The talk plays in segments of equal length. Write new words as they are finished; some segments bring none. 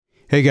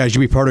Hey guys,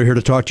 Jimmy Pardo here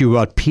to talk to you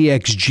about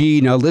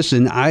PXG. Now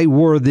listen, I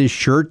wore this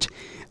shirt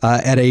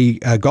at a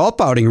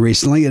golf outing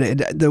recently, and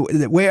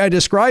the way I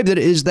described it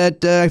is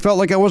that I felt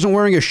like I wasn't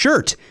wearing a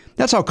shirt.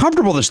 That's how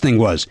comfortable this thing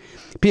was.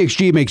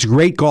 PXG makes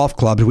great golf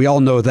clubs. We all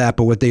know that,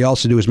 but what they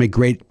also do is make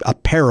great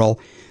apparel.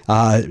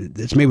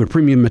 It's made with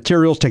premium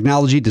materials,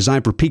 technology,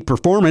 designed for peak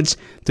performance.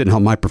 Didn't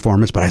help my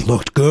performance, but I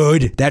looked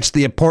good. That's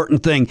the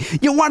important thing.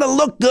 You want to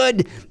look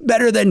good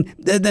better than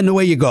the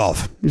way you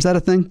golf. Is that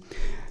a thing?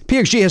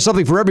 PXG has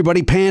something for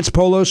everybody. Pants,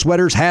 polos,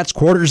 sweaters, hats,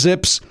 quarter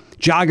zips,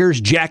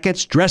 joggers,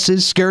 jackets,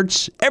 dresses,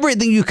 skirts,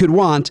 everything you could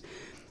want.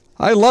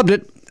 I loved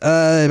it.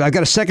 I've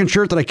got a second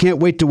shirt that I can't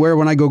wait to wear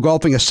when I go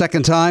golfing a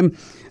second time,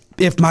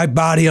 if my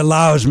body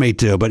allows me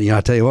to. But,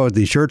 I tell you what, with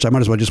these shirts, I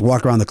might as well just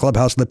walk around the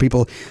clubhouse and let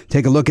people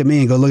take a look at me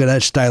and go, look at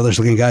that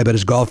stylish-looking guy, but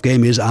his golf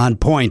game is on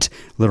point.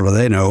 Little do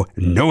they know,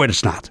 no,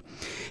 it's not.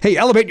 Hey,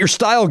 elevate your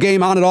style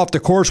game on and off the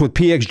course with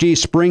PXG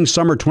Spring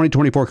Summer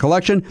 2024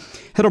 collection.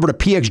 Head over to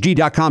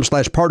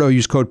pxg.com/Pardo.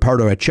 Use code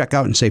Pardo at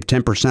checkout and save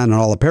 10% on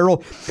all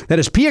apparel. That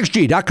is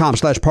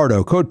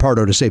pxg.com/Pardo. Code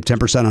Pardo to save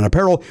 10% on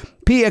apparel.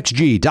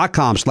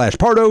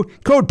 pxg.com/Pardo.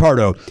 Code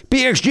Pardo.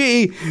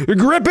 PXG,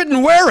 grip it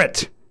and wear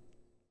it.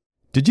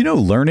 Did you know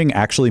learning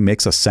actually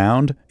makes a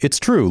sound? It's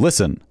true.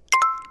 Listen.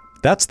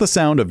 That's the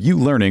sound of you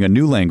learning a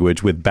new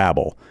language with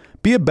Babbel.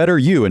 Be a better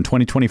you in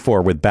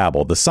 2024 with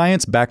Babbel, the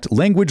science-backed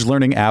language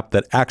learning app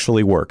that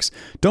actually works.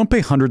 Don't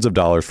pay hundreds of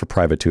dollars for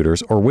private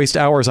tutors or waste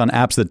hours on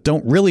apps that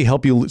don't really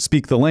help you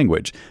speak the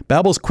language.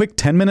 Babbel's quick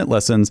 10-minute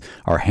lessons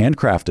are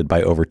handcrafted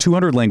by over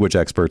 200 language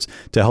experts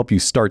to help you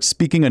start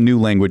speaking a new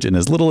language in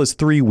as little as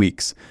 3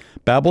 weeks.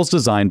 Babbel's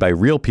designed by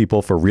real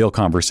people for real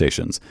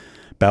conversations.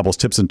 Babbel's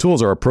tips and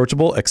tools are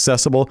approachable,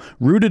 accessible,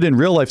 rooted in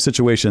real-life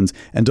situations,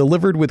 and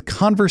delivered with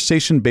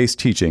conversation-based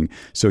teaching,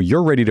 so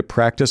you're ready to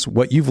practice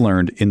what you've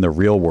learned in the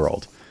real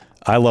world.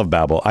 I love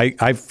Babbel.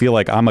 I feel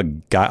like I'm a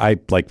guy. I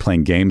like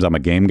playing games. I'm a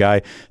game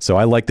guy, so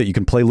I like that you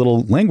can play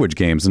little language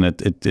games, and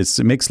it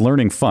makes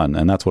learning fun,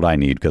 and that's what I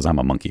need because I'm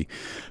a monkey.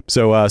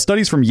 So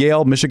studies from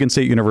Yale, Michigan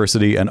State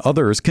University, and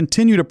others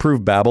continue to prove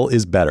Babbel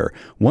is better.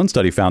 One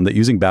study found that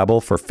using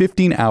Babbel for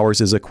 15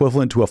 hours is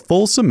equivalent to a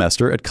full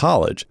semester at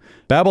college.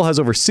 Babbel has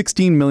over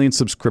 16 million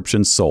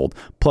subscriptions sold.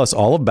 Plus,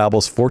 all of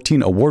Babbel's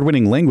 14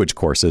 award-winning language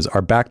courses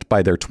are backed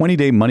by their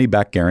 20-day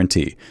money-back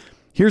guarantee.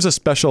 Here's a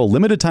special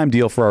limited-time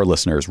deal for our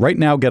listeners. Right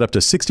now, get up to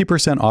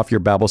 60% off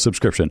your Babbel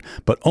subscription,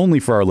 but only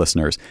for our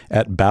listeners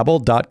at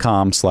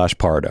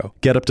babbel.com/Pardo.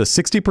 Get up to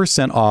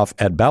 60% off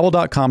at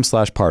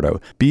babbel.com/Pardo.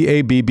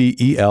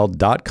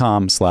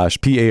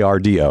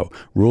 BABBEL.com/PARDO.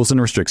 Rules and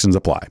restrictions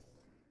apply.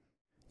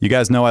 You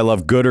guys know I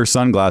love Goodr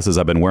sunglasses.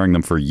 I've been wearing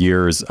them for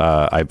years.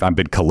 I've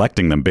been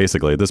collecting them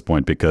basically at this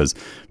point because,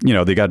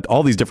 they got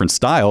all these different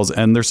styles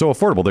and they're so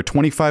affordable. They're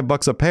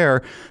 $25 a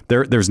pair.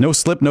 There's no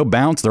slip, no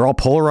bounce. They're all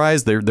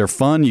polarized. They're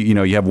fun.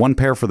 You have one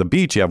pair for the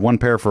beach. You have one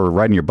pair for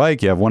riding your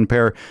bike. You have one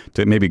pair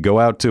to maybe go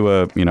out to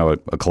a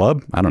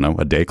club. I don't know,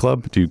 a day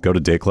club. Do you go to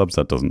day clubs?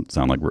 That doesn't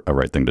sound like a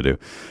right thing to do.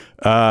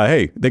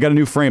 Hey, they got a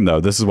new frame though.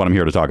 This is what I'm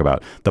here to talk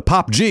about. The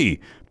Pop G.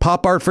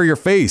 Pop art for your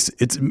face.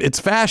 It's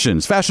fashion.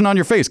 It's fashion on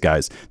your face,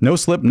 guys. No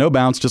slip, no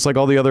bounce, just like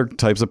all the other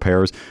types of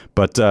pairs.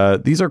 But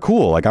these are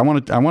cool. Like I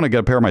want to get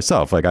a pair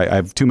myself. Like I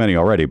have too many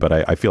already, but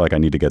I feel like I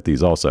need to get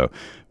these also.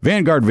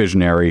 Vanguard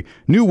Visionary,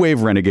 New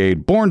Wave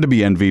Renegade, Born to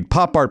be Envied,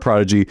 Pop Art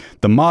Prodigy,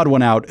 the Mod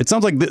One Out. It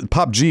sounds like the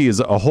Pop G is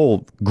a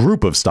whole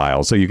group of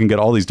styles, so you can get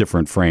all these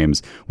different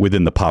frames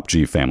within the Pop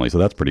G family. So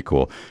that's pretty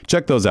cool.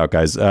 Check those out,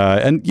 guys.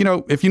 And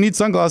if you need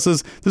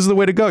sunglasses, this is the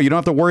way to go. You don't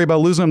have to worry about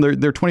losing them.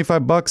 They're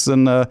 $25,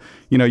 and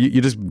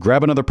you just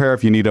grab another pair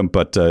if you need them.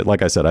 But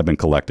like I said, I've been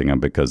collecting them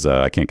because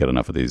I can't get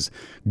enough of these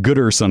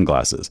Goodr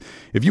sunglasses.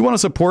 If you want to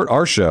support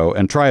our show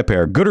and try a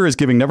pair, Goodr is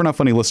giving Never Not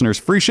Funny listeners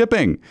free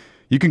shipping.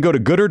 You can go to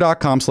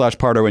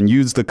goodr.com/Pardo and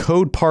use the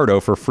code Pardo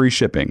for free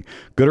shipping.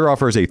 Goodr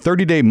offers a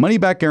 30-day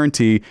money-back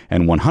guarantee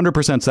and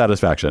 100%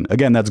 satisfaction.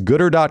 Again, that's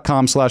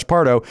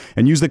goodr.com/Pardo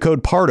and use the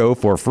code Pardo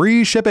for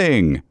free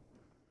shipping.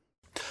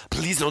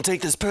 Please don't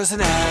take this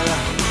person out.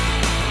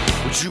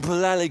 Would you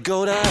politely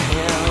go to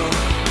hell?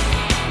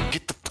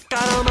 Get the fuck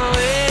out of my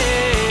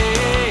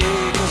way,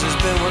 'cause it's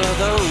been one of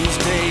those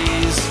days.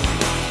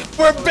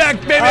 We're back,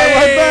 baby! We're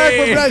back.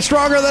 We're back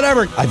stronger than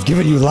ever. I've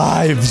given you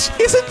lives.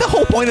 Isn't the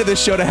whole point of this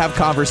show to have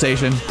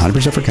conversation?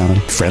 100% for comedy.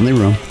 Friendly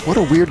room. What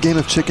a weird game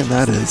of chicken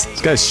that is.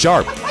 This guy's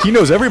sharp. He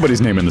knows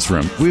everybody's name in this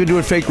room. We've been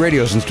doing fake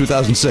radio since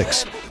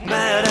 2006.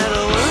 Mad at the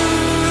world.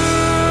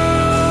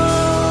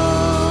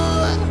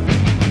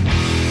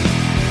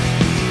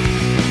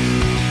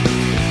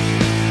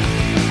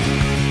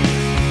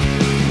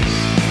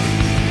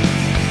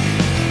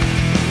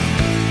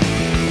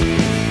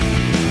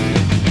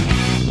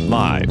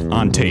 Live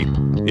on tape.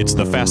 It's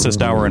the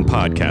fastest hour in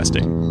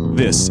podcasting.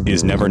 This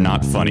is Never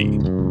Not Funny.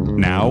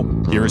 Now,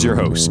 here's your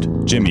host,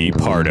 Jimmy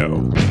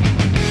Pardo.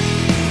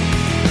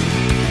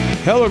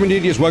 Hello,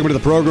 Indians. Welcome to the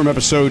program,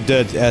 episode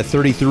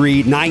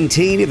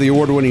 3319 of the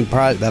award-winning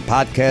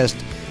podcast,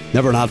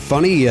 Never Not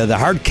Funny. The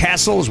Hard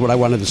Castle is what I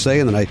wanted to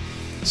say, and then I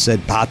said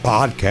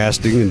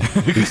podcasting, and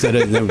he said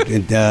it,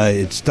 and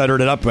it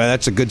stuttered it up.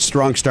 That's a good,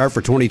 strong start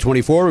for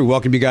 2024. We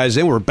welcome you guys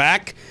in. We're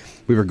back.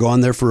 We were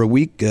gone there for a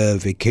week,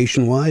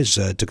 vacation-wise.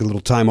 Took a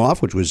little time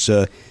off, which was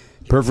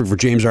perfect for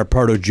James R.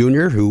 Pardo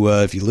Jr., who,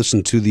 if you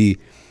listen to the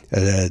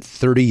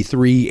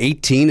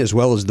 3318, as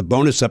well as the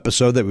bonus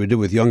episode that we did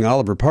with young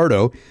Oliver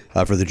Pardo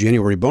for the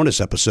January bonus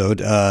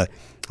episode,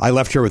 I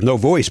left here with no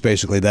voice,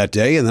 basically, that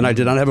day, and then I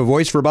did not have a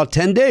voice for about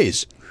 10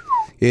 days.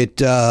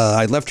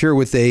 I left here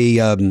with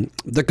the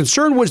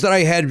concern was that I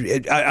had,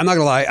 I'm not going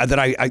to lie, that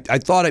I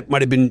thought it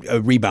might have been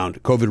a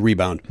rebound, COVID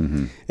rebound,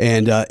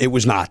 and it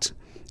was not.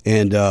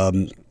 And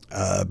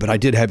but I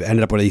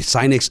ended up with a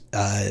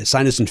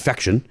sinus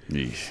infection.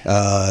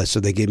 So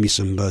they gave me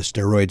some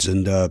steroids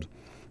and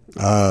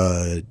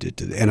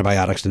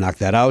antibiotics to knock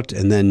that out.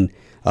 And then,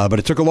 but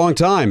it took a long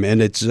time,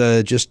 and it's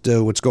just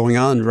what's going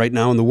on right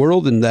now in the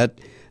world, and that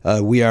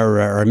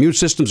our immune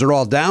systems are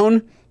all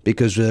down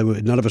because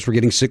none of us were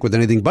getting sick with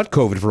anything but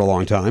COVID for a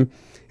long time.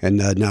 And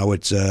now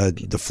it's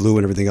the flu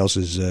and everything else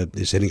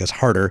is hitting us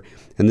harder.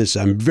 And this,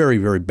 I'm very,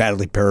 very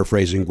badly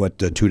paraphrasing what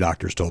two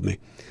doctors told me.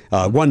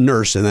 One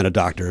nurse and then a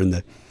doctor. And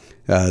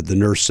the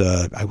nurse,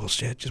 I will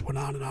say, it just went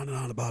on and on and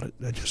on about it.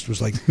 I just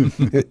was like,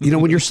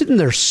 when you're sitting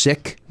there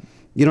sick,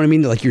 you know what I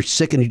mean? Like you're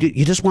sick and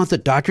you just want the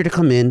doctor to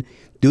come in,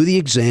 do the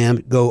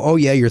exam, go, oh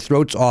yeah, your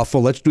throat's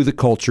awful. Let's do the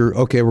culture.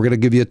 Okay, we're going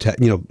to give you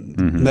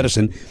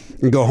medicine,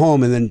 and go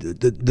home. And then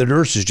the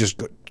nurse is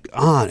just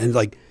on and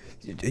like,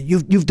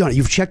 you've done it.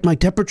 You've checked my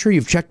temperature.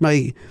 You've checked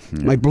my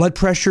blood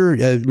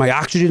pressure, my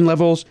oxygen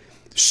levels.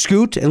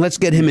 Scoot, and let's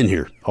get him in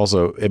here.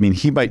 Also, I mean,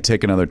 he might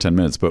take another 10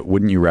 minutes, but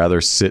wouldn't you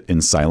rather sit in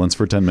silence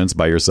for 10 minutes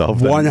by yourself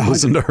than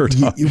listen to her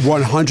talk?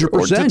 100%.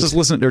 Or to just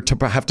listen, or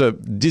to have to,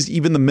 just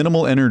even the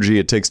minimal energy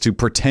it takes to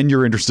pretend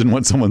you're interested in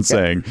what someone's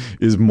saying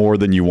is more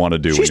than you want to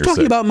do when you're sick. She's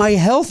talking about my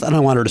health, and I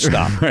want her to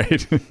stop.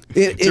 Right.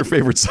 It's your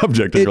favorite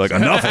subject, and you're like,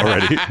 enough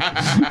already.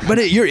 But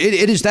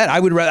it is that.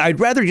 I'd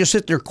rather just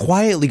sit there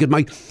quietly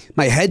because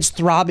my head's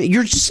throbbing.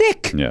 You're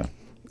sick. Yeah.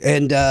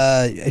 And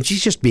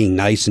she's just being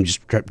nice and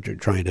just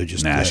trying to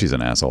just... Nah, she's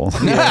an asshole.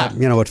 Yeah,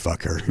 you know what?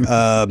 Fuck her.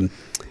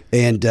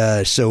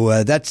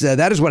 So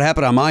that is what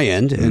happened on my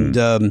end. And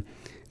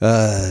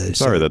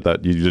sorry that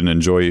you didn't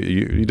enjoy.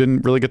 You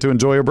didn't really get to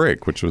enjoy a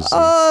break, which was.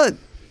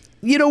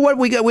 You know what?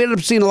 We ended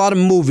up seeing a lot of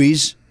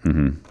movies,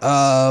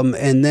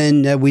 and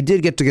then we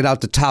did get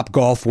out to Top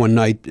Golf one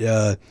night.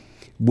 Right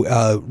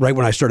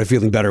when I started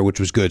feeling better,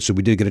 which was good. So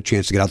we did get a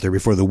chance to get out there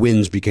before the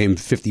winds became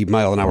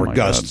 50-mile-an-hour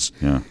gusts.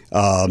 God.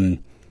 Yeah.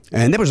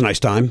 And that was a nice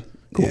time.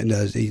 Cool.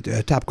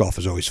 And Top Golf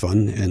is always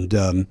fun. And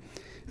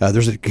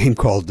there's a game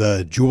called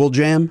Jewel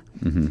Jam,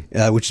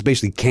 which is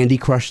basically Candy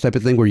Crush type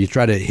of thing, where you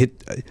try to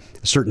hit a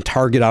certain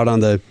target out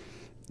on the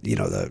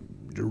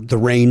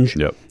range.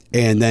 Yep.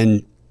 And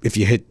then if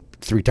you hit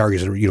 3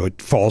 targets,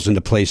 it falls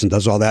into place and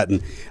does all that.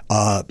 And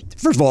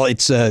first of all,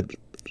 it's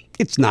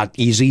not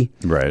easy.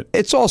 Right.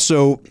 It's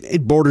also,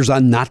 it borders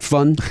on not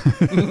fun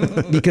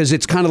because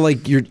it's kind of like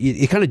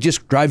it kind of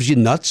just drives you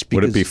nuts.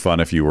 Would it be fun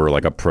if you were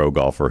like a pro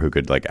golfer who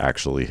could like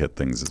actually hit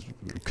things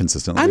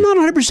consistently? I'm not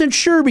 100%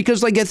 sure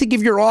because like I think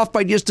if you're off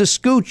by just a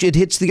scooch, it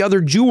hits the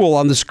other jewel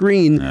on the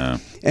screen. Yeah.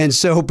 And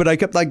so, but I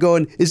kept like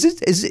going, is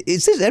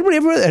this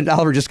everybody? And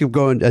Oliver just kept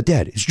going,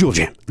 Dad, it's Jewel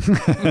Jam.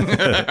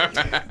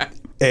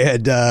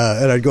 And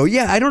I'd go,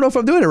 yeah, I don't know if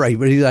I'm doing it right.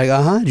 But he's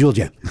like, Jewel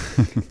Jam.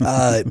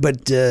 I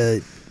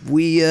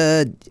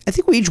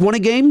think we each won a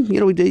game.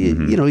 We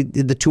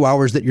did the 2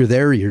 hours that you're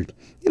there.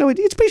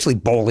 It's basically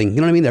bowling.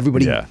 You know what I mean?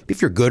 Everybody,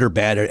 if you're good or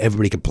bad,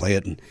 everybody can play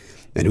it, and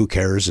who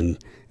cares? And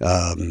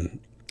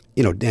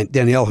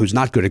Danielle, who's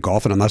not good at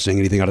golf, and I'm not saying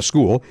anything out of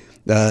school,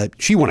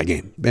 she won a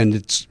game, and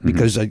it's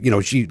because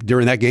she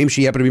during that game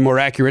she happened to be more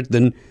accurate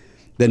than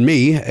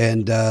me,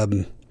 and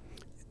and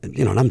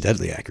I'm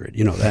deadly accurate.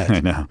 You know that. I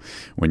know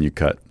when you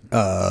cut,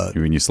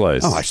 when you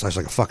slice. Oh, I slice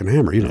like a fucking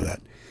hammer. You know that.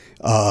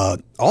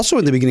 Also,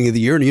 in the beginning of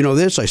the year, and you know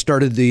this, I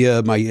started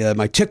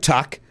my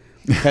TikTok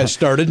has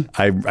started.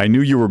 I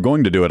knew you were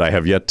going to do it. I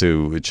have yet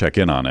to check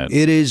in on it.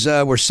 It is.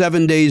 We're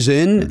 7 days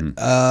in,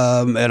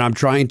 and I'm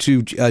trying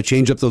to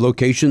change up the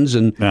locations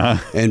and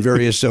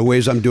various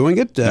ways I'm doing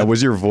it. Now,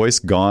 was your voice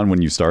gone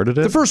when you started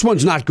it? The first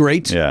one's not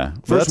great. Yeah,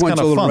 first one's kind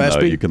of a little fun,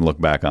 raspy. Though. You can look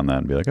back on that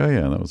and be like, oh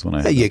yeah, that was when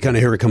I. Hey, you kind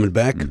of hear it coming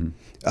back.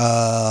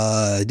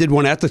 Did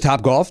one at the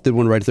Top Golf. Did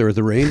one right there at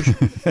the range.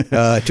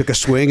 Took a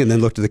swing and then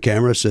looked at the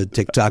camera. Said,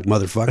 "TikTok,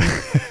 motherfucker."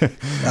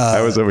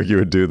 I was hoping you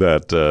would do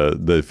that.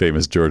 The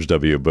famous George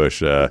W.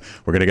 Bush. We're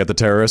going to get the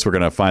terrorists. We're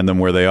going to find them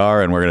where they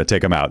are, and we're going to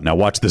take them out. Now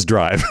watch this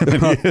drive.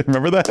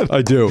 Remember that?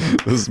 I do.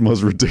 This is the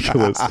most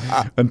ridiculous.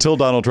 Until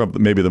Donald Trump,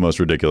 maybe the most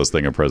ridiculous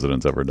thing a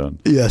president's ever done.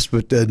 Yes,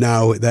 but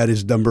now that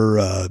is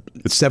number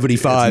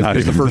 75.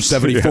 It's the first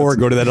 74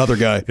 go to that other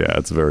guy. Yeah,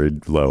 it's very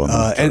low on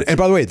the and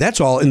by the way,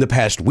 that's all in the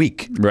past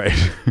week. Right.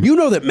 You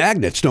know that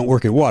magnets don't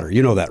work in water.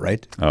 You know that,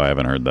 right? Oh, I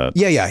haven't heard that.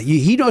 Yeah.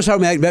 He knows how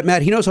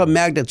Matt. He knows how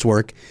magnets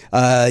work.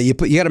 You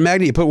got a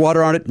magnet. You put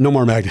water on it. No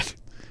more magnet.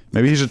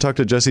 Maybe he should talk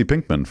to Jesse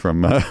Pinkman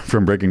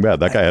from Breaking Bad.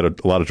 That guy had a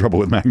lot of trouble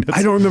with magnets.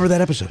 I don't remember that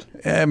episode.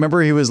 I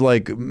remember he was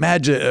like,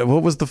 magic.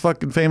 What was the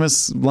fucking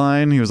famous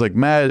line? He was like,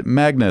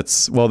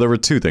 magnets. Well, there were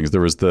two things.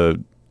 There was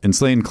the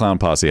Insane Clown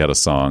Posse had a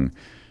song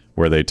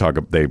where they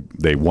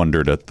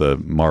wondered at the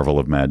marvel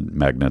of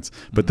magnets.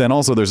 But then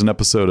also there's an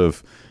episode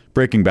of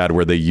Breaking Bad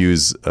where they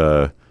use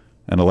an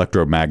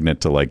electromagnet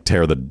to like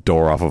tear the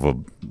door off of a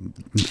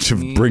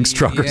Brinks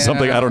truck or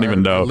something. I don't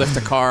even know. Lift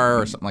a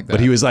car or something like that. But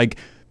he was like,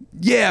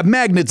 yeah,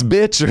 magnets,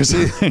 bitch, or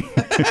something.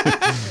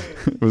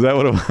 Was that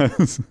what it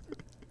was?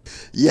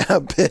 Yeah,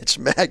 bitch,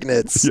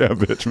 magnets. Yeah,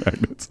 bitch,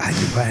 magnets.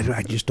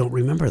 I just don't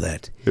remember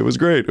that. It was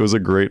great. It was a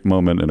great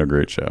moment and a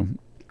great show.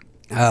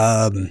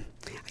 I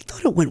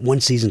thought it went one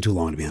season too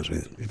long, to be honest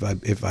with you.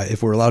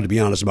 If we're allowed to be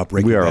honest about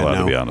Breaking Bad We are allowed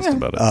now, to be honest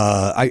about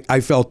it.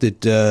 I felt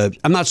it.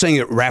 I'm not saying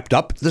it wrapped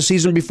up the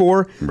season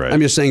before. Right.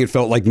 I'm just saying it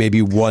felt like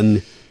maybe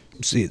one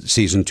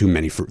season too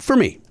many for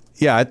me.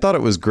 Yeah, I thought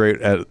it was great.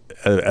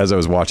 As I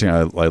was watching,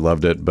 I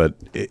loved it, but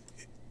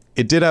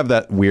it did have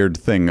that weird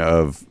thing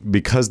of,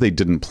 because they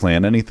didn't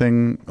plan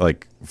anything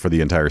like for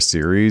the entire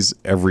series,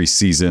 every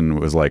season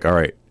was like, all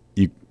right,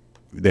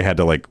 they had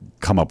to like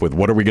come up with,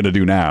 what are we going to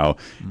do now?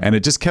 And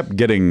it just kept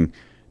getting,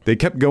 they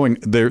kept going.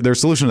 Their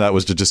solution to that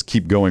was to just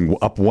keep going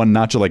up one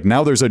notch. Like,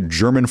 now there's a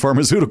German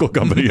pharmaceutical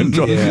company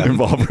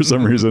involved for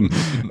some reason,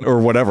 or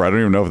whatever. I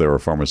don't even know if they were a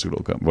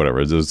pharmaceutical company,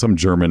 whatever. There's some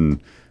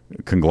German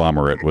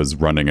conglomerate was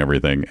running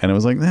everything. And it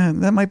was like,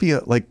 that might be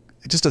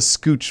just a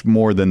scooch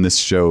more than this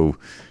show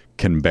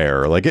can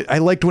bear. Like, I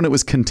liked when it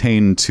was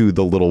contained to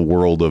the little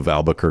world of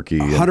Albuquerque.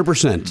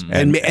 100%.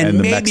 And the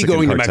maybe Mexican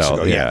going cartel.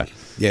 to Mexico.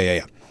 Yeah.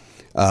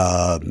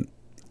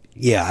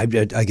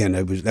 Again,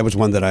 that was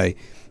one that I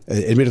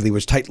admittedly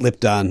was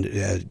tight-lipped on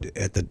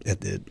at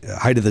the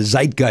height of the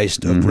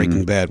zeitgeist of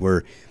Breaking Bad,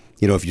 where,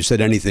 if you said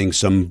anything,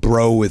 some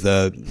bro with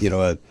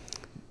a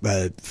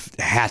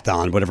hat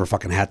on, whatever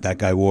fucking hat that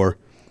guy wore.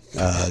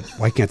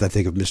 Why can't I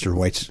think of Mr.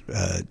 White's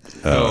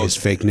his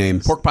fake name?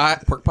 Pork pie.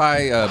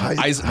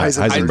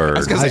 Heisenberg. I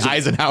was going to say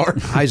Eisenhower.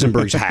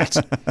 Heisenberg's hat.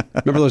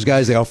 Remember those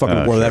guys? They all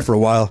fucking wore that for a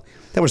while.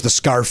 That was the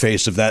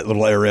Scarface of that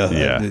little area.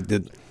 Yeah.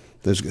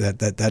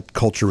 That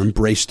culture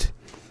embraced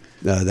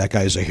that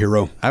guy as a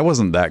hero. I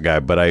wasn't that guy,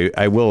 but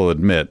I will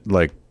admit,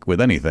 like with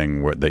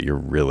anything that you're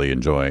really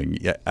enjoying,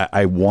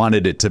 I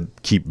wanted it to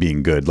keep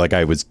being good. Like,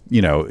 I was,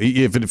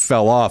 if it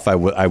fell off, I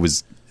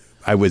was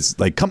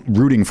like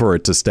rooting for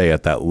it to stay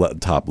at that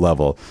top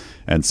level.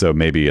 And so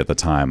maybe at the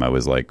time I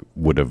was like,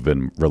 would have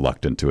been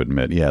reluctant to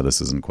admit,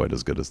 this isn't quite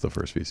as good as the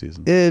first few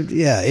seasons. And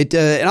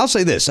I'll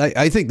say this.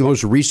 I think the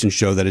most recent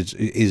show that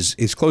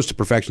is close to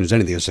perfection as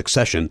anything is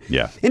Succession.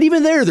 Yeah. And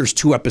even there's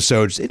 2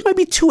 episodes. It might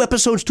be 2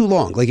 episodes too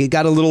long. Like, it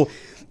got a little,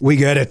 we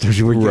get it.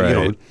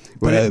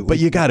 Right. But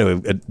you got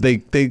to,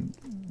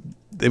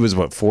 it was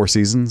what, 4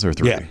 seasons or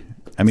 3? Yeah.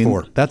 I mean,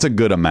 4. That's a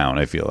good amount.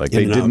 I feel like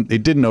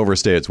it didn't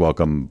overstay its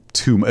welcome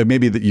too.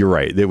 Maybe you're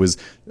right. It was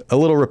a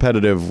little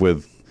repetitive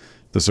with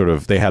the sort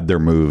of, they had their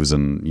moves,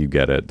 and you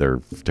get it.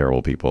 They're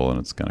terrible people, and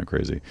it's kind of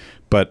crazy.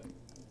 But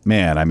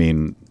man, I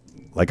mean,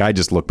 like, I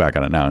just look back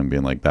on it now and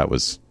being like, that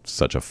was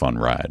such a fun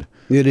ride.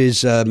 It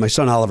is. My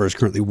son Oliver is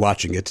currently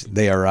watching it.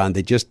 They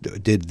just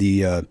did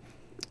the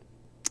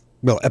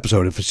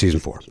episode of season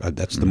 4.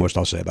 That's the most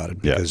I'll say about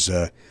it, because.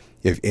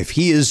 If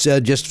he is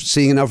just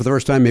seeing it now for the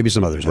first time, maybe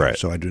some others have. Right.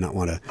 So I do not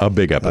want to... A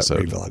big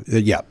episode. I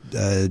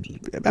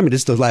mean,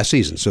 it's the last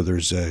season, so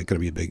there's going to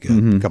be a big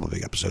couple of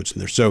big episodes in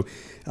there. So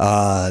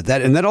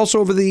that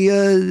also over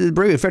the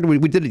break. In fact, we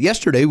did it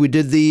yesterday. We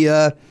did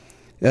the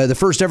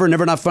first ever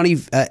Never Not Funny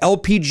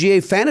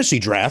LPGA fantasy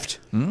draft.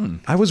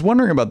 I was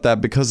wondering about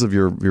that because of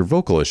your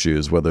vocal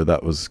issues, whether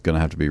that was going to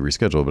have to be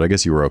rescheduled, but I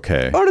guess you were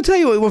okay. I want to tell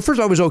you, well, first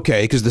I was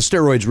okay because the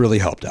steroids really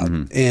helped out.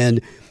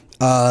 And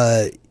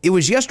it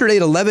was yesterday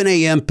at 11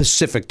 a.m.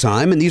 Pacific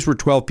time, and these were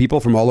 12 people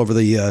from all over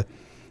the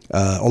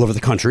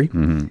country,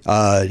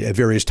 at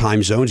various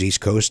time zones, East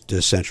Coast,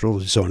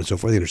 Central, so on and so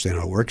forth. You understand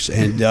how it works.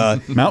 And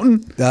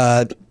Mountain?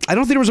 I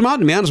don't think there was a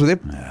mountain, to be honest with you.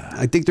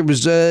 I think there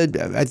was.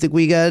 I think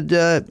we got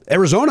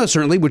Arizona,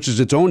 certainly, which is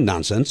its own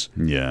nonsense.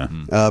 Yeah.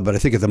 But I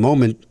think at the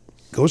moment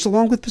goes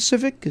along with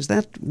Pacific. Is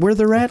that where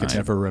they're at? I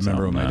never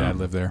remember when my dad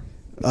lived there.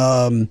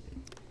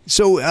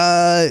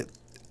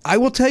 I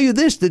will tell you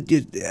this,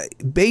 that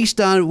based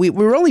on,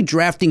 we're only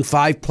drafting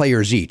 5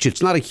 players each.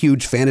 It's not a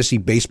huge fantasy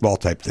baseball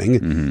type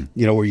thing,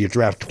 where you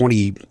draft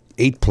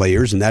 28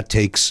 players, and that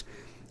takes,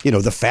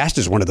 the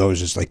fastest one of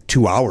those is like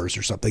 2 hours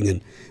or something.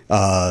 And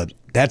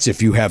that's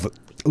if you have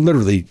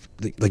literally,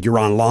 like, you're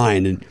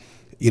online and,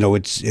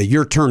 it's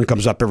your turn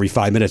comes up every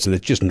 5 minutes, and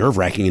it's just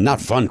nerve-wracking and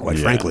not fun, quite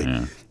frankly.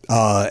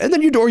 Yeah. And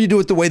then you do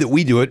it the way that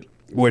we do it,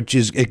 which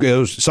is, it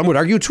goes, some would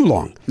argue, too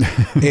long.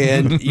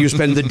 And you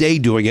spend the day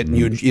doing it, and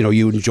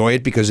you enjoy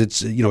it because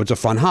it's it's a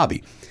fun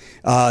hobby.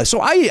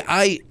 So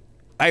I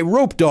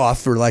roped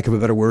off, for lack of a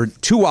better word,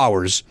 2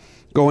 hours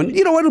going,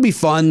 it'll be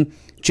fun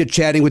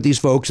chit-chatting with these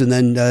folks, and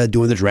then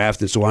doing the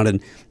draft and so on.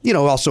 And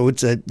also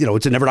it's a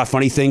Never Not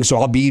Funny thing, so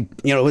I'll be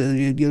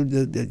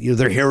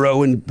their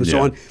hero and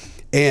so on.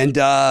 And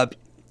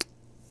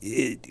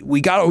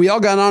we all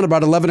got on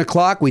about 11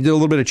 o'clock. We did a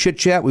little bit of chit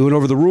chat. We went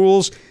over the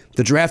rules.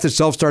 The draft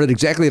itself started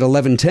exactly at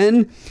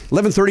 11:10,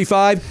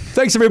 11:35.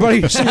 Thanks,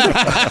 everybody.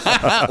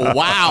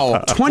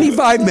 Wow.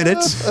 25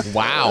 minutes.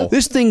 Wow.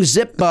 This thing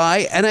zipped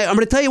by, and I'm going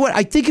to tell you what,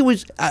 I think it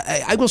was,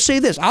 I will say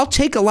this, I'll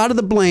take a lot of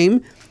the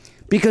blame,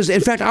 because, in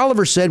fact,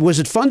 Oliver said, was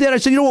it fun, Dad? I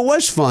said, it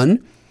was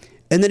fun.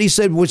 And then he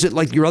said, was it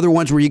like your other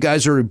ones where you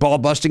guys are ball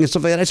busting and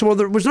stuff like that? I said, well,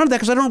 there was none of that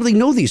because I don't really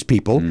know these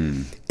people.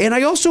 And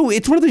I also,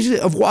 it's one of these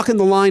of walking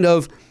the line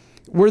of,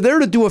 we're there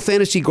to do a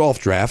fantasy golf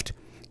draft.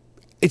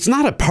 It's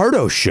not a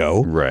Pardo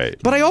show, right?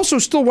 But I also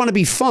still want to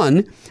be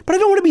fun. But I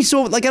don't want to be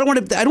so like I don't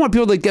want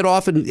people to get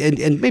off and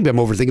maybe I'm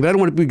overthinking, but I don't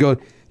want to be going,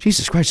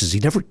 Jesus Christ, does he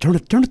never turn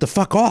it the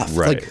fuck off?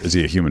 Right? Like, is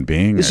he a human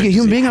being? Is he a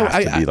human being?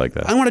 Have to be like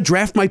that? I want to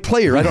draft my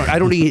player. I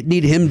don't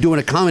need him doing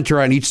a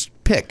commentary on each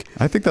pick.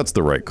 I think that's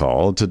the right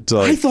call. To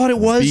I thought it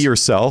was be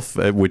yourself,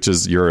 which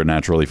is you're a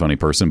naturally funny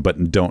person,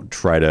 but don't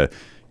try to.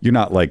 You're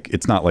not like,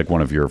 it's not like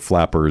one of your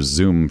flappers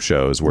Zoom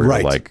shows where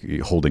you're like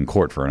holding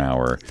court for an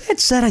hour. That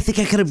said, I think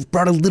I could have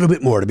brought a little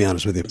bit more, to be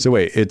honest with you. So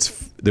wait,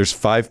 there's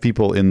 5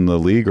 people in the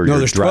league, or no?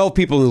 There's 12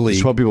 people in the league.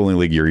 There's 12 people in the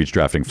league. You're each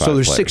drafting 5. So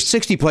there's players.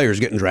 60 players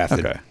getting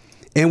drafted. Okay.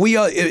 And we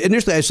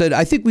initially I said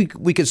I think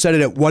we could set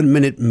it at 1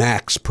 minute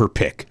max per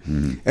pick,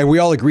 and we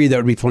all agreed that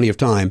would be plenty of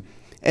time.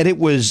 And it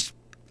was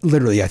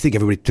literally, I think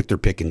everybody took their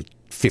pick in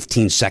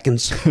 15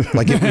 seconds.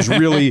 Like it was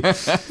really,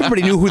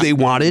 everybody knew who they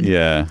wanted.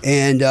 Yeah.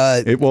 And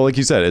well, like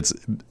you said, it's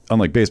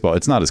unlike baseball.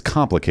 It's not as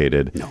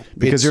complicated. No,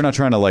 because you're not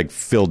trying to like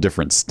fill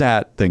different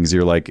stat things.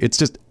 You're like, it's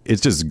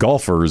just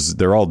golfers.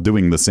 They're all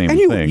doing the same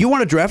thing. You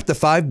want to draft the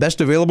 5 best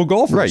available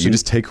golfers, right? You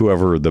just take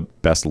whoever the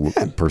best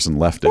person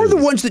left or is, the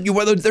ones that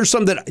whether there's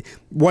some that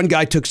one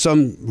guy took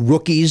some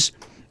rookies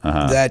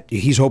that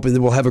he's hoping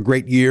that will have a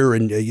great year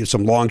and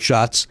some long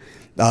shots.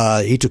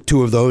 He took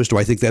 2 of those. Do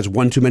I think that's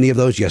one too many of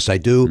those? Yes, I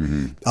do.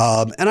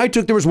 And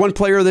there was one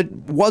player that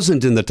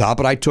wasn't in the top,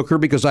 but I took her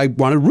because I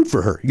wanted to root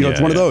for her.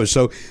 It's one of those.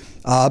 So,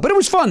 but it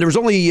was fun. There was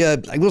only,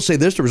 I will say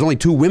this, there was only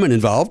 2 women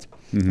involved,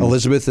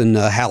 Elizabeth and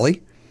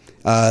Hallie.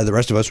 The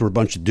rest of us were a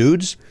bunch of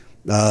dudes,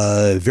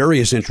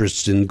 various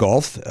interests in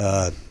golf.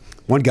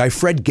 One guy,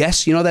 Fred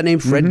Guess, you know that name,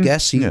 Fred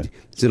Guess?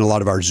 He's in a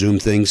lot of our Zoom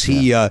things.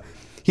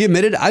 He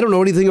admitted, I don't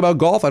know anything about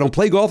golf. I don't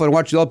play golf. I don't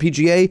watch the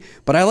LPGA,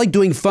 but I like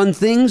doing fun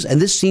things,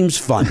 and this seems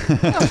fun.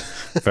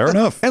 Fair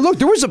enough. And look,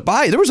 there was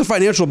a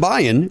financial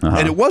buy-in,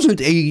 and it wasn't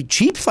a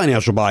cheap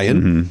financial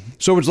buy-in.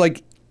 So it's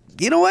like,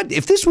 you know what?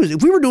 If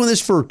we were doing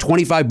this for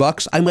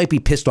 $25, I might be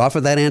pissed off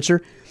at that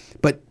answer.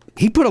 But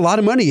he put a lot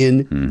of money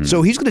in,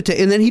 so he's going to take.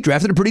 And then he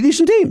drafted a pretty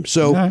decent team.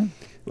 So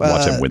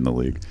watch him win the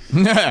league.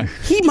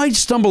 He might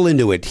stumble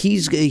into it. He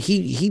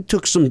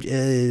took some.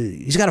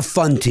 He's got a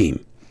fun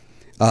team.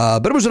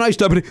 But it was a nice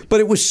time. But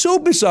it was so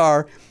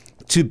bizarre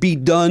to be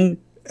done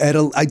at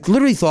I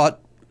literally thought,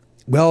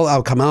 well,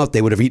 I'll come out.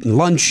 They would have eaten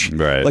lunch.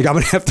 Right. Like I'm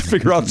going to have to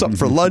figure out something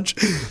for lunch.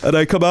 And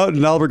I come out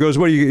and Oliver goes,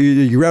 what,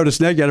 you grabbed a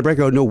snack? You had a break?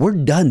 I go, no, we're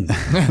done.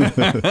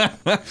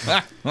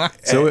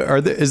 So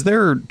is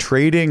there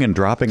trading and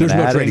dropping and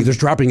adding? There's no trading. There's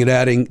dropping and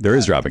adding. There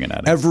is dropping and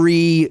adding. I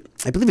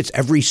believe it's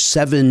every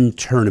 7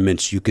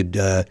 tournaments you could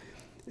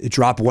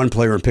drop one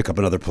player and pick up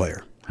another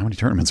player. How many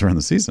tournaments are in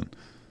the season?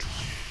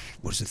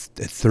 What is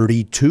it,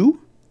 32?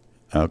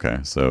 Okay,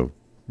 so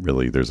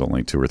really there's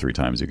only 2 or 3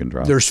 times you can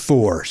drop. There's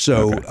 4.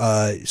 So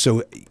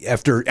so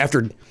after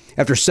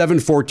 7,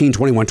 14,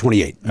 21,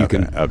 28. You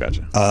can. Oh,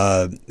 gotcha.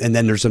 And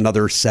then there's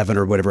another 7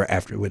 or whatever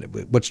after.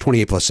 What's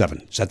 28 plus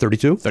 7? Is that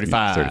 32?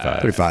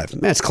 35.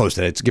 That's close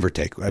to that. It's give or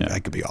take. I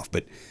could be off,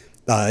 but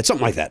it's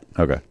something like that.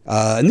 Okay.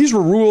 And these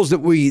were rules that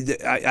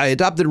I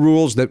adopted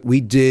rules that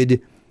we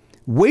did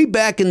way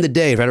back in the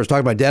day. In fact, I was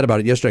talking to my dad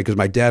about it yesterday because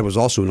my dad was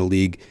also in a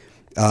league.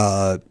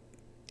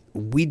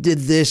 We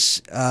did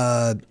this,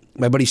 my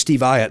buddy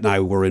Steve Ayatt and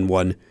I were in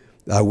one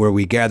where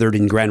we gathered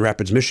in Grand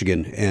Rapids,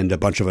 Michigan, and a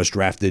bunch of us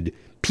drafted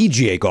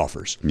PGA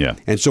golfers. Yeah.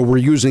 And so we're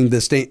using the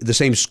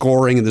same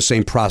scoring and the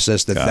same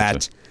process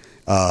that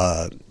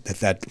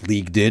that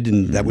league did,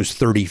 and that was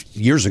 30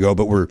 years ago,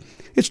 but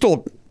it's still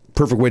a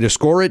perfect way to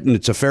score it, and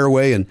it's a fair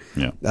way, and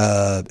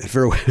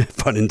fair way,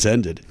 pun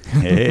intended.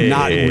 Hey.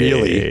 Not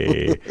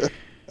really.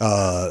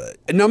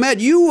 Now, Matt,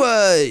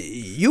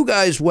 you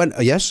guys went,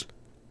 yes?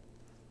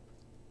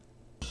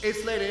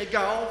 It's Lady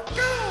Golf,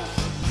 go!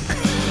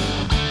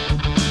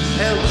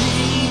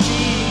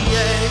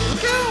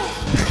 LPGA, go!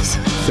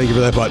 Thank you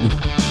for that button.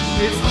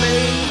 It's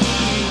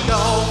Lady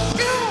Golf,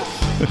 go!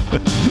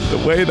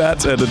 The way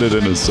that's edited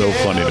in is so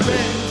funny to me.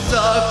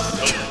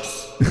 Sucks.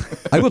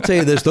 I will tell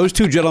you this. Those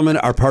 2 gentlemen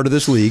are part of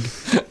this league.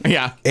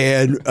 Yeah.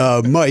 And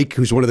Mike,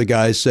 who's one of the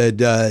guys, said,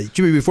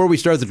 Jimmy, before we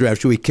start the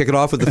draft, should we kick it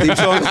off with the theme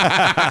song?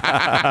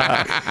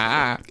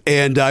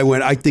 And I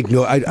went, I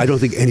don't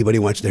think anybody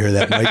wants to hear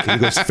that, Mike. And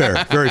he goes,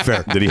 fair, very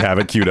fair. Did he have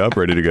it queued up,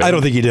 ready to go? I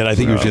don't think he did. I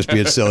think he was just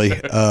being silly.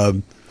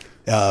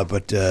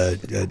 But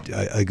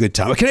a good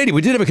time. A Canadian.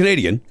 We did have a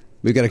Canadian.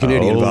 We got a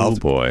Canadian involved. Oh,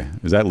 boy.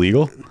 Is that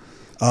legal?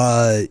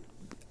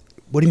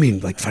 What do you mean,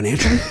 like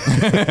financially?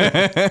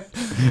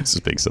 This is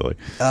big silly.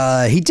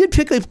 He did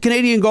pick a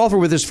Canadian golfer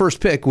with his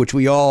first pick, which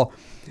we all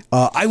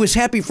I was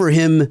happy for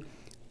him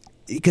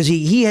because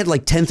he had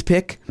like 10th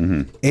pick.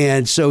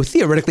 And so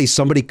theoretically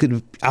somebody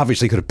could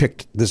have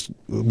picked this.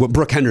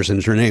 Brooke Henderson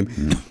is her name.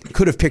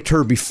 Could have picked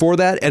her before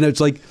that. And it's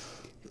like,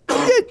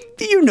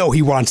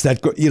 he wants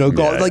that, golf.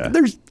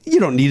 You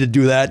don't need to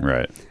do that.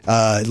 Right.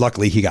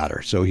 Luckily he got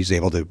her. So he's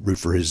able to root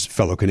for his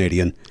fellow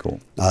Canadian. Cool.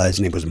 His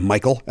name was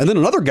Michael. And then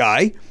another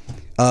guy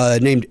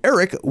named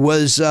Eric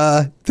was,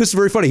 this is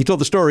very funny. He told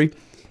the story.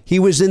 He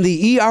was in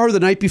the ER the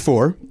night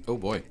before. Oh,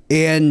 boy.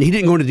 And he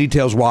didn't go into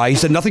details why. He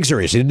said nothing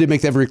serious. He did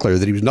make that very clear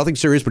that he was nothing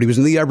serious, but he was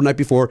in the ER the night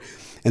before.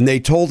 And they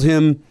told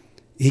him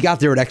he got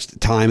there at X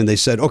time, and they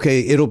said,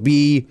 okay, it'll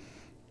be,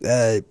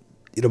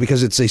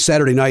 because it's a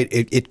Saturday night,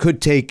 it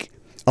could take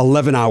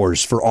 11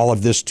 hours for all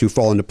of this to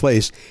fall into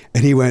place.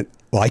 And he went,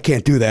 well, I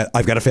can't do that.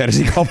 I've got a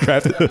fantasy golf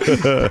draft.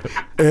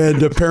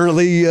 And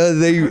apparently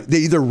they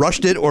either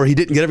rushed it or he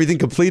didn't get everything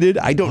completed.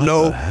 I don't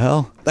know. What the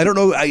hell? I don't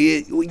know.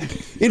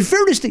 In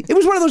fairness, it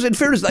was one of those,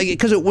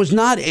 because it was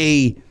not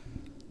a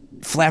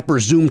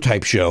Flapper Zoom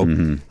type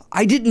show.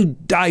 I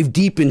didn't dive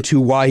deep into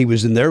why he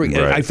was in there. Right.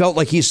 I felt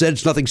like he said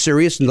it's nothing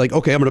serious and like,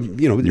 okay, I'm going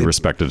to, You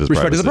respected his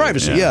the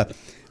privacy. Yeah.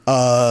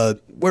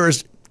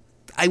 Whereas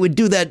I would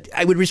do that.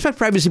 I would respect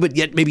privacy, but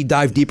yet maybe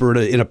dive deeper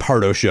in a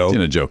Pardo show.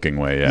 In a joking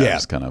way, yeah.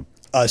 Just kind of.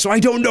 So I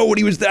don't know what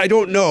he was there. I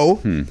don't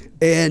know.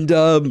 And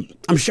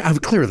I'm sure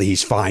clearly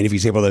he's fine if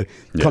he's able to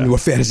come to a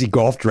fantasy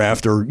golf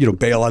draft or,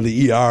 bail on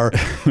the ER.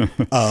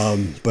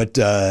 But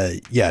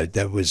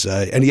that was,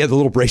 and he had the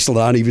little bracelet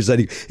on. He goes,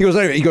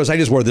 I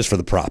just wore this for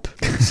the prop.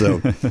 So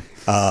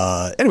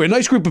anyway,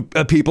 nice group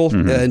of people.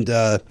 And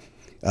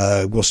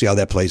we'll see how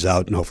that plays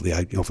out. And hopefully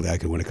I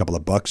can win a couple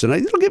of bucks. And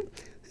it'll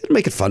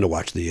make it fun to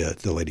watch the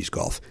ladies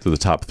golf. So the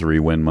top 3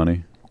 win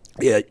money?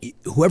 Yeah,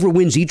 whoever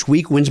wins each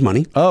week wins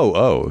money.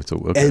 Oh. So,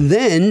 okay. And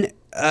then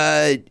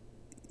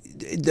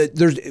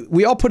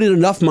we all put in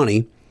enough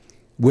money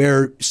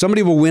where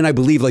somebody will win, I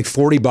believe, like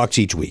 $40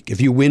 each week.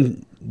 If you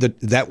win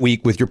that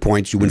week with your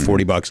points, you win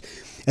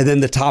 $40. And then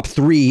the top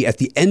 3 at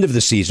the end of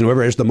the season,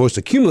 whoever has the most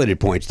accumulated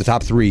points, the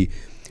top 3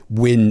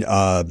 win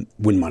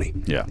money.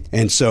 Yeah.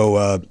 And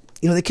so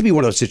there could be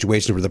one of those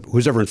situations where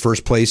who's ever in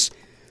first place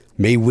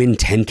may win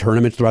 10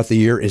 tournaments throughout the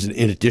year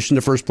in addition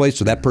to first place.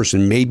 So that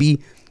person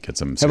maybe get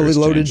some heavily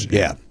loaded. Change,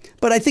 yeah.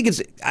 But I think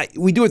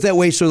we do it that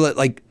way so that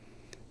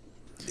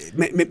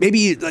maybe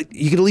you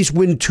can at least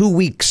win 2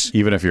 weeks.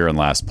 Even if you're in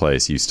last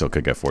place, you still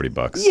could get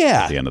 $40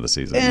 at the end of the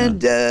season.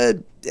 And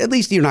at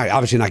least you're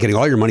obviously not getting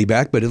all your money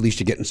back, but at least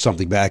you're getting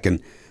something back.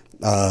 And,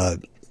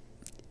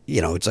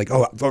 it's like,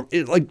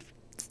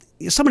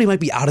 somebody might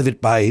be out of it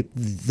by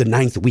the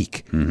 9th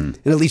week. And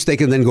at least they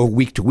can then go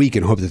week to week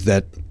and hope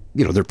that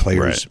their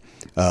players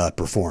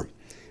perform.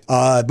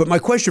 But my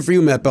question for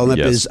you, Matt Belknap,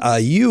 is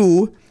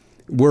you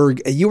were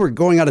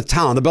going out of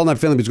town. The Belknap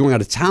family was going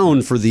out of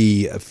town for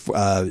the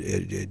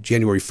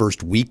January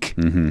 1st week,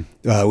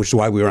 which is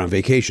why we were on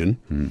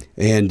vacation.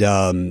 And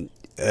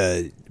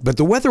but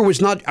the weather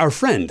was not our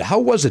friend. How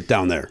was it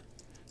down there?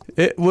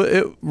 It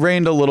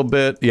rained a little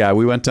bit. Yeah,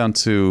 we went down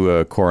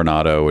to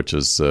Coronado, which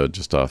is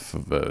just off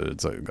of,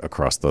 it's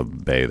across the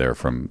bay there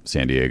from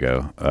San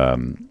Diego.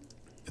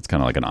 It's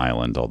kind of like an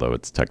island, although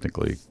it's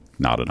technically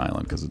not an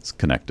island because it's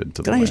connected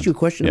to the land. Can I ask you a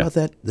question about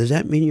that? Does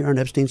that mean you're on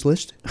Epstein's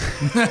list?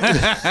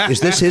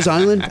 Is this his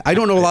island? I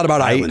don't know a lot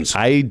about islands.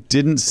 I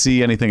didn't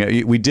see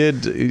anything. We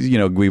did,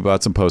 we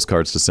bought some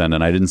postcards to send,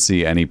 and I didn't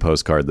see any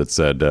postcard that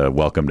said,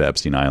 welcome to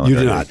Epstein Island. You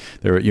did not?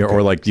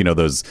 Or like,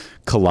 those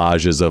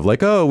collages of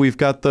like, oh, we've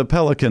got the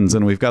Pelicans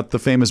and we've got the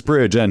famous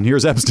bridge and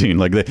here's Epstein.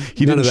 Like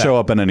he didn't show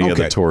up in any of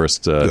the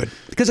tourist.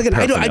 Because again,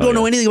 I don't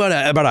know anything about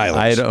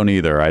islands. I don't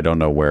either. I don't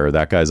know where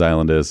that guy's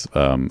island is.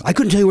 I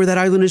couldn't tell you where that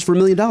island is for $1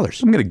 million.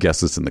 I'm going to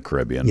guess it's in the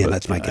Caribbean. Yeah,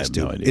 that's my guess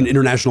too. No idea. In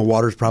international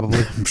waters, probably.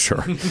 I'm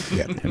sure.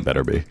 Yeah, it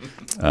better be.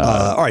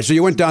 All right, so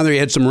you went down there. You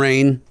had some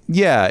rain.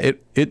 Yeah,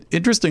 it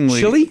interestingly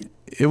chilly.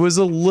 It was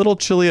a little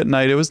chilly at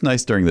night. It was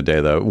nice during the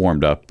day though. It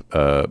warmed up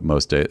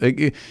most days.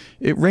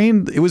 It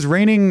rained. It was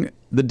raining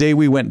the day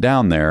we went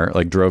down there.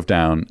 Like drove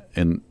down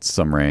in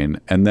some rain,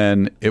 and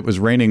then it was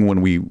raining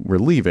when we were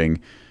leaving.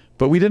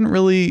 But we didn't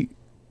really.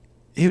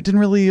 It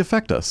didn't really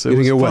affect us. It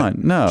was fun. Wet?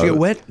 No. Did you get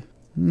wet?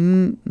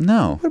 No.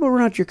 What about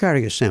run out to your car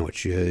to get a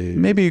sandwich?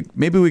 Maybe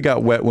we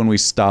got wet when we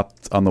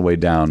stopped on the way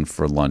down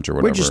for lunch or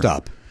whatever. Where'd you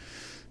stop?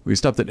 We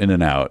stopped at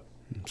In-N-Out.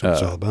 That's what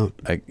it's all about.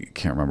 I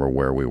can't remember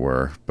where we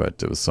were,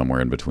 but it was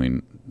somewhere in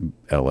between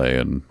L.A.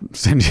 and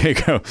San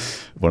Diego,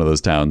 one of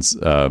those towns.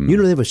 They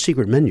have a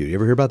secret menu. You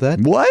ever hear about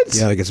that? What?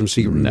 Yeah, they got some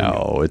secret menu.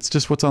 No, it's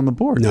just what's on the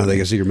board. No, they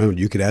got a secret menu.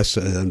 You could ask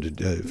them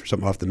for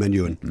something off the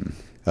menu, and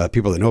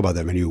people that know about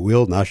that menu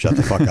will not shut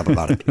the fuck up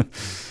about it.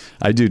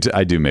 I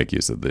do make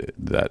use of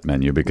that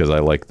menu because I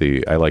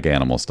like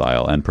animal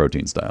style and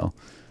protein style.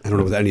 I don't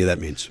know what any of that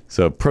means.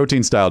 So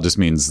protein style just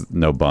means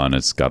no bun.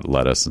 It's got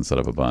lettuce instead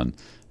of a bun,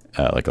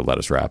 like a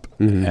lettuce wrap.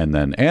 And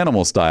then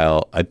animal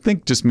style, I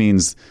think, just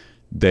means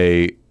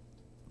they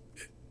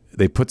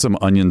put some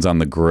onions on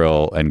the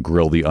grill and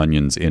grill the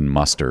onions in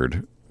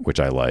mustard, which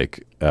I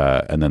like.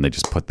 And then they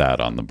just put that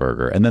on the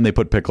burger. And then they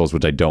put pickles,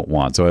 which I don't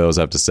want. So I always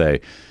have to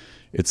say,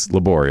 It's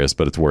laborious,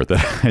 but it's worth it.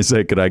 I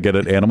say, could I get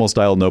it animal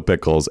style, no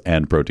pickles,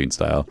 and protein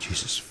style?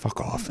 Jesus, fuck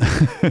off.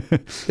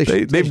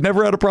 They've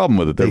never had a problem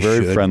with it. They're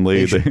very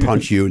friendly. They should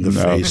punch you in the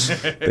face.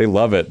 They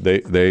love it.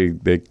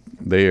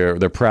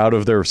 They're proud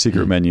of their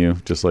secret menu,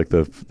 just like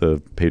the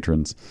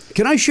patrons.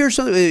 Can I share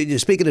something?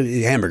 Speaking of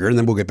hamburger, and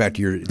then we'll get back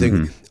to your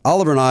thing.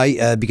 Oliver and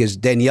I, because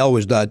Danielle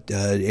was not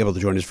able to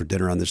join us for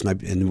dinner on this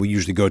night, and we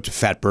usually go to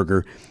Fat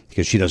Burger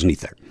because she doesn't eat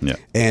there. Yeah.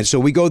 And so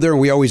we go there, and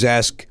we always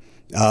ask.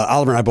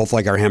 Oliver and I both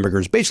like our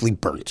hamburgers basically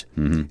burnt.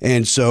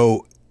 And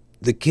so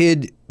the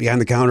kid behind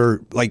the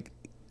counter, like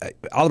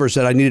Oliver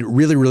said, I need it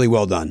really, really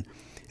well done.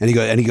 And he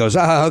goes,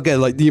 okay,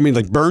 like, do you mean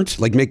like burnt?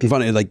 Like making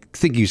fun of, like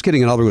think he was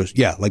kidding. And Oliver goes,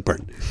 yeah, like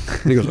burnt.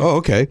 And he goes, oh,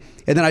 okay.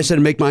 And then I said,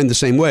 make mine the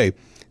same way.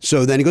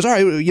 So then he goes, all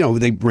right,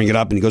 they bring it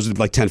up, and he goes,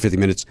 like 10, 15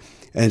 minutes.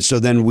 And so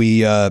then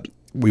we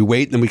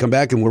wait, and then we come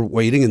back, and we're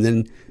waiting. And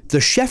then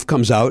the chef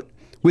comes out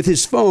with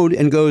his phone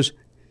and goes,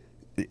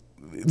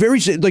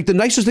 like the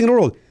nicest thing in the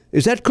world.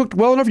 Is that cooked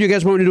well enough? You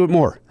guys want me to do it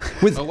more?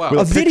 With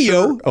a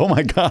video oh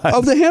my God.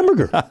 of the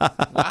hamburger.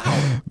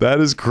 Wow. That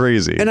is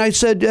crazy. And I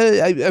said,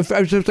 I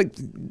was like,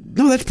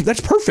 no,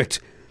 that's perfect.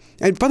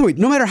 And by the way,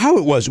 no matter how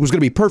it was going to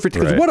be perfect.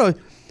 Because Right.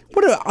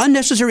 what an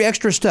unnecessary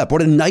extra step.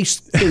 What a nice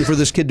thing for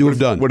this kid to have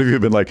done. What have you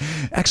been like?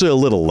 Actually, a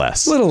little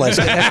less. A little less.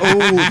 Oh,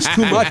 it's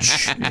too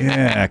much.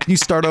 Yeah. Can you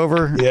start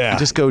over? Yeah.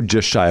 Just go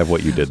just shy of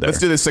what you did there. Let's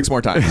do this 6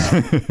 more times.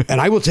 And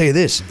I will tell you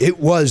this, it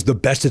was the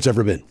best it's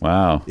ever been.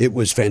 Wow. It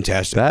was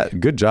fantastic.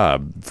 Good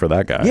job for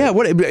that guy. Yeah,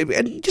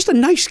 and just a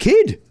nice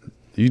kid.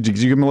 Did you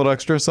give him a little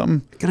extra or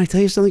something? Can I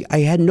tell you something? I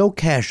had no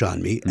cash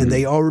on me, and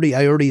I already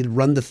had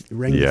rang the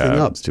thing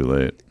up. It's too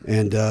late.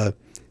 And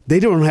they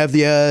don't have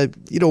the,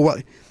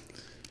 what?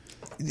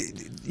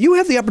 You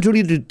have the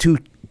opportunity to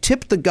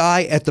tip the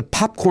guy at the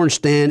popcorn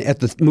stand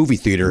at the movie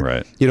theater.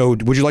 Right.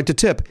 Would you like to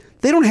tip?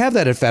 They don't have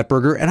that at Fat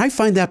Burger, and I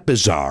find that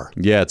bizarre.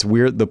 Yeah, it's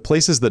weird. The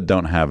places that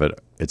don't have it,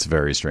 it's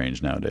very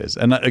strange nowadays.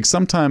 And like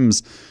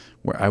sometimes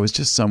where I was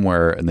just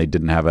somewhere and they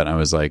didn't have it, and I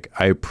was like,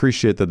 I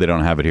appreciate that they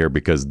don't have it here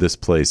because this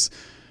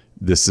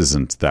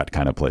isn't that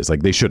kind of place.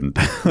 Like they shouldn't.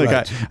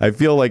 Right. I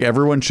feel like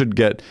everyone should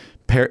get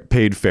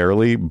paid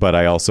fairly, but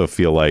I also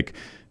feel like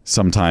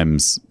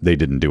sometimes they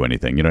didn't do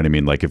anything. You know what I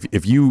mean? Like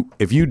if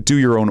you do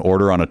your own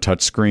order on a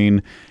touch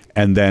screen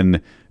and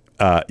then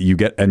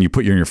you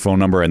put your phone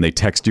number and they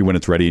text you when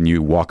it's ready and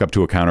you walk up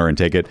to a counter and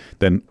take it,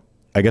 then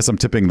I guess I'm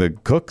tipping the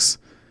cooks.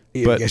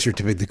 But I guess you're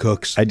tipping the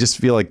cooks. I just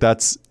feel like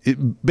that's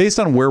based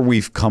on where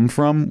we've come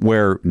from,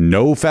 where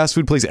no fast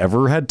food place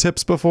ever had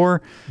tips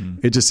before.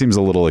 It just seems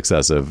a little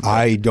excessive.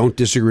 I don't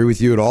disagree with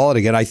you at all. And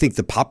again, I think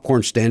the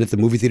popcorn stand at the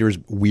movie theater is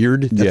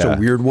weird. That's a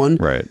weird one.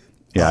 Right.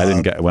 Yeah, I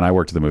didn't get when I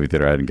worked at the movie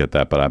theater. I didn't get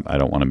that, but I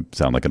don't want to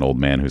sound like an old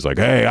man who's like,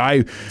 "Hey,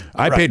 I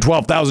paid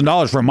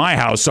 $12,000 for my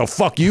house, so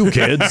fuck you,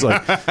 kids."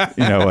 Like,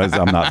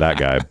 I'm not that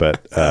guy.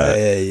 But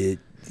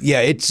yeah,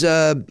 it's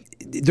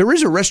there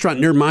is a restaurant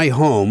near my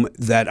home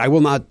that I will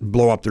not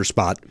blow up their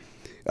spot,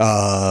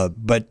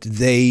 but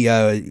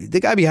the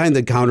guy behind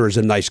the counter is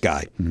a nice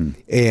guy,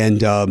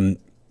 and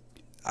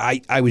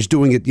I was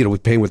doing it,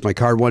 with paying with my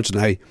card once,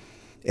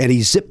 and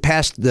he zipped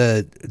past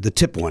the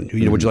tip one.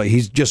 Would you like?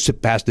 He's just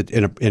zipped past it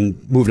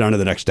and moved on to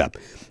the next step.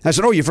 I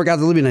said, "Oh, you forgot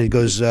the living." And he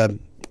goes,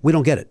 "We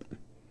don't get it."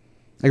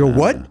 I go,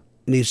 "What?"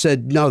 And he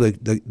said, "No,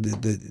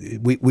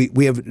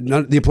 we have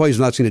none, the employees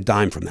have not seen a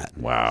dime from that."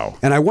 wow.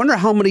 And I wonder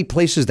how many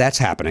places that's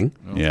happening.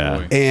 Yeah.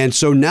 boy. And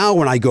so now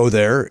when I go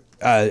there,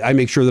 I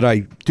make sure that I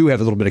do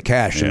have a little bit of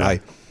cash, and Yeah.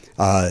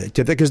 I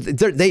tip that because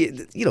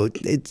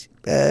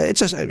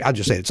I'll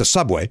just say it's a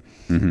Subway,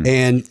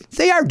 and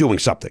they are doing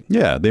something.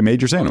 Yeah, they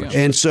made your sandwich.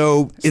 And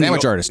so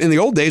Sandwich artist. in the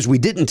old days, we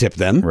didn't tip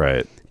them.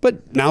 Right.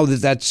 But now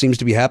that seems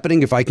to be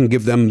happening, if I can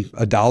give them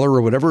 $1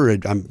 or whatever,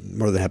 I'm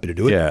more than happy to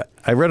do it. Yeah,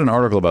 I read an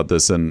article about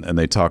this, and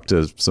they talked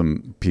to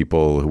some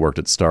people who worked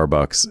at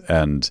Starbucks,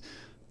 and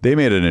they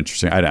made an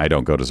interesting. I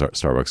don't go to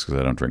Starbucks because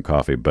I don't drink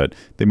coffee, but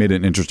they made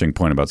an interesting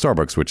point about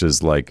Starbucks, which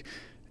is like,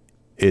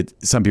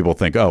 some people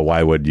think, oh,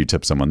 why would you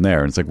tip someone there?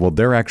 And it's like, well,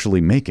 they're actually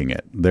making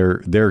it.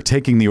 They're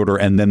taking the order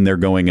and then they're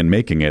going and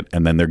making it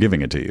and then they're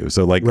giving it to you.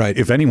 So like, Right.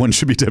 if anyone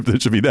should be tipped,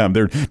 it should be them.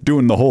 They're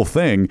doing the whole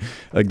thing.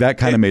 Like that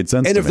kind of made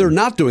sense. And to if me. they're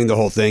not doing the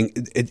whole thing,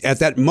 at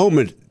that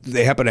moment,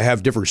 they happen to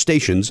have different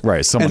stations.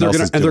 Right, someone else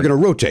is and they're doing going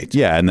to rotate.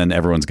 yeah, and then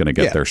everyone's going to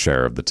get Yeah. their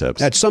share of the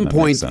tips. At some That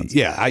point, makes sense.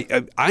 yeah,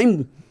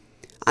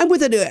 I'm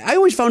with it. I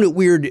always found it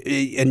weird,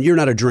 and you're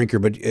not a drinker,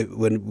 but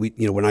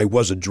when I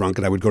was a drunk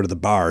and I would go to the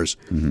bars,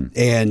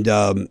 and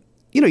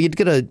you'd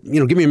get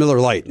give me a Miller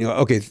Lite,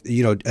 okay, at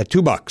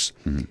 $2,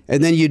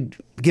 and then you'd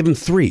give him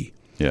 3.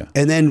 Yeah.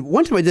 And then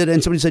one time I did,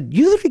 and somebody said,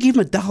 "You literally gave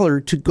him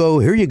 $1 to go.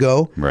 Here you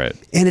go." Right.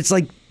 And it's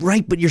like,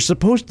 right, but you're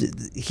supposed to.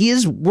 He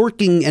is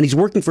working, and he's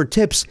working for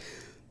tips,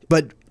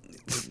 but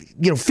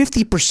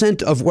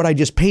 50% of what I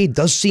just paid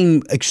does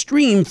seem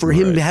extreme for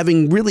him Right.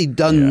 having really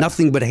done Yeah.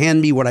 nothing but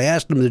hand me what I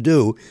asked him to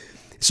do.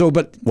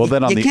 Well,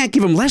 then you can't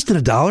give them less than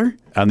 $1.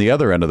 On the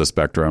other end of the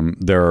spectrum,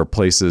 there are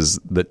places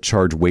that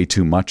charge way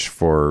too much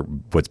for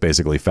what's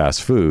basically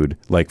fast food.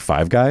 Like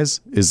Five Guys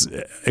is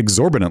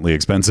exorbitantly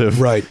expensive.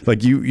 Right.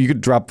 Like you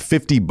could drop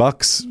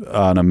 $50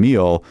 on a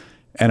meal,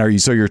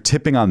 and so you're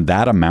tipping on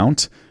that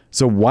amount.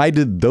 So why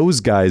did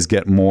those guys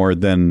get more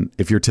than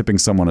if you're tipping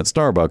someone at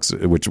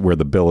Starbucks, where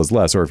the bill is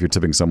less, or if you're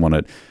tipping someone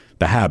at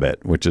The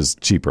Habit, which is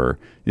cheaper?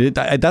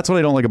 That's what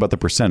I don't like about the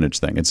percentage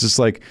thing. It's just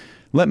like,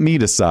 let me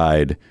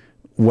decide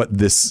what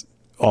this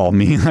all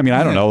means. I mean,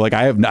 I don't know. Like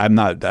I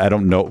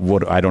don't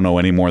know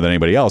any more than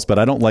anybody else, but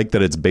I don't like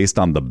that it's based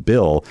on the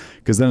bill,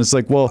 because then it's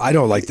like, well, I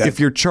don't like that. If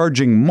you're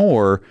charging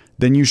more,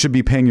 then you should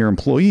be paying your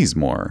employees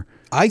more.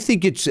 I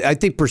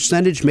think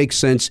percentage makes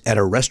sense at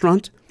a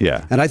restaurant.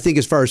 Yeah. And I think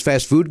as far as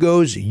fast food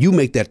goes, you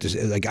make that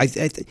decision. Like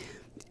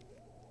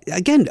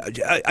again,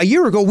 a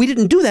year ago we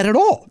didn't do that at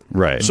all.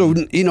 Right. So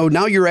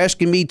now you're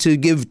asking me to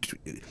give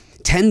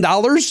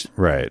 $10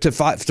 right to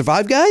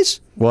Five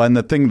Guys. Well, and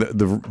the thing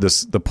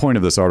the point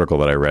of this article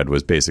that I read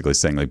was basically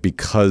saying, like,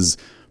 because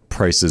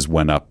prices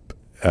went up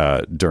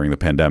during the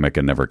pandemic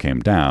and never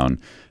came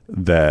down,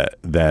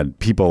 that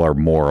people are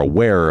more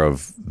aware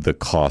of the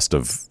cost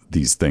of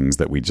these things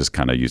that we just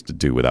kind of used to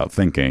do without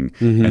thinking.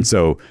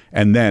 Mm-hmm.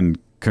 And then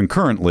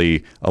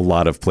concurrently, a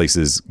lot of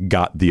places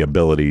got the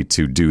ability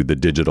to do the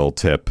digital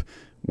tip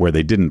where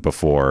they didn't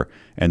before.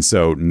 And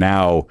so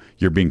now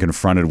you're being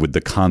confronted with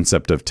the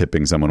concept of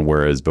tipping someone,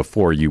 whereas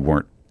before you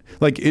weren't.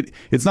 Like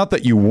it's not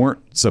that you weren't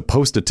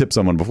supposed to tip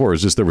someone before.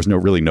 It's just there was no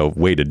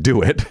way to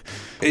do it.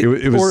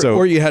 It was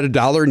or you had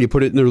 $1 and you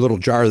put it in their little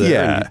jar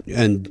there.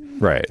 Yeah. And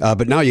right.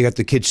 But now you got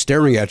the kids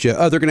staring at you.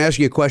 Oh, they're going to ask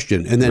you a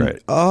question, and then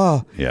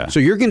yeah. So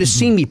you're going to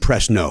see me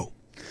press no.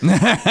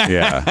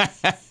 Yeah.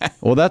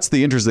 Well, that's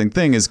the interesting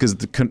thing, is because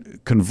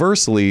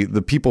conversely,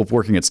 the people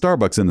working at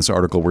Starbucks in this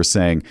article were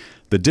saying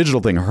the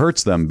digital thing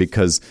hurts them,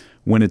 because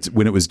when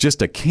it was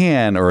just a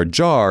can or a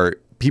jar,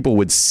 people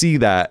would see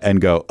that and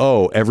go,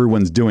 oh,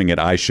 everyone's doing it,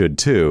 I should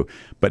too.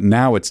 But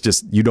now it's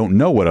just, you don't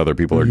know what other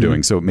people are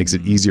doing. So it makes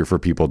it easier for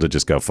people to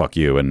just go, fuck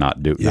you, and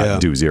not do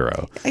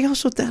zero. I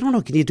don't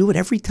know, can you do it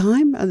every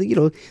time?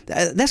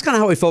 That's kind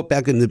of how I felt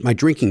back in my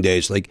drinking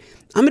days. Like,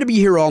 I'm going to be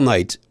here all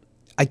night.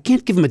 I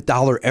can't give them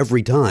 $1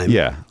 every time.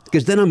 Yeah.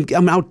 Because then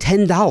I'm out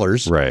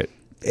 $10. Right.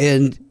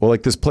 And well,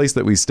 like this place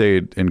that we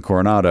stayed in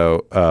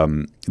Coronado,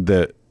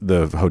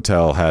 the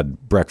hotel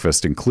had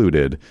breakfast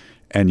included,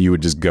 and you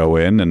would just go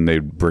in and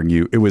they'd bring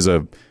you.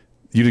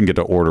 You didn't get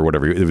to order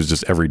whatever. It was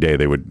just every day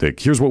they would, like,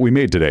 here's what we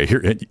made today.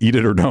 Here, eat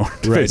it or don't,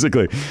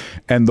 basically.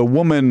 And the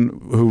woman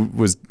who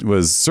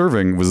was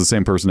serving was the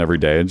same person every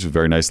day, and she's a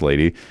very nice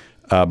lady.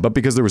 But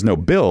because there was no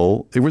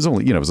bill, it was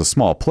only, it was a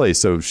small place.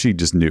 So she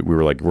just knew, we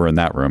were like, we're in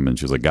that room. And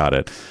she was like, got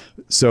it.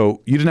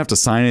 So you didn't have to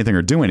sign anything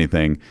or do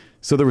anything.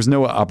 So there was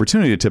no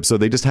opportunity to tip. So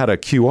they just had a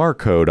QR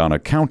code on a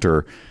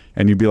counter,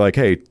 and you'd be like,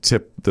 hey,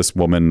 tip this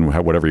woman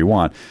whatever you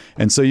want.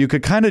 And so you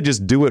could kind of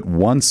just do it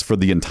once for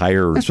the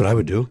entire That's what I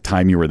would do.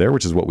 time you were there,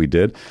 which is what we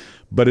did.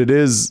 But it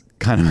is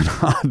kind of an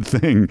odd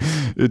thing.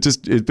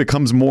 It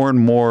becomes more and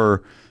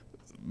more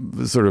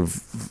sort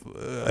of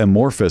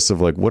amorphous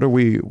of like, what are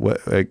we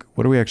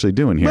actually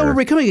doing here? Well, we're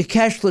becoming a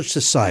cashless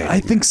society.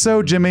 I think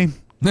so, Jimmy.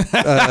 All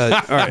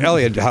right,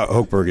 Elliot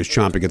Hochberg is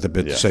chomping at the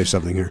bit to say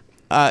something here.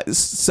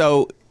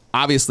 So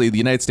obviously the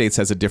United States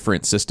has a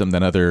different system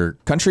than other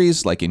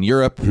countries. Like in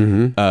Europe,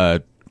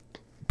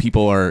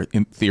 people are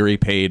in theory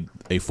paid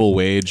a full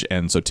wage,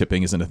 and so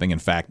tipping isn't a thing. In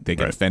fact, they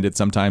get offended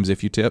sometimes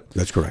if you tip.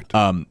 That's correct.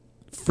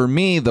 For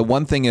me, the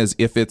one thing is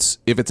if it's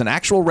an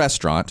actual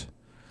restaurant,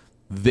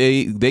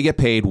 they get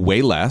paid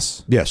way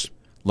less. Yes.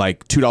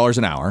 Like $2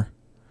 an hour,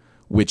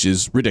 which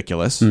is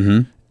ridiculous.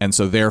 And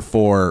so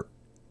therefore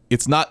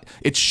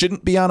it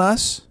shouldn't be on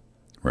us.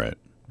 Right.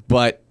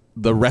 But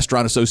the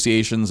restaurant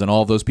associations and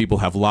all those people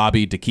have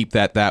lobbied to keep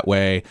that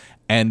way.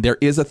 And there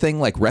is a thing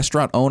like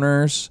restaurant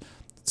owners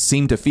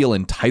seem to feel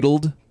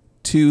entitled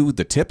to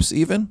the tips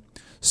even.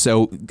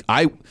 So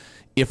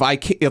if I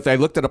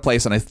looked at a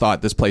place and I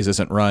thought this place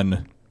isn't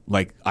run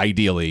like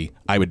ideally,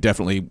 I would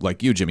definitely,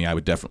 like you, Jimmy, I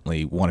would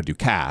definitely want to do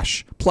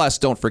cash. Plus,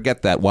 don't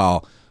forget that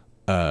while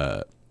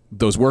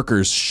those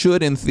workers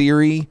should, in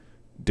theory,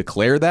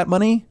 declare that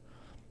money,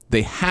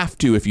 they have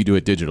to if you do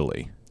it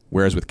digitally.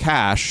 Whereas with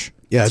cash,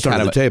 it's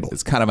under the table.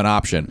 It's kind of an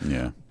option.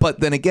 Yeah. But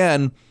then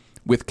again,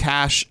 with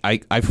cash,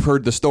 I've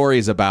heard the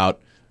stories about,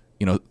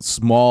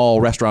 small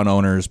restaurant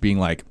owners being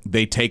like,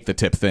 they take the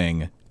tip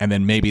thing and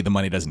then maybe the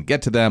money doesn't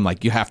get to them.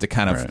 Like, you have to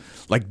kind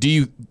of like,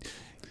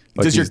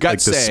 does your gut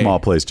say, this small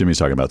place Jimmy's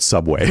talking about,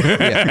 Subway?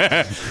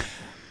 Yeah.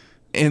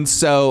 And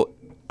so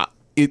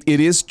it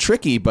is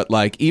tricky, but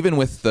like even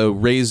with the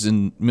raise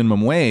in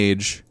minimum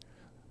wage,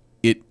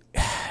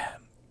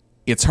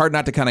 it's hard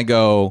not to kind of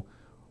go,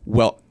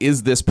 well,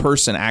 is this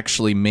person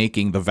actually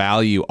making the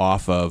value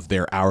off of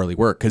their hourly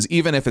work? Because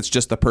even if it's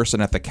just the person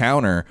at the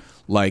counter,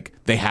 like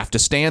they have to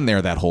stand there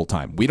that whole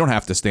time. We don't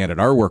have to stand at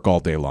our work all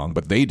day long,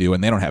 but they do,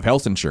 and they don't have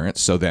health insurance.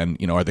 So then,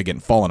 are they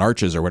getting fallen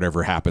arches or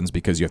whatever happens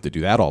because you have to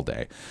do that all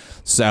day?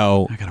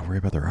 So I got to worry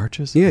about their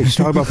arches? Yeah, he's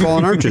talking about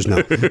fallen arches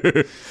now.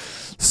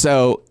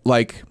 So,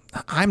 like,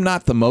 I'm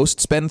not the most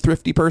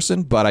spendthrifty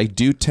person, but I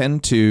do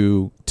tend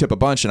to tip a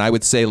bunch. And I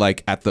would say,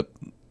 like,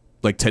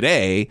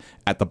 today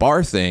at the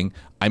bar thing,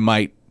 I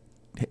might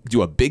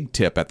do a big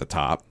tip at the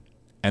top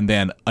and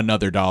then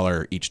another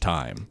 $1 each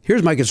time.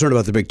 Here's my concern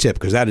about the big tip,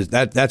 because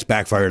that's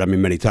backfired on me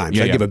many times.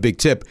 Yeah, I yeah. give a big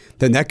tip,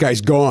 then that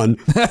guy's gone,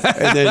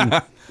 and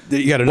then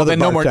you got another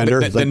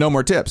bartender. Then no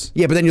more tips.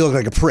 Yeah, but then you look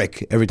like a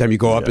prick every time you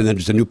go up, and then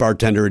there's a new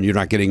bartender, and you're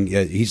not getting.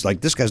 He's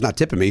like, this guy's not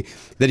tipping me.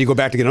 Then you go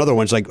back to get another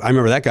one. It's like, I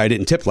remember that guy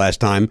didn't tip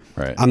last time.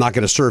 Right. I'm not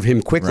going to serve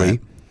him quickly.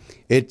 Right.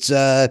 It's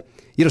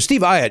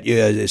Steve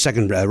Iatt,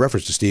 second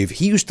reference to Steve.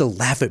 He used to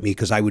laugh at me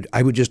because I would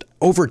just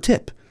over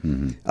tip.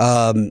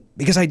 Mm-hmm.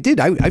 Because I did.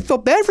 I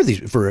felt bad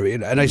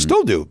and I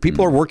still do.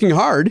 People are working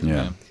hard.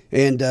 Yeah.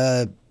 And what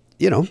are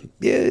you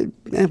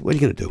going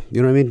to do?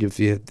 You know what I mean? If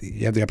you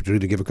have the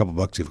opportunity to give a couple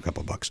bucks, give a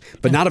couple bucks.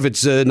 But not if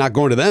it's not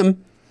going to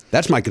them.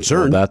 That's my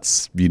concern. Well,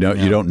 that's you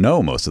don't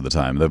know most of the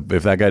time.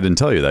 If that guy didn't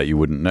tell you that, you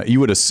wouldn't know. You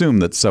would assume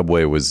that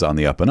Subway was on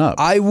the up and up.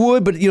 I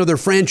would, but they're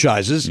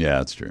franchises. Yeah,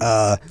 that's true.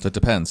 So it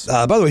depends.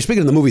 By the way,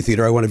 speaking of the movie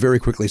theater, I want to very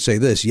quickly say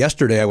this.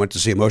 Yesterday, I went to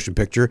see a motion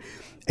picture,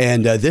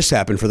 and this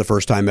happened for the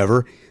first time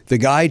ever. The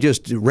guy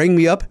just rang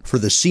me up for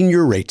the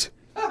senior rate,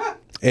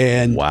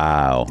 and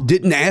wow,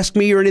 didn't ask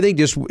me or anything.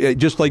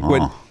 Just like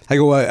when I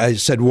go, I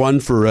said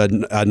one for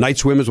a night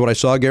swim is what I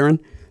saw. Garen,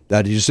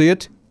 did you see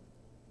it?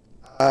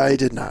 I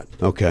did not.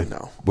 Okay.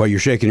 No. Well, you're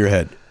shaking your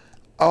head.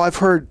 Oh, I've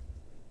heard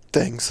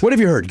things. What have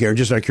you heard, Garen?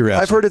 Just out of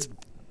curiosity. I've heard it's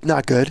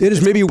not good. It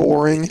is maybe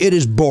boring. It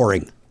is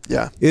boring.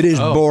 Yeah. It is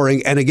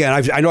boring. And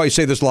again, I know I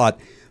say this a lot.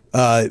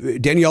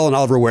 Danielle and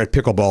Oliver were at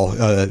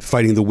pickleball,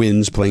 fighting the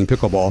winds, playing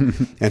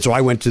pickleball. And so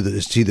I went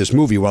to see this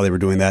movie while they were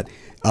doing that.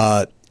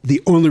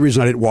 The only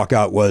reason I didn't walk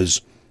out was,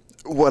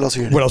 what else are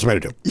you gonna what else am I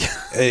going to do?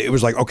 It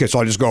was like, okay, so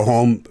I'll just go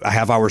home a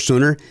half hour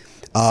sooner.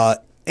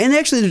 And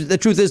actually, the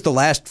truth is, the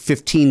last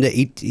 15 to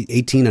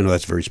 18, I know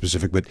that's very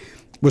specific, but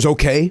was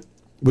okay.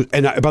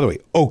 And by the way,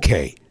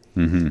 okay.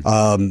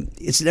 Mm-hmm.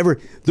 It's never,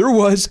 there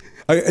was,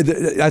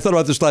 I thought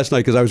about this last night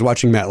because I was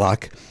watching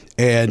Matlock,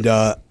 and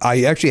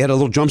I actually had a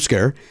little jump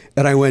scare,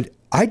 and I went,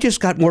 I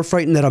just got more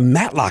frightened at a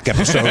Matlock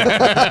episode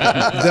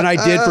than I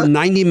did for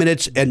 90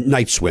 minutes at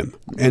Night Swim.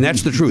 And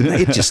that's the truth.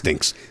 It just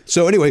stinks.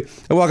 So anyway,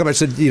 I walk up, I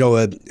said,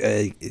 usually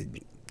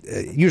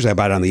I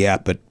buy it on the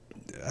app, but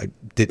I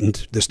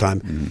didn't this time.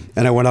 Mm-hmm.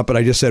 And I went up and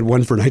I just said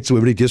one for Night Swim,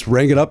 and he just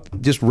rang it up,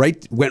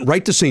 went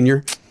right to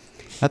senior.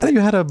 I thought you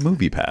had a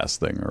movie pass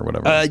thing or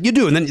whatever. You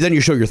do, and then you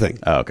show your thing.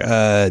 Oh,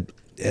 okay.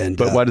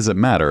 But why does it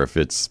matter if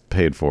it's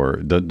paid for?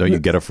 Don't you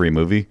get a free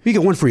movie? You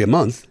get one free a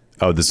month.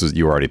 Oh,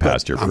 you were already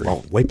past your free.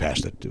 I'm way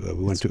past it. We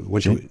went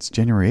to It's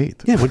January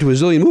 8th. Yeah, went to a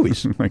zillion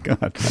movies. Oh my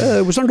God.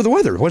 It was under the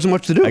weather. It wasn't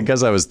much to do. I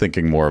guess I was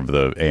thinking more of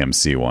the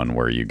AMC one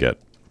where you get,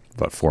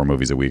 4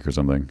 movies a week or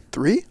something?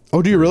 3?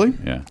 Oh, do you really?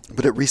 Yeah.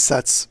 But it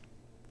resets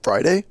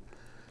Friday.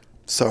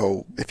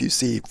 So if you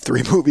see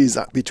 3 movies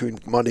between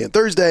Monday and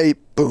Thursday,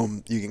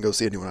 boom, you can go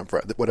see anyone on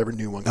Friday, whatever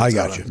new one comes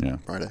out on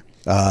Friday.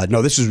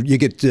 No, this is, you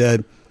get,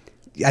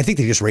 I think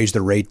they just raised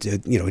the rate.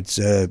 It's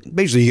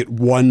basically you get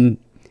one,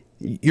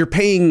 you're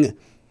paying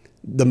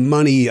the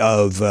money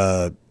of,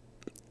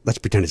 let's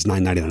pretend it's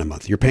 $9.99 a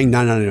month. You're paying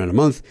 $9.99 a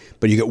month,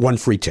 but you get one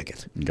free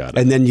ticket. Got it.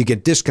 And then you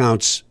get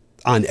discounts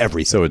on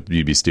everything. So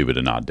you'd be stupid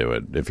to not do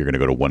it if you're going to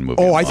go to one movie.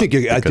 Oh, a I month, think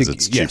because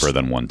it's cheaper yes.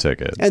 than one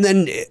ticket. And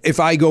then if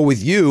I go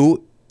with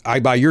you,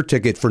 I buy your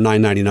ticket for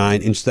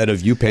 $9.99 instead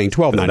of you paying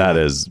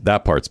 $12.99.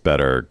 That part's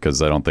better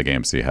because I don't think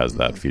AMC has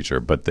that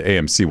feature. But the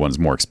AMC one's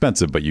more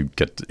expensive. But you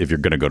get, if you're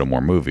going to go to more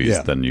movies,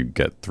 then you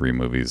get 3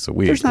 movies a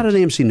week. There's not an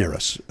AMC near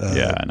us.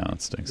 Yeah, I know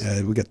it stinks.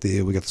 We got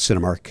the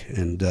Cinemark,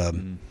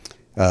 and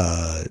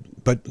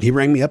but he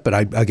rang me up, but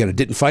I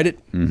didn't fight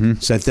it. Mm-hmm.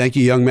 Said thank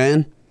you, young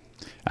man.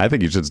 I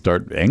think you should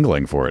start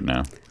angling for it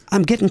now.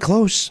 I'm getting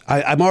close.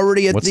 I'm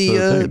already at What's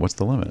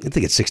the limit? I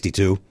think it's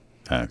 62.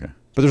 Okay.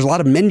 But there's a lot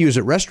of menus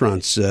at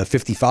restaurants,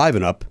 55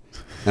 and up,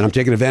 and I'm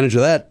taking advantage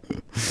of that.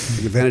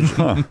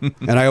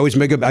 And I always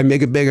make it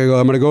big. I go,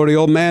 I'm going to go to the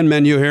old man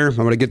menu here. I'm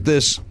going to get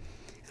this.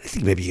 I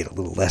think maybe you get a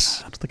little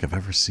less. I don't think I've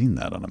ever seen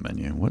that on a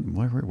menu.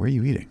 Where are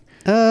you eating?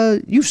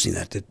 You've seen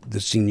that,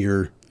 the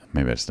senior.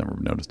 Maybe I just never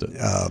noticed it.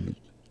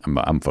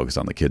 I'm focused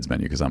on the kids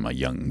menu because I'm a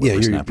young you're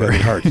whippersnapper.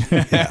 hard.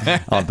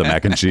 Yeah. I'll have the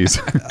mac and cheese,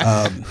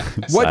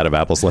 side of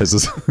apple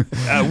slices.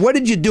 What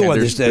did you do on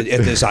this at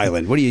this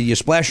island? What do you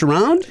splash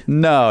around?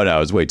 No, it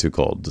was way too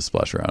cold to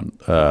splash around.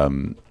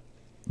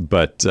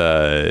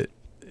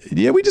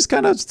 We just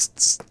kind of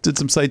did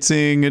some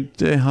sightseeing.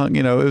 It hung,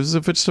 it was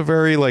just a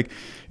very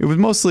it was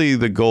mostly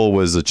the goal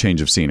was a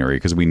change of scenery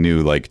because we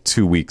knew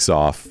 2 weeks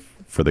off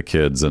for the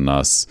kids and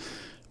us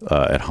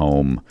at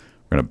home.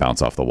 We're going to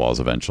bounce off the walls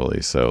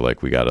eventually. So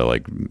we got to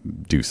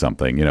do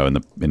something,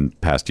 in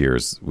past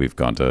years we've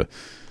gone to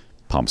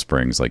Palm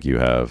Springs like you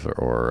have,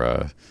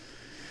 or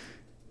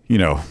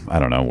I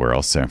don't know where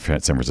else, San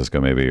Francisco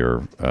maybe,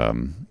 or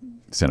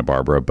Santa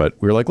Barbara. But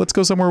we were like, let's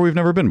go somewhere we've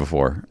never been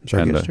before.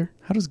 Sorry, and, guest sir?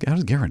 How does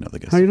Garen know the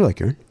guest? How do you like,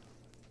 Garen?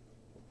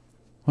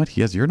 What?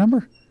 He has your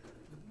number?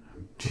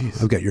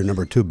 I've got your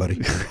number too, buddy.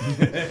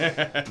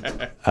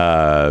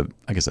 I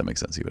guess that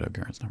makes sense. He would have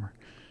Garen's number,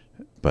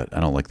 but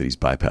I don't like that he's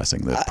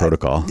bypassing the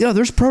protocol. Yeah,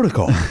 there's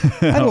protocol.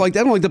 I don't like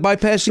the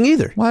bypassing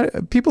either. Why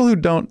people who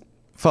don't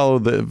follow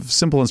the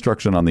simple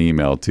instruction on the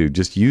email to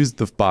just use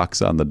the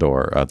box on the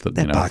door at the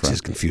That box front.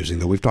 is confusing,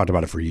 though. We've talked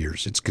about it for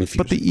years. It's confusing.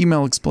 But the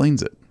email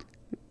explains it,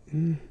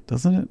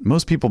 doesn't it?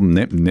 Most people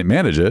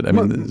manage it. I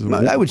mean,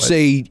 I would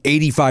say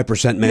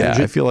 85% manage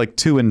I it. feel like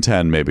 2 in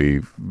 10 maybe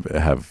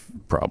have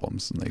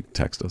problems, and they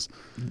text us.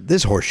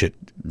 This horseshit,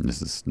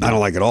 This is I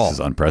don't like it all. This is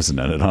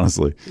unprecedented,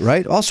 honestly.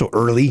 right? Also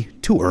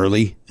too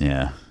early.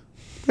 Yeah.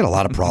 We got a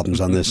lot of problems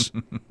on this.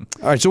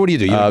 All right, so what do you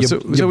do?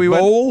 You So we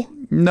bowl?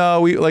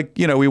 No, we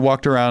we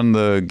walked around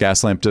the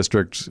gas lamp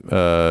district.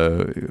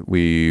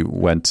 We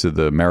went to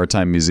the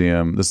Maritime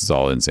Museum. This is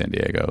all in San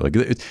Diego. Like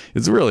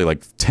it's really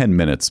like 10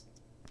 minutes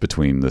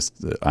between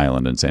the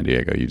island and San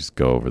Diego. You just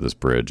go over this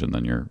bridge and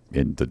then you're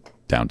in the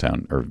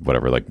downtown or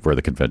whatever, like where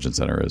the convention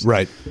center is.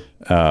 Right.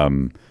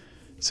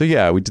 So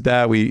yeah, we did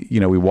that. We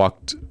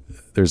walked.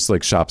 There's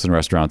like shops and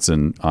restaurants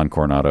on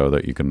Coronado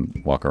that you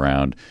can walk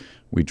around.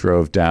 We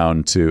drove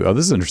down to. Oh,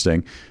 this is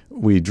interesting.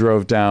 We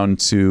drove down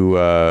to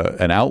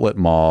an outlet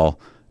mall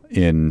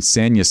in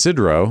San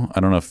Ysidro. I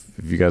don't know if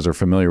you guys are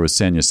familiar with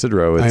San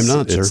Ysidro. I am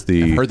not, sir.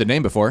 I've heard the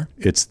name before.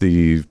 It's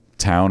the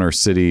town or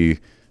city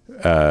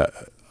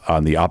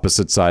on the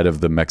opposite side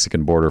of the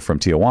Mexican border from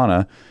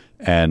Tijuana,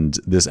 and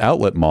this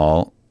outlet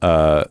mall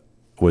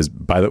was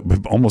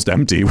almost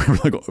empty. We were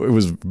like, it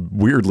was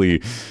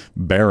weirdly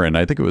barren.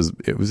 I think it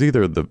was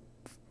either the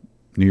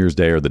New Year's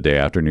Day or the day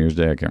after New Year's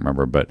Day. I can't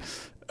remember, but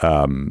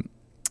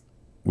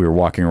we were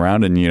walking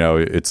around, and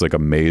it's like a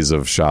maze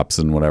of shops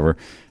and whatever.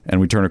 And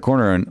we turn a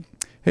corner, and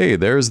hey,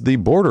 there's the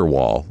border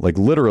wall. Like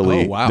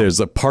literally, there's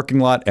a parking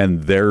lot,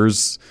 and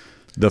there's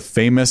the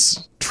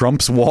famous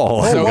Trump's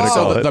wall.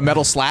 So the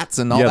metal slats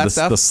and all that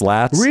stuff? The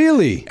slats.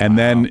 Really? And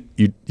then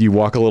you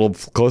walk a little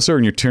closer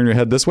and you turn your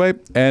head this way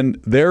and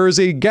there is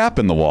a gap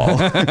in the wall.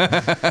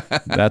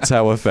 That's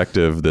how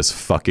effective this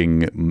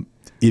fucking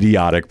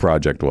idiotic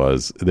project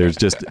was.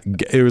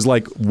 It was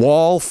like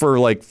wall for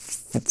like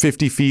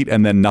 50 feet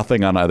and then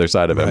nothing on either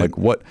side of it. Right. Like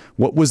what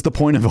was the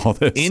point of all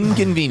this?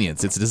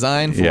 Inconvenience. It's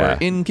designed for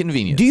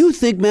inconvenience. Do you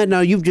think, Matt,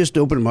 now you've just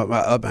opened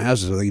up my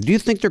houses, do you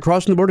think they're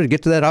crossing the border to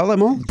get to that outlet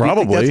mall? Do you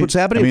Probably. think that's what's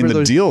happening? I mean, for the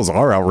those... deals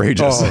are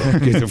outrageous. Oh,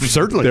 okay,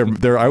 certainly.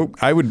 They're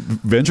I would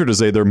venture to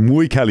say they're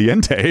muy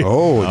caliente.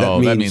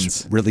 That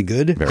means really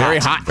good? Very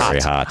hot. Very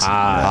hot.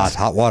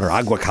 Hot water.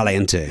 Agua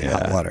caliente.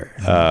 Hot water.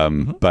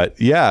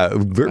 But yeah,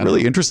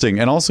 really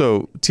interesting. And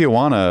also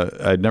Tijuana,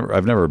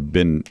 I've never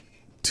been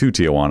to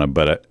Tijuana,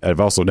 but I've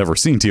also never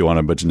seen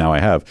Tijuana, but now I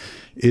have,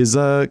 is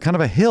kind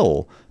of a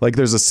hill. Like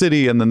there's a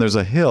city and then there's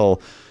a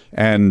hill,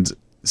 and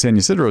San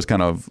Ysidro is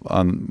kind of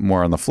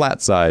more on the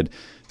flat side.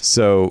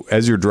 So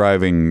as you're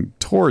driving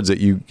towards it,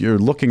 you're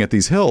looking at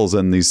these hills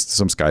and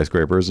some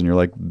skyscrapers, and you're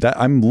like,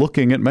 I'm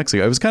looking at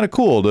Mexico. It was kind of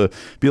cool to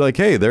be like,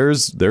 hey,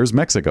 there's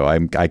Mexico.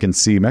 I can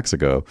see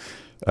Mexico.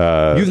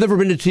 You've never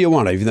been to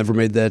Tijuana? You've never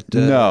made that?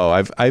 No,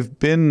 I've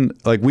been,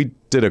 like, we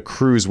did a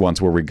cruise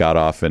once where we got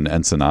off in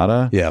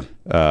Ensenada. Yeah.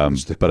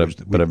 But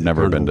I've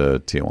never been to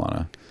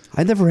Tijuana.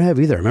 I never have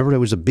either. I remember it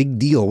was a big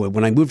deal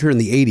when I moved here in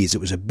the '80s. It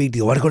was a big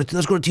deal. Let's go to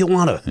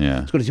Tijuana. Yeah.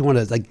 Let's go to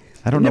Tijuana. Like,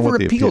 I don't know what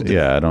the appeal.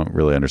 Yeah, I don't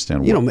really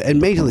understand. And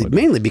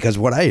mainly because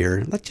what I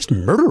hear, like just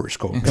murderers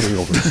coming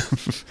over.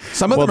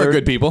 Some of them are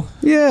good people.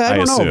 Yeah, I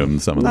don't know. assume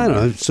some of them. I don't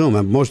know. I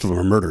assume most of them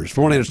are murderers,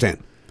 from what I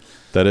understand.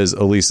 That is,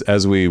 at least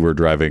as we were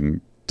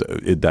driving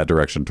in that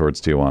direction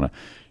towards Tijuana,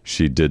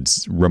 she did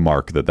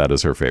remark that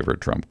is her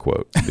favorite Trump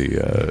quote.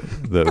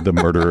 The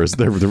murderers,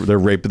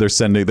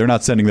 they're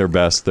not sending their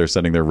best, they're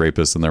sending their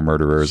rapists and their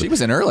murderers. She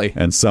was in early.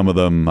 And some of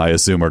them, I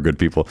assume, are good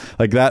people.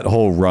 Like that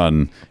whole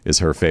run is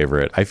her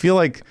favorite. I feel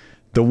like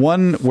the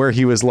one where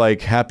he was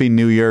like, Happy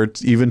New Year,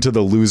 even to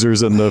the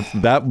losers, and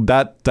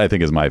that I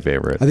think is my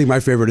favorite. I think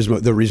my favorite is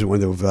the recent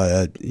one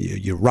of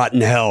you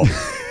rotten hell.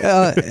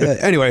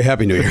 Anyway,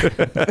 Happy New Year.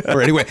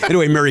 Or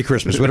anyway, Merry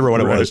Christmas, whatever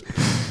it was.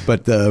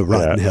 But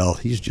rotten hell,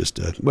 he's just,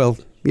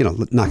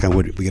 knock on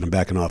wood, we get him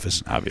back in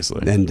office.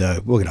 Obviously. And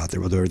we'll get out there.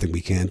 We'll do everything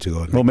we can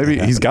to well, maybe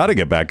he's got to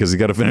get back because he's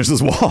got to finish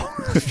this wall.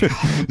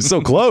 He's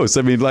so close.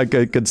 I mean, like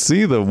I could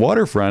see the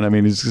waterfront. I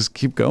mean, he's just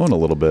keep going a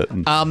little bit.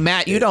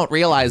 Matt, you don't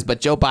realize, but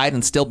Joe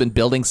Biden's still been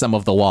building some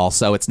of the wall,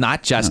 so it's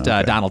not just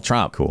Donald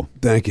Trump. Cool.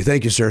 Thank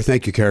you, sir.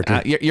 Thank you,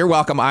 character. You're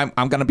welcome. I'm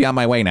going to be on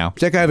my way now.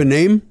 Does that guy have a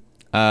name?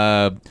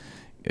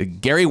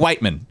 Gary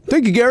Whiteman.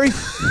 Thank you, Gary.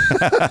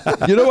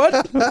 You know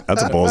what?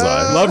 That's a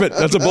bullseye. Love it.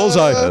 That's a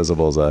bullseye. That is a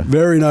bullseye.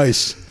 Very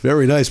nice.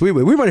 Very nice. We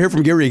might hear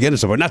from Gary again at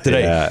some point. Not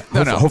today. Yeah.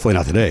 No. Hopefully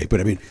not today.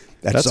 But I mean,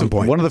 at some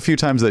point. One of the few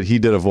times that he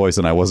did a voice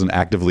and I wasn't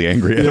actively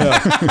angry at him.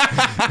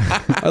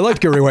 I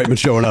liked Gary Whiteman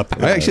showing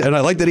up. I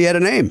like that he had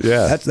a name.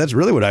 Yeah. That's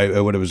really what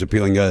it was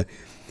appealing.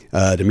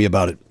 to me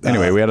about it.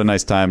 Anyway, we had a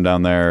nice time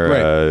down there,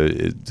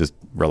 Right. just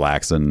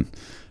relaxing.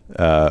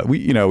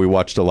 We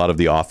watched a lot of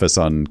The Office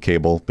on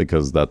cable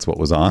because that's what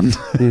was on,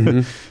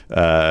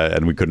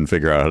 and we couldn't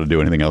figure out how to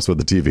do anything else with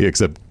the TV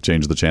except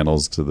change the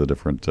channels to the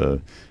different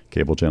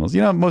cable channels.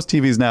 Most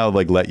TVs now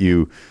let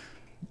you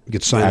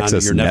get signed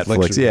access on to your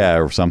Netflix,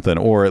 or something,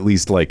 or at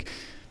least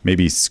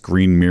maybe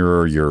screen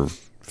mirror your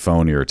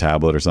phone or your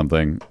tablet or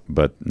something.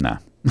 But nah,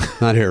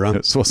 not here. Huh?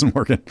 This wasn't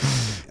working.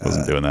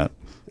 Wasn't doing that.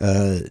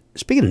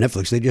 Speaking of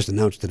Netflix, they just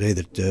announced today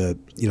that that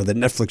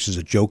Netflix is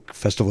a Joke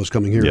festival is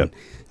coming here. Yep.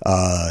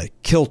 And,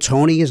 Kill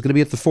Tony is going to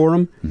be at the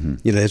Forum.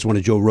 That's one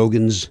of Joe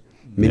Rogan's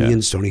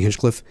minions, Tony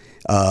Hinchcliffe.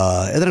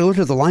 And then I looked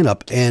at the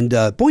lineup, and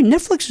boy,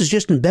 Netflix is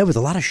just in bed with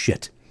a lot of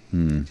shit.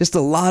 Just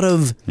a lot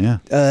of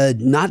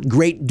not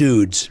great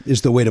dudes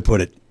is the way to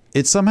put it.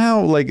 It's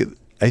somehow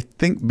I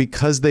think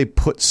because they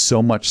put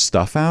so much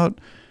stuff out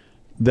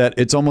that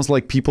it's almost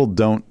like people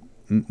don't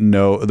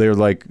know. They're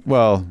like,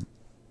 well,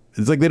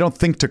 it's like they don't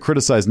think to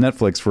criticize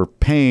Netflix for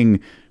paying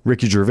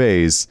Ricky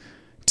Gervais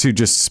to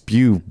just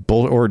spew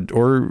or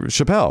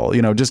Chappelle.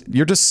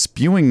 You're just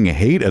spewing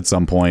hate at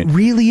some point.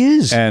 Really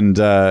is. And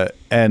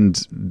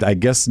I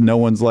guess no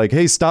one's like,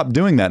 hey, stop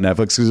doing that, Netflix.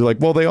 Because you're like,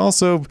 well, they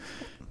also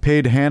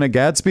paid Hannah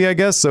Gadsby, I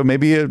guess, so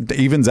maybe it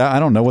evens out. I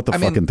don't know what the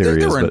fucking theory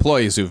is. There were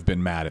employees who've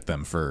been mad at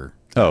them for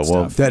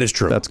stuff. That is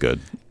true. That's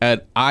good.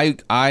 And I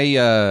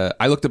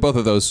looked at both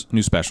of those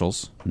new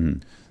specials.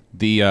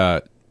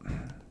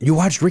 You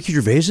watched Ricky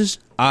Gervais's?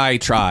 I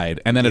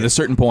tried, and then at a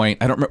certain point,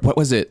 I don't remember what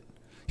was it.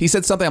 He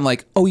said something. I'm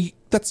like, oh,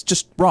 that's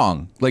just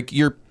wrong. Like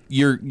your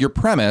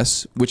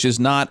premise, which is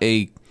not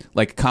a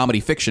comedy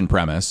fiction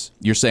premise.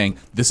 You're saying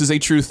this is a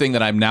true thing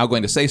that I'm now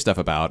going to say stuff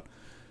about.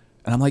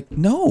 And I'm like,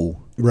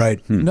 no.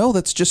 Right. No,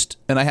 that's just...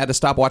 And I had to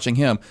stop watching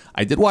him.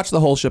 I did watch the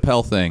whole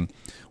Chappelle thing.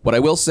 What I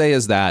will say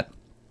is that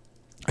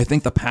I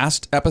think the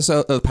past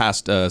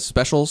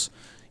specials,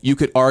 you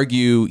could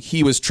argue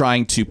he was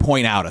trying to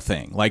point out a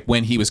thing. Like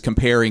when he was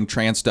comparing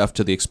trans stuff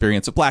to the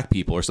experience of black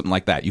people or something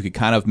like that. You could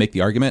kind of make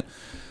the argument.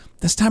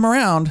 This time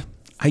around,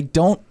 I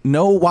don't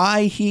know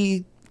why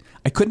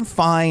I couldn't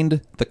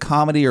find the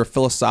comedy or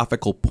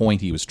philosophical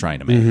point he was trying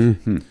to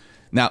make.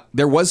 Now,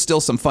 there was still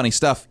some funny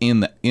stuff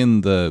in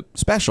the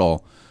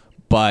special,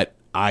 but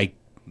I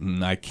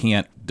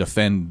can't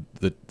defend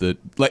the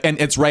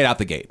and it's right out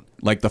the gate.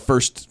 Like the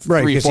first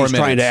 3-4 minutes. He's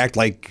trying to act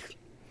like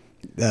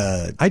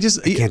I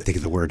can't think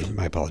of the word.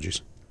 My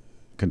apologies.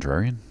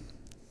 Contrarian?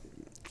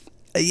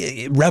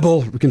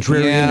 Rebel,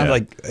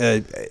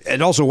 contrarian,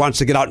 and also wants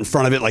to get out in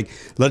front of it. Like,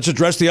 let's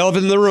address the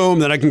elephant in the room,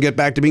 then I can get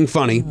back to being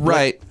funny.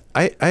 Right.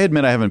 I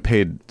admit I haven't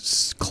paid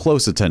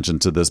close attention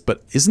to this,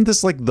 but isn't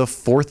this the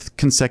fourth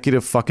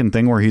consecutive fucking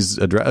thing where he's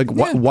addressed?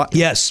 What?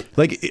 Yes.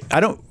 I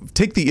don't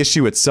take the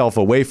issue itself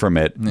away from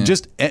it. Yeah.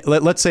 Just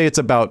let's say it's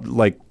about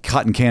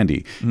cotton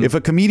candy. If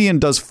a comedian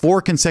does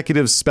 4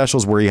 consecutive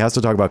specials where he has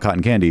to talk about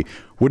cotton candy,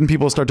 wouldn't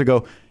people start to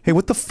go, hey,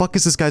 what the fuck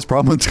is this guy's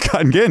problem with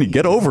cotton candy?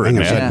 Get over it,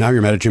 man. Now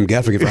you're mad at Jim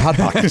Gaffigan for Hot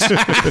Pockets.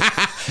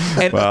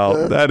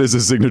 Well, that is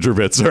a signature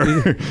bit,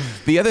 sir.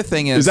 The other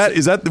thing is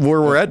that where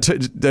we're at?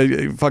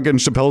 Fucking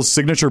Chappelle's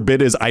signature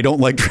bit is I don't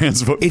like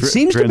It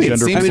seems to be.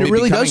 It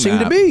really does seem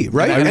to be,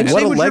 right? And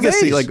what a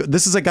legacy!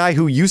 This is a guy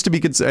who used to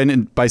be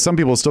and by some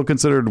people still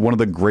considered one of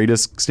the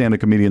greatest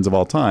stand-up comedians of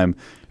all time,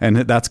 and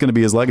that's going to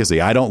be his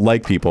legacy. I don't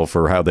like people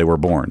for how they were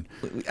born.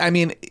 I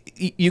mean,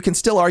 you can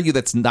still argue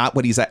that's not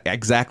what he's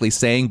exactly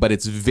saying, but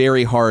it's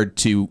very hard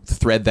to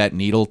thread that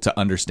needle to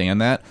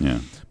understand that. Yeah.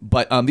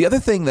 But the other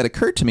thing that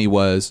occurred to me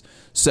was,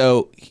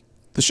 so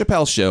the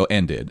Chappelle show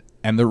ended,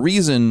 and the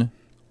reason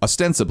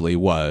ostensibly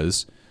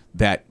was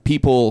that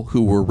people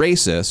who were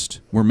racist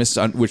were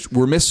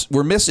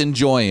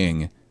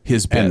misenjoying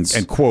his bits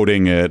and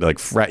quoting it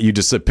frat. You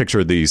just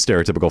picture the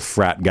stereotypical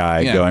frat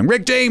guy going,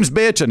 Rick James,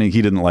 bitch, and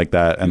he didn't like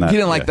that, and he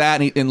didn't like that,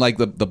 and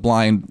the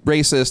blind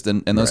racist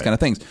and those kind of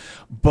things.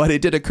 But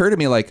it did occur to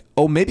me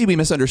maybe we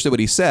misunderstood what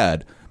he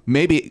said.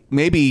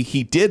 Maybe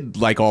he did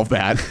like all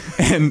that,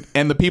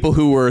 and the people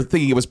who were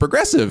thinking it was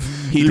progressive,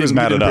 he was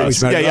mad at us.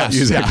 He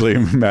was actually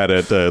mad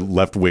at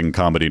left-wing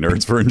comedy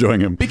nerds for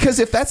enjoying him. Because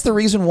if that's the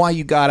reason why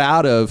you got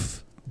out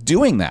of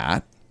doing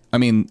that, I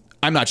mean,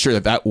 I'm not sure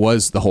that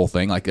was the whole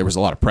thing. There was a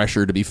lot of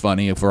pressure to be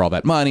funny for all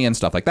that money and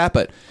stuff like that.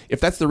 But if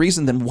that's the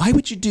reason, then why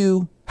would you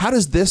do? How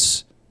does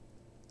this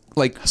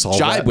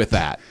jibe with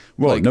that?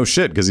 Well, no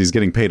shit, because he's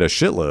getting paid a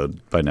shitload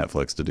by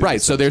Netflix to do right.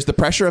 This. So there's the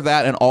pressure of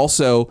that, and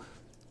also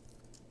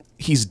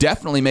he's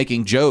definitely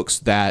making jokes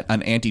that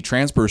an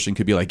anti-trans person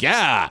could be like,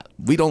 yeah,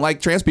 we don't like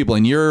trans people,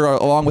 and you're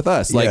along with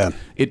us.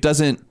 It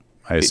doesn't.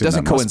 It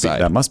doesn't coincide.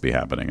 That must be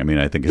happening. I mean,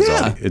 I think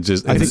I think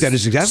that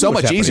is exactly so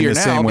much easier in the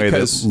now. Same way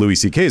that Louis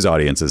C.K.'s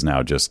audience is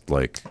now just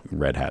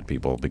red hat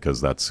people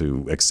because that's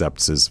who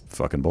accepts his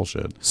fucking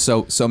bullshit.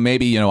 So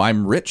maybe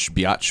I'm rich.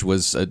 Biatch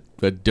was a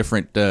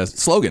different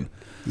slogan.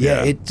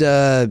 Yeah.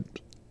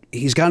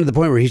 He's gotten to the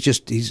point where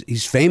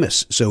he's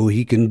famous, so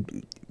he can.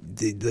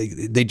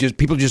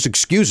 People just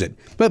excuse it.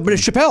 But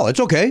it's Chappelle. It's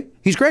okay.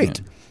 He's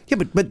great. Yeah,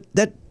 but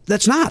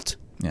that's not.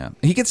 Yeah,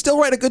 he can still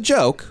write a good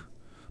joke.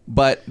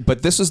 But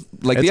this is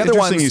like It's the other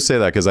interesting ones. you say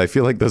that because I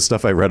feel like the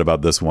stuff I read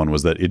about this one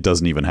was that it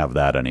doesn't even have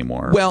that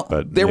anymore. Well,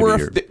 but there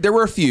maybe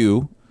were a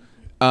few,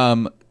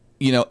 and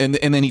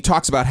then he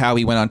talks about how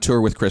he went on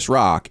tour with Chris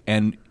Rock,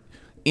 and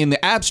in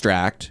the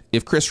abstract,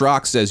 if Chris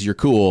Rock says you're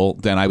cool,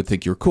 then I would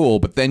think you're cool.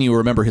 But then you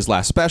remember his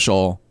last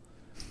special.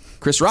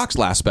 Chris Rock's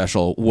last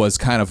special was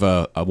kind of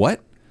a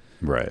what?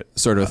 right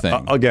Sort of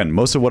thing. Again,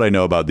 most of what I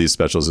know about these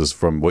specials is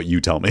from what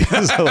you tell me.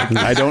 So, like,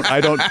 I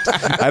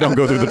don't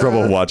go through the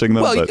trouble of watching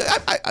them. Well,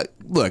 but I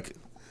look,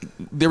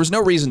 there was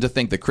no reason to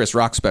think that Chris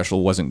Rock's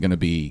special wasn't going to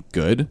be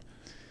good.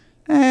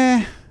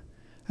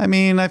 I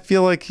mean, I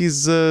feel like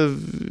he's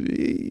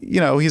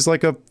he's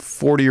like a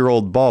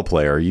 40-year-old ball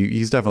player.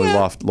 He's definitely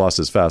lost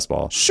his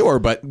fastball. Sure,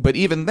 but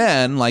even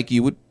then, like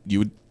you would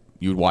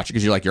watch it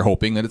because you're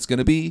hoping that it's going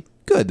to be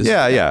good.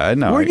 Yeah, I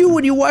know. Were you,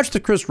 when you watched the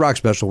Chris Rock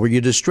special, were you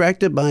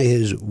distracted by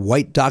his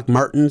white Doc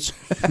Martens?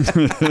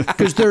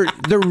 Because they're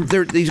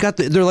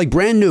like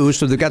brand new,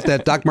 so they've got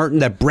that Doc Marten,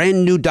 that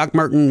brand new Doc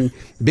Marten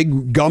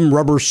big gum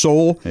rubber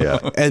sole. Yeah.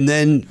 And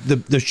then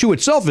the shoe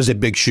itself is a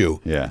big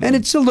shoe. Yeah. And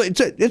it's a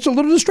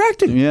little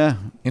distracting. Yeah.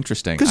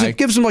 Interesting. Because it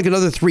gives him like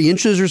another 3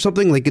 inches or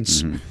something. Like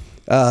it's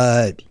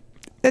don't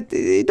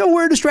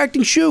wear a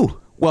distracting shoe.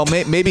 Well,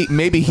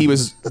 maybe he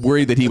was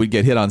worried that he would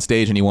get hit on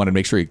stage, and he wanted to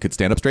make sure he could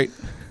stand up straight.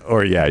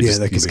 Or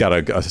he's got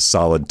a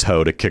solid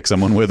toe to kick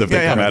someone with if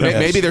they come at him.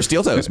 Maybe they're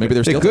steel toes.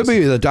 It could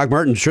be. The Doc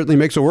Marten certainly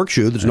makes a work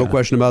shoe. There's no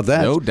question about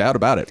that. No doubt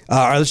about it. All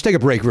right, let's take a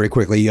break very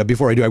quickly.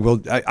 Before I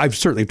do, I've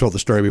certainly told the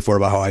story before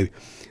about how I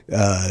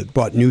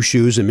bought new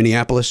shoes in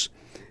Minneapolis,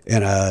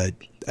 and I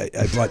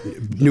bought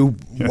new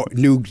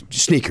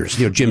sneakers,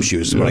 gym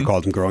shoes is what I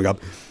called them growing up.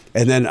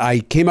 And then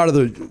I came out of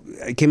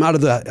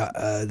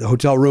the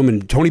hotel room,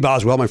 and Tony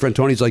Boswell, my friend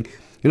Tony's like,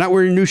 "You're not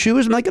wearing new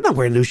shoes?" I'm like, "I'm not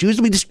wearing new shoes.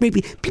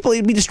 People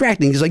it'd be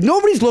distracting." He's like,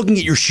 "Nobody's looking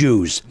at your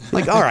shoes." I'm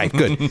like, all right,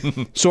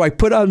 good. So I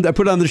put on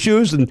the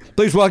shoes, and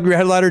please welcome your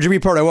headliner, Jimmy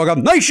Part. I walk up,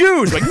 nice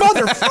shoes, like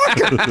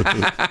motherfucker.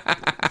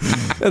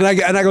 and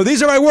I go,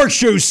 "These are my work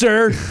shoes,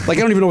 sir." Like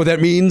I don't even know what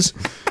that means.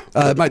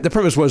 The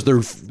premise was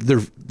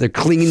they're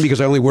clean because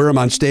I only wear them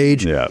on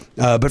stage. Yeah.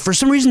 But for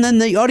some reason, then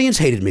the audience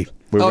hated me.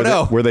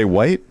 Were they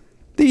white?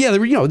 Yeah,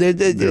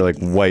 They're like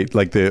white,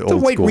 like the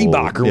old white school,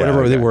 Reebok or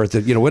whatever they were at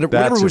the,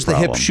 whatever was the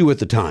hip shoe at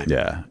the time.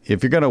 Yeah,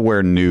 if you're gonna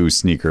wear new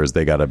sneakers,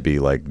 they got to be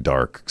like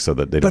dark so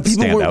that they don't stand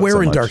out. But people weren't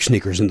wearing so much. dark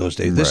sneakers in those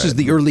days. This is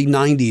the early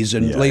 '90s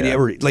and late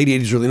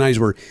 '80s, early '90s,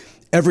 where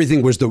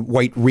everything was the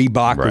white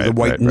Reebok or the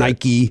white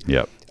Nike.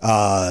 Yep.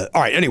 All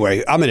right.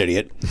 Anyway, I'm an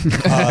idiot.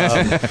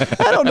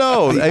 I don't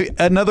know.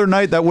 Another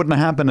night that wouldn't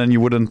have happened, and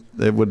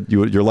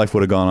your life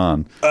would have gone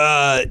on.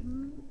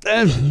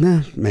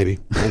 Maybe.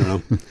 I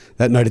don't know.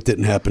 That night it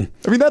didn't happen.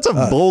 I mean, that's a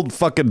bold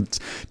fucking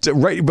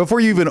right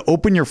before you even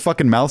open your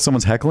fucking mouth.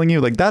 Someone's heckling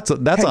you. Like that's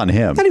on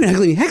him. Not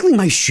even heckling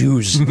my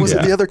shoes. Was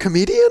it the other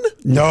comedian?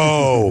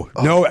 No.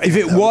 If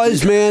it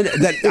was, man,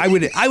 that I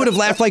would have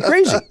laughed like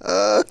crazy.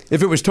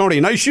 If it was Tony,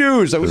 nice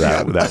shoes. That would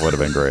have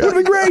been great. Would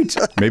have been great.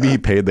 Maybe he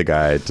paid the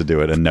guy to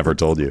do it and never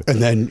told you.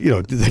 And then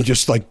then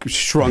just like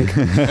shrunk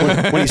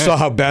when he saw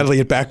how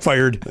badly it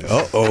backfired.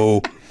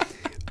 All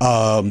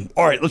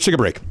right, let's take a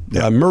break.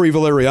 Murray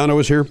Valeriano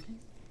is here.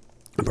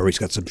 Murray's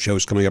got some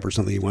shows coming up or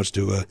something he wants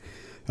to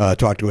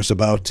talk to us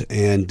about,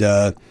 and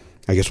I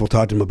guess we'll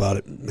talk to him about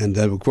it. And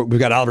we've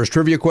got Oliver's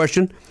trivia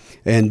question,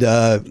 and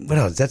what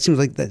else? That seems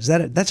like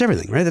that's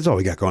everything, right? That's all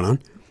we got going on.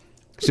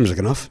 Seems like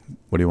enough.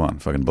 What do you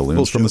want? Fucking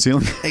balloons from the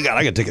ceiling? Hey, God,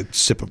 I got to take a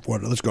sip of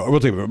water. Let's go. We'll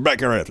take it back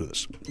right after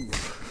this.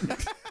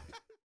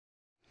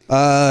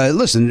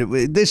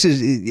 Listen, this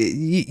is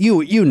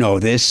you know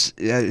this.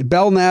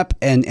 Belknap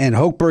and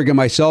Hochberg and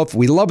myself,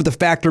 we love the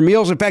Factor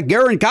meals. In fact,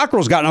 Garen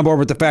Cockrell's gotten on board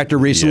with the Factor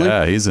recently.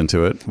 Yeah, he's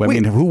into it. I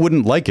mean, who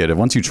wouldn't like it?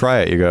 Once you try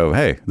it, you go,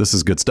 "Hey, this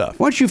is good stuff."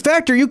 Once you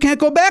Factor, you can't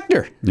go back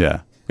there.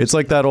 Yeah, it's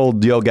like that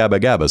old Yo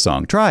Gabba Gabba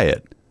song. Try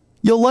it,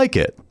 you'll like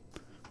it.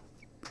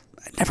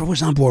 I never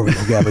was on board with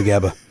Yo Gabba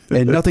Gabba.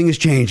 And nothing has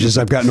changed as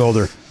I've gotten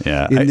older.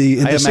 Yeah, in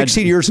the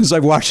 16 years since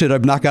I've watched it,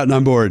 I've not gotten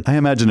on board. I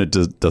imagine it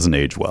doesn't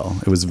age well.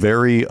 It was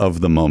very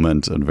of the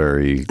moment and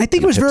very. I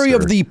think it was hipster. very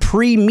of the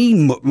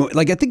pre-me.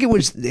 Like I think it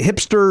was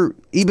hipster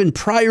even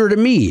prior to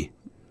me.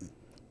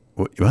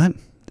 What?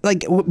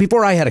 Like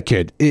before I had a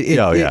kid.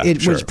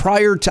 It was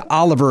prior to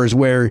Oliver's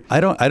where. I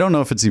don't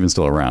know if it's even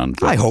still around.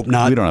 I hope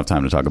not. We don't have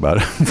time to talk about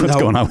it. What's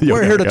going on with you?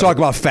 We're here to talk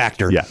about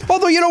Factor. Yeah.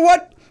 Although you know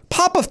what?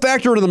 Pop a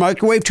Factor into the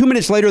microwave. 2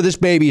 minutes later, this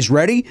baby's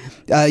ready.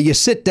 You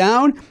sit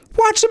down,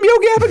 watch some Yo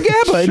Gabba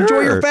Gabba. Sure. Enjoy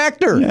your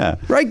Factor. Yeah.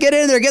 Right? Get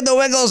in there. Get the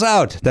Wiggles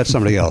out. That's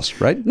somebody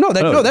else, right? No,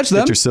 that's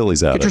them. Get your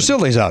sillies out. Get your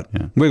sillies out.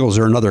 Yeah. Wiggles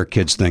are another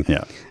kid's thing.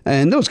 Yeah.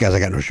 And those guys, I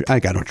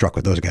got no truck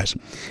with those guys.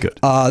 Good.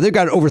 They've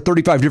got over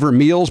 35 different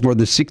meals, more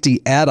than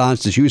 60 add-ons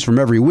to choose from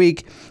every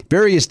week.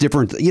 Various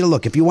different,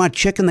 look, if you want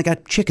chicken, they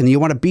got chicken. You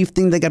want a beef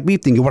thing, they got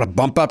beef thing. You want to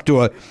bump up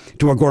to a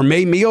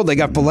gourmet meal, they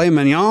got filet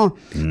mignon.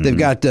 They've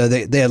got,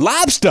 they had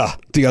lobster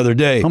the other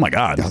day. Oh my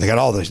God. They got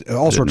all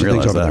sorts of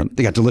things over there.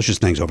 They got delicious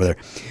things over there.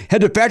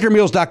 Head to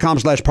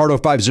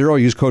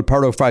factormeals.com/Pardo50. Use code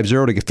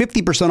Pardo50 to get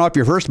 50% off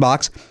your first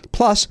box,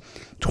 plus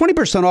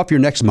 20% off your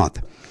next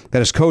month.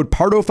 That is code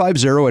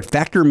PARTO50 at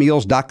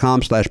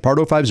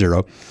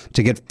factormeals.com/PARTO50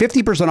 to get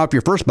 50% off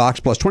your first box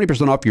plus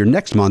 20% off your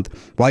next month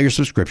while your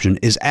subscription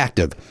is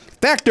active.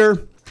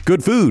 Factor.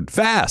 Good food,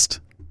 fast.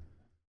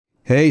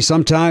 Hey,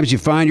 sometimes you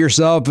find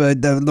yourself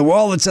the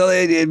wallet's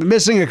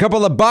missing a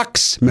couple of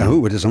bucks.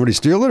 Did somebody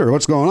steal it or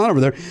what's going on over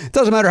there? It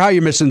doesn't matter how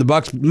you're missing the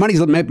bucks. Money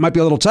might be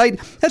a little tight.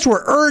 That's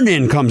where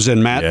Earn-In comes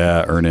in, Matt.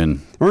 Yeah,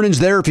 Earn-In. Earn-In's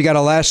there if you got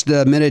a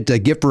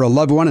last-minute gift for a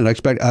loved one, an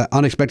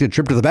unexpected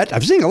trip to the vet.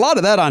 I've seen a lot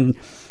of that on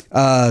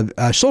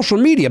social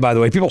media, by the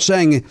way. People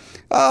saying,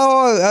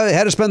 I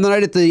had to spend the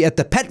night at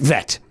the pet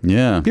vet.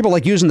 Yeah. People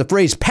like using the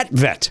phrase pet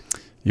vet.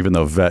 Even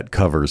though vet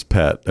covers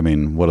pet. I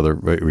mean,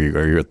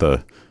 are you at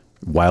the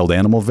wild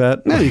animal vet?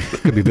 Yeah, you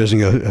could be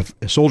visiting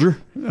a soldier.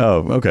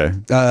 Oh, okay.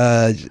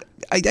 I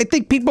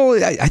think people,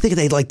 I think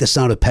they like the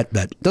sound of pet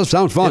vet. It does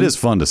sound fun. It is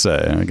fun to say.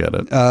 I get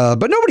it.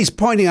 But nobody's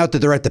pointing out that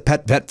they're at the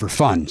pet vet for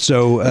fun.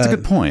 So that's a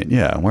good point.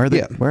 Yeah. Why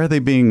are they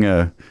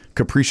being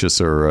capricious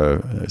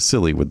or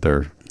silly with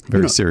their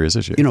very serious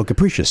issue?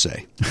 Capricious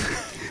say.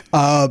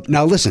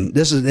 Now listen,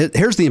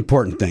 here's the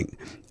important thing.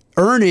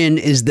 Earn-In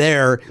is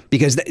there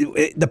because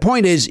the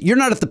point is you're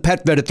not at the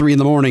pet vet at 3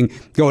 a.m.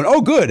 going,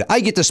 oh, good, I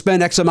get to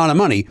spend X amount of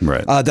money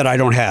that I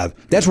don't have.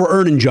 That's where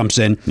Earn-In jumps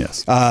in.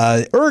 Yes.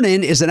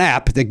 Earn-In is an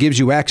app that gives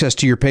you access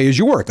to your pay as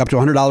you work, up to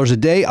 $100 a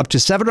day, up to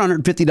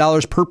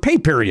 $750 per pay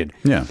period.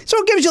 Yeah. So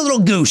it gives you a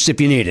little goose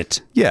if you need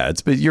it. Yeah,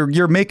 but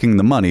you're making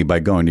the money by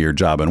going to your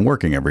job and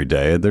working every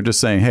day. They're just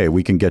saying, hey,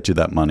 we can get you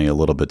that money a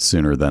little bit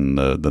sooner than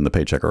the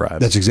paycheck arrives.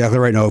 That's exactly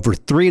right. Now, over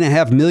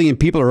 3.5 million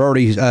people are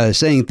already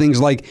saying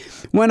things like,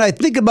 when I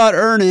think about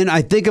Earn-In,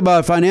 I think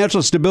about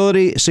financial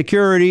stability,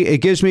 security. It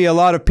gives me a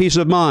lot of peace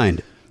of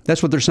mind.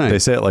 That's what they're saying. They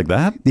say it like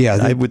that? Yeah.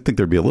 I would think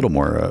there'd be a little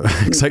more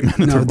excitement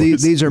in their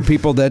voice. These are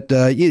people that,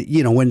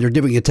 when they're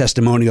giving a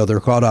testimonial, they're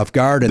caught off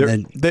guard.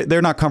 And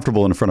they're not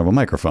comfortable in front of a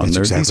microphone.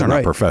 These are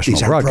not professional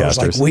these broadcasters.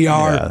 Pros like we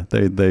are.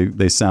 Yeah,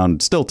 they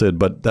sound stilted,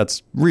 but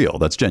that's real.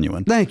 That's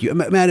genuine. Thank you.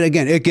 Matt,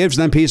 again, it gives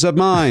them peace of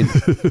mind.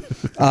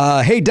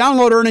 Hey,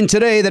 download Earn-In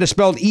today. That is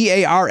spelled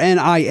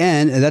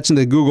EARNIN. That's in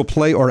the Google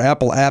Play or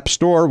Apple App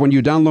Store. When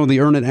you download the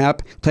Earn-In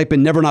app, type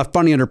in Never Not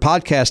Funny under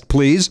podcast,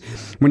 please.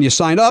 When you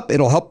sign up,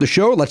 it'll help the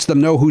show. Lets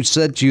them know who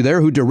sent you there,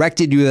 who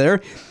directed you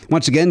there.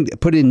 Once again,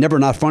 put in Never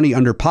Not Funny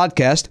under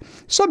podcast.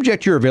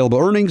 Subject to your available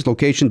earnings,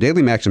 location,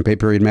 daily max, and pay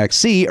period max.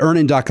 See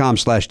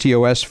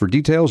earnin.com/TOS for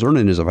details.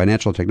 Earn-In is a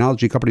financial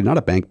technology company, not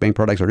a bank. Bank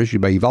products are issued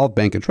by Evolve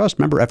Bank and Trust,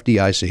 member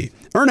FDIC.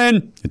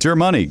 Earn-In. It's your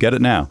money. Get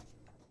it now.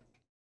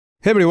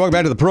 Hey, everybody, welcome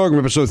back to the program,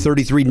 episode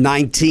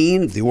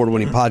 3319, the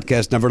award-winning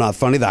podcast, Never Not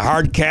Funny, the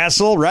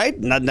Hardcastle, right?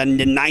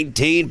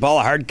 19, Paul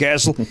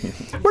Hardcastle.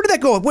 Where did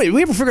that go? Wait, did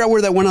we ever figure out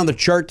where that went on the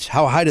chart?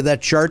 How high did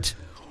that chart?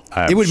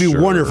 It would be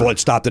wonderful if it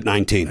stopped at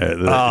 19.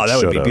 That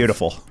would be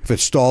beautiful. If it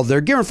stalled there.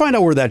 Garen, find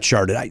out where that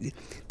charted.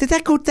 Did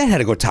that go? That had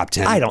to go top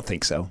 10. I don't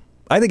think so.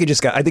 I think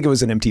it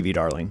was an MTV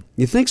darling.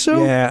 You think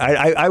so?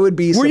 Yeah, I would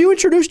be. Were you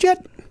introduced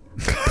yet?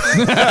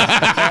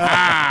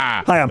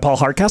 Hi, I'm Paul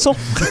Hardcastle.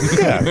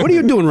 Yeah. What are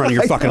you doing running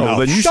your fucking mouth?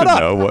 Then you Shut should up.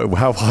 know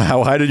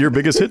how high did your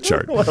biggest hit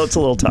chart? Well, it's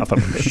a little tough.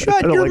 Shut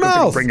I don't your like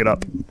mouth. Bring it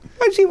up.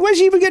 Why's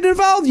he even getting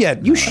involved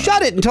yet? You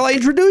shut it until I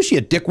introduce you,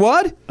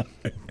 dickwad.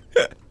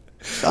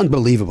 It's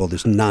unbelievable,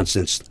 this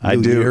nonsense. I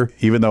do. Year.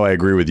 Even though I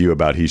agree with you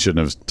about he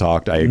shouldn't have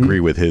talked, I agree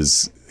with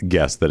his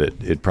guess that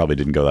it probably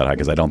didn't go that high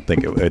because I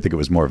think it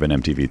was more of an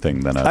MTV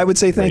thing than I would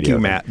say thank you,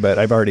 thing. Matt, but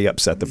I've already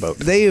upset the boat.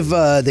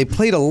 They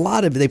played a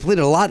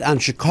lot on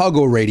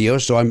Chicago radio,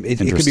 so it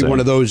could be one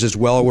of those as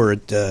well where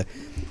it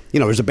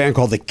there's a band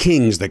called the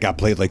Kings that got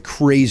played like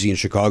crazy in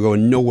Chicago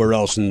and nowhere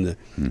else in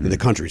the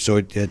country. So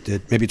it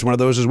maybe it's one of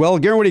those as well.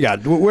 Garen, what do you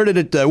got? Where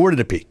did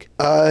it peak?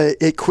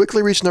 It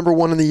quickly reached number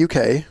 1 in the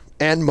UK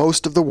and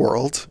most of the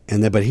world.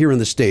 But here in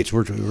the States,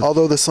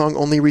 although the song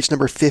only reached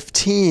number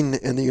 15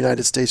 in the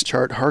United States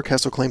chart,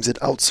 Hardcastle claims it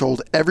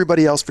outsold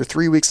everybody else for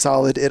 3 weeks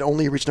solid. It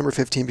only reached number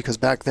 15 because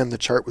back then the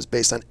chart was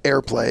based on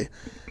airplay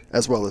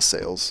as well as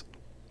sales.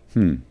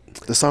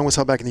 The song was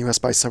held back in the U.S.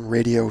 by some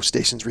radio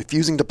stations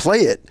refusing to play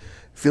it,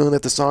 feeling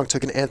that the song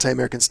took an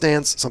anti-American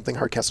stance, something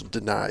Hardcastle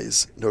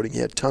denies, noting he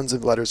had tons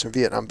of letters from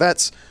Vietnam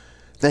vets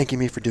thanking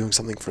me for doing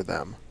something for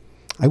them.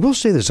 I will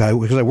say this,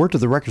 because I worked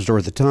at the record store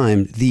at the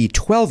time, the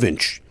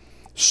 12-inch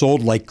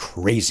sold like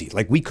crazy.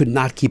 Like we could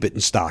not keep it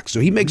in stock.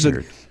 So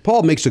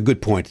Paul makes a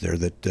good point there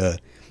that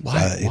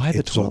why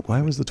the 12?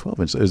 Why was the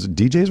 12-inch?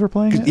 DJs were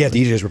playing it? Yeah,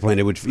 DJs were playing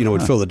it. Would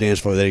fill the dance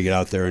floor. They'd get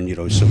out there and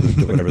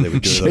whatever they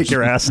would do. Shake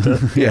your ass to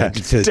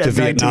to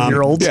Vietnam.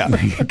 19-year-olds. Yeah,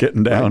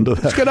 getting down to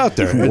that. Let's get out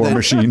there. War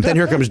machine. Then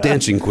here comes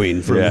Dancing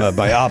Queen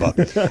by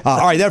ABBA. All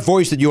right, that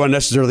voice that you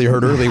unnecessarily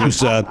heard earlier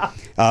was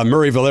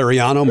Murray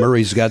Valeriano.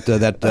 Murray's got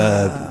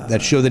that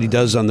show that he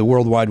does on the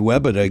World Wide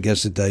Web, but I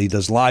guess he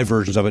does live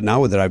versions of it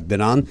now that I've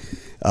been on.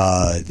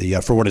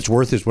 For What It's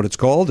Worth is what it's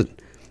called.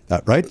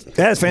 Right?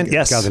 That's fantastic.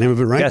 Yes. Got the name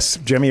of it right? Yes.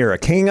 Jimmy, you're a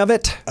king of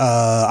it.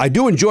 I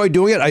do enjoy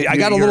doing it. I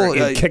got a little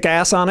kick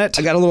ass on it.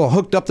 I got a little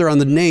hooked up there on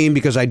the name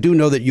because I do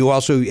know that you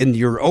also, in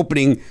your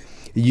opening,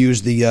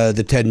 use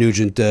the Ted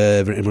Nugent,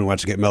 if anyone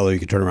wants to get mellow, you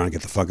can turn around and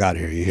get the fuck out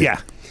of here.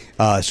 Yeah.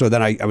 So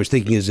then I was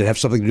thinking, does it have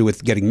something to do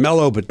with getting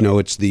mellow? But no,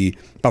 it's the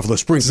Buffalo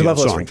Springfield It's the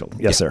Buffalo song. Springfield.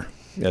 Yes, sir.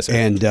 Yes, sir.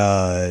 And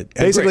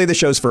basically, the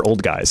show's for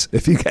old guys.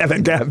 If you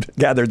haven't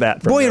gathered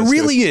that, from boy, it those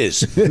really two.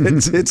 is.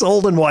 It's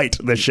old and white.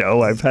 The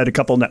show. I've had a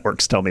couple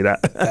networks tell me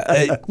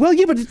that. Well,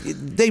 yeah, but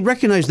they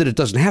recognize that it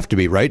doesn't have to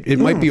be, right? It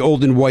might be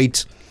old and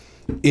white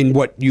in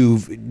what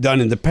you've done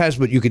in the past,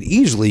 but you could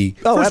easily.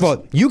 First of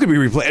all, you could be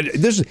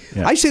replaced.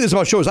 I say this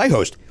about shows I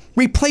host.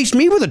 Replace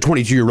me with a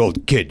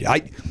 22-year-old kid.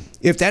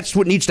 If that's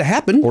what needs to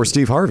happen, Or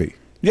Steve Harvey.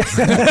 or a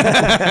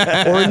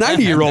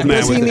 90-year-old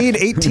man. Does he need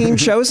 18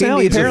 shows now?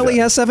 He needs apparently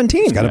has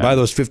 17. He's got to buy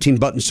those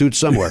 15-button suits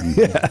somewhere.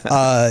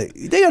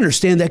 They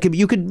understand that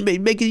you could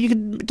make it. You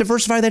could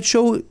diversify that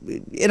show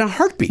in a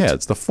heartbeat. Yeah,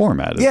 it's the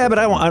format. Yeah, but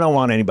I don't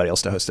want anybody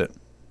else to host it.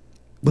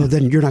 Well,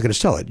 then you're not going to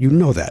sell it. You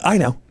know that. I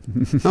know.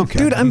 Okay,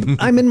 Dude,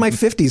 I'm in my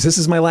 50s. This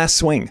is my last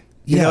swing.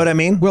 You know what I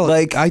mean? Well,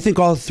 I think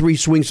all 3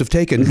 swings have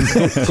taken.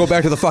 Go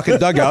back to the fucking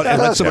dugout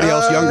and let somebody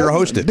else younger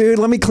host it. Dude,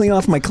 let me clean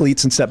off my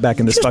cleats and step back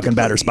in this fucking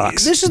batter's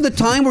box. This is the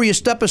time where you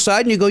step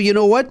aside and you go, you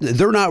know what?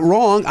 They're not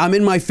wrong. I'm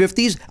in my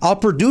 50s. I'll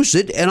produce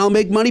it and I'll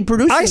make money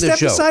producing I this stepped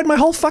show. aside my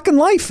whole fucking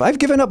life. I've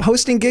given up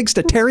hosting gigs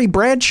to Terry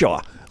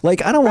Bradshaw.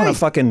 Like, I don't want to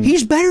fucking...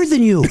 He's better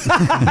than you. He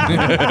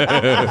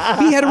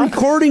had a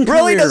recording career.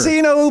 Really? Does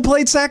he know who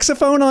played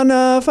saxophone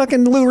on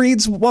fucking Lou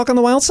Reed's Walk on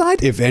the Wild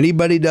Side? If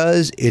anybody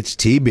does, it's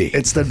TB.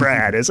 It's the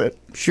Brad, is it?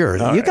 Sure.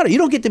 You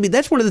don't get to be.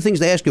 That's one of the things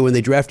they ask you when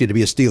they draft you to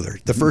be a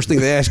Steeler. The first thing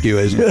they ask you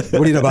is,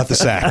 what do you know about the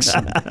sax?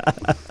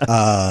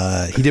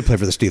 He did play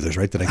for the Steelers,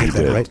 right? Did I get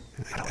that right?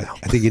 I don't know.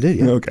 I think you did,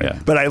 yeah. Okay. Yeah.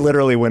 But I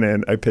literally went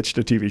in, I pitched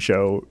a TV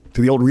show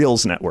to the old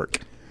Reels network.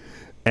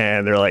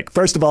 And they're like,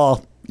 first of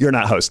all, you're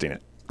not hosting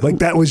it. Like,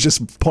 that was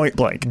just point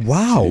blank.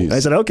 Wow. I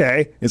said,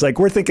 okay. It's like,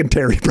 we're thinking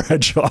Terry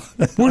Bradshaw.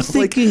 We're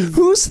thinking... Like,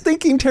 who's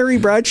thinking Terry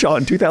Bradshaw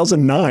in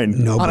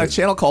 2009? No, On a but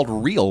channel called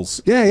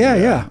Reels.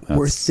 Yeah.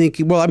 we're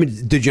thinking... Well, I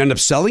mean, did you end up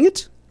selling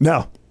it?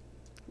 No.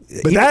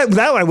 But that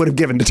I would have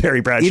given to Terry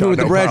Bradshaw. Even with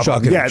the Bradshaw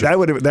problem. Yeah,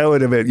 connection. that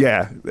would have been,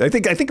 yeah. I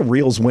think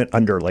Reels went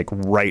under like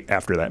right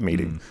after that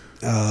meeting.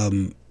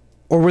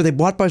 Or were they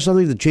bought by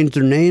something that changed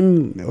their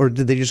name? Or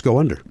did they just go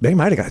under? They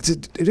might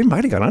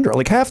have gone under.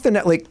 Like half the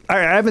net. Like I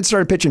haven't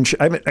started pitching.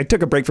 I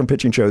took a break from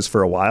pitching shows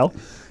for a while,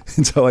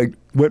 and so I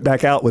went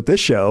back out with this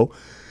show.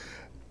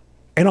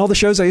 And all the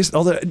shows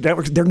all the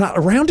networks, they're not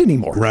around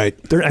anymore. Right.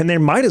 And they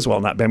might as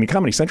well not be. I mean,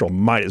 Comedy Central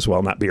might as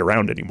well not be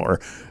around anymore.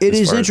 It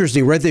is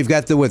interesting, right? They've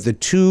got the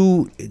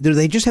 2... Do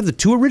they just have the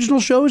 2 original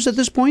shows at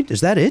this point?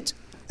 Is that it?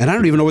 And I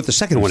don't even know what the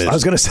second one is. I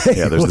was going to say.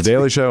 Yeah, there's The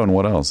Daily Show and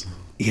what else?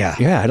 Yeah.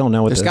 Yeah, I don't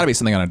know what. There's got to be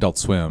something on Adult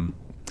Swim.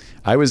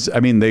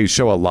 They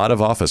show a lot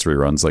of Office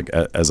reruns, like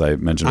as I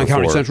mentioned On before.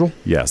 Comedy Central?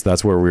 Yes,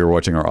 that's where we were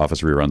watching our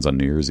Office reruns on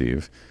New Year's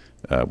Eve,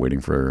 waiting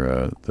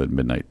for the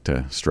midnight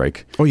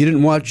strike. Oh, you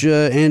didn't watch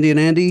Andy and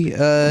Andy?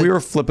 We were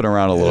flipping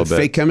around a little bit.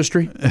 Fake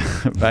chemistry?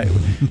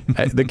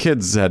 The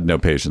kids had no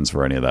patience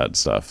for any of that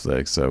stuff.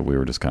 Like, so we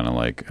were just kind of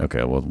like,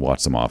 okay, we'll watch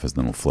some Office,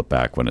 then we'll flip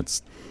back when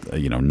it's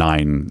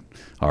 9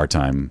 our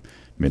time,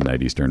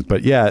 midnight Eastern.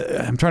 But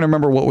yeah, I'm trying to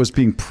remember what was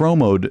being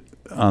promoted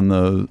on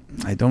the.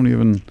 I don't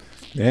even.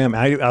 Damn,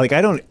 I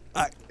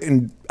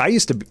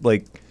used to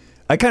like.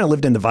 I kind of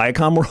lived in the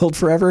Viacom world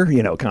forever.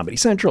 Comedy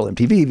Central,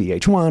 MTV,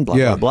 VH1, blah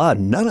blah blah.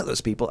 None of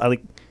those people. I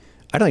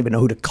don't even know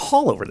who to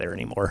call over there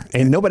anymore,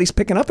 and nobody's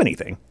picking up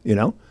anything. I'm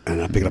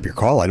not picking up your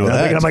call. I know They're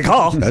that. picking up my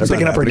call. They're That's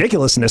picking not up happening.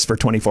 ridiculousness for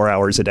 24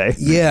 hours a day.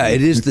 Yeah,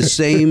 it is the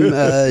same.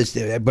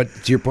 But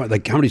to your point,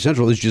 like Comedy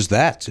Central is just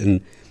that,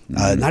 and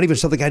not even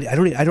something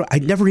I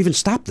never even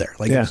stopped there.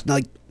 Like Yeah. it's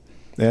like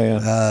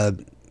Yeah.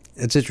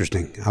 it's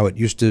interesting how it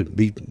used to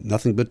be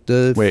nothing but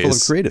full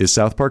of creative. Is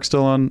South Park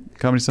still on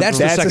Comedy Central?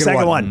 That's That's the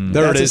second one.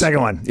 There That's it is. the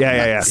second one.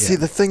 Yeah. See,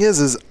 the thing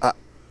is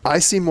I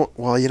see more.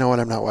 Well, you know what?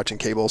 I'm not watching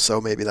cable, so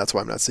maybe that's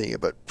why I'm not seeing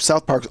it. But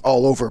South Park's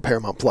all over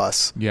Paramount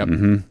Plus. Yep.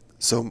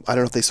 So I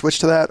don't know if they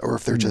switched to that or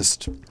if they're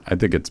just. I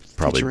think it's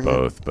probably Featuring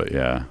both, but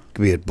yeah.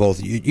 Could be at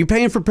both. You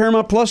paying for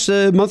Paramount Plus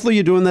monthly?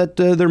 You doing that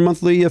their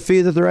monthly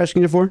fee that they're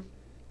asking you for?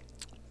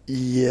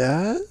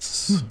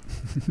 Yes.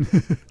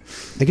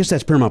 I guess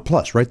that's Paramount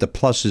Plus, right? The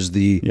plus is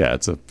the Yeah,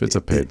 it's a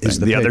paid is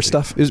thing. the paid other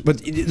thing. stuff?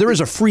 But there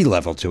is a free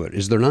level to it,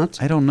 is there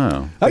not? I don't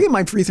know. I get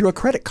mine free through a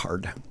credit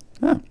card.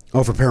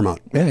 Oh, for Paramount.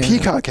 Yeah.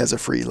 Peacock has a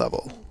free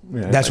level.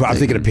 That's what I'm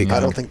thinking of Peacock. I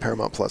don't think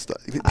Paramount Plus does.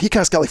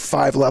 Peacock's got like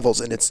 5 levels,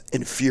 and it's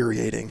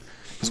infuriating.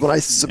 Because when I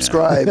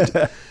subscribed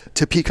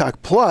to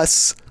Peacock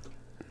Plus,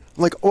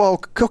 I'm like,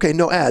 well, okay,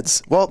 no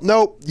ads. Well,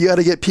 no, you got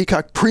to get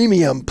Peacock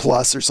Premium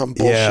Plus or some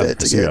bullshit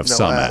to So you get have no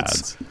some ads.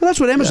 ads. Well, that's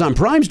what Amazon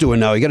Prime's doing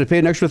now. You got to pay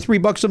an extra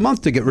 $3 a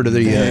month to get rid of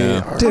the.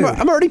 Dude.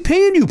 I'm already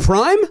paying you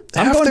Prime.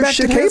 I'm Half going their back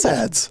to shit has cable.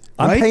 ads.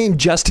 I'm Right? paying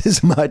just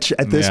as much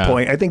at this Yeah.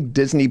 point. I think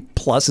Disney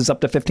Plus is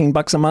up to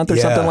 $15 a month or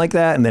Yeah. something like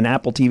that, and then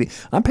Apple TV.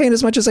 I'm paying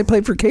as much as I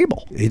paid for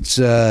cable. It's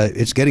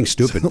getting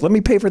stupid. Let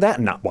me pay for that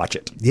and not watch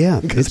it.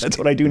 Yeah, because that's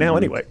what I do now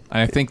anyway.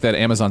 I think that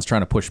Amazon's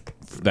trying to push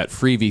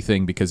Freevee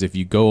thing, because if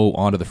you go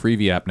onto the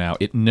Freevee app now,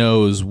 it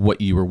knows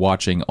what you were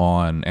watching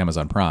on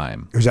Amazon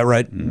Prime. Is that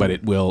right? But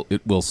it will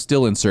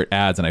still insert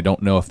ads, and I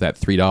don't know if that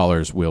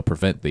 $3 will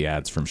prevent the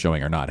ads from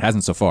showing or not. It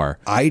hasn't so far.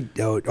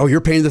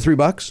 You're paying the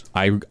 $3?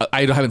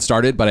 I haven't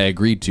started, but I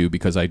agreed to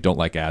because I don't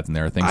like ads, and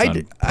there are things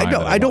on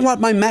Prime I don't want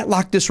my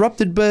Matlock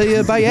disrupted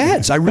by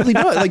ads. I really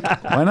don't. Like,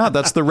 why not?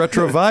 That's the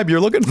retro vibe you're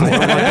looking for.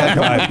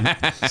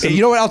 Hey,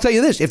 you know what? I'll tell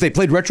you this: if they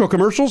played retro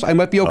commercials, I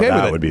might be okay with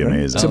it. That would be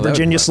amazing. Some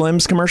Virginia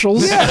Slims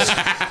commercials. Yes,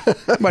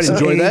 might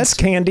enjoy AIDS that.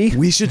 candy.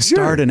 We should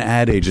start an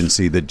ad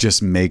agency that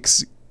just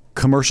makes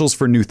commercials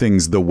for new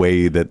things the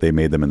way that they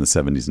made them in the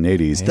 70s and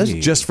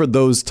 80s, just for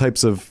those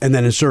types of... And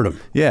then insert them.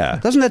 Yeah.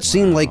 Doesn't that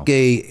seem like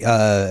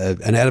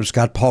an Adam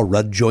Scott, Paul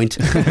Rudd joint?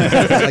 Doesn't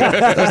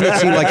that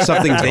seem like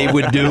something they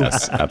would do?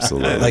 Yes,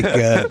 absolutely. Like,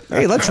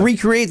 hey, let's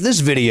recreate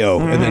this video.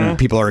 And then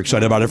people are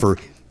excited about it for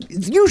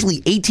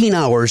usually 18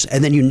 hours,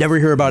 and then you never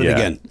hear about it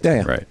again.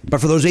 Yeah. Right. But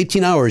for those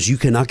 18 hours, you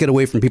cannot get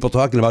away from people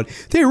talking about,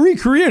 they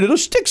recreated a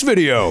Styx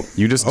video.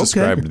 You just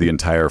described the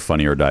entire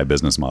Funny or Die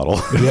business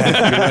model.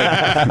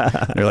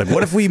 Yeah. They're like,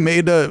 what if we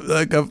made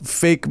a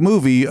fake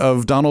movie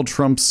of Donald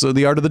Trump's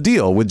The Art of the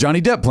Deal with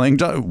Johnny Depp playing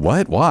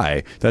What?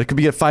 Why? That could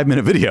be a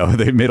 5-minute video.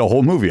 They made a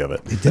whole movie of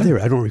it. Did they?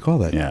 I don't recall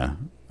that. Yeah.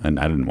 And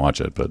I didn't watch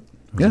it, but...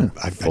 Yeah.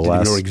 I didn't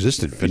even know it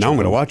existed. But now I'm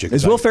going to watch it.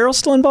 Is Will Ferrell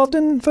still involved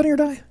in Funny or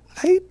Die?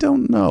 I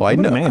don't know. I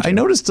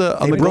noticed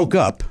they broke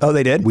up. Oh,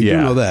 they did? We do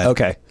know that.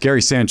 Okay.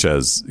 Gary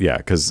Sanchez,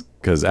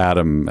 because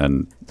Adam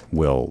and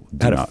Will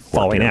do Had a not work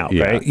falling together. out,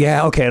 Yeah. right?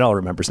 Yeah, okay, it all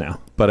remembers now.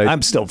 But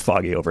I'm still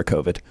foggy over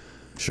COVID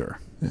Sure.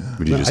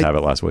 Would you just have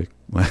it last week?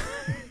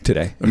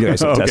 today. You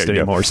guys don't test Okay,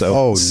 anymore, so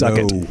Oh, suck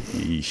no. it.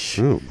 Yeesh.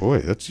 Oh, boy,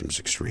 that seems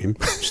extreme.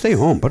 Stay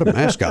home. Put a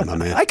mask on, my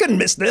man. I couldn't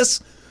miss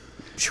this.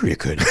 Sure you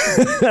could.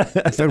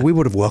 In fact, we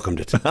would have welcomed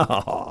it.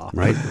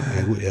 Right?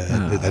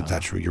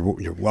 That's true.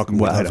 You're welcome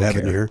Well, I to don't have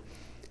it care. here.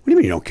 What do you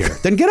mean you don't care?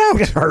 Then get out.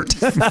 Get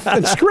hurt.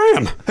 And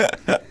scram.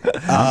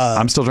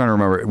 I'm still trying to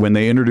remember. When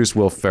they introduced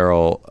Will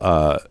Ferrell,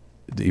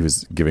 he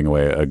was giving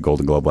away a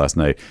Golden Globe last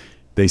night.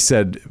 They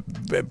said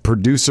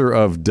producer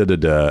of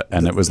da-da-da,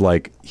 and it was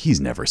like,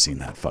 he's never seen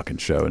that fucking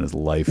show in his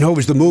life. No, it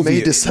was the movie.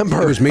 May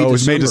December. It was May it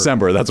was December. May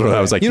December. That's what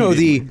I was like. You know,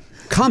 the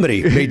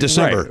comedy May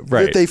December.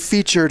 Right. That they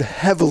featured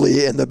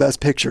heavily in the Best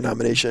Picture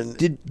nomination.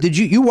 Did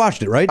you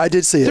watched it, right? I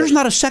did see it. There's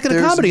not a second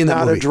of comedy in that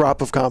movie. There's not a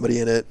drop of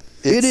comedy in it.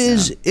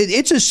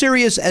 It's as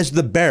serious as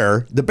The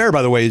Bear. The Bear,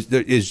 by the way,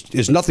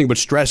 is nothing but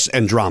stress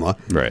and drama.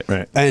 Right.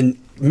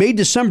 And May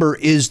December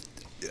is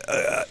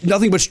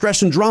nothing but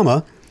stress and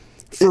drama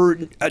for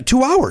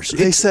 2 hours.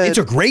 They said it's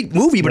a great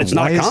movie, but it's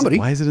not a comedy.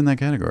 Why is it in that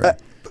category?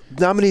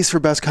 Nominees for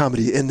Best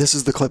Comedy, and this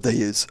is the clip they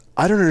use.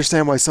 I don't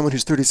understand why someone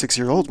who's 36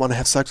 years old want to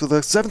have sex with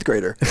a 7th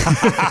grader.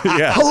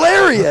 Yeah.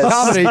 Hilarious.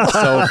 Comedy.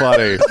 So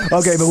funny.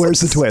 Okay, but where's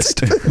the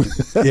twist?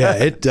 Yeah,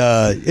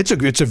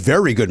 it's a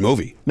very good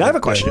movie. Now I have a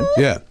question.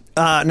 Yeah.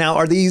 Now,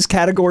 are these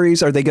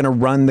categories, are they going to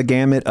run the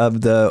gamut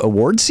of the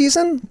award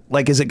season?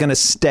 Like, is it going to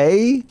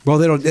stay? Well,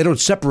 they don't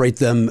separate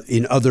them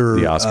in other.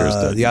 The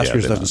Oscars do. The Yeah, Oscars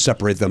they doesn't don't.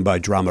 separate them by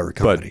drama or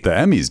comedy. But the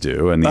Emmys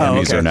do, and the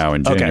Emmys okay. are now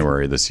in Okay.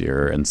 January this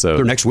year, and so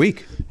they're next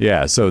week.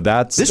 Yeah, so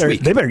that's This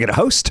week. They better get a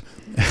host.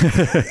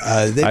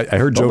 I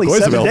heard Joe Only Coy's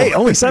 7 available. days.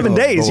 Only 7 Oh,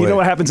 days. You boy. know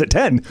what happens at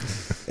 10.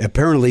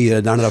 Apparently,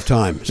 not enough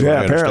time. So Yeah, I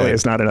apparently understand.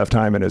 it's not enough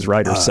time, and his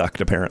writer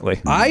sucked,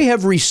 apparently. I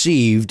have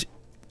received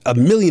a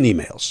million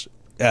emails.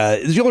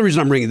 It's the only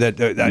reason I'm bringing that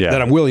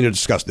I'm willing to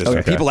discuss this.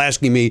 Okay. People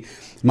asking me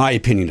my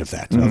opinion of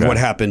that, of what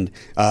happened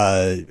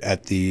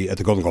at the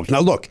Golden Globes.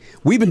 Now, look,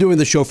 we've been doing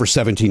this show for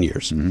 17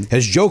 years.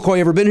 Has Joe Coy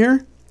ever been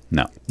here?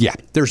 No. Yeah,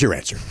 there's your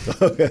answer.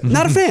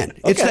 Not a fan.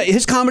 It's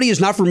his comedy is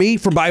not for me.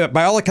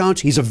 By all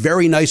accounts, he's a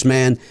very nice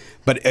man,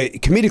 but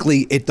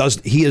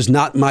comedically, he is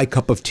not my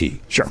cup of tea.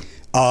 Sure.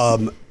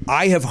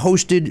 I have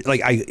hosted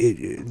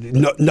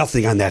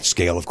nothing on that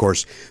scale, of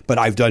course,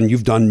 but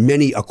you've done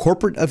many a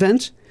corporate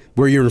event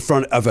where you're in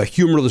front of a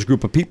humorless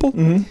group of people.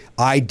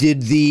 I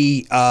did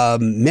the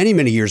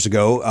many years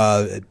ago.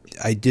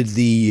 I did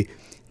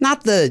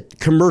not the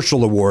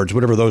commercial awards,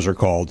 whatever those are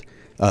called.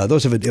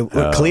 Those have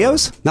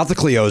Clios? Not the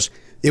Clios.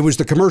 It was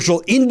the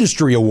Commercial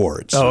Industry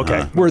Awards. Oh,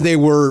 okay. Where they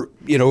were,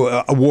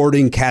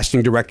 awarding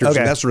casting directors Okay.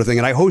 and that sort of thing.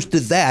 And I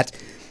hosted that.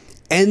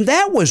 And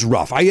that was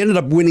rough. I ended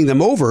up winning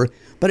them over,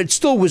 but it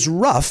still was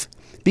rough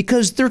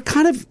because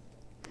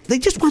they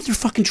just want their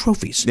fucking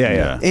trophies.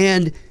 Yeah.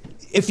 And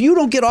if you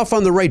don't get off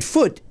on the right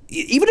foot,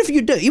 even if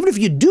you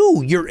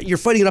do, you're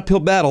fighting an uphill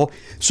battle.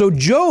 So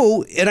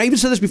Joe, and I even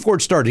said this before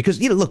it started, because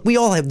look, we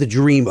all have the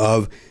dream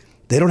of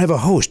they don't have a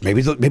host.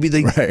 Maybe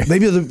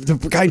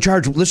the guy in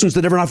charge listens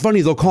to Never Not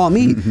Funny. They'll call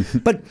me.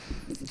 But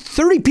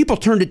 30 people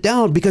turned it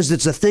down because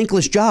it's a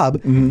thankless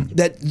job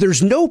that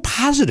there's no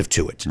positive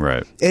to it.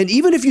 Right. And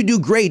even if you do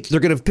great, they're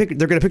going to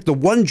pick the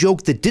one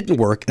joke that didn't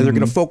work, and they're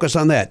going to focus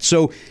on that.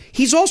 So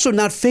he's also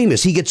not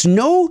famous. He gets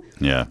no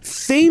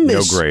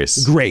famous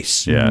No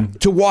grace. Yeah.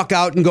 to walk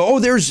out and go, oh,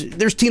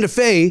 there's Tina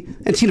Fey,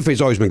 and Tina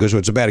Fey's always been good, so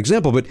it's a bad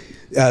example. But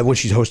when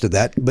she's hosted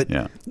that, but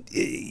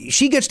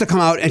she gets to come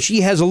out and she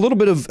has a little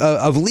bit of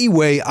of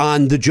leeway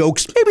on the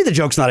jokes. Maybe the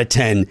joke's not a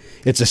 10,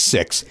 it's a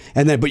 6.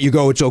 And then, but you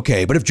go, it's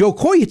okay. But if Joe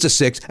Coy hits a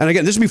 6, and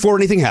again, this is before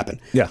anything happened.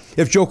 Yeah.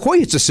 If Joe Coy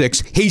hits a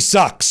 6, he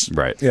sucks.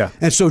 Right. Yeah.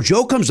 And so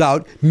Joe comes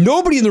out.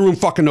 Nobody in the room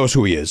fucking knows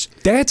who he is.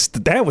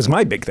 That was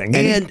my big thing.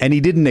 And he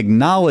didn't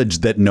acknowledge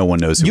that no one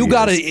knows who You he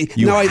gotta- is.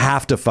 You now I-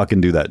 have to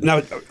fucking do that.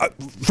 Now,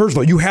 first of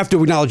all, you have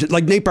to acknowledge it.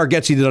 Like Nate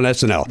Bargatze did on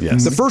SNL.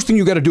 Yes. The first thing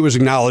you got to do is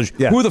acknowledge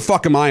who the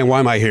fuck am I and why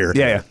am I here?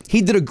 Yeah.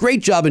 He did a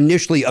great job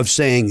initially of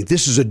saying,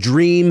 this is a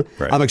dream.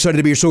 Right. I'm excited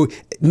to be here. So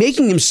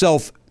making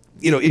himself,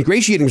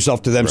 ingratiating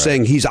himself to them,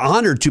 saying he's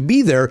honored to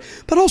be there,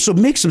 but also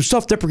make some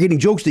self-deprecating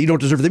jokes that you don't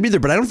deserve to be there.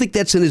 But I don't think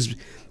that's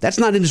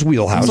not in his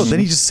wheelhouse. Also, then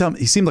he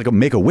seemed like a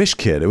Make-A-Wish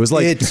kid. It was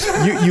like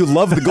you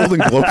love the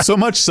Golden Globe so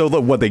much so that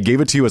what they gave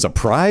it to you as a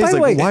prize. By the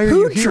like, way, why are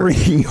you here?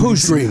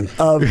 Whose dream?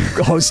 Of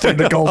hosting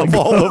the Golden of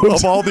all the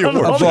awards. Of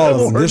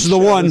all of them. This is the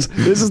one.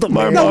 This is the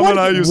My one. mom and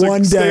I used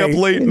to stay up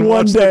late and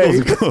watch the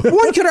Golden Globe.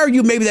 One could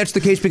argue maybe that's the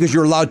case because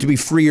you're allowed to be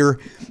freer.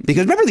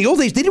 Because remember the old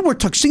days, they didn't wear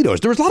tuxedos.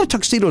 There was a lot of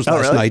tuxedos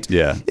last really? night.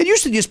 Yeah. It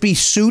used to just be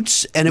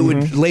suits and it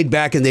would laid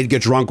back and they'd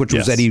get drunk, which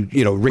was Yes. Eddie,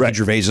 Ricky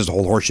Gervais's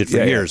whole horseshit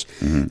for years.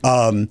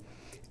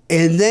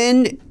 And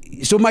then,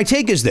 so my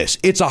take is this.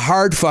 It's a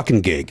hard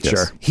fucking gig.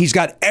 Sure. He's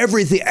got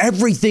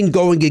everything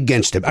going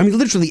against him. I mean,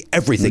 literally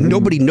everything.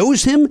 Nobody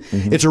knows him.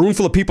 It's a room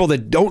full of people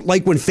that don't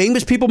like when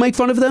famous people make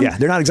fun of them. Yeah,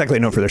 they're not exactly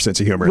known for their sense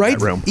of humor Right? in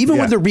that room. Even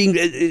yeah. when they're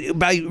being,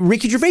 by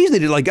Ricky Gervais, they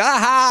did like,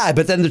 aha,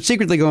 but then they're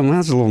secretly going, well,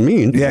 that's a little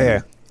mean.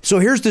 Yeah. So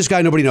here's this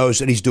guy nobody knows,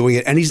 and he's doing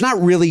it, and he's not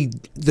really,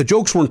 the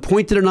jokes weren't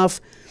pointed enough,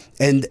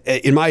 and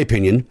in my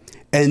opinion.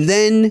 And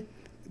then,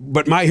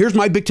 but here's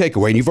my big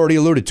takeaway, and you've already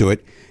alluded to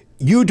it.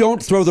 You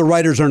don't throw the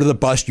writers under the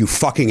bus, you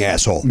fucking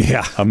asshole.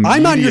 Yeah, I'm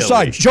on your immediately.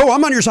 side. Joe,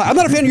 I'm on your side. I'm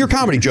not a fan of your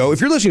comedy, Joe.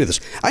 If you're listening to this,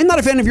 I'm not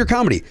a fan of your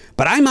comedy,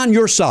 but I'm on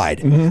your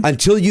side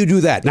until you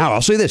do that. Now,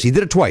 I'll say this. He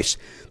did it twice.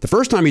 The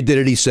first time he did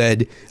it, he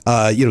said,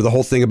 the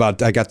whole thing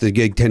about, I got the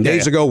gig 10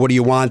 days ago. What do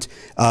you want?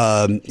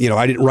 I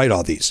didn't write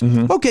all these.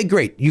 Okay,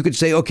 great. You could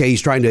say, okay,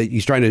 he's trying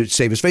to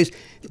save his face.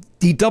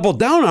 He doubled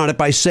down on it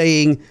by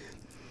saying,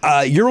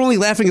 you're only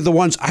laughing at the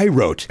ones I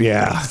wrote.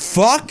 Yeah.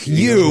 Fuck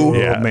you.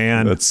 Oh,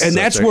 man.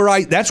 That's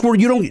where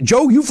you don't,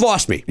 Joe, you've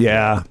lost me.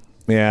 Yeah.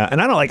 Yeah. And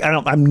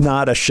I'm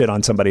not a shit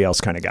on somebody else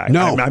kind of guy.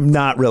 No. I'm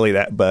not really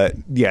that, but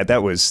yeah,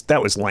 that was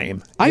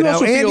lame. I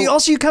also and feel-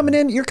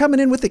 you're coming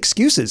in with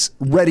excuses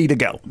ready to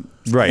go.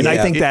 Right. And I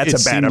Yeah. think that's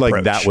It a bad seemed approach.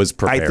 like that was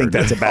prepared. I think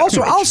that's a bad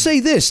Also, approach. I'll say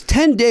this: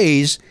 10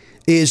 days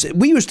is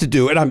we used to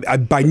do, and I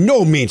by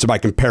no means am I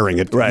comparing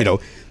it, Right.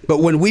 But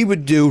when we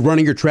would do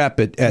Running Your Trap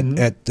at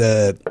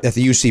the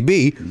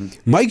UCB,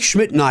 Mike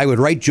Schmidt and I would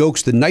write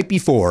jokes the night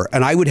before,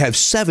 and I would have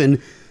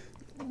 7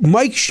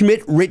 Mike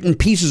Schmidt written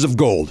pieces of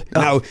gold.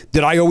 Now,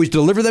 did I always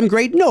deliver them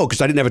great? No,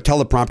 because I didn't have a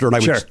teleprompter, and I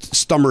Sure.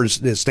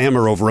 would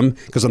stammer over them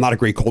because I'm not a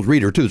great cold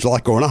reader too. There's a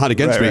lot going on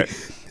against Right, me.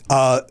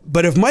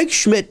 But if Mike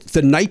Schmidt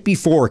the night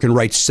before can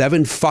write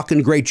 7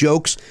 fucking great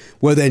jokes,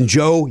 well then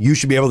Joe, you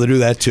should be able to do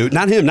that too.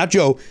 Not him, not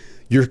Joe.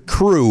 Your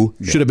crew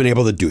should have been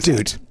able to do that.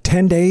 Dude,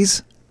 10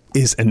 days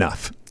is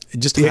enough.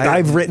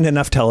 I've written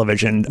enough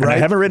television, and I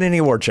haven't written any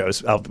award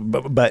shows.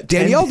 But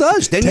Danielle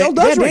does. Danielle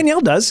does. Yeah, right?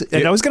 Danielle does.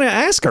 And I was going to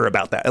ask her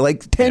about that.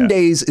 Like 10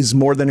 days is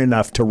more than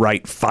enough to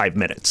write 5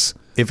 minutes.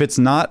 If it's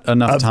not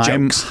enough Of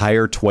time, jokes.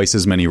 hire twice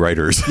as many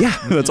writers. Yeah.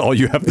 That's all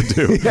you have to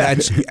do.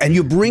 And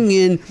you bring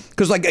in,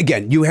 because like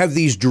again, you have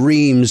these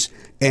dreams,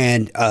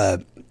 and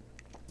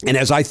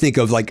as I think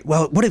of like,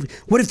 well, what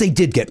if they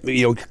did get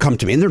come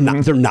to me, and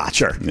they're not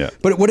sure. Yeah.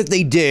 But what if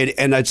they did,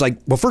 and it's like,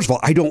 well, first of all,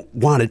 I don't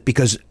want it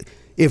because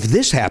if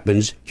this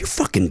happens, you're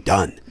fucking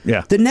done.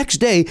 Yeah. The next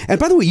day, and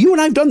by the way, you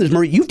and I have done this,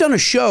 Murray. You've done a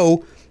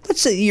show.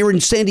 Let's say you're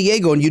in San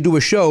Diego and you do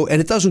a show and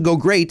it doesn't go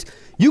great.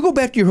 You go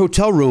back to your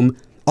hotel room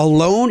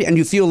alone and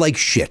you feel like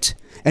shit.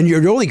 And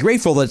you're only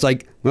grateful that it's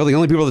like, well, the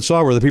only people that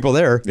saw were the people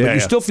there, but you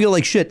still feel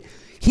like shit.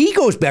 He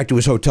goes back to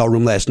his hotel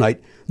room last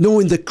night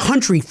knowing the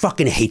country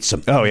fucking hates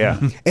him. Oh, yeah.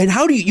 And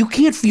how do you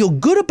can't feel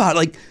good about it.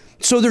 Like,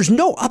 so there's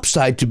no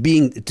upside to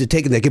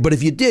taking that. But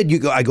if you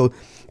did, I go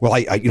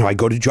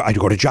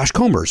to Josh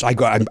Comer's. I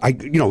go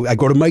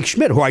to Mike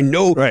Schmidt, who I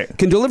know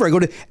can deliver.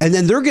 And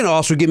then they're going to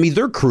also give me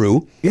their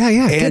crew. Yeah.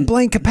 And get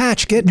Blaine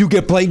Capatch. You go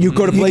to Blaine You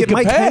get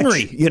Mike Capatch.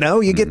 Henry.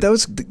 You get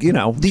those. These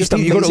just people,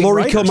 you go to amazing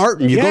Laurie writers.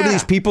 Kilmartin. You go to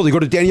these people. You go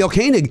to Danielle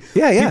Koenig.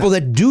 Yeah. People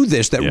that do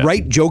this, that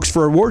write jokes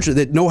for awards,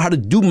 that know how to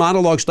do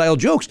monologue style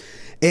jokes.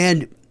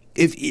 And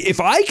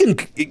if I can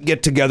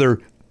get together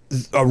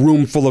a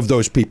room full of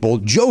those people,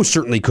 Joe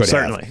certainly could have.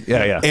 Certainly.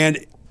 Yeah.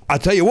 And I'll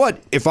tell you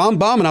what, if I'm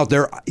bombing out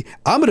there,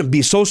 I'm going to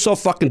be so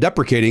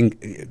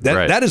self-fucking-deprecating.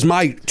 That is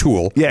my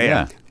tool.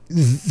 Yeah.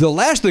 The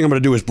last thing I'm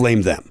going to do is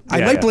blame them. I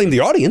Yeah, might yeah. blame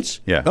the audience.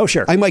 Yeah. Oh,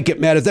 sure. I might get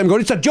mad at them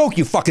going, it's a joke,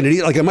 you fucking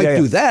idiot. Like I might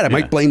do that. I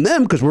might blame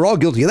them because we're all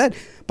guilty of that.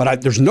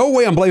 But there's no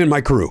way I'm blaming my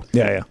crew.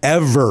 Yeah.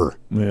 Ever.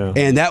 Yeah.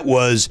 And that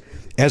was,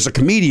 as a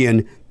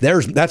comedian,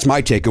 that's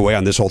my takeaway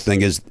on this whole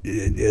thing is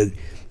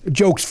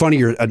jokes,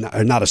 funny or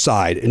not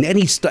aside, and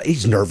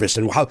he's nervous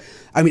and how.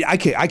 I mean, I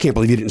can't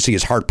believe you didn't see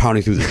his heart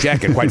pounding through the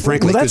jacket. Quite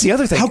frankly, well, that's the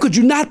other thing. How could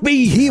you not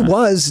be? He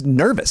was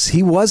nervous.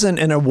 He wasn't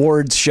an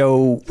awards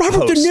show. Robert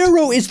host. De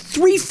Niro is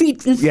 3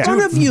 feet in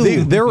front of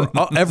you.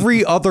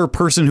 Every other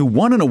person who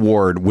won an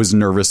award was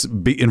nervous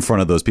in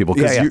front of those people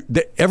because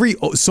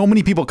so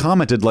many people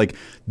commented like,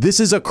 "This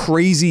is a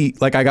crazy."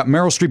 Like, I got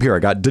Meryl Streep here, I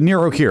got De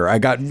Niro here, I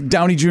got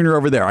Downey Jr.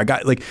 over there, I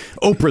got like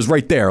Oprah's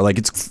right there, like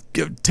it's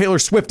Taylor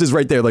Swift is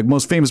right there, like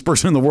most famous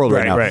person in the world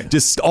right now,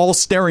 just all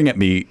staring at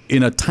me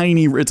in a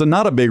tiny. It's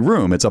not a big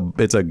room. It's a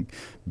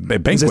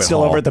banquet Is it still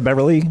hall. over at the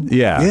Beverly?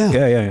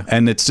 Yeah.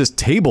 And it's just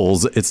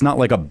tables. It's not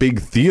like a big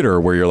theater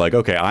where you're like,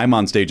 okay, I'm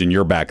on stage and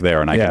you're back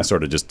there, and I can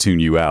sort of just tune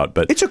you out.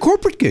 But it's a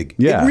corporate gig.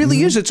 Yeah. It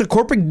really is. It's a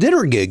corporate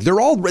dinner gig.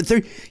 They're all right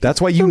there. That's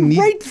why you need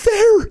right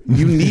there.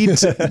 You need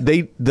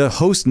to. The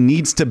host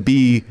needs to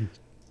be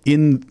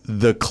in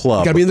the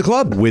club. Got to be in the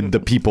club with the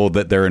people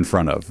that they're in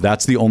front of.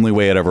 That's the only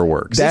way it ever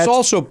works. That's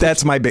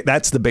my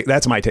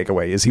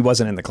takeaway is he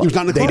wasn't in the club. He was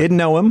not in the club. They didn't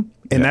know him,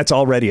 and that's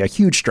already a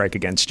huge strike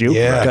against you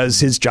because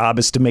his job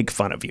is to make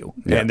fun of you,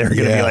 and they're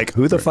going to be like,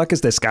 "Who the fuck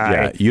is this guy?"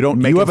 Yeah, you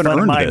haven't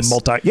earned this.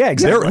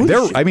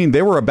 Exactly. I mean,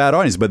 they were a bad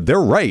audience, but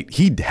they're right.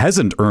 He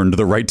hasn't earned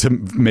the right to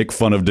make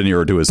fun of De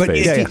Niro to his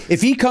face.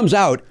 If he comes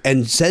out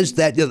and says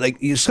that, like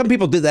some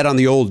people did that on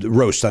the old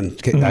roast on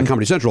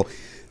Comedy Central.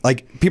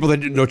 Like people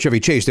that didn't know Chevy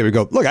Chase, they would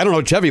go, "Look, I don't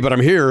know Chevy, but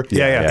I'm here."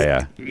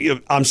 Yeah.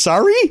 I'm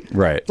sorry.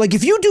 Right. Like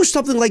if you do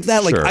something like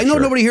that, like I know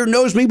nobody here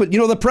knows me, but you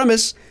know the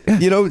premise.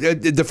 You know,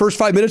 the first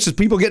 5 minutes is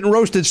people getting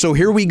roasted. So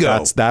here we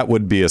go. That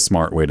would be a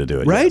smart way to do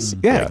it, right? Yes.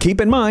 Yeah.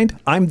 Keep in mind,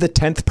 I'm the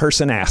 10th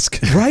person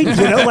asked. Right.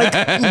 You know, like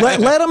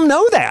let them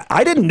know that.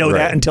 I didn't know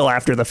that until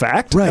after the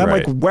fact. Right. I'm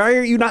like, why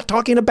are you not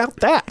talking about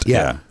that?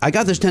 Yeah. I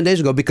got this 10 days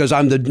ago because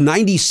I'm the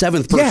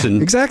 97th person.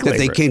 Yeah, exactly. That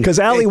they came because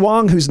Ali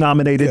Wong, who's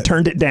nominated,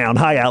 turned it down.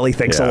 Hi, Ali.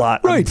 Thanks a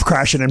lot. Right. I'm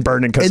crashing and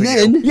burning because and of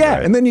then you.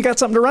 And then you got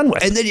something to run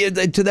with. And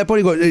then to that point,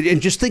 you go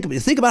and just think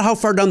about how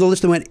far down the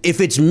list I went.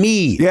 If it's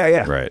me,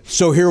 right.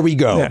 So here we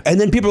go. Yeah. And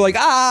then people are like,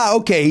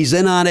 okay, he's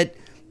in on it.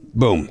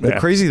 Boom. The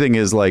crazy thing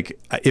is, like,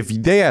 if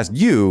they asked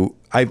you,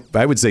 I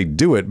would say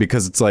do it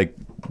because it's like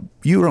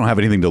you don't have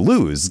anything to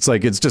lose. It's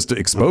like it's just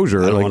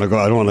exposure. I don't want to go.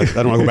 I don't want to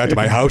go back to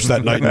my house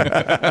that night.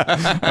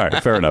 All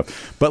right, fair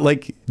enough. But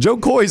like Joe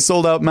Coy's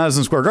sold out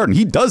Madison Square Garden.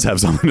 He does have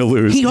something to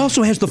lose. He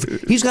also has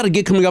he's got a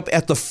gig coming up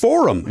at the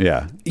Forum.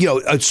 Yeah. You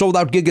know, a sold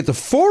out gig at the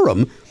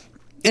Forum.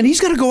 And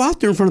he's got to go out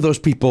there in front of those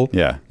people,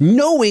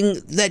 knowing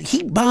that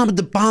he bombed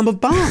the bomb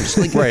of bombs.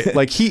 Like, right.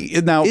 Like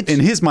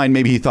in his mind,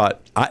 maybe he thought,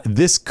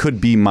 this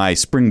could be my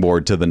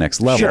springboard to the next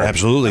level. Sure,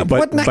 absolutely.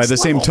 But by the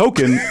same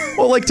token,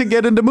 well, like to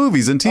get into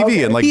movies and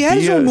TV and like he had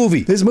his own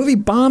movie. His movie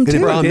bombed too.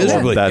 It bombed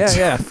miserably.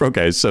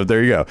 Okay, so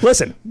there you go.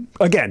 Listen,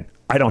 again,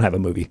 I don't have a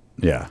movie.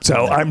 Yeah.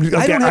 So I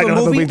don't have a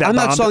movie that I'm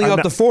not selling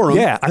out the Forum.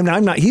 Yeah,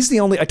 I'm not. He's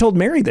the only. I told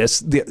Mary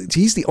this.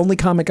 He's the only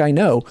comic I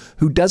know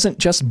who doesn't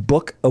just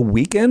book a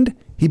weekend.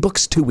 He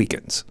books 2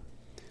 weekends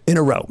in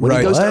a row. When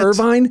he goes to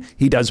Irvine,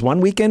 he does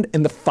 1 weekend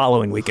and the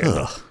following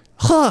weekend.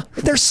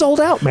 They're sold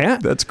out, man.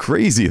 That's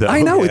crazy, though.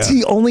 I know. It's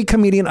the only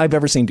comedian I've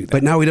ever seen do that.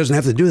 But now he doesn't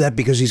have to do that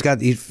because he's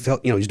doing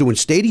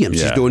stadiums.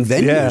 He's doing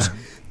venues. Yeah.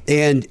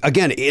 And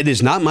again, it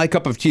is not my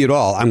cup of tea at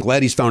all. I'm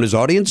glad he's found his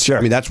audience. Sure.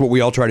 I mean, that's what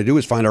we all try to do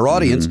is find our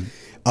audience.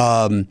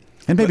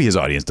 And maybe his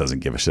audience doesn't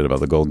give a shit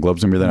about the Golden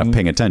Globes. Maybe they're not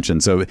paying attention.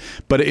 So,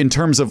 but in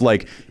terms of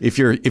like, if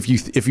you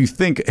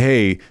think,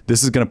 hey,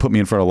 this is going to put me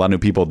in front of a lot of new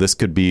people, this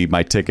could be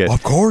my ticket.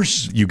 Of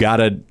course, you got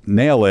to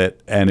nail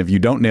it. And if you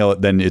don't nail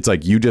it, then it's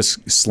like you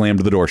just slammed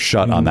the door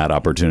shut on that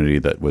opportunity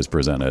that was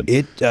presented.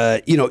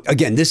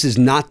 Again, this is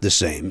not the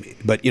same.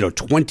 But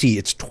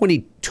it's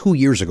 22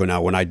 years ago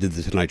now when I did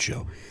the Tonight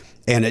Show.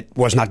 And it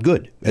was not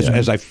good,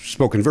 as I've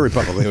spoken very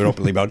publicly and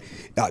openly about.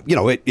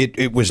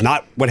 It was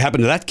not what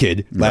happened to that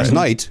kid last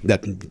night,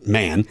 that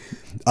man.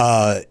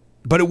 But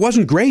it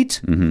wasn't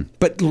great. Mm-hmm.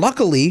 But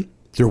luckily,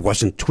 there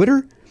wasn't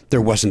Twitter, there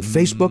wasn't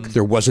Facebook,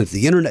 there wasn't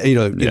the internet.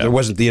 There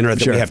wasn't the internet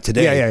that we have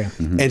today. Yeah.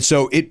 Mm-hmm. And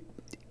so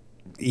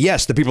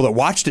yes, the people that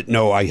watched it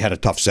know I had a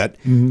tough set,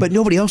 but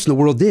nobody else in the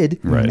world did.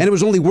 Right. And it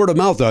was only word of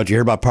mouth. Did you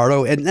hear about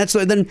Pardo? And that's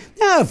then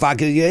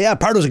fuck yeah,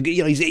 Pardo's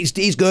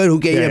he's good. Who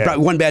gave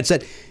one bad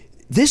set?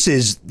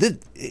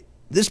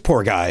 This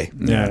poor guy.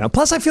 Yeah.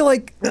 Plus, I feel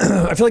like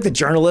the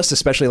journalists,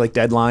 especially like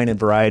Deadline and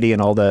Variety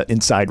and all the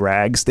inside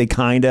rags, they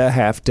kind of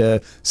have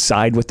to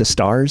side with the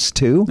stars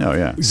too. Oh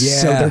yeah.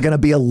 So they're going to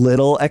be a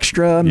little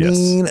extra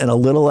mean and a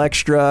little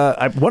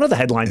extra. One of the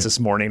headlines this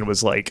morning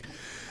was like,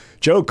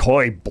 Joe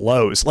Coy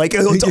blows. Like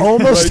it was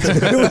almost.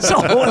 It was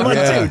almost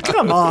like, dude,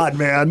 come on,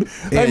 man.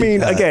 I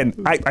mean, again,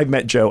 I've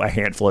met Joe a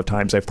handful of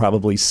times. I've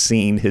probably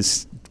seen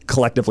his.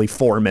 Collectively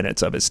 4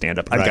 minutes of his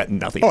stand-up. I've got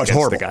nothing against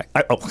horrible. the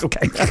guy.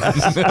 Okay.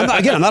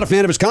 I'm not a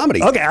fan of his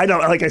comedy. Okay, I don't.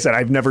 Like I said,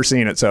 I've never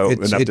seen it, so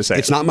enough to say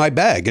it's not my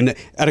bag. And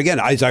again,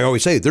 as I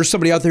always say, there's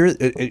somebody out there,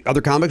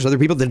 other comics, other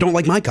people that don't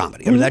like my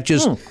comedy. I mean, that's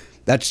just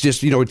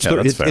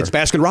it's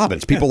Baskin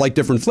Robbins. People like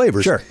different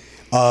flavors. Sure.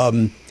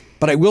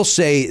 But I will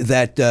say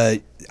that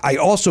I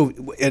also,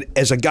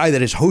 as a guy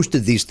that has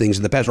hosted these things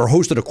in the past or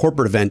hosted a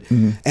corporate event,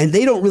 and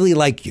they don't really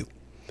like you.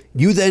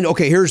 You then,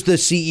 okay, here's the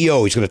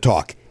CEO. He's going to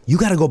talk. You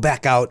got to go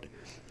back out,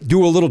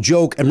 do a little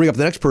joke, and bring up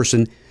the next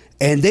person,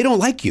 and they don't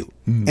like you.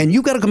 And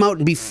you got to come out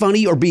and be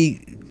funny or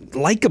be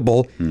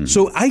likable.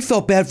 So I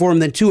felt bad for him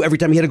then too. Every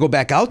time he had to go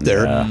back out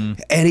there, and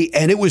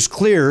it was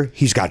clear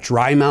he's got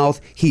dry mouth.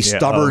 He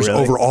stutters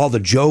over all the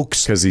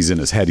jokes because he's in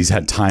his head. He's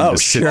had time to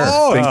sit and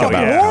Oh, think it's about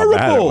how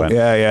bad it went.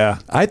 Yeah.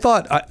 I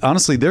thought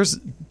honestly,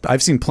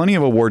 I've seen plenty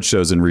of award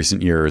shows in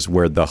recent years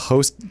where the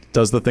host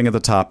does the thing at the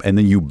top and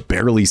then you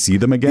barely see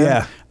them again.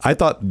 Yeah. I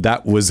thought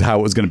that was how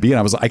it was going to be,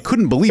 and I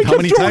couldn't believe how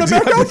many times he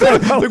had to do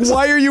it. Like,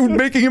 why are you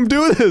making him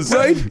do this?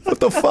 Right? What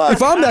the fuck?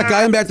 If I'm that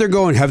guy, I'm back there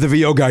going, have the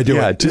VO guy do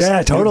it.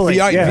 Totally.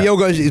 VO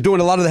guy is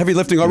doing a lot of the heavy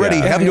lifting already.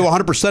 Have him do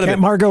 100% of it.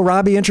 Can't Margot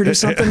Robbie introduce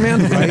something,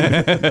 man?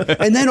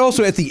 Right? And then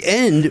also at the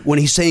end, when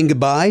he's saying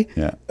goodbye,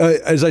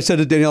 as I said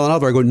to Danielle and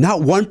Oliver, I go,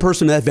 not one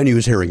person in that venue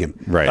is hearing him.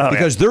 Right.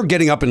 Because they're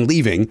getting up and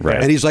leaving.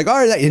 Right. And he's like, all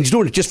right, and he's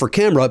doing it just for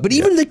camera. But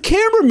even the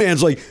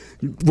cameraman's like,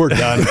 we're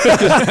done.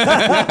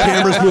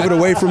 Camera's moving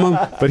away from him.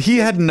 But he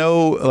had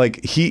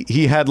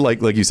he had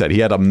like you said, he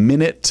had a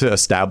minute to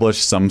establish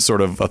some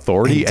sort of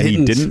authority, and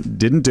he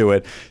didn't do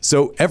it.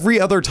 So every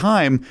other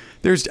time,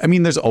 there's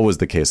always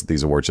the case at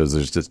these award shows.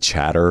 There's just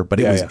chatter, but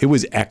it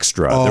was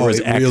extra. There was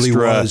extra. Really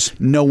was.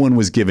 No one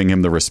was giving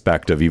him the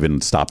respect of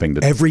even stopping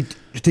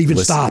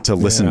to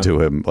listen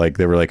to him. Like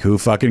they were like, who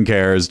fucking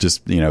cares?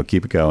 Just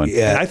keep it going.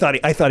 Yeah, and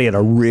I thought he had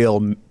a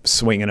real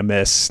swing and a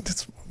miss.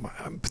 That's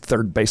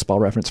third baseball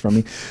reference from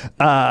me.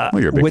 Well,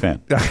 you're a big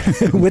fan.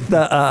 with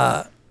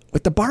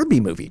the Barbie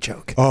movie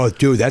joke. Oh,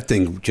 dude, that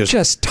thing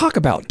just talk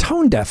about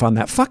tone deaf on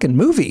that fucking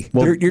movie.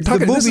 Well, you're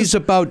talking. The movie's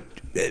about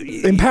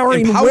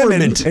empowering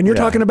women, and you're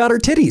talking about her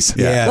titties.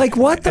 Yeah. Like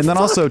what? And then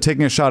also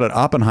taking a shot at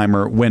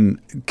Oppenheimer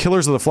when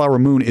Killers of the Flower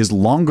Moon is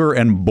longer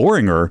and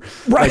boringer.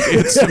 Right. Like,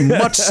 it's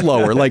much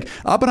slower. Like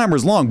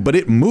Oppenheimer's long, but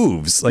it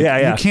moves. Like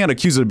you can't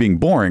accuse it of being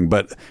boring,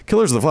 but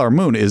Killers of the Flower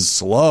Moon is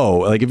slow.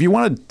 Like if you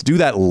want to do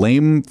that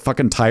lame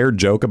fucking tired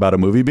joke about a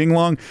movie being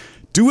long,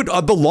 do it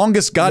the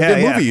longest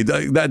goddamn movie.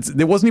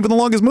 It wasn't even the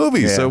longest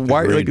movie. So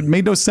why? Like, it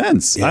made no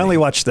sense. I only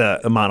watched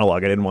the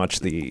monologue. I didn't watch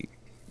the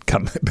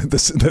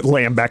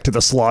lamb back to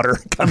the slaughter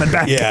coming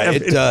back. Yeah,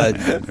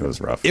 it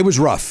was rough. It was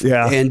rough.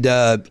 Yeah, and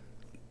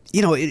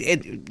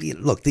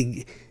look,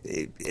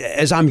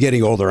 as I'm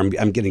getting older,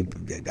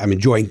 I'm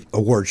enjoying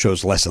award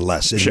shows less and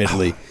less.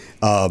 Admittedly,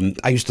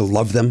 I used to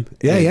love them.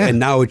 And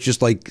now it's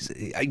just like,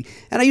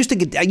 I used to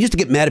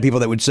get mad at people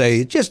that would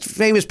say just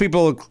famous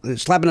people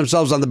slapping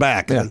themselves on the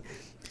back. Yeah.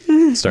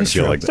 Starting to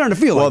feel like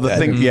that. Well, the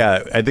thing,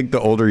 I think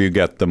the older you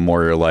get, the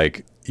more you're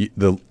like,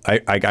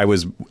 I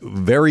was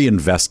very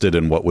invested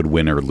in what would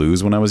win or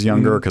lose when I was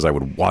younger because I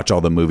would watch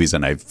all the movies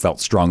and I felt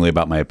strongly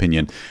about my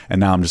opinion. And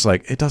now I'm just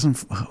like, it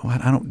doesn't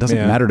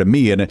matter to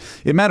me, and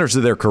it matters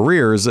to their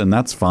careers, and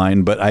that's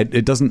fine. But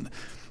it doesn't.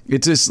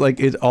 It's just like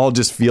it all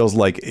just feels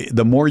like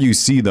the more you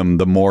see them,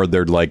 the more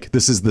they're like,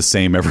 this is the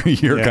same every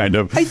year, kind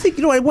of. I think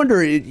I wonder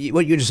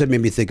what you just said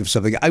made me think of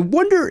something. I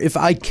wonder if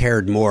I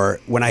cared more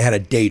when I had a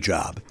day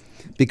job.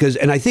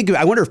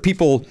 I wonder if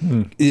people,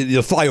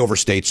 the flyover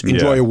states,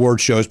 enjoy award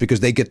shows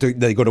because they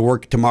go to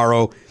work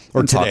tomorrow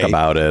or today. Talk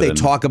about it. They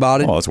talk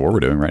about it. Oh, that's what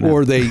we're doing right now.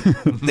 Or they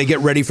get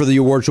ready for the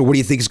award show. What do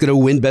you think is going to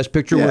win Best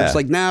Picture? Where it's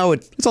like now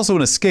it's also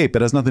an escape.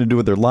 It has nothing to do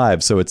with their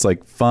lives, so it's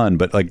like fun.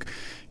 But like,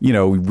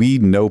 we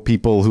know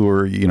people who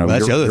are,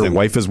 your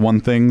wife has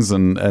won things,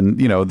 and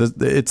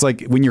it's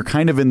like when you're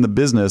kind of in the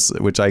business,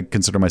 which I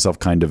consider myself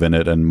kind of in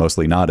it and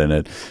mostly not in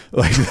it.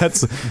 Like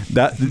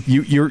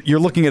you're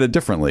looking at it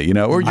differently,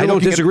 Or I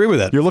don't disagree with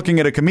that. You're looking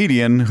at a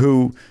comedian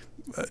who,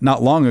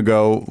 not long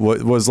ago,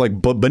 was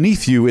like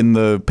beneath you in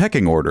the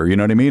pecking order. You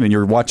know what I mean? And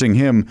you're watching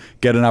him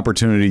get an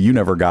opportunity you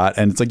never got,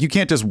 and it's like you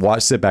can't just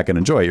sit back and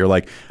enjoy it. You're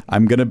like,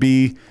 I'm going to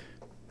be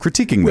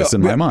critiquing this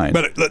in my mind.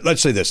 But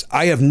let's say this.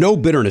 I have no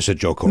bitterness at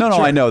Joe Coy. No,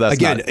 I know that's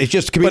it's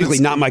just comedically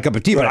not my cup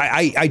of tea. But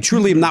I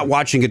truly am not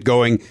watching it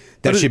going,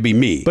 that should be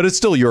me. But it's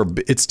still your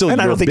business. And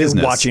I don't think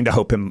you're watching to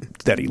hope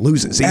that he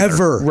loses either.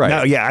 Ever.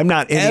 Right. No, I'm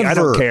not. I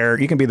don't care.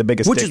 You can be the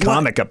biggest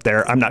comic up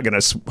there. I'm not going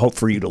to hope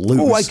for you to lose.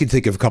 Oh, I could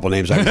think of a couple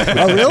names. Oh,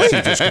 really?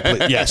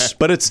 Yes.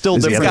 But it's still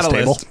different. At this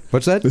table?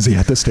 What's that? Is he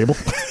at this table?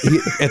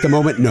 At the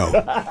moment, no.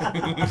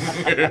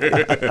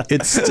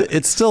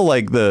 It's still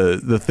like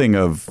the thing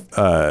of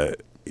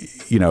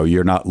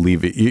you're not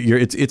leaving.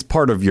 It's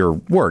part of your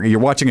work. You're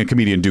watching a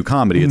comedian do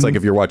comedy. It's like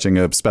if you're watching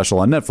a special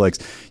on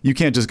Netflix, you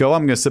can't just go,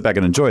 I'm going to sit back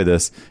and enjoy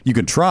this. You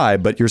can try,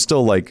 but you're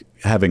still like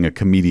having a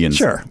comedian's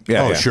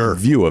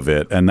view of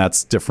it, and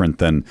that's different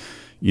than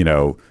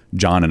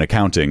John in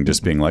accounting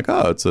just being like,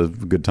 oh, it's a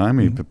good time.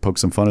 He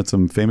pokes some fun at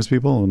some famous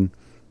people, and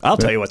I'll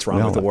tell you what's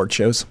wrong with award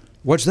shows.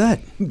 What's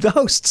that? The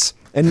hosts,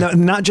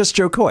 and not just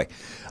Joe Coy.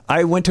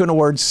 I went to an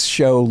awards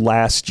show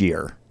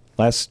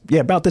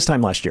about this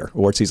time last year,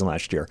 award season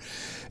last year.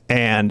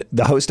 And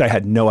the host, I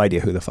had no idea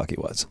who the fuck he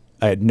was.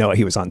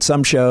 He was on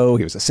some show.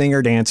 He was a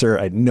singer, dancer.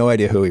 I had no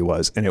idea who he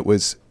was. And it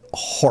was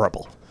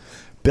horrible.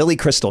 Billy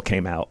Crystal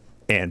came out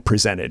and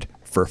presented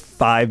for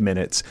 5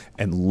 minutes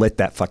and lit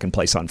that fucking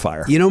place on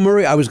fire. You know,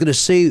 Murray, I was going to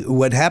say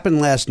what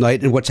happened last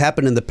night and what's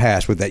happened in the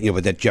past with that,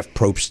 with that Jeff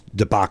Probst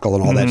debacle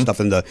and all that stuff,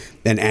 and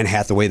Anne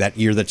Hathaway that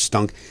year that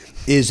stunk,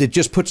 is it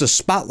just puts a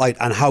spotlight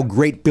on how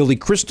great Billy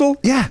Crystal,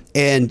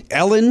 and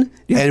Ellen,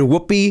 and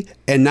Whoopi,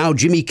 and now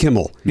Jimmy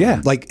Kimmel,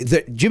 like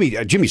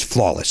Jimmy's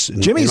flawless.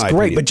 Jimmy's great,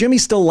 opinion. but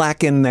Jimmy's still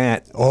lacking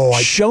that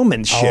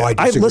showmanship.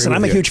 I listen,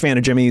 I'm a you. huge fan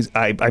of Jimmy's.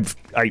 I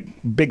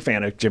big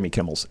fan of Jimmy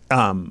Kimmel's.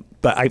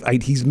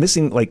 But he's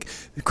missing, like,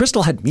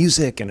 Crystal had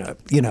music and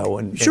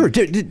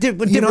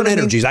different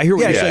energies. I hear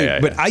what you're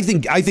saying, but I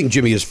think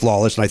Jimmy is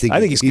flawless, and I think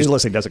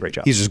he does a great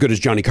job. He's as good as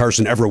Johnny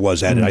Carson ever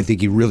was at it. I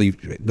think he really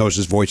knows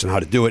his voice and how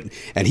to do it.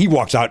 And he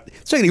walks out.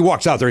 Second, he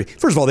walks out there.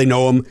 First of all, they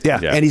know him.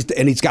 And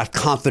he's got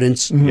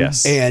confidence.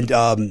 Yes,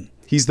 and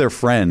he's their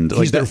friend.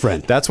 He's their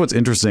friend. That's what's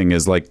interesting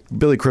is like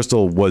Billy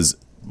Crystal was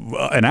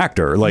an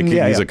actor, like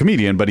he's a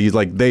comedian, but he's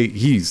like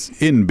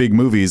he's in big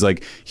movies,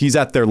 like he's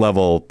at their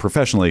level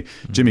professionally.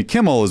 Jimmy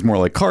Kimmel is more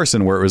like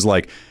Carson, where it was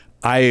like,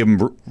 I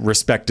am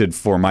respected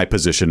for my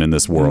position in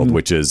this world,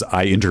 which is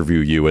I interview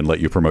you and let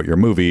you promote your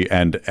movie,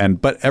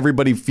 but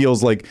everybody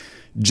feels like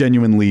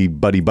genuinely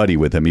buddy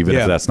with him, even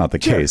if that's not the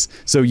case.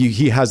 So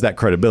he has that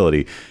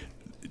credibility.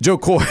 Joe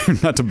Coy,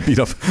 not to beat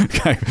up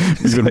guy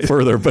even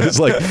further, but it's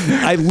like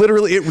it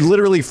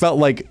literally felt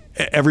like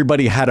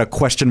everybody had a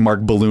question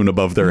mark balloon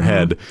above their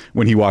head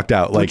when he walked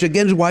out. Like, which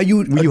again is why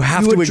you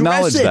have to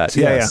acknowledge that.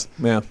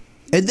 Yeah.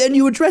 And then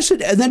you address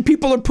it, and then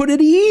people are put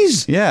at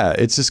ease. Yeah,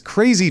 it's just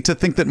crazy to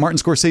think that Martin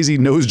Scorsese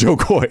knows Joe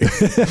Coy.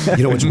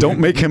 Don't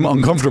make him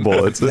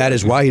uncomfortable. That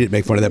is why he didn't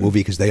make fun of that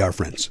movie, because they are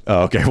friends.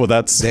 Oh, okay. Well,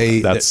 that's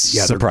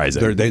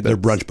surprising. They're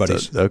brunch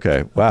buddies.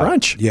 Okay. Wow.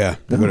 Brunch? Yeah,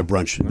 they go to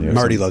brunch.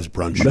 Marty loves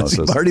brunch.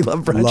 Marty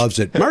loves brunch. Loves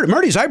it.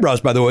 Marty's eyebrows,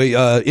 by the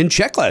way, in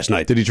check last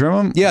night. Did he trim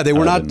them? Yeah, they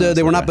were not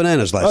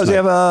bananas last night. Does he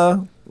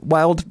have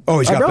wild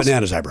he's got eyebrows?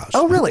 bananas eyebrows.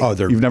 Oh, really? Oh,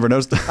 You've never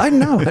noticed that? I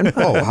know.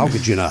 Oh, how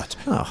could you not?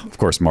 Of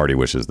course, Marty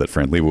wishes that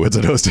Frank Leibowitz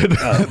had hosted.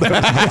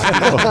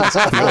 That's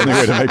the only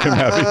way to make him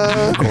happy.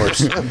 Of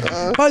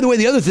course. By the way,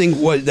 the other thing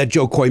was that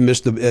Joe Coy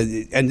missed, I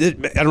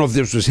don't know if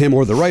this was him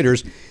or the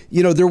writers,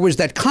 there was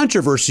that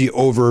controversy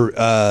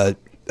over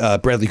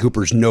Bradley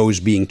Cooper's nose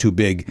being too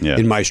big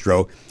in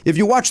Maestro. If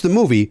you watch the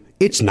movie,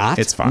 it's not.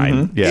 It's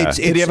fine. Yeah.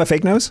 Did he have a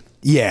fake nose?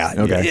 Yeah.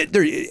 Okay.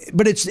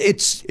 But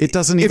it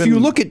doesn't even. If you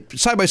look at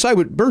side by side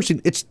with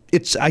Bernstein,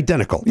 it's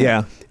identical.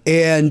 Yeah.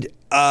 And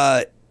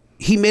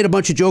he made a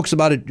bunch of jokes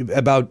about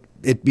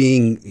it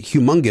being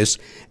humongous,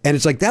 and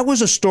it's like that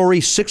was a story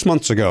 6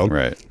 months ago,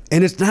 right?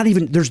 And it's not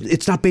even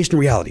it's not based in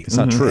reality. It's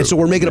not true. And so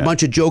we're making a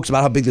bunch of jokes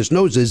about how big this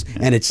nose is,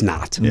 and it's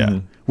not. Yeah.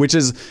 Which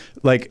is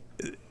like,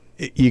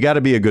 you got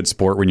to be a good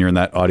sport when you're in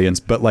that audience,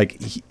 but like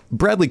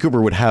Bradley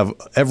Cooper would have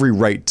every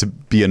right to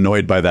be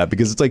annoyed by that,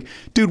 because it's like,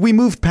 dude, we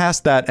moved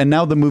past that, and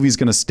now the movie's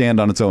going to stand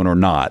on its own or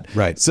not.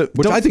 Right. So,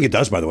 which I think it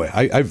does, by the way.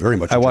 I very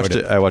much enjoyed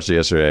it. I watched it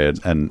yesterday,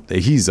 and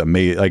he's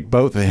amazing. Like,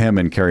 both him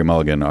and Carey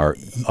Mulligan are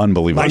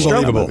unbelievable.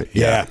 Unbelievable.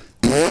 Yeah.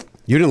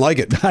 You didn't like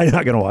it. I'm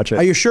not going to watch it.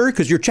 Are you sure?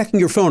 Because you're checking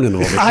your phone in the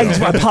middle of the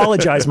show. I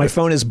apologize. My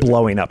phone is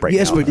blowing up right now.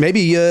 Yes, but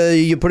maybe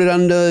you put it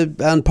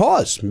on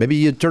pause. Maybe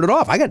you turn it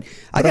off. I got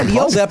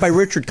yelled at by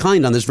Richard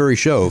Kind on this very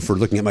show for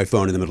looking at my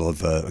phone in the middle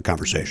of a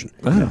conversation.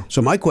 Oh.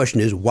 So my question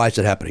is, why is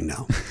it happening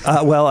now?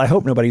 Well, I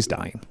hope nobody's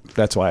dying.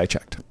 That's why I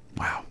checked.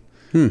 Wow.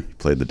 You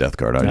played the death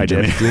card on you, I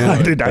did. Jimmy. Yeah,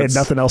 I did. I had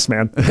nothing else,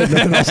 man. You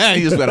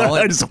just went all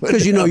in.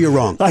 Because you know you're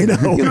wrong. I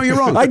know. You know you're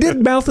wrong. I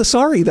did mouth a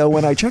sorry, though,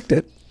 when I checked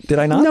it. Did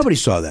I not? Nobody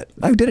saw that.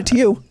 I did it to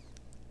you.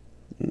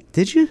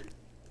 Did you?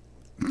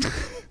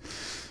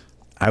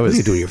 I was. What are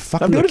you doing? You're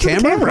fucking I'm doing the it to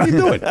the camera? What are you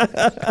camera.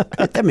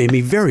 doing? That made me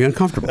very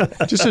uncomfortable.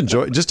 Just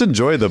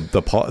enjoy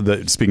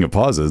the speaking of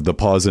pauses, the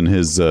pause in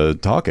his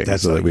talking.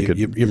 That's so that we could.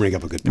 You bring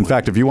up a good point. In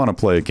fact, if you want to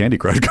play Candy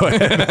Crush, go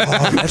ahead.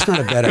 Oh, that's not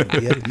a bad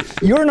idea.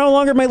 You're no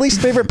longer my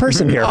least favorite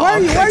person here. Why are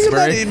you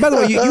Murray. by the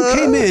way, you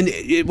came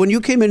in when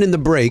you came in the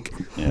break.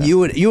 Yeah.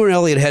 You and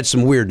Elliot had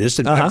some weirdness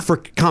for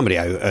comedy,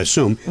 I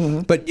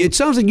assume. But it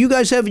sounds like you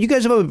guys have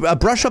a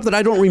brush up that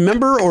I don't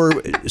remember, or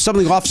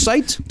something off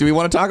site. Do we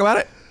want to talk about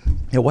it?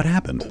 Yeah, what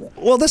happened?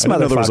 Well, this I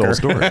didn't know there was a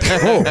whole motherfucker.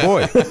 story. Oh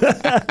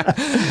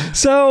boy!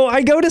 So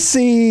I go to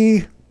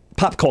see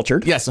Pop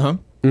Cultured. Yes.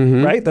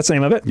 Right? That's the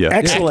name of it? Yeah.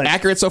 Excellent.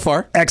 Accurate so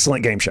far.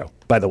 Excellent game show,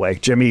 by the way.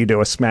 Jimmy, you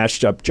do a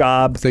smashed up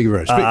job. Thank you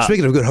very much.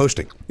 Speaking of good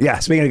hosting, Yeah,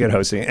 speaking of good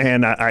hosting.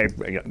 And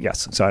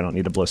yes, so I don't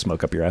need to blow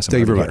smoke up your ass. thank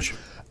you very much.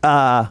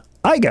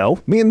 I go,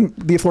 me and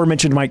the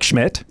aforementioned Mike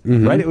Schmidt,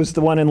 right? It was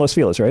the one in Los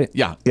Feliz, right?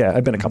 Yeah. Yeah,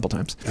 I've been a couple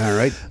times. All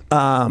right.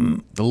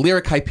 The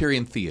Lyric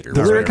Hyperion Theater.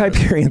 The Lyric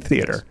Hyperion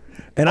Theater.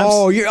 And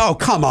I'm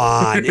Come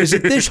on! Is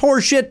it this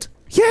horseshit?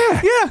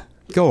 yeah.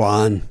 Go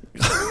on.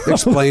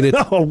 Explain it.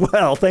 Oh,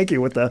 well, thank you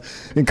with the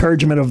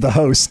encouragement of the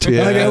host.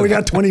 Yeah. Okay, we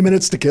got 20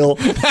 minutes to kill.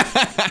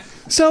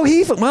 So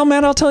well,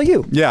 man, I'll tell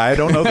you. Yeah, I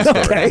don't know the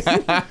story.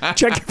 Okay.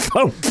 Check your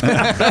phone.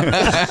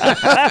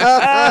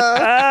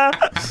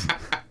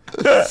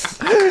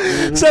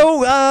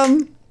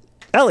 So,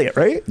 Elliot,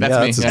 right?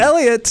 That's me. Yeah.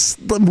 Elliot's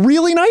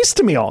really nice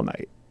to me all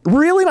night.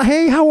 really,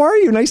 hey, how are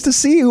you? Nice to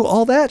see you.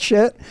 All that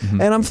shit.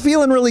 And I'm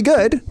feeling really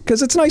good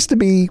because it's nice to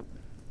be,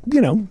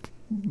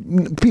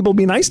 people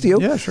be nice to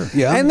you. Yeah, sure.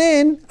 Yeah. And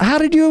then how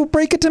did you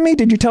break it to me?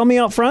 Did you tell me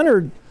out front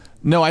or?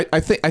 No, I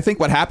think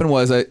what happened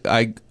was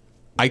I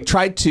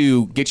tried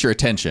to get your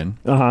attention.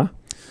 It's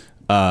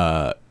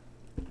a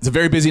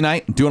very busy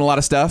night, doing a lot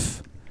of stuff,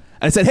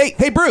 and I said,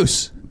 "Hey,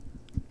 Bruce."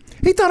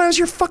 He thought I was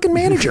your fucking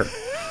manager.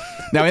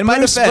 Now, in my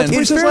defense,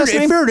 In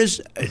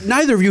fairness,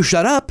 neither of you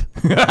shut up.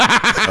 Maybe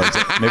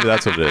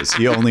that's what it is.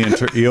 He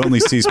only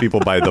sees people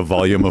by the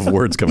volume of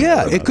words coming out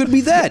Yeah, of their it could be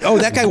that. Oh,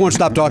 that guy won't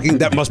stop talking.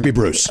 That must be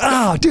Bruce.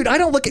 Oh, dude, I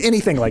don't look at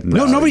anything like Bruce.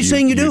 No, nobody's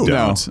saying you do.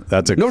 Don't.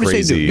 That's a Nobody's saying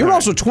crazy. you do. You're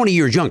also 20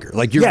 years younger.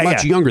 Like, you're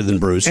much younger than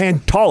Bruce.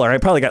 And taller. I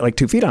probably got like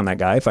 2 feet on that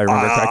guy, if I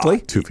remember correctly.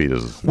 2 feet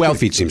is. 12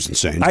 feet seems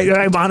insane.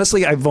 I've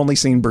honestly only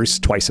seen Bruce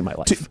twice in my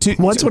life.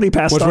 Once when he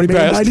passed on me in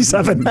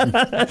 97, and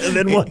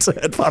then once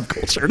at Pop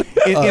Culture.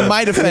 in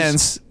my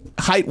defense,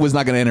 height was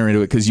not going to enter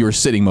into it because you were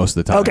sitting most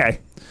of the time. Okay.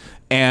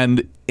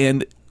 And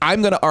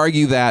I'm going to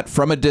argue that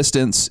from a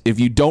distance, if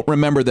you don't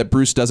remember that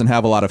Bruce doesn't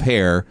have a lot of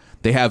hair,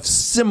 they have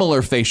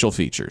similar facial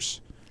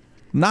features.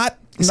 Not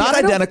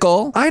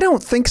identical. I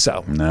don't think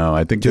so. No,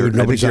 I think Dude,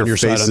 nobody's on your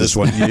side on this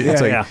one.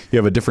 It's like you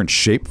have a different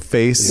shape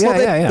face.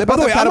 Yeah. They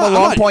both have kind of a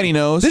long, pointy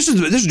nose. This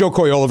is Joe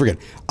Coy all over again.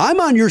 I'm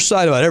on your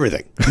side about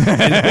everything. And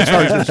as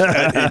far as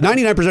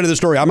 99% of the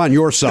story, I'm on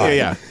your side.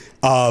 Yeah.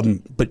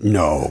 But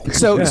no.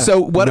 So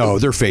what? No,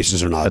 their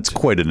faces are not. That's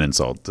quite an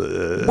insult.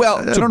 Well,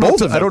 I don't know.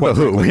 I don't know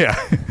who. Yeah.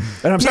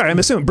 And I'm sorry, I'm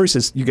assuming Bruce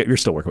is. You're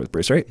still working with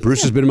Bruce, right?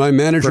 Bruce has been my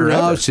manager now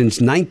Forever.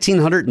 since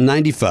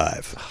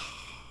 1995.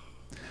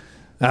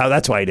 Oh,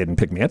 that's why he didn't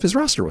pick me up. His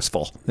roster was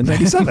full in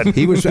 '97.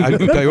 He was. I'll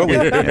tell you what, we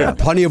had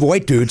plenty of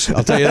white dudes.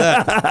 I'll tell you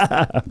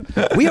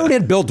that. We already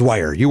had Bill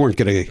Dwyer. You weren't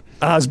gonna.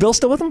 Is Bill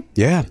still with him?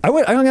 Yeah. I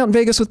hung out in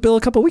Vegas with Bill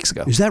a couple weeks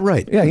ago. Is that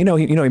right? Yeah, he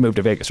moved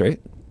to Vegas, right?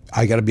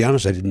 I got to be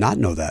honest. I did not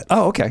know that.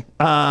 Oh, okay.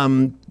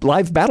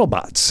 Live battle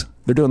bots.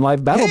 They're doing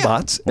live battle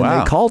bots, and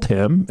Wow. they called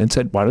him and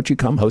said, "Why don't you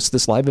come host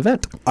this live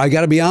event?" I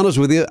got to be honest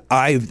with you.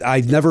 I've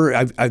never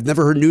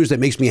heard news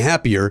that makes me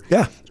happier.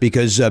 Yeah.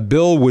 Because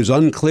Bill was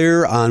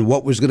unclear on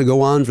what was going to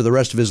go on for the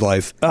rest of his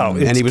life. Oh,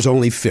 and he was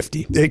only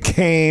 50. It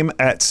came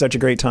at such a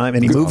great time,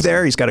 and he moved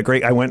there. He's got a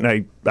great. I went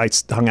and I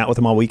hung out with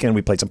him all weekend.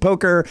 We played some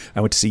poker.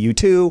 I went to see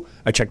U2.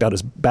 I checked out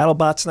his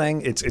BattleBots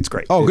thing. It's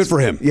great. Oh, It's- good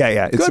for him.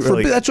 Yeah. It's Good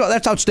really, for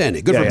that's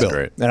outstanding. Good yeah, for yeah. Bill.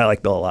 Great. And I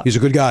like Bill a lot. He's a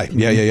good guy.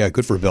 Yeah.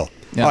 Good for Bill.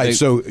 Yeah, All right. they-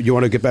 So you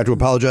want to get back to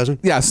apologizing?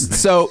 Yes.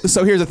 So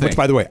here's the thing. Which,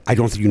 by the way, I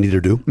don't think you need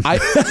to do.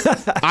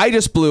 I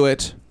just blew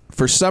it.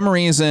 For some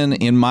reason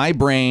in my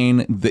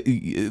brain,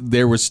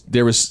 there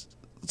was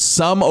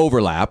some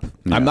overlap.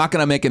 Yeah. I'm not going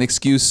to make an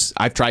excuse.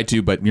 I've tried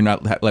to, but you're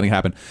not letting it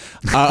happen.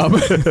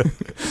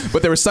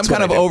 But there was some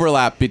kind of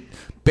overlap.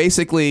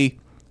 Basically,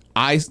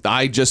 I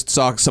just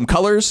saw some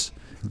colors,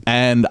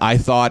 and I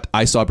thought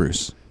I saw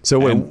Bruce. So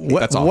wait, And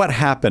that's all. what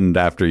happened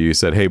after you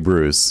said, "Hey,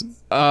 Bruce"?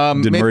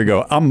 Did Murray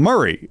go, "I'm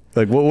Murray"?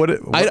 Like what?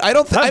 I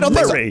don't think so.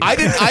 Murray. I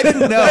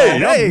didn't know.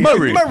 Hey,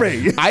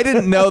 Murray. I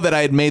didn't know that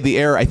I had made the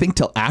error. I think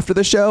till after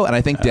the show, and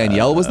I think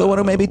Danielle was the one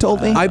who maybe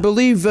told me. I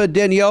believe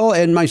Danielle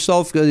and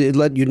myself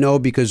let you know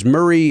because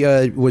Murray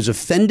was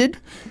offended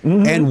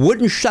and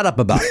wouldn't shut up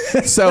about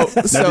it. So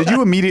Now, did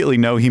you immediately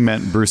know he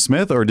meant Bruce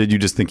Smith, or did you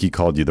just think he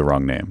called you the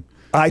wrong name?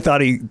 I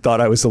thought he thought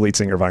I was the lead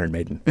singer of Iron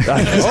Maiden. Oh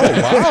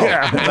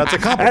wow, that's a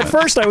compliment. At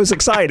first, I was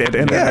excited,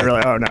 and then I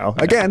realized, oh no!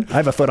 Again, I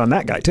have a foot on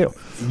that guy too.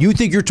 You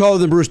think you're taller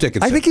than Bruce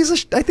Dickinson? I think he's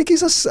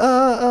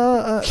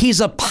a.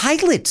 he's a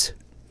pilot.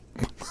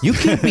 You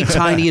can't be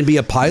tiny and be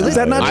a pilot. Is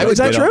that not? I would Is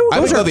that go- true? I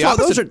would Those go are, the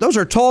opposite. those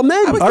are tall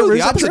men. I would Oh, go is the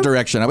that opposite true?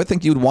 direction. I would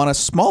think you'd want a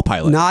small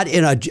pilot. Not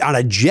on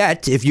a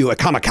jet. If you a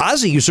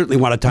kamikaze, you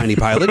certainly want a tiny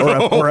pilot.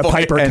 or a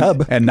Piper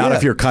Cub. And not Yeah.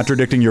 if you're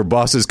contradicting your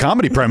boss's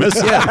comedy premise.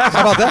 yeah,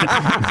 how about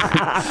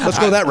that? Let's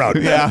go that route.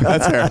 Yeah,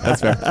 that's fair.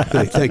 That's fair.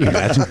 Thank you,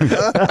 Matt.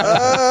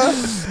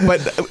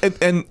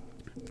 But and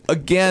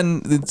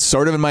again, it's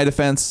sort of in my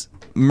defense,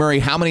 Murray,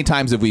 how many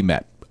times have we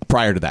met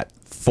prior to that?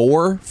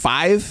 4,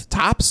 5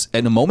 tops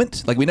in a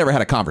moment. Like we never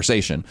had a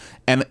conversation,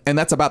 and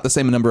that's about the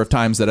same number of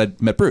times that I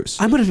met Bruce.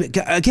 I'm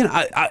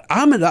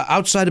I'm an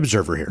outside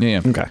observer here. Yeah.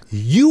 Okay.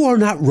 You are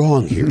not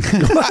wrong here.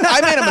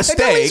 I made a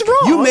mistake.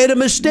 You made a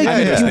mistake. I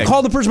made a You mistake.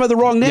 called the person by the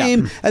wrong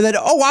name, and then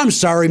I'm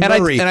sorry, And I-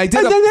 Murray. and I did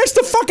and a- then that's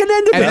the fucking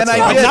end of And it. then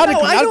I did- Not,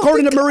 No, not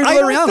according to Murray I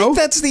don't Valeriano. think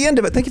that's the end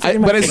of it. Thank you for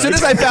getting my But as soon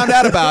feedback. as I found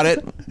out about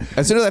it,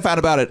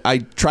 I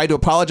tried to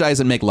apologize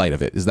and make light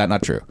of it. Is that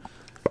not true?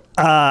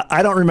 I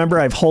don't remember.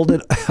 I've held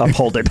on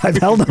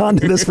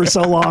to this for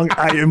so long.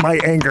 In my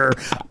anger,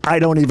 I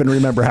don't even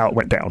remember how it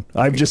went down.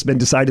 I've just been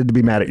decided to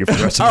be mad at you for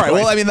the rest of All my right.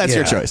 life. Well, I mean, that's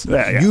your Yeah. choice.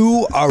 Yeah.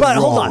 You are But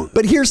wrong. hold on.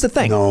 But here's the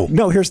thing. No.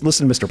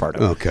 Listen to Mr.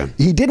 Pardo. Okay.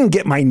 He didn't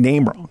get my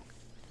name wrong.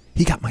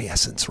 He got my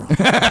essence wrong.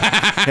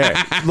 Hey,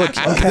 look,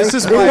 this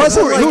is It why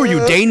wasn't Who are you,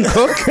 Dane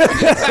Cook?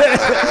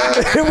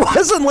 It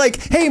wasn't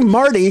like, hey,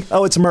 Marty.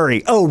 Oh, it's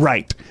Murray. Oh,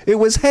 right. It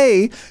was,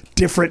 hey,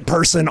 different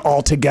person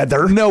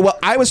altogether. No, well,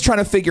 I was trying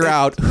to figure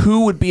out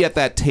who would be at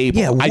that table.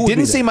 Yeah, who I would be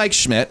didn't say there? Mike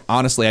Schmidt.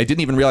 Honestly, I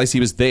didn't even realize he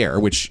was there,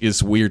 which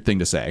is a weird thing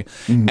to say.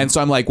 And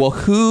so I'm like, well,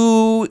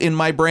 who in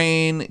my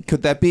brain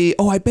could that be?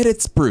 Oh, I bet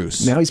it's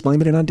Bruce. Now he's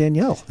blaming it on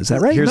Danielle. Is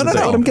that right? Here's No, the no,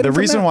 thing. no. I'm getting The from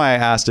reason that. why I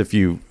asked if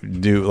you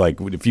knew, like,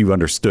 if you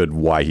understood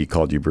why he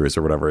called you Bruce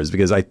or whatever, is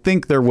because I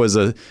think there was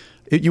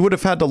you would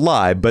have had to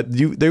lie, but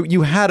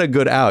you had a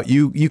good out.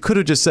 You could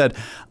have just said,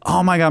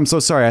 "Oh my God, I'm so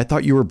sorry. I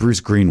thought you were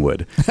Bruce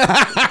Greenwood."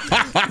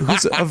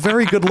 Who's a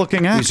very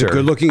good-looking actor. He's a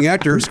good-looking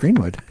actor. Bruce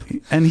Greenwood.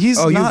 and he's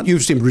not.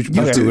 You've seen Bruce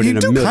Greenwood in You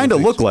a do million kind of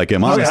things. look like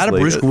him. He Honestly, had a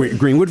Bruce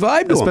Greenwood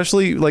vibe to him.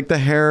 especially like the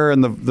hair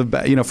and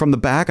the from the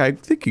back. I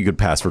think you could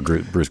pass for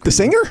Bruce Greenwood. The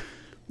singer?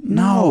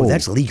 No,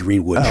 that's Lee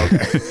Greenwood.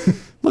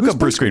 Look up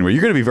Bruce Greenwood.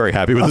 You're going to be very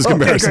happy with this Okay,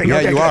 comparison.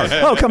 great. Yeah, you are.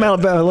 Oh, come out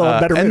a little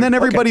better. And mood. then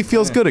everybody Okay.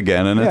 feels good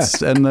again, and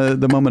it's and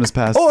the moment has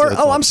passed. Or, It's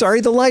oh, all- I'm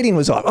sorry, the lighting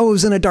was off. Oh, it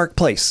was in a dark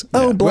place.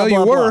 Oh, blah, Well, blah,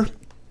 you blah. were.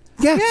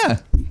 Yeah. Yeah.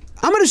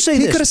 I'm going to say He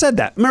this. could have said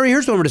that. Mary,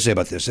 here's what I'm going to say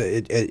about this.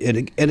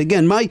 And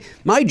again,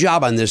 my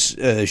job on this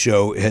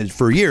show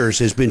for years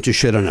has been to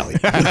shit on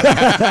Elliot.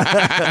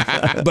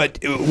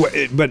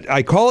 but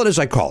I call it as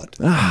I call it.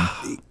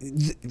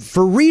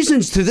 For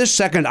reasons to this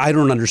second I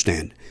don't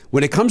understand.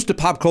 When it comes to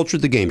pop culture,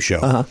 the game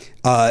show,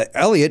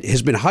 Elliot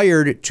has been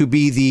hired to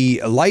be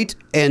the light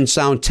and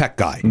sound tech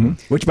guy.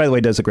 Which, by the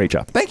way, does a great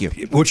job. Thank you.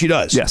 Which he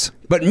does. Yes.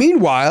 But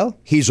meanwhile,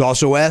 he's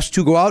also asked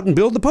to go out and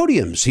build the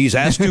podiums. He's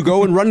asked to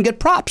go and run and get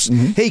props.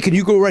 Hey, can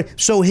you go right?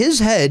 So his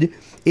head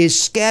is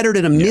scattered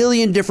in a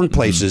million different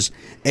places.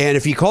 And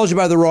if he calls you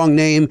by the wrong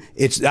name,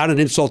 it's not an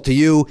insult to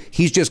you.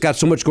 He's just got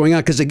so much going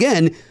on. Because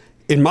again,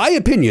 in my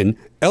opinion,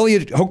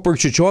 Elliot Hochberg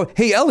should show up.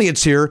 Hey,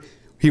 Elliot's here.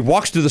 He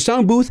walks to the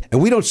sound booth,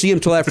 and we don't see him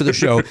till after the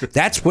show.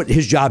 That's what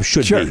his job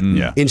should be.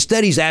 Yeah.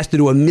 Instead, he's asked to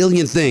do a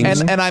million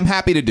things. And I'm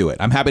happy to do it.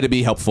 I'm happy to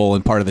be helpful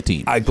and part of the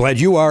team. I'm glad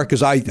you are,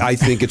 because I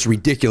think it's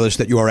ridiculous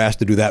that you are asked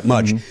to do that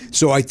much.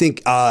 So I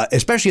think,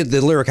 especially at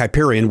the Lyric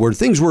Hyperion, where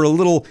things were a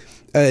little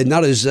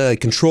not as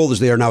controlled as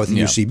they are now at the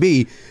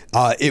UCB,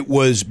 it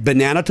was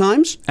banana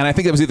times. And I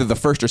think it was either the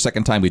first or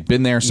second time we'd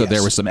been there, so Yes.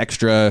 there was some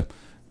extra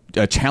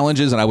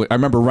challenges, and I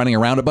remember running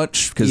around a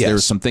bunch because there were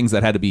some things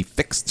that had to be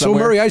fixed So,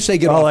 somewhere. Murray, I say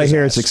get All off I his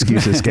hear ass. is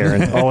excuses,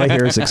 Garen. All I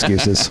hear is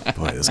excuses.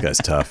 Boy, this guy's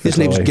tough. His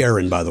name's Boy.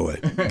 Garen, by the way.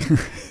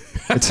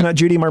 It's not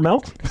Judy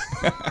Marmel?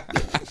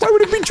 Why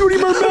would it be Judy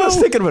I was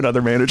thinking of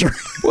another manager.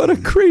 What a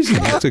crazy.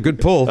 That's a good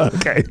pull.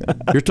 Okay.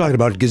 You're talking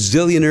about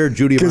gazillionaire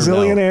Judy Marmel.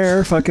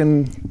 Gazillionaire,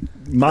 fucking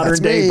modern That's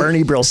day me.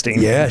 Bernie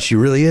Brillstein. Yeah, she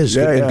really is.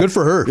 Yeah, And yeah. good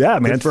for her. Yeah,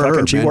 man, Good for fucking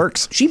her, she man.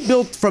 works. She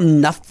built from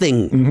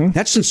nothing.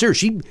 That's sincere.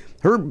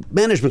 Her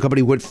management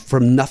company went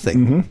from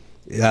nothing,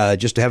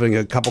 just having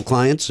a couple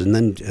clients, and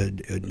then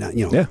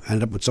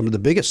ended up with some of the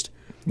biggest.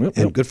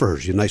 And good for her.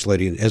 She's a nice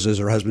lady, as is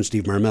her husband,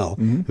 Steve Marmel,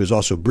 who's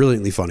also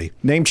brilliantly funny.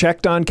 Name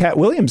checked on Cat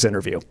Williams'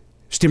 interview.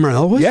 Steve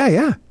Marmel was?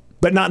 Yeah.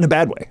 But not in a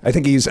bad way. I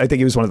think he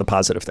was one of the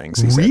positive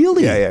things. He said.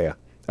 Really? Yeah.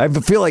 I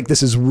feel like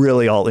this is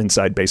really all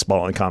inside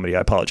baseball and comedy.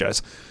 I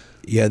apologize.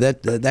 Yeah,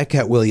 that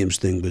Cat Williams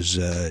thing was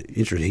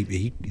interesting.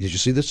 Did you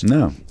see this?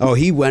 No. Oh,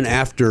 he went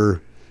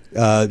after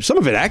some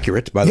of it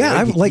accurate, by the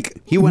Yeah, way.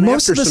 He went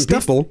most after of the some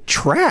stuff people.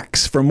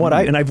 tracks from what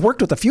and I've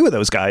worked with a few of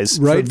those guys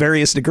for Right.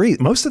 various degrees.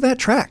 Most of that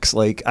tracks.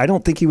 Like I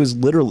don't think he was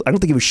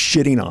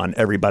shitting on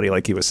everybody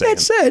like he was saying.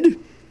 That said,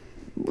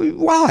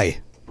 why?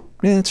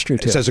 Yeah, that's true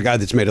too. Says a guy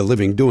that's made a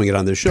living doing it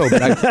on this show,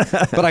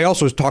 but I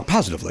also talk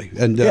positively.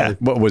 And Yeah.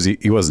 What was he?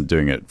 He wasn't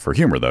doing it for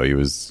humor, though. He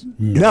was.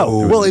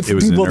 No, well, it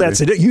was an that's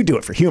it. You do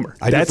it for humor.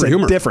 I do it That's for a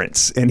humor.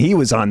 difference. And he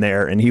was on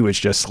there, and he was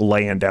just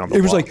laying down the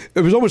it was law. like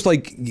it was almost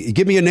like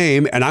give me a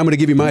name and I'm going to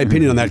give you my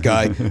opinion on that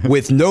guy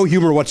with no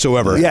humor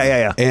whatsoever.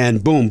 Yeah.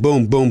 And boom,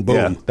 boom, boom, boom.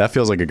 Yeah. That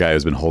feels like a guy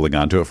who's been holding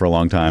on to it for a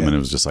long time, and it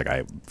was just like,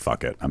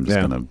 fuck it. I'm just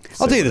Yeah. gonna.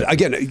 I'll tell you this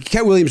again.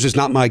 Cat Williams is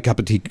not my cup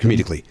of tea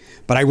comedically,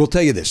 but I will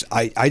tell you this: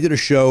 I did a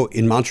show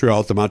in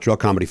Montreal at the Montreal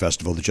Comedy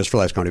Festival, the Just for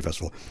Laughs Comedy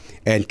Festival,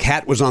 and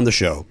Cat was on the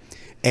show,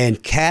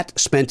 and Cat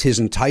spent his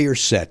entire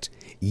set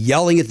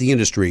yelling at the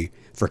industry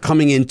for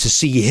coming in to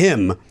see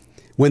him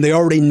when they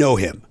already know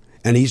him.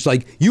 And he's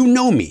like, "You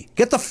know me.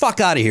 Get the fuck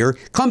out of here.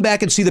 Come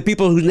back and see the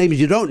people whose names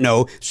you don't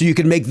know, so you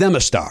can make them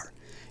a star."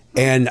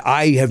 And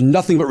I have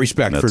nothing but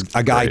respect That's for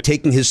a guy great.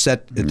 taking his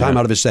set, the time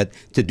out of his set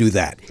to do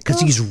that,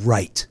 because he's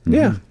right.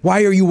 Yeah.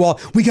 Why are you all?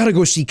 We got to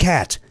go see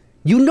Cat.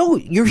 You know,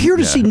 you're here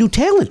to see new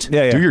talent.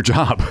 yeah. Do your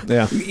job.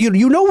 Yeah.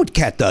 You know what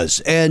Cat does,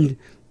 and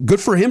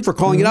good for him for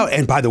calling it out.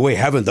 And by the way,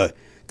 having the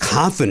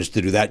confidence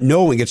to do that,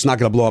 knowing it's not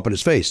going to blow up in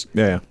his face.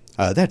 Yeah.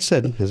 That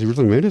said, has he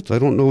really made it? I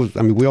don't know.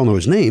 I mean, we all know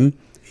his name.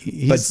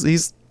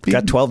 He's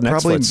Got 12 Netflix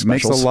probably specials.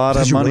 makes a lot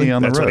of Does he money really?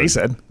 on That's the road. what he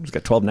said. He's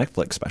got 12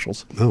 Netflix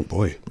specials. Oh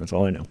boy. That's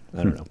all I know.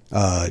 I don't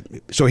know.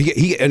 So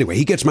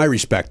he gets my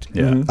respect.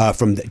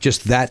 From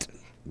just that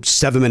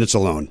 7 minutes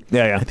alone.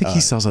 Yeah. I think he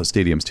sells out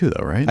stadiums too,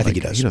 though, right? I think he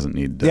does. He doesn't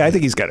need. Yeah, I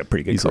think he's got a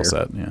pretty good he's all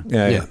career. set.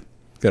 Yeah. Yeah.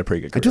 Got a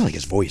pretty good I career. do like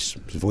his voice.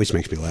 His voice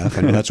makes me laugh.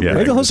 I know that's Yeah. weird.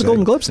 Maybe he'll host the to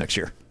Golden say. Globes next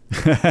year.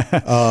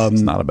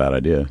 It's not a bad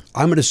idea.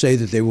 I'm going to say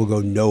that they will go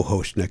no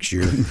host next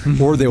year,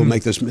 or they will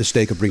make this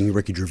mistake of bringing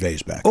Ricky Gervais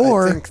back.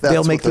 Or think that's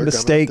they'll what make the they're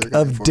mistake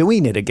gonna of for.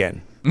 doing it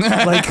again.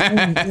 Like,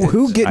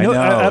 who get I know.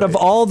 out of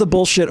all the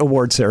bullshit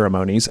award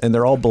ceremonies, and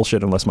they're all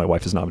bullshit unless my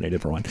wife is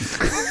nominated for one.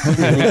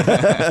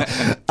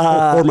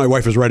 Or my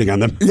wife is writing on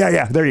them.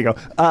 Yeah, there you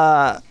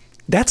go.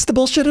 That's the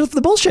bullshit of the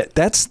bullshit.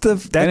 That's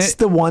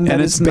the one that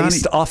is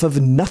based off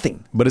of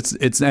nothing. But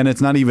it's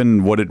not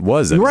even what it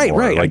was anymore.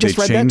 Right. Like I just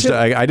they read that changed too.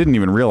 I didn't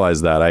even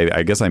realize that.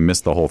 I guess I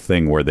missed the whole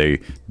thing where they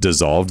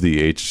dissolved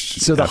the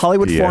So the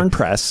Hollywood Foreign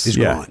Press is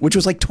gone. which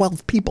was like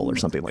 12 people or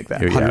something like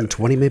that. Yeah.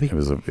 120 maybe? It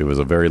was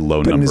a very low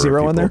Putting number a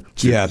zero of on people.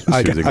 there? Yeah,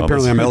 choosing all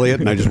apparently this. I'm Elliot,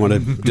 and I just want to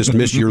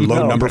dismiss your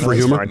low number for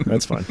humor.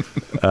 That's fine.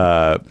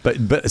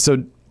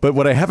 But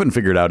what I haven't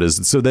figured out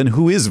is, so then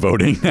who is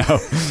voting now?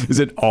 Is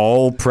it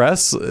all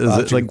press? Is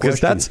That's it a like, good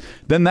because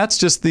that's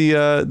just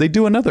the they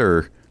do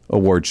another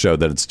award show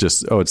that it's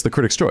just it's the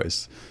Critics'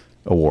 Choice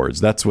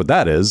Awards. That's what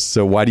that is.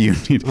 So why do you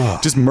need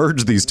just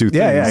merge these two things?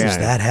 Yeah. Does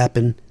that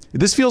happen?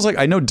 This feels like,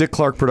 I know Dick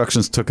Clark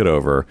Productions took it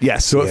over.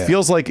 Yes. So Yeah. it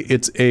feels like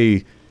it's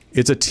a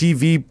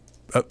TV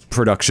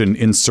production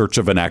in search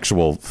of an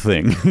actual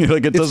thing.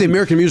 Like It's the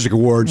American Music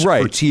Awards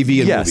for TV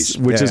and yes, movies.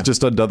 which is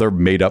just another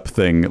made up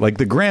thing. Like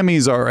the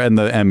Grammys are, and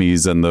the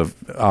Emmys and the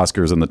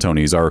Oscars and the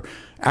Tonys are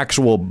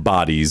actual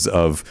bodies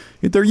of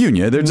their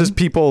union. They're just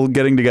people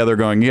getting together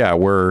going, yeah,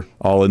 we're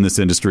all in this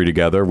industry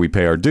together. We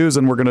pay our dues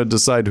and we're going to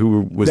decide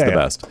who was the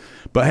best.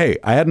 But hey,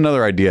 I had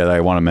another idea that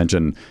I want to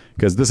mention,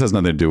 because this has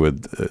nothing to do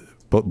with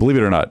but believe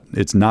it or not,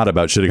 it's not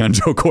about shitting on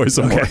Joe Coy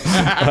so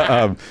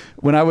more.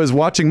 When I was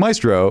watching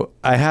Maestro,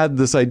 I had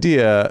this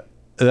idea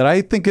that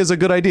I think is a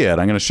good idea,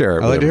 and I'm going to share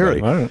it. I'd like to hear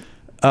it.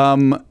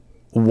 Everybody.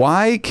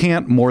 Why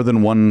can't more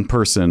than one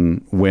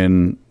person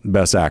win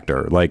Best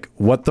Actor? Like,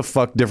 what the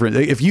fuck different?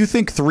 If you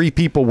think 3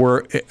 people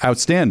were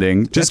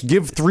outstanding, just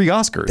give 3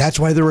 Oscars. That's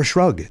why they're a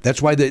shrug.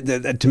 That's why,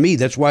 to me,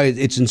 that's why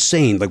it's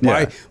insane. Like,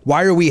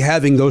 why are we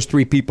having those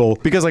 3 people?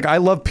 Because, like, I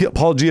love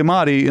Paul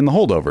Giamatti in The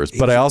Holdovers,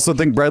 but I also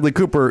think Bradley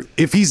Cooper,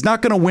 if he's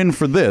not going to win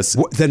for this,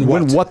 then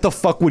what the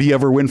fuck would he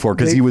ever win for?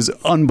 Because he was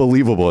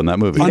unbelievable in that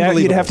movie.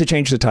 You'd have to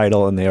change the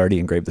title, and they already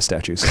engraved the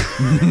statues.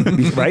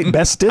 Right?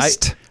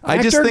 Bestest I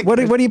just actor? think,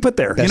 what do you put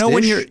there? You know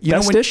when you're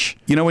Best-ish?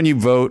 when you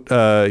vote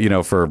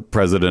for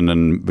president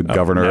and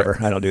governor. Never.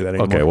 I don't do that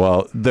anymore. Okay,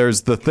 well,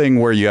 there's the thing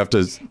where you have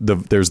to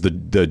there's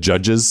the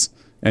judges,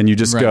 and you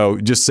just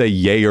just say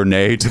yay or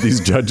nay to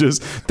these judges.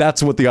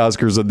 That's what the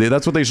Oscars are.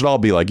 That's what they should all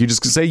be like. You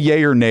just say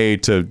yay or nay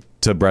to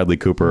Bradley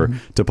Cooper,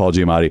 to Paul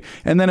Giamatti,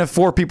 and then if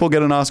 4 people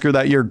get an Oscar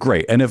that year,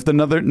 great. And if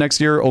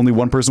next year only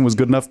 1 person was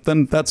good enough,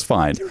 then that's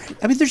fine.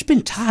 I mean, there's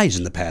been ties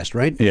in the past,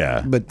 right?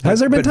 Yeah. But Has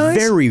there been ties?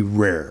 Very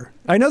rare.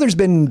 I know there's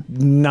been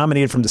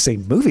nominated from the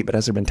same movie, but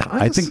has there been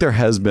ties? I think there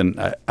has been.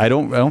 I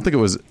don't think it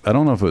was. I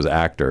don't know if it was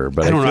actor,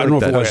 but I don't know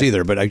if it was that-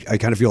 either, but I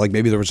kind of feel like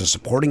maybe there was a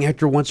supporting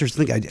actor once or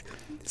something.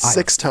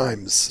 6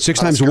 times. 6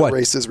 times Oscar what?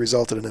 races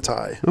resulted in a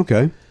tie.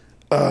 Okay.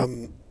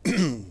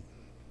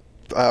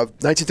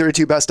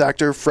 1932 Best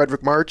Actor,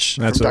 Frederick March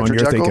That's from the one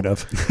Dr. you're Jekyll.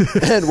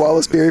 thinking of. And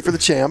Wallace Beery for The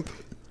Champ.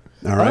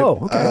 All right. Oh,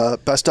 okay.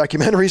 Best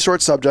Documentary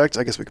Short Subject.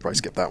 I guess we could probably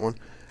skip that one.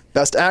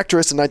 Best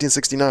Actress in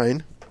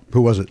 1969.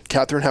 Who was it?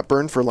 Katharine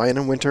Hepburn for Lion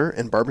in Winter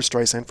and Barbara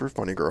Streisand for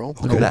Funny Girl.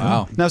 Oh,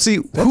 wow. Now, see,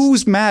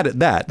 who's mad at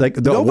that? Like,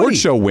 the award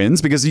show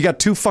wins because you got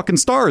 2 fucking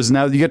stars.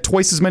 Now you get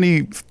twice as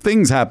many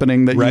things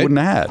happening that you wouldn't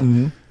have had.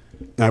 All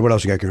right, what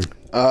else you got, Karen?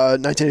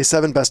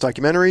 1987 Best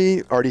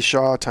Documentary, Artie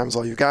Shaw, Time's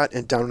All You Got,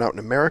 and Down and Out in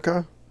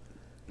America.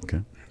 Okay.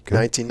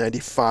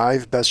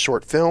 1995 Best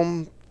Short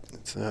Film.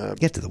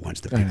 Get to the ones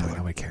that people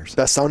Nobody cares.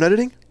 Best Sound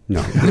Editing.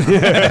 No.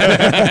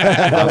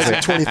 That was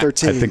like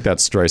 2013. I think that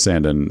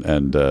Streisand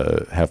and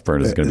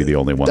Hepburn is going to be the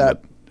only one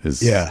that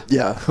is. Yeah.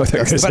 Yeah. But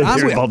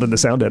I'm involved in the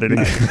sound editing.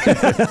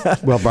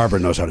 Well, Barbara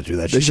knows how to do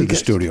that. She's in the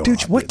studio.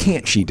 Dude, what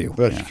can't she do?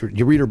 But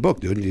you read her book,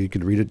 dude. You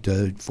could read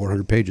it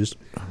 400 pages.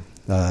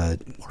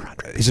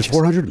 400 Is it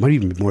 400? It might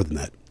even be more than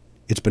that.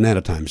 It's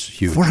Banana Times.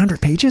 Huge.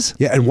 400 pages?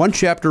 Yeah, and one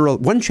chapter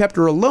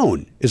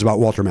alone is about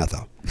Walter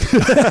Matthau.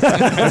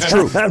 That's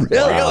true. Really?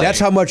 That's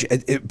how much.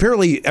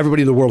 Apparently,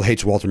 everybody in the world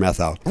hates Walter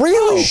Matthau.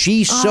 Really?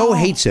 She so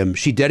hates him,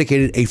 she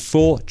dedicated a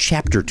full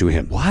chapter to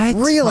him. What?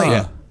 Really?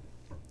 Yeah.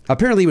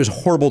 Apparently, he was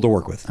horrible to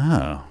work with.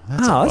 Oh,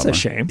 That's a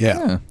shame.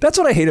 Yeah. That's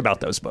what I hate about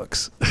those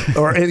books.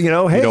 Or, hey, you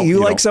you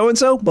like don't- so and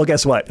so? Well,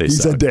 guess what?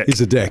 He's suck. a dick. He's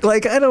a dick.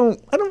 Like I don't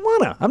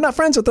wanna. I'm not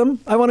friends with him.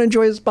 I want to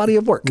enjoy his body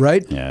of work.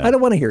 Right? Yeah. I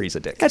don't want to hear he's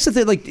a dick. That's the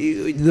thing. Like,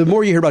 the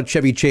more you hear about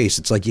Chevy Chase,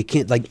 it's like you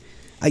can't like.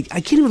 I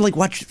can't even like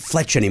watch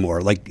Fletch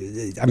anymore. Like,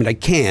 I mean, I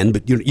can,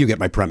 but you get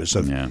my premise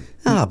of. Yeah.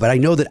 But I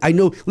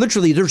know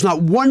literally there's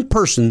not one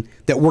person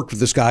that worked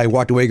with this guy and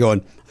walked away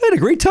going, I had a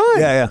great time.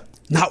 Yeah.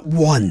 Not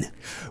one.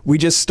 We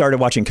just started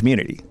watching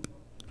Community,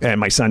 and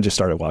my son just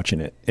started watching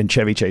it. And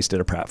Chevy Chase did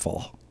a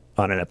pratfall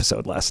on an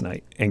episode last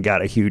night and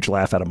got a huge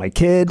laugh out of my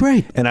kid.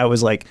 Great. And I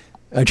was like,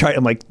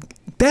 I'm like,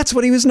 that's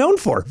what he was known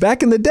for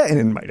back in the day.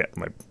 And my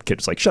kid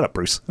was like, shut up,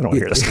 Bruce. I don't want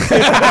to hear this.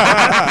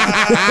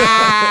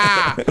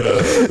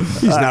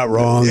 He's not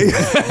wrong. He's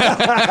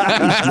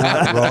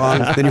not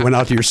wrong. Then you went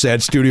out to your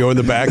sad studio in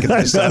the back and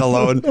I sat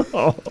alone.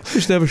 I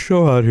used to have a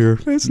show out here.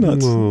 It's not.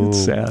 It's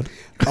sad.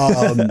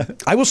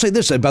 I will say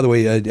this, by the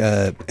way,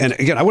 and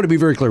again, I want to be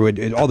very clear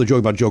with all the joke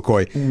about Joe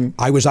Coy.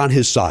 I was on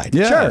his side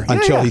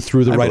until he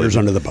threw the writers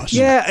under the bus.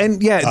 Yeah,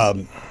 and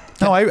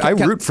No, I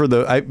root for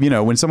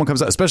when someone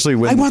comes out, especially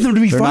when I want them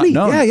to be they're funny.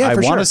 Not known. I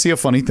for want sure. to see a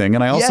funny thing,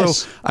 and I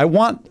also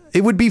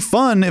it would be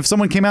fun if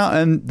someone came out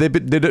and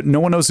no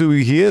one knows who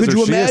he is. Could or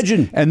you she is,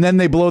 imagine? and then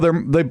they blow the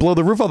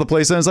roof off the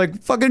place, and it's like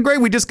fucking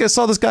great. We just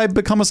saw this guy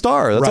become a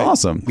star. That's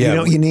awesome.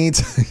 Yeah. you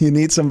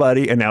need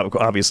somebody, and now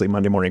obviously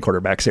Monday morning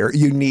quarterbacks here.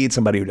 You need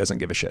somebody who doesn't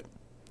give a shit.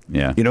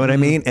 Yeah. You know what I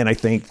mean? And I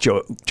think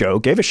Joe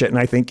gave a shit, and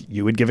I think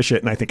you would give a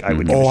shit, and I think I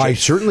would give a shit. I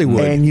certainly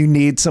would. And you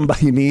need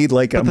somebody, I'm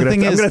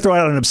going is- to throw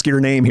out an obscure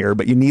name here,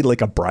 but you need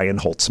like a Brian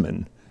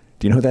Holtzman.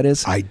 Do you know who that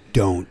is? I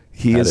don't.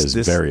 He That is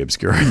very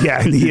obscure.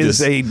 Yeah, he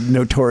is a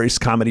notorious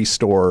Comedy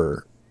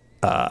Store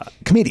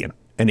comedian.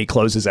 And he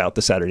closes out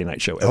the Saturday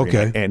night show every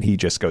night, and he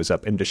just goes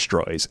up and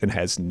destroys and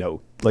has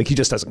he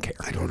just doesn't care.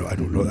 I don't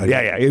know.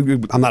 Yeah.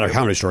 I'm not a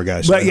Comedy Store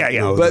guy. So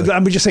But but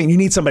I'm just saying, you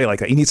need somebody like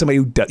that. You need somebody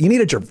you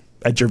need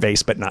a Gervais,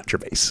 but not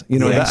Gervais. You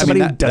know, what I mean? Somebody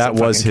who doesn't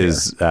that was fucking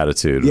his care.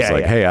 attitude. It's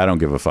like, hey, I don't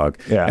give a fuck.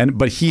 Yeah.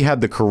 But he had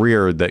the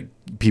career that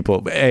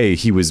people, A,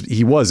 he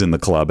was in the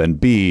club, and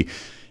B,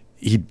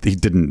 he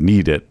didn't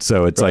need it.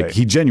 So it's like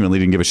he genuinely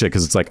didn't give a shit,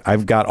 because it's like,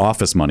 I've got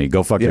office money.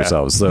 Go fuck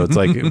yourselves. So it's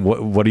like,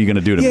 what are you going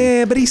to do to me?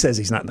 Yeah, but he says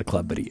he's not in the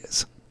club, but he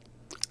is.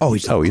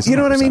 He's You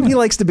know what I mean? He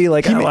likes to be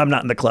like, I'm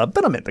not in the club,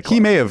 but I'm in the club. He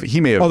may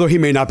have. Although he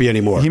may not be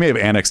anymore. He may have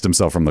annexed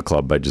himself from the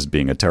club by just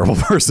being a terrible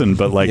person,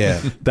 but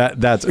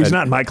that's He's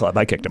not in my club.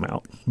 I kicked him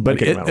out.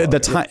 But at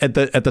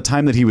the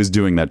time that he was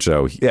doing that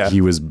show, he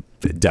was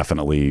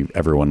definitely,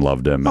 everyone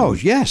loved him.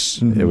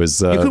 Yes. It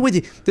was you could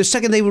wait. The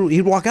second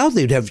he'd walk out,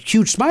 they'd have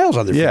huge smiles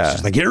on their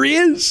faces. Like, here he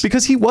is.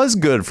 because he was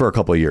good for a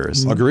couple of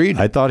years. Agreed.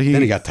 I thought Then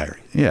he got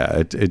tired.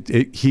 Yeah,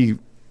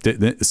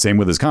 same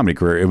with his comedy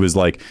career. It was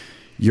like,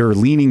 you're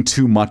leaning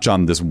too much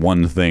on this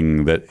one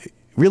thing that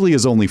really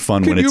is only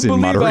fun when it's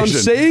in moderation.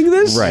 I'm saying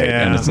this? Right.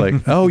 Yeah. And it's like,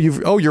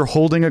 you're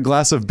holding a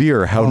glass of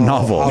beer. How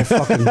novel.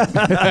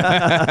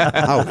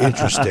 How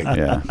interesting.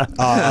 Yeah.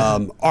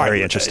 All right.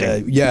 Very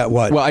interesting.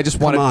 What? Well, I just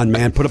wanted- Come on,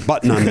 man. Put a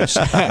button on this.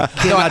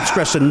 Cannot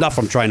stress enough.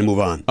 I'm trying to move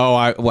on.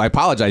 I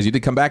apologize. You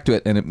did come back to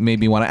it, and it made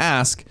me want to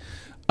ask,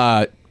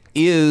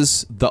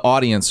 is the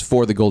audience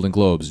for the Golden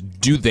Globes,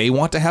 do they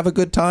want to have a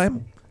good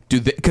time?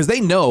 Because they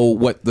know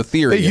what the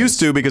theory is. They used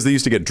to, because they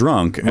used to get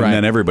drunk, and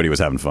then everybody was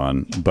having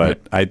fun.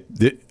 But I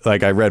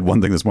read one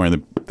thing this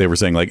morning that they were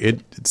saying, like,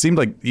 it seemed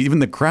like even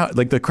the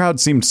crowd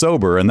seemed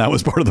sober, and that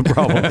was part of the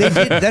problem. They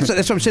did. That's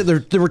what I'm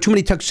saying. There were too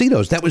many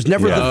tuxedos. That was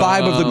never the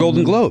vibe of the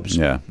Golden Globes.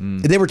 Yeah.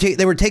 They were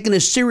taken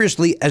as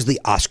seriously as the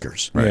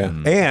Oscars. Right.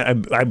 Yeah.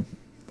 And I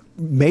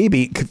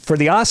maybe for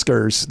the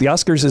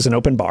Oscars is an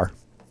open bar,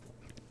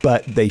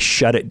 but they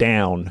shut it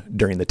down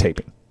during the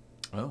taping.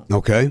 Oh.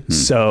 Okay.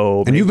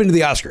 So, And you've been to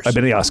the Oscars. I've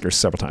been to the Oscars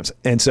several times,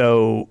 and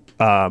so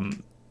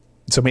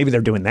maybe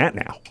they're doing that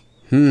now.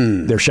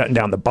 They're shutting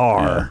down the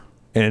bar.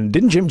 Yeah. And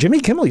didn't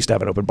Jimmy Kimmel used to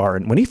have an open bar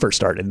when he first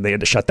started, and they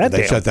had to shut that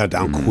down. They shut that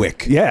down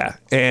quick. Yeah,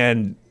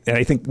 and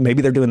I think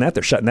maybe they're doing that.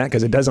 They're shutting that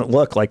because it doesn't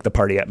look like the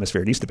party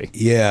atmosphere it used to be.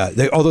 Yeah,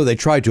 although they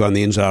tried to on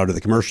the inside out of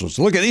the commercials.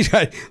 Look at these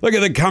guys. Look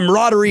at the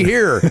camaraderie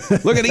here.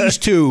 Look at these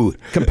two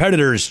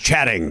competitors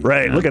chatting.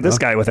 Right. Look at this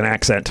guy with an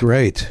accent.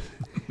 Great.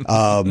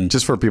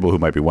 Just for people who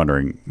might be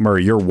wondering,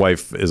 Murray, your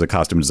wife is a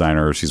costume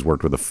designer. She's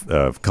worked with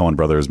the Coen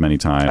brothers many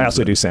times. I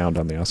also do sound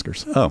on the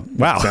Oscars. Oh,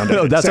 wow.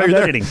 That's sound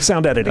editing.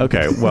 Sound editing.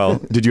 Okay. Well,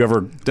 did you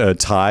ever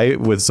tie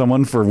with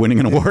someone for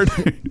winning an award?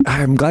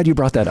 I'm glad you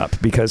brought that up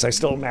because I'm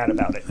still mad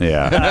about it.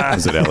 Yeah.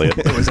 Was it Elliot?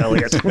 It was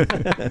Elliot.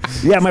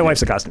 Yeah, my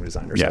wife's a costume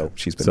designer, so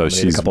she's been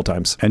nominated a couple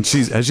times. And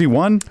has she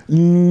won?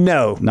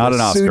 No. Not an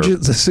Oscar.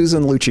 The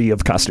Susan Lucci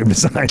of costume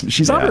design.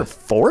 She's on her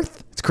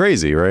fourth? It's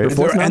crazy, right?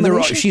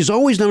 She's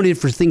always nominated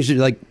for things that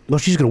you're like, well,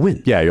 she's going to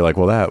win. Yeah, you're like,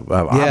 well,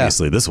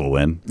 obviously this will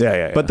win.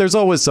 Yeah. But there's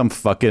always some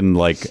fucking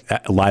like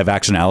live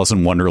action Alice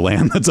in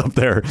Wonderland that's up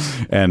there,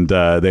 and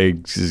they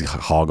just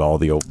hog all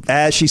the.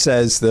 As she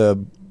says,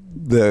 the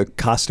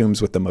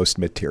costumes with the most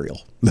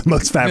material, the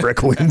most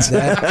fabric wins.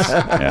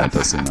 Yeah, it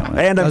does seem that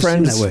way. And I'm Does seem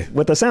friends that way.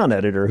 with the sound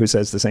editor who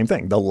says the same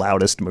thing. The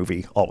loudest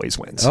movie always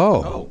wins.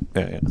 Oh.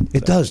 Yeah.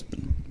 It does.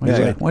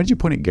 Why did you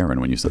point at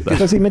Garen when you said that?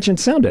 Because he mentioned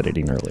sound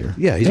editing earlier.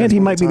 Yeah, he's and like he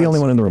all might be the only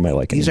one in the room I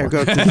like He's our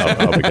anymore.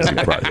 go-to. Because you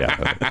brought,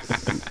 yeah.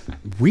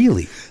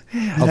 Really?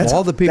 Of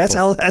all the people. That's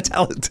how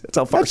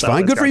far. That's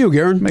fine. Good for you,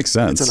 Garen. Makes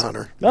sense. It's an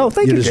honor. Oh,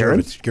 thank you, deserve Garen.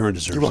 it. Garen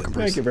deserves You're welcome, it.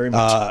 Bruce. Thank you very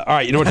much. All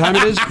right, you know what time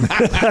it is?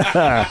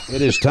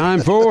 It is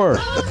time for...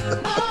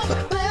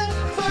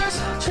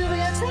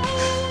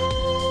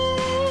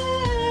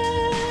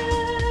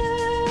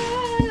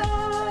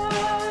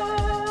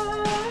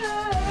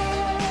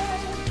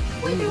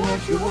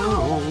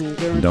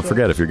 Don't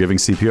forget, if you're giving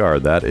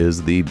CPR, that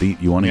is the beat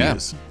you want to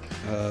use.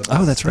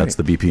 Oh, that's right. That's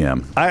the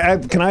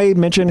BPM. Can I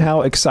mention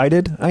how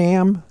excited I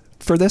am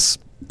for this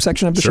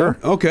section of the show?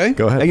 Okay.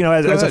 Go ahead. You know,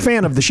 as a ahead.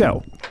 fan of the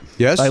show,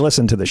 Yes? I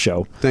listen to the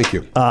show. Thank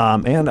you.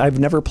 And I've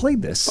never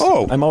played this.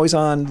 Oh. I'm always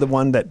on the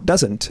one that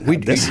doesn't.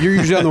 Have this. You're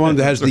usually on the one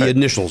that has the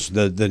initials,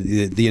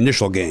 the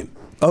initial game.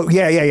 Oh,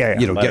 yeah.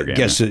 Letter game,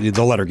 guess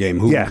the letter game.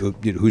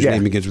 Whose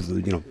name begins with,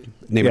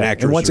 name an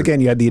actress. And once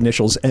again, you had the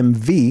initials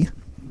MV.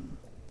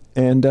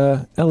 And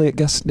Elliot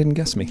didn't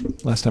guess me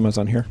last time I was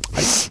on here.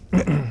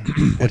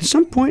 At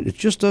some point, it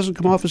just doesn't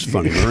come off as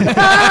funny. Right?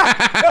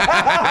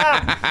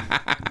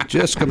 It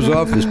just comes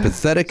off as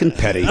pathetic and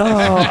petty.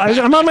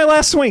 I'm on my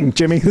last swing,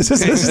 Jimmy. This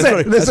is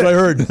it. That's what I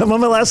heard. I'm on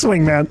my last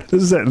swing, man.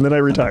 This is it, and then I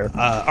retire.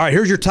 All right,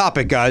 here's your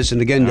topic, guys. And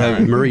again,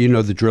 Murray, you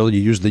know the drill.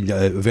 You use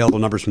the available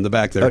numbers from the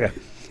back there. Okay.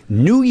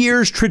 New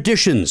Year's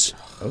traditions.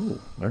 Oh,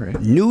 all right.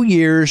 New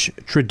Year's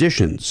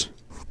traditions.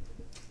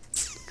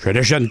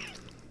 Tradition.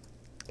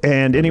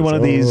 And any one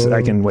of these,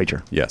 I can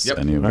wager. Yes. Yep.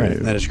 Any of All right. you.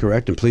 That is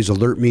correct. And please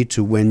alert me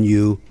to when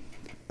you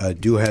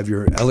do have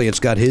your...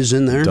 Elliot's got his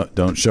in there.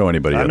 Don't show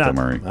anybody I'm yet, not.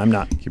 though, Murray. I'm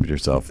not. Keep it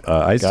yourself.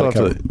 I still have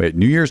covered. to... Wait,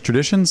 New Year's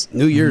traditions?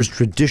 New Year's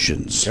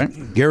traditions. Okay.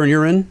 Garen,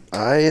 you're in?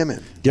 I am in.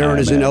 Darren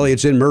is in. in.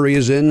 Elliot's in. Murray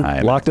is in. I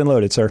am Locked and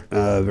loaded, sir.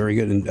 Very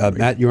good. And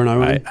Matt, you're in.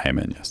 I am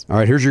in, yes. All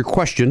right, here's your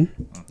question.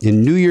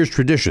 In New Year's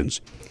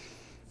traditions,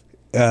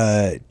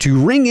 to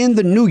ring in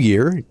the new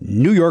year,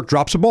 New York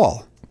drops a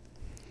ball.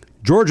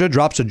 Georgia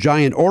drops a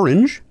giant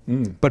orange,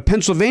 but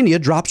Pennsylvania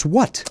drops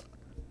what?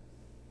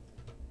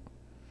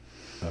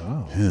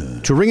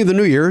 To ring in the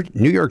new year,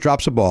 New York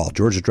drops a ball.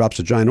 Georgia drops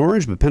a giant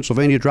orange, but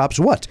Pennsylvania drops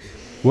what?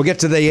 We'll get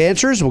to the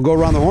answers. We'll go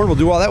around the horn. We'll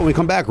do all that when we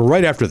come back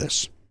right after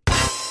this.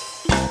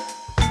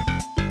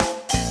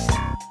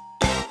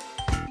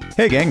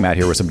 Hey gang, Matt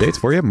here with some dates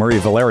for you. Murray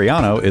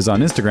Valeriano is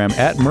on Instagram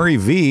at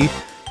MurrayV.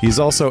 He's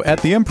also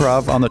at the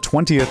Improv on the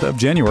 20th of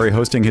January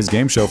hosting his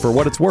game show For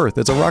What It's Worth.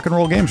 It's a rock and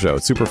roll game show.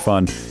 It's super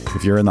fun.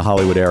 If you're in the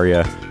Hollywood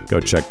area, go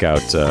check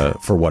out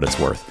For What It's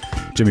Worth.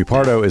 Jimmy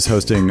Pardo is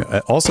hosting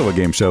also a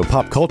game show,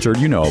 Pop Culture.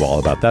 You know all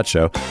about that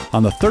show.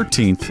 On the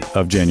 13th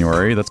of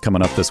January, that's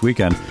coming up this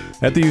weekend,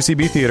 at the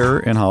UCB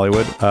Theater in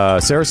Hollywood.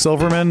 Sarah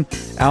Silverman,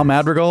 Al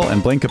Madrigal,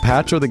 and Blaine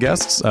Capatch are the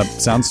guests.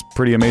 Sounds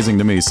pretty amazing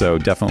to me, so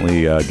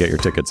definitely get your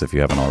tickets if you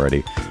haven't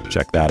already.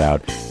 Check that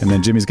out. And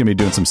then Jimmy's going to be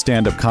doing some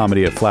stand-up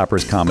comedy at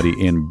Flappers Comedy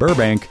in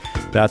Burbank.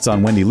 That's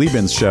on Wendy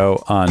Liebman's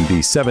show on the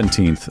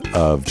 17th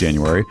of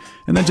January.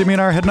 And then Jimmy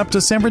and I are heading up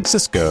to San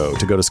Francisco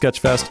to go to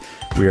Sketchfest.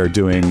 We are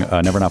doing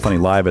Never Not Funny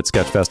live at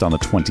Sketchfest on the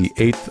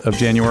 28th of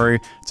January.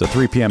 It's a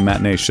 3 p.m.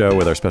 matinee show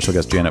with our special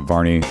guest Janet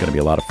Varney. Going to be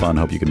a lot of fun.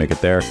 Hope you can make it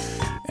there.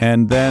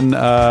 And then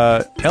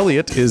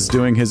Elliot is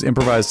doing his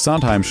improvised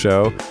Sondheim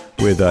show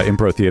with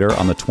Impro Theater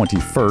on the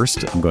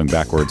 21st. I'm going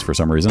backwards for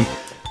some reason.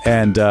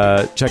 And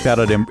check that out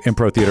at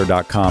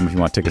improtheater.com if you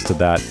want tickets to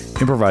that.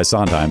 Improvised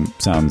Sondheim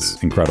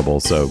sounds incredible,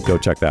 so go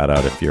check that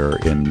out if you're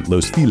in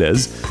Los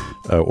Feliz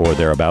or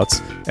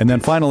thereabouts. And then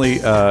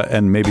finally,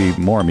 and maybe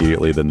more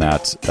immediately than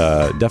that,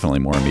 definitely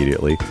more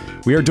immediately,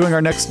 we are doing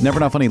our next Never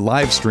Not Funny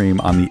live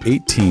stream on the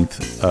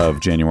 18th of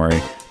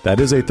January. That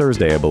is a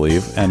Thursday, I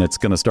believe, and it's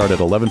going to start at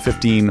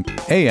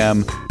 11:15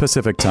 a.m.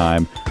 Pacific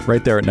time,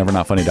 right there at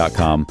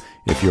nevernotfunny.com.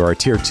 If you are a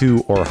Tier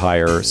 2 or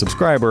higher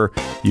subscriber,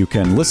 you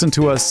can listen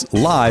to us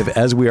live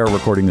as we are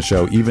recording the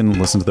show, even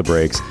listen to the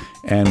breaks,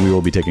 and we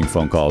will be taking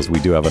phone calls. We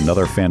do have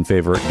another fan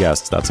favorite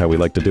guest. That's how we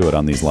like to do it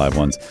on these live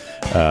ones.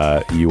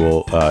 You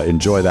will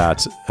enjoy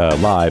that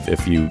live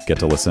if you get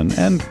to listen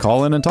and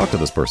call in and talk to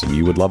this person.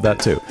 You would love that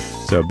too.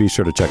 So be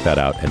sure to check that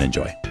out and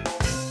enjoy.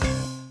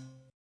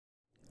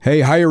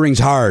 Hey, hiring's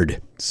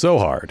hard. So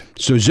hard.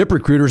 So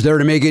ZipRecruiter's there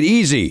to make it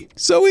easy.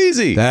 So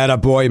easy. That a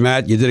boy,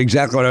 Matt. You did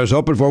exactly what I was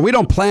hoping for. We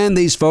don't plan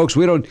these, folks.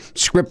 We don't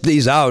script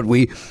these out.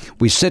 We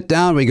sit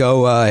down. We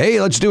go, hey,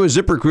 let's do a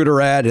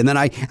ZipRecruiter ad. And then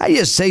I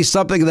just say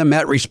something, and then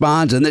Matt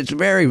responds. And it's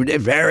very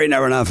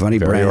Never Not Funny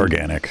Very brand.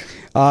 organic.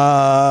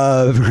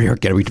 Very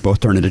organic. We both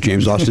turned into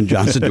James Austin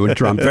Johnson doing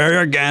Trump. Very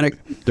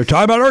organic. They're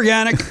talking about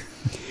organic.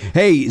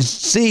 Hey,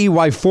 see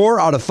why 4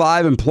 out of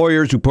 5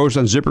 employers who post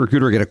on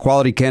ZipRecruiter get a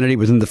quality candidate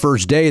within the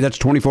first day. That's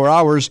 24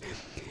 hours.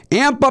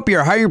 Amp up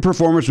your hiring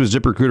performance with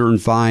ZipRecruiter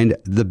and find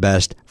the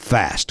best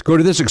fast. Go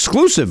to this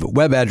exclusive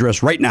web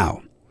address right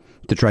now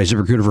to try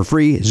ZipRecruiter for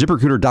free.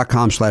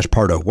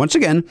 ZipRecruiter.com/Pardo. Once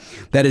again,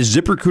 that is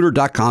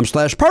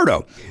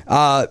ZipRecruiter.com/Pardo.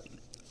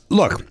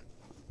 Look,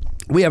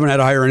 we haven't had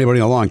to hire anybody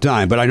in a long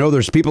time, but I know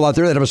there's people out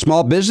there that have a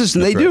small business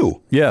and they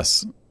do.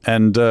 Yes.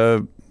 And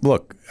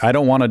look, I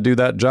don't want to do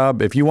that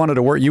job. If you wanted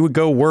to work, you would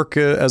go work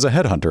as a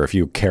headhunter if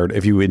you cared,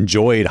 if you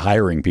enjoyed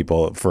hiring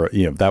people for,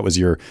 if that was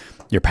your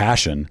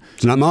passion.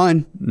 It's not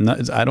mine. No,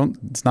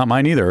 it's not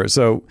mine either.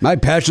 So my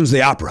passion's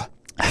the opera.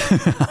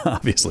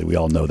 Obviously, we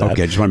all know that.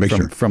 Okay, I just want to make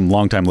sure. From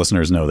longtime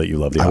listeners know that you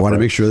love the opera. I want to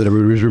make sure that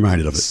everybody's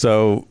reminded of it.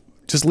 So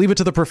just leave it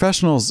to the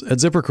professionals at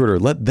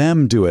ZipRecruiter. Let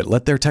them do it.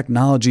 Let their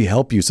technology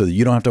help you so that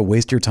you don't have to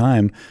waste your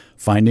time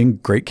finding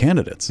great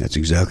candidates. That's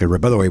exactly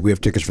right. By the way, we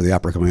have tickets for the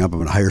opera coming up. I'm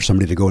going to hire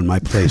somebody to go in my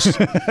place.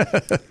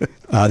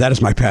 That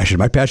is my passion.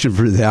 My passion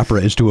for the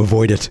opera is to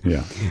avoid it.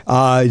 Yeah.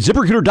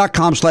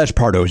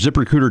 ZipRecruiter.com/Pardo.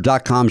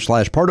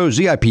 ZipRecruiter.com/Pardo.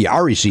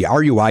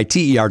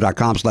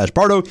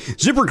 ZipRecruiter.com/Pardo.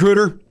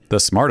 ZipRecruiter. The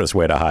smartest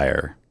way to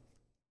hire.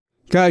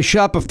 Guys,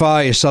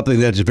 Shopify is something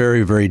that's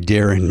very, very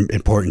dear and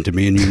important to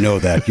me, and you know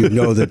that. You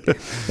know that.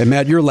 And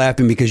Matt, you're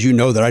laughing because you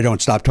know that I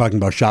don't stop talking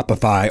about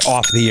Shopify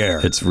off the air.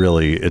 It's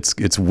really,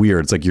 it's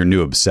weird. It's like your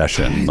new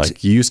obsession.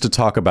 Like you used to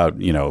talk about,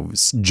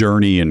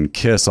 Journey and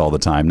Kiss all the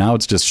time. Now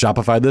it's just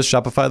Shopify this,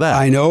 Shopify that.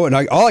 I know, and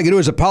all I can do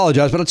is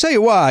apologize, but I'll tell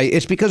you why.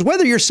 It's because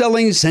whether you're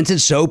selling scented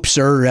soaps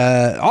or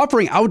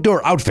offering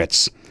outdoor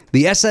outfits,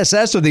 the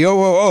SSS or the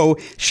OOO,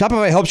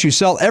 Shopify helps you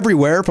sell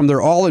everywhere from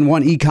their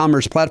all-in-one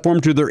e-commerce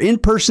platform to their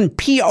in-person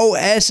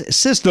POS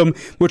system,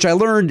 which I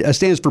learned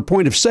stands for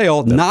point of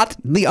sale, not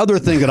the other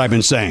thing that I've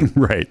been saying.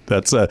 Right.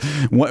 That's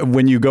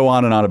when you go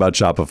on and on about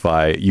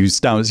Shopify, you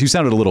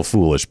sounded a little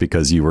foolish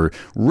because you were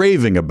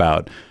raving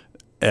about,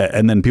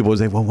 and then people would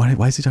say, well,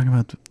 why is he talking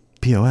about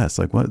POS?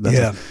 Like what?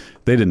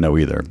 They didn't know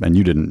either, and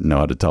you didn't know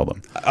how to tell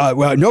them.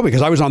 Well, no,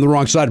 because I was on the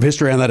wrong side of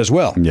history on that as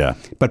well. Yeah.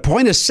 But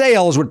point of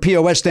sale is what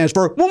POS stands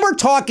for when we're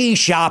talking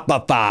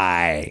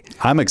Shopify.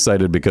 I'm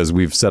excited because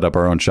we've set up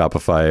our own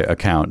Shopify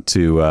account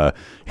to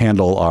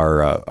handle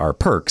our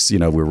perks. We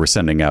were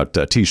sending out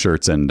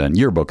T-shirts and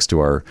yearbooks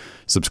to our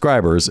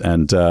subscribers,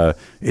 and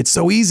it's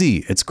so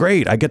easy. It's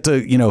great. I get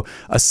to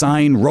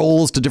assign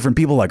roles to different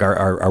people. Like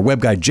our web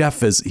guy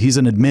Jeff he's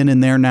an admin in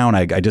there now, and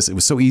it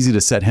was so easy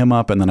to set him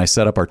up. And then I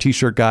set up our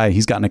T-shirt guy.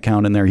 He's got an account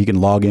in there. He can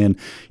log in.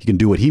 He can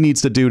do what he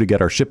needs to do to get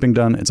our shipping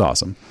done. It's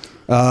awesome.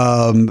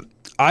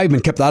 I've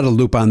been kept out of the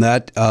loop on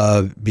that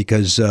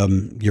because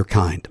you're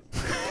kind.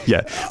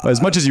 Yeah.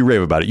 As much as you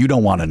rave about it, you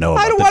don't want to know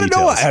about the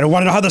details. I don't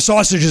want to know how the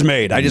sausage is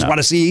made. I just want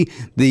to see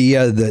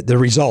the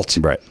result.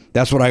 Right.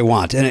 That's what I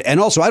want. And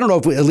also, I don't know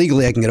if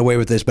illegally I can get away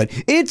with this, but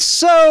it's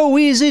so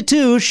easy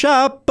to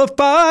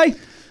Shopify.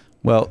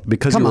 Well,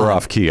 because you were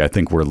off key, I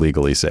think we're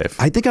legally safe.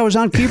 I think I was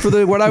on key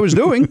for what I was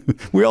doing.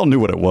 We all knew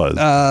what it was.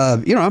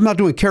 I'm not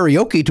doing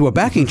karaoke to a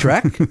backing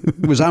track.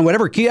 It was on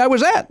whatever key I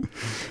was at.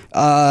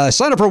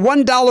 Sign up for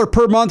 $1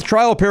 per month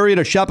trial period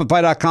at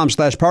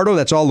Shopify.com/Pardo.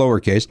 That's all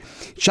lowercase.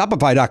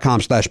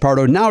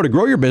 Shopify.com/Pardo. Now to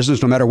grow your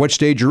business no matter what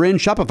stage you're in.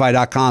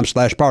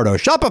 Shopify.com/Pardo.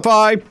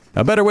 Shopify.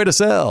 A better way to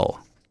sell.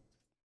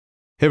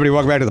 Hey, everybody,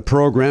 welcome back to the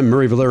program.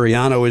 Murray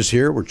Valeriano is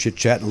here. We're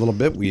chit-chatting a little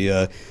bit. We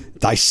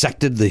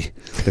dissected the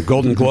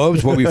Golden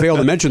Globes. What we failed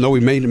to mention, though, we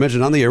made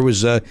mention on the air,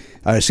 was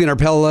seeing our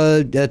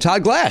pal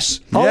Todd Glass.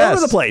 All over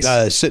the place.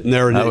 Sitting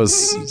there. And that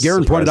was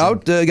Garen pointed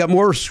out, got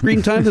more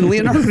screen time than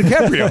Leonardo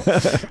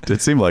DiCaprio.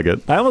 Did seem like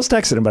it. I almost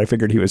texted him, but I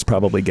figured he was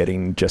probably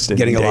getting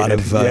a lot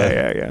of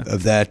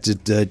of that.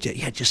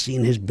 Just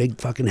seeing his big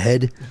fucking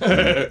head.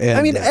 And,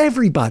 I mean,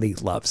 everybody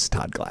loves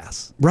Todd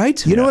Glass.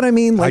 Right? You know what I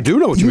mean? I do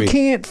know what you mean. You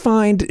can't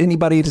find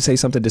anybody to say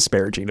something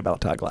disparaging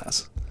about Todd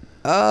Glass.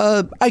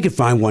 I could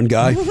find one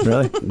guy.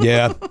 Really?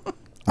 Yeah.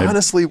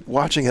 Honestly,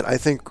 watching it, I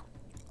think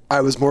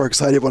I was more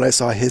excited when I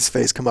saw his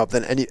face come up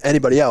than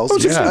anybody else.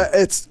 Yeah.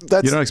 That's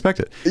You don't expect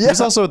it. Yeah. He's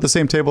also at the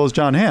same table as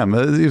John Hamm.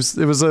 It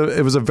was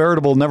a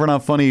veritable Never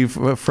Not Funny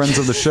friends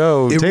of the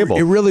show table.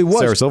 It really was.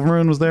 Sarah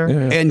Silverman was there.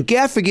 Yeah. And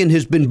Gaffigan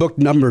has been booked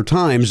a number of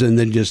times and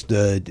then just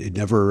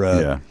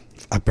never.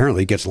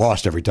 Apparently, gets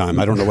lost every time.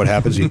 I don't know what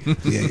happens.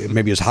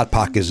 Maybe his hot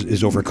pock is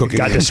overcooking.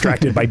 Got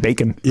distracted by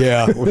bacon.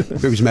 Yeah,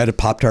 maybe he's mad at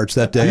Pop-Tarts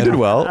that day. He did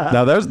well.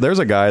 Now there's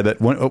a guy that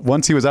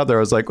once he was out there, I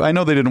was like, I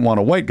know they didn't want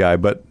a white guy,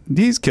 but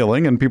he's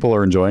killing and people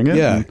are enjoying it.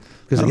 Yeah,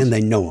 because again, they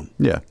know him.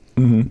 Yeah,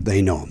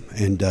 they know him,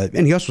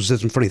 and he also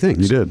said some funny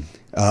things. He did.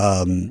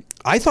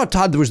 I thought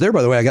Todd was there.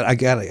 By the way, I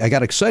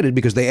got excited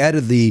because they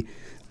added the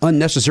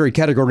unnecessary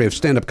category of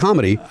stand-up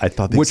comedy,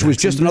 which was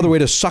just another way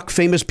to suck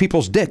famous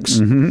people's dicks.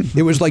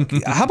 It was like,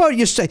 how about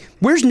you say,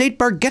 where's Nate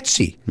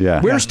Bargatze? Yeah.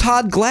 Where's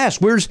Todd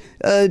Glass? Where's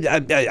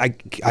I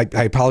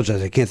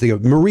apologize, I can't think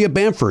of Maria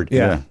Bamford.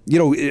 Yeah.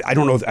 I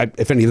don't know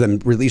if any of them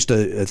released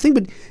a thing,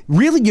 but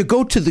really, you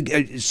go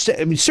to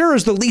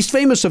Sarah's the least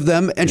famous of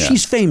them, and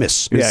she's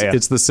famous.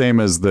 It's the same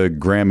as the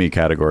Grammy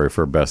category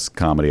for best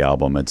comedy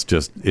album. It's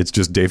just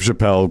Dave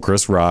Chappelle,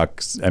 Chris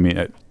Rock. I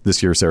mean,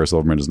 this year Sarah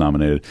Silverman is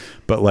nominated,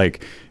 but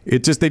like they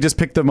just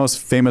picked the most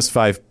famous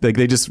five. Like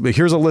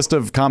here's a list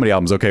of comedy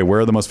albums. Okay,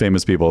 where are the most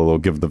famous people? They'll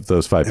give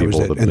those five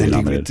people and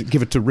then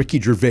give it to Ricky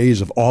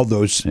Gervais of all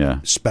those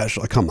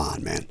special. Come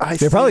on, man.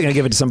 They're probably going to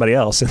give it to somebody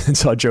else, and then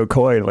saw Joe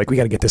Coy and we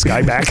got to get this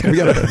guy back.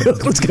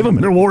 Let's give him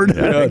an award.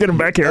 Get him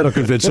back here. That'll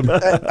convince him.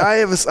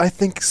 I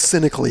think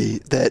cynically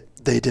that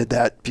they did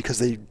that because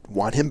they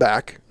want him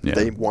back.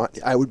 Yeah.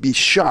 I would be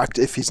shocked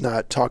if he's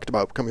not talked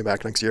about coming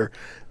back next year.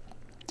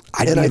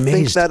 I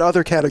think that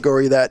other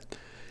category, that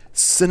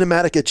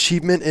cinematic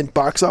achievement in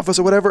box office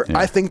or whatever,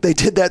 I think they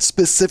did that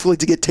specifically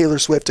to get Taylor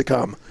Swift to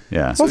come.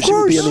 Yeah. So she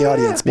would be in the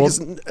audience.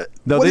 Because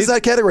what is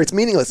that category? It's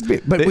meaningless.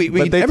 But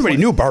everybody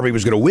knew Barbie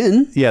was going to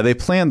win. Yeah, they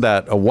planned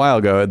that a while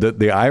ago.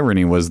 The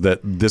irony was that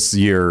this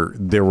year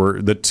there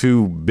were the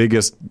two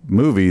biggest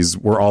movies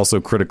were also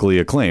critically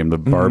acclaimed, the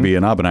Barbie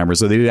and Oppenheimer.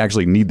 So they didn't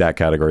actually need that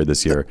category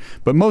this year.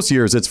 But most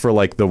years it's for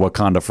like the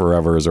Wakanda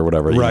Forevers or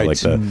whatever. Right. Like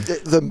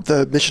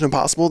the Mission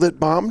Impossible that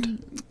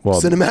bombed.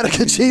 cinematic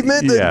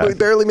achievement that we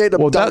barely made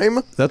a dime.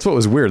 That's what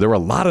was weird. There were a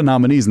lot of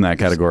nominees in that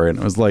category, and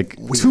it was like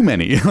too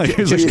many. Like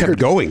it just kept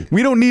going.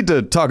 We don't need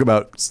to talk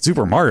about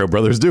Super Mario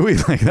Brothers, do we?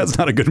 Like that's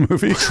not a good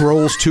movie.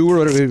 Trolls 2 or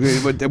whatever.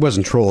 It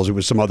wasn't Trolls. It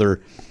was some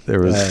other.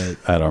 There was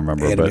I don't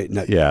remember,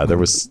 but there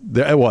was.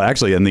 Well,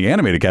 actually, in the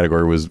animated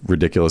category was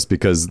ridiculous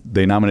because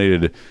they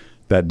nominated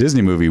that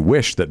Disney movie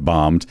Wish that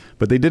bombed,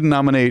 but they didn't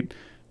nominate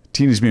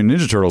Teenage Mutant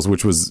Ninja Turtles,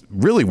 which was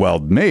really well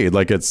made.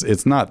 Like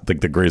it's not like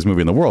the greatest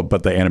movie in the world,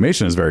 but the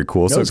animation is very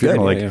cool. So if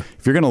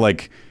you're gonna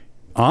like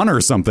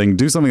honor something,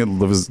 do something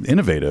that was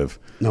innovative.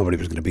 Nobody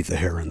was going to beat the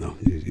Heron, though.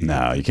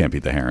 No, you can't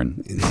beat the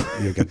Heron.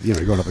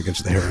 You're going up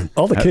against the Heron.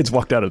 All the kids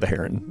walked out of the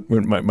Heron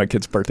when my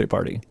kid's birthday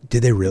party.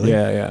 Did they really?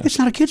 Yeah. It's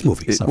not a kids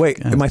movie.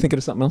 Wait, am I thinking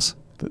of something else?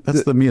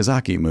 That's the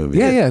Miyazaki movie.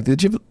 Yeah. The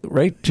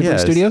Ghibli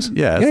Studios?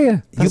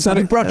 Yeah.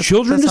 You brought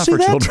children to see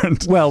that? Children.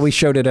 Well, we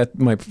showed it at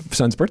my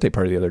son's birthday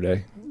party the other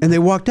day. And they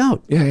walked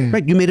out. Yeah.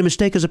 Right. You made a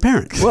mistake as a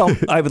parent. Well,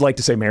 I would like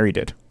to say Mary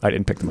did. I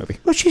didn't pick the movie.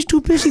 Well, she's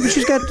too busy.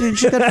 She's got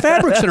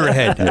fabrics in her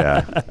head.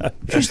 Yeah.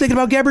 She's thinking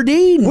about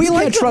Gabardine. We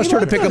can't trust her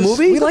to pick a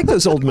movie. We like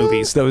those old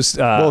movies. Those.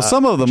 Well,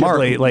 some of them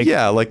Ghibli,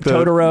 are like the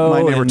Totoro.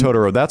 My Neighbor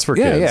Totoro. That's for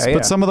kids.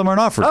 But some of them are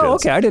not for kids. Oh,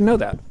 okay. I didn't know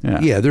that.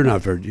 Yeah, they're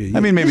not for. I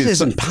mean, maybe this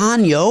isn't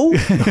Ponyo.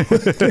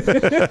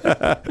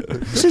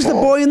 This is the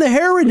Boy and the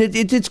Heron.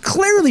 It's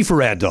clearly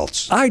for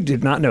adults. I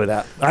did not know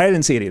that. I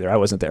didn't see it either. I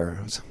wasn't there.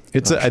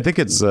 I think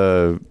it's.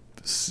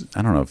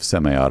 I don't know if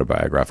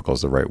semi-autobiographical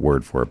is the right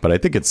word for it, but I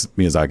think it's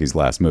Miyazaki's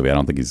last movie. I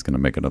don't think he's going to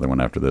make another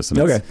one after this. And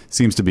it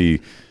seems to be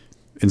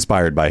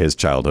inspired by his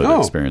childhood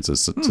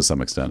experiences to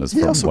some extent.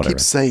 He also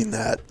keeps saying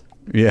that.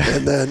 Yeah.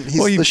 And then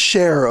he's the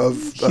share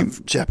of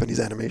Japanese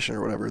animation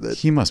or whatever. That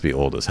he must be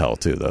old as hell,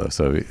 too, though.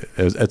 So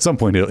at some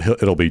point,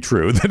 it'll be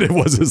true that it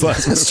was his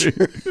last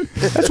movie.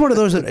 That's one of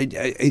those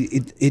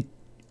that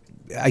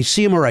I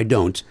see him or I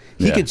don't.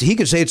 He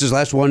could say it's his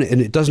last one, and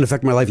it doesn't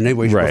affect my life in any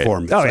way, shape, or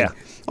form.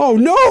 Oh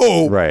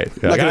no! Right.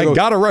 Like, I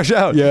gotta rush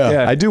out.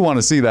 Yeah. I do want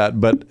to see that,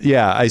 but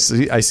I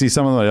see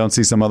some of them. I don't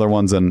see some other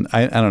ones, and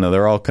I don't know.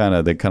 They're all kind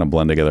of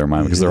blend together in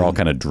mine because they're all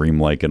kind of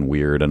dreamlike and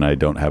weird, and I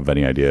don't have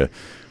any idea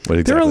what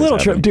exactly. They're a little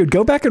dude.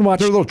 Go back and watch.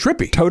 They're a little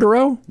trippy.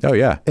 Totoro. Oh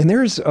yeah. And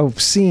there's a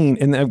scene,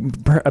 and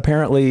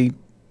apparently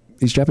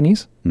he's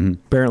Japanese. Mm-hmm.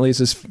 Apparently,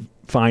 this is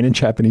fine in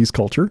Japanese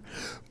culture.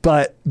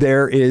 But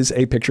there is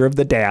a picture of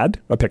the dad,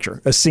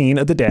 a scene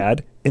of the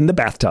dad in the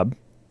bathtub,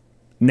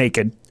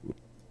 naked.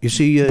 You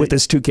see, with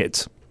his two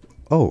kids.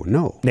 Oh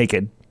no,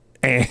 naked,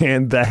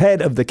 and the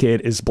head of the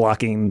kid is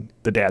blocking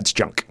the dad's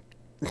junk,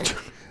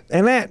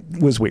 and that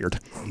was weird.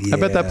 Yeah. I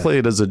bet that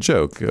played as a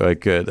joke,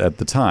 like at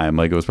the time.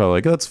 Like it was probably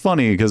like that's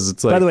funny because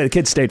it's like. By the way, the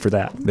kids stayed for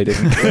that. They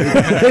didn't.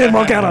 They didn't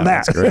walk out on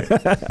that. That's great.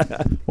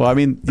 Well, I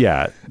mean,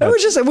 yeah, it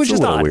was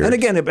just odd, weird. and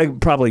again, it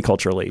probably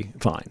culturally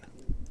fine.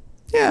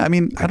 Yeah, I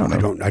mean, I don't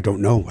know. I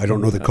don't know. I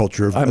don't know the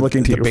culture of. I'm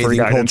looking to the you for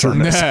guidance on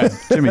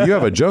this. Jimmy, you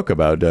have a joke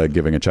about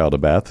giving a child a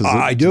bath.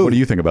 I do. What do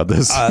you think about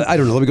this? I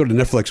don't know. Let me go to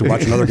Netflix and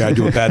watch another guy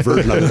do a bad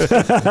version of this.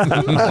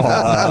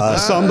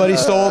 Somebody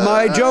stole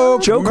my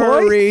joke. Joe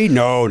Coy?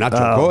 No, not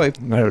Joe Coy.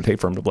 I don't take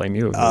for him to blame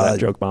you for that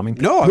joke bombing.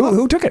 No,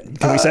 who took it?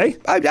 Can we say?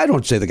 I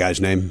don't say the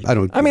guy's name.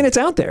 I mean, it's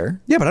out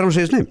there. Yeah, but I don't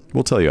say his name.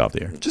 We'll tell you off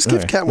the air. Just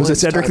give Cat Williams. Was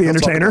it Cedric the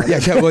Entertainer?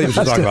 Yeah, Cat Williams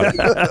will talk about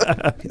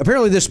it.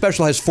 Apparently, this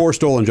special has 4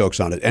 stolen jokes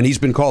on it, and he's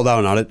been called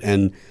out on it.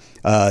 And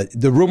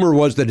the rumor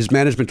was that his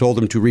management told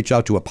him to reach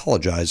out to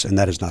apologize, and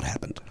that has not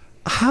happened.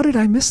 How did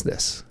I miss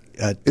this?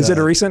 Is it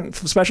a recent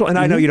special? And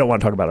I know you don't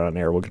want to talk about it on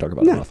air. We can talk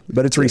about it off.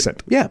 But it's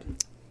recent. Yeah.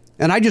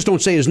 And I just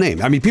don't say his name.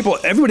 I mean,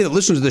 everybody that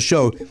listens to the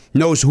show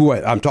knows who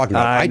I'm talking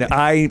about.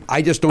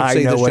 I just don't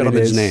say this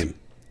gentleman's name.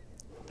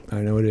 I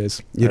know it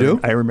is. You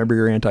do? I remember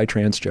your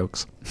anti-trans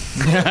jokes.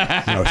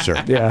 No,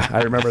 sir. Yeah,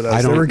 I remember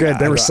those. They were good.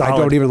 They were solid. I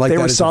don't even like they that.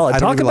 They were solid.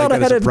 Talk about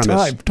ahead of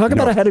time. Talk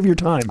about ahead of your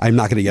time. I'm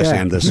not going to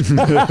yes-and this.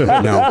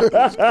 No,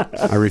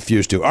 I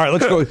refuse to. All right,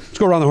 let's go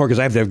around the horn because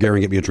I have to have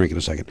Gary get me a drink in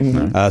a second.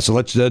 Mm-hmm. So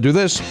let's do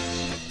this.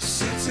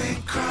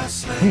 Sitting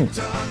cross-legged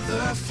on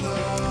the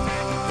floor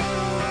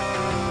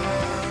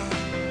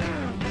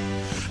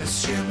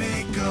as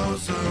Jimmy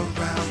goes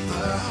around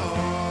the horn.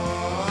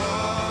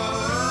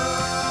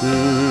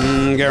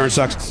 Garen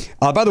sucks.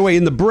 By the way,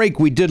 in the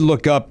break, we did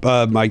look up.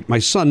 My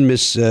son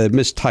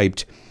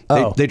mistyped.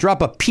 They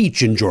drop a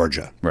peach in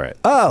Georgia. Right.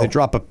 Oh. They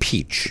drop a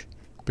peach.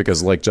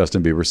 Because like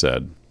Justin Bieber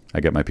said, I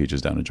get my peaches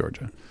down in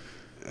Georgia.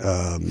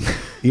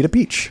 Eat a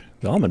peach.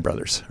 The Allman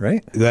Brothers,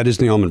 right? That is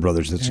the Allman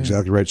Brothers. That's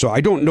exactly right. So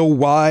I don't know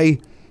why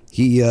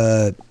he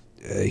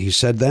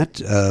said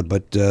that,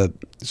 but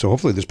so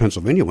hopefully this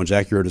Pennsylvania one's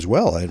accurate as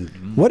well.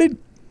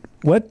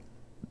 What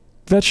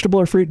vegetable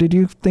or fruit did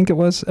you think it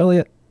was,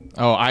 Elliot?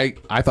 Oh, I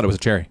thought it was a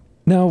cherry.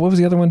 No, what was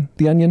the other one?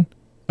 The onion?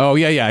 Oh,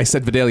 yeah. I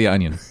said Vidalia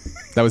onion.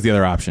 That was the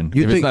other option.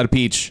 If it's not a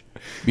peach,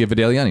 it'd be a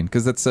Vidalia onion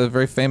because that's a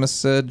very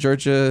famous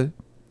Georgia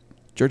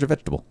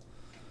vegetable.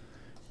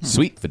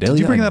 Sweet Vidalia.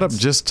 Did you bring onions. that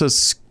up just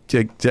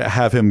to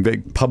have him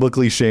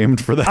publicly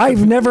shamed for that?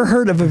 I've never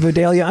heard of a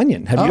Vidalia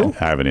onion. Have you?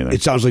 I haven't either.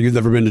 It sounds like you've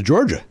never been to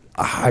Georgia.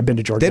 I've been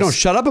to Georgia. They don't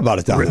shut up about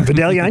it down there.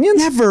 Vidalia onions?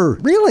 Never.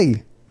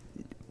 Really?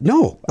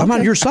 No, I'm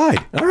on your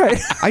side. All right.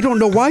 I don't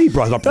know why he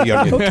brought up the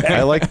onion.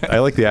 I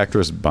like the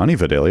actress Bonnie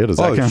Vidalia. Does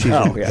that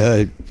count?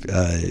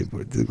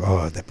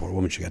 That poor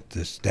woman, she got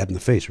stabbed in the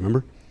face,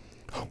 remember?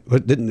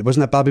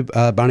 Wasn't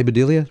that Bonnie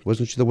Bedelia?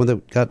 Wasn't she the one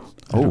that got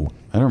I don't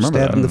remember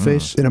stabbed that. in the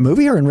face? In a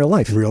movie or in real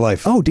life? In real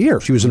life. Oh, dear.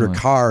 She was in her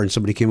car and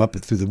somebody came up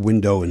through the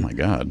window. And Oh my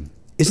God.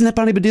 Isn't that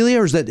Bonnie Bedelia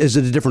or is it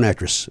a different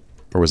actress?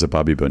 Or was it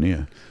Bobby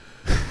Bonilla?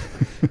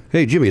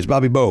 Hey, Jimmy, it's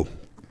Bobby Bo.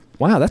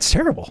 Wow, that's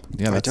terrible.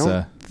 Yeah, I that's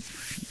don't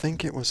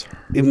think it was her.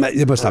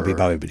 It must not be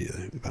Bobby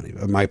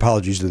Bedelia. My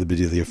apologies to the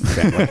Bedelia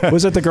family.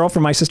 Was it the girl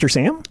from My Sister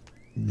Sam?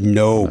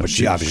 No, but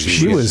she obviously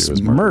She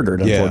was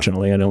murdered, Yeah.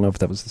 unfortunately. I don't know if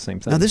that was the same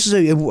thing. Now, this is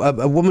a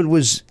woman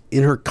was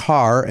in her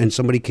car and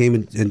somebody came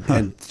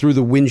and through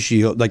the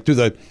windshield, like through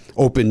the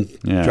open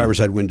driver's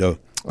side window,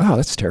 Wow,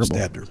 that's terrible.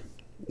 stabbed her.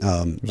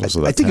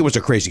 also I that think it was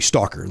a crazy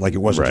stalker. Like it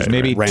wasn't Right. just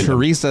maybe random.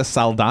 Teresa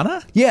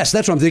Saldana. Yes,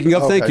 that's what I'm thinking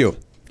of. Thank Okay. you.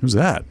 Who's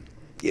that?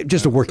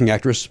 Just a working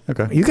actress.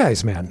 Okay. You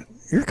guys, man,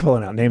 you're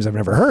calling out names I've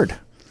never heard.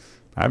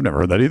 I've never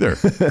heard that either.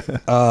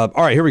 All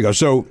right, here we go.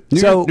 So,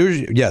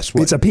 yes,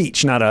 what? It's a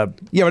peach, not a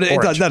Yeah, but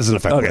orange. that doesn't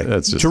affect Okay. it.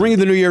 That's just- To ring in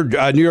the new year,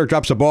 New York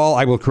drops a ball.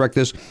 I will correct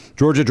this.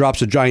 Georgia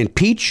drops a giant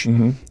peach,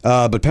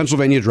 but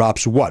Pennsylvania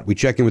drops what? We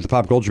check in with the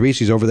pop culture beast.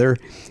 He's over there.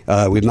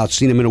 We've not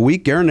seen him in a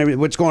week. Aaron,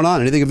 what's going on?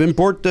 Anything of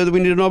import that we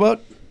need to know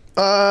about?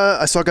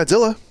 I saw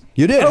Godzilla.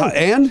 You did,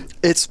 and?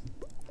 It's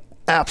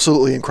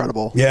absolutely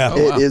incredible. Yeah.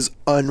 It is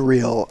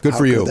unreal. Good how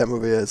for you. That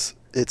movie is.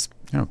 It's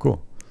Oh,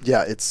 cool.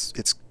 it's.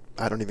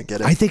 I don't even get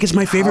it. I think it's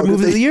my favorite How did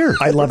movie of the year.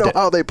 I loved don't it.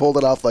 know how they pulled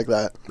it off like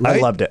that. I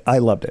Right? loved it. I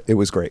loved it. It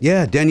was great.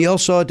 Yeah, Danielle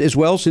saw it as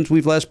well since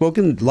we've last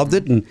spoken. Loved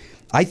it, and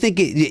I think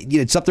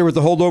it's up there with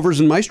the Holdovers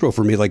and Maestro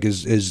for me. Like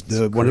is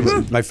the one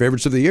of my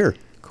favorites of the year.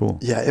 Cool.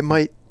 Yeah, it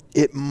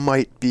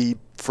might be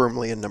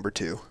firmly in number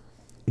 2.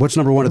 What's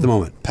number one at the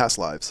moment? Past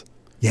Lives.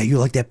 Yeah, you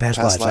like that Past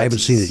Lives. I haven't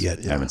Lives seen it is- yet.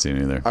 I haven't seen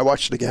it either. I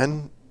watched it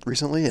again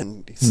recently,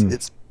 and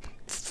it's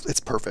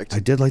perfect. I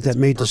did like that It's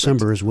May perfect.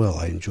 December as well.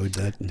 I enjoyed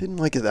that. Didn't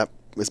like it that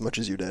as much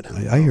as you did.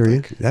 I hear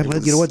you. It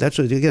was- You know what? That's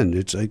again.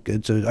 It's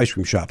an ice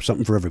cream shop.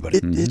 Something for everybody.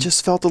 It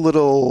just felt a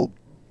little.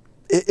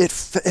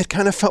 It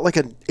kind of felt like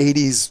an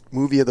 '80s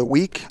movie of the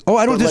week. Oh,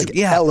 I don't but, dis- like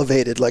yeah.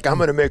 elevated. Like I'm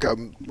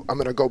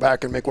gonna go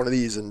back and make one of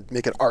these and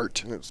make it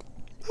art. And it was,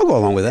 I'll go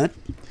along with that.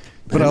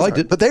 But I liked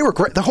it. But they were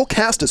great. The whole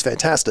cast is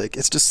fantastic.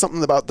 It's just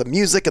something about the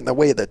music and the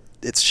way that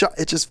it's shot.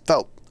 It just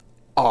felt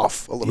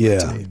off a little bit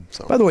to Yeah. me.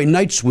 So. By the way,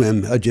 Night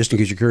Swim, just in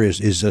case you're curious,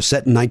 is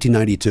set in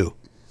 1992.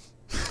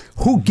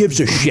 Who gives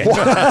a shit? What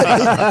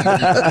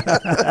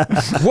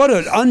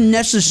an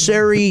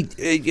unnecessary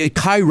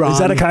chyron. Is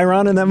that a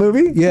chyron in that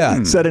movie?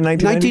 Yeah. Set in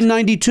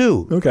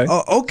 1992. Okay.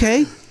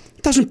 Okay.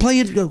 Doesn't play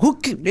it.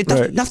 It does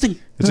Right. nothing.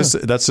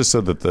 That's just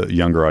so that the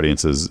younger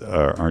audiences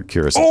aren't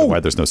curious as Oh! to why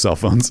there's no cell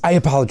phones. I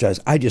apologize.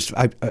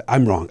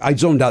 I'm wrong. I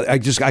zoned out. I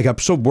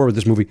got so bored with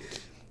this movie.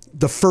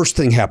 The first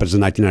thing happens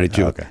in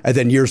 1992, Okay. and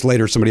then years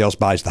later, somebody else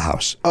buys the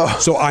house.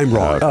 So I'm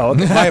wrong. Oh,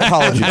 okay. My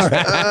apologies.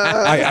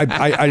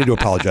 I need to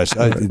apologize.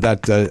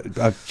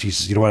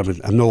 Jesus, you know what?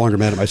 I'm no longer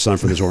mad at my son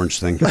for this orange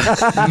thing.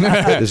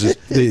 This is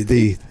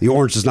the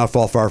orange does not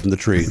fall far from the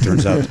tree. It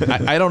turns out.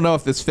 I don't know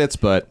if this fits,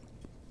 but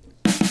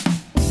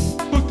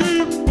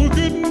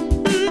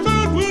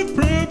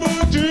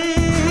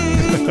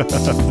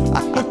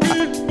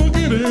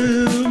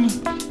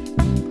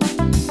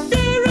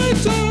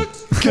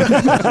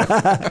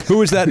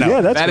Who is that now?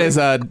 Yeah, that's that great.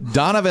 is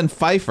Donovan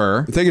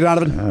Pfeiffer. Thank you,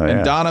 Donovan. Oh, And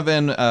yeah.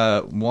 Donovan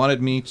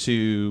wanted me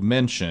to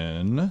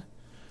mention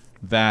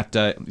that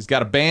he's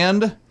got a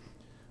band.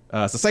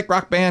 It's a psych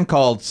rock band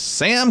called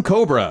Sam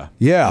Cobra.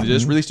 Yeah. They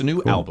just released a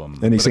new album.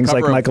 And he with a sings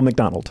like cover of- Michael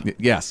McDonald.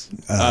 Yes.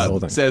 whole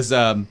thing. Says,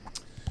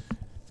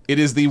 it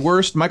is the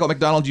worst Michael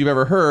McDonald you've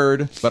ever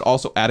heard, but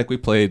also adequately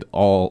played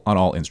on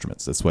all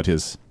instruments. That's what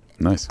his...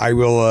 Nice. I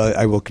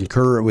will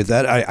concur with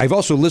that. I've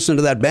also listened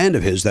to that band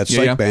of his, that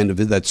psych yeah. band of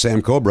his, that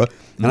Sam Cobra,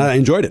 and I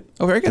enjoyed it.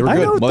 Oh, very good. They were I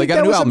good. don't Well, they think got a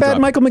that new was a album bad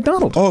dropping. Michael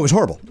McDonald. Oh, it was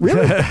horrible.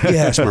 Really?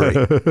 Yes, Murray.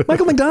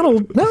 Michael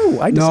McDonald?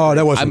 No, I disagree. No,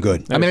 that wasn't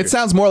good. I mean, it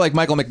sounds more like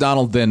Michael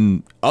McDonald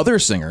than other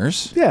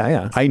singers. Yeah,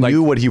 yeah. I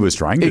knew what he was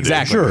trying to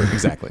Exactly. do.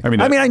 Exactly. I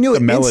mean, I knew the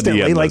it melody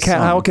instantly. and the Like,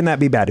 how song. can that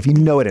be bad if you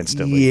know it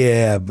instantly?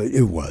 Yeah, but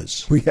it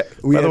was. We By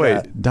had the way,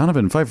 that.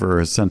 Donovan Pfeiffer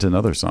has sent in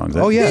other songs.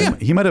 Oh, yeah.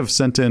 He might have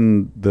sent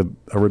in the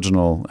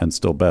original and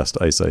still best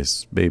Ice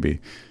Ice Baby,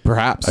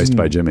 Perhaps. Iced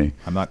by Jimmy.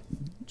 I'm not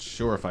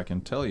sure if I can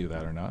tell you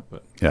that or not,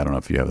 but... Yeah, I don't know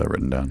if you have that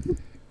written down.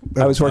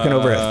 I was working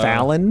over at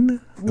Fallon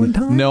one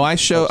time. No, I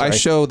show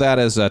sorry. that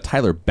as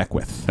Tyler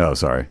Beckwith. Oh,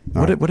 sorry.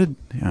 What did?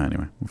 Yeah.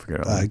 Anyway, we'll forget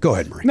about that. Go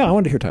ahead, Murray. No, I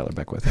wanted to hear Tyler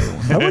Beckwith.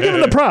 We're giving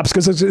the props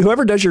because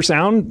whoever does your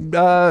sound,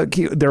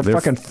 they're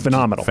fucking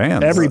phenomenal.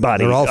 fans.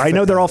 Everybody. They're all I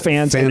know they're all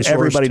fans, and fan-sourced.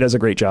 everybody does a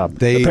great job.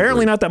 They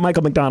Apparently agree. not that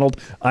Michael McDonald.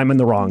 I'm in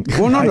the wrong.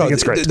 Well, no, I no. think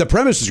it's great. The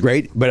premise is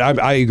great, but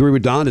I agree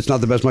with Don. It's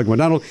not the best Michael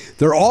McDonald.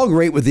 They're all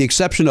great with the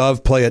exception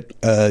of Play It,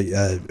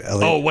 Elliot.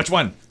 Oh, which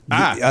one?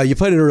 You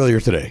played it earlier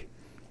today.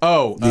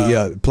 Oh, Play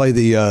our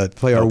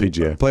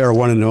LPGA. play our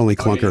one and only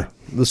clunker.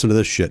 Listen to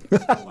this shit.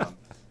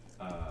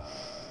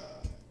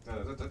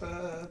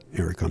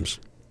 Here it comes.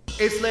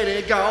 It's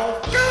Lady Go.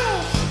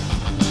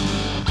 Go!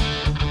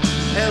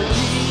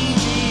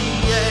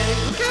 LPGA.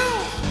 Look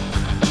out!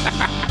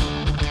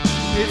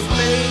 It's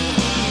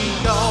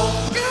Lady Golf.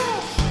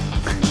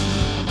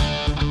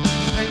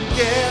 And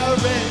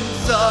Garen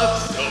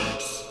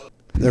sucks.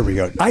 There we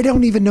go. I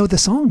don't even know the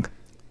song.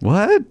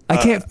 What? I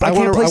can't. I can't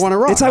Wanna- place, I Wanna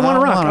Rock. It's I want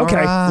to I rock. Wanna Okay,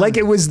 Rock. like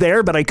it was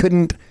there, but I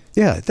couldn't.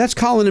 Yeah, that's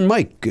Colin and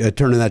Mike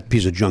turning that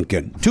piece of junk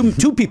in.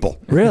 Two people.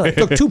 Really? It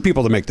took two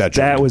people to make that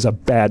junk. That was a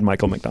bad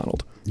Michael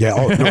McDonald. Yeah,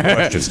 oh, no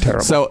question.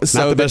 Terrible. So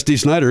Not the best D.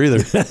 Snyder either.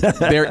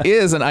 there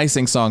is an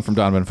icing song from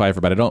Donovan Pfeiffer,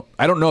 but I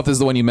don't know if this is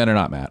the one you meant or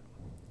not, Matt.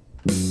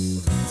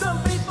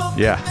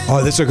 Yeah.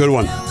 Oh, this is a good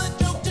one.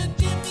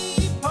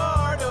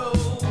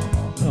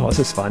 Oh, this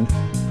is fun.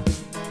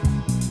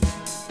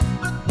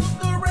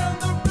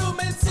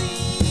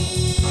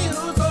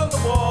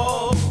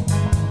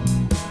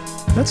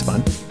 That's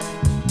fun.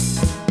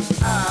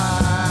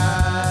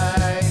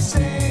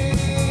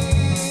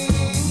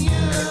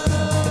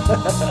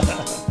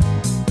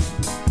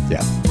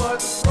 Yeah.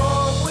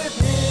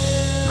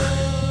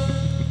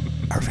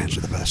 Our fans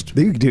are the best.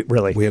 You do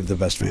really. We have the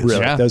best fans. Really,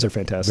 Yeah. those are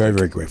fantastic. Very,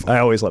 very grateful. I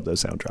always love those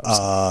sound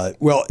drops.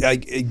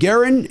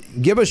 Garen,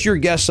 give us your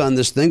guess on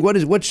this thing.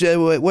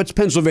 What's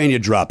Pennsylvania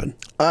dropping?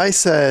 I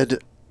said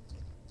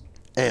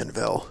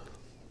Anvil.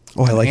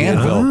 Oh, I like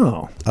Anvil.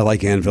 Oh. I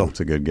like Anvil. It's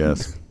a good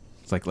guess.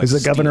 It's like Is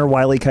it Governor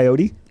Wile E.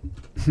 Coyote?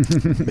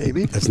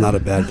 Maybe. That's not a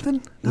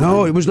bad.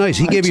 No, it was nice.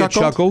 He gave you a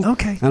chuckle.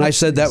 Okay. And I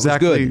said that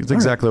Exactly. was good. It's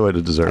exactly what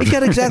it deserves. You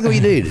got exactly what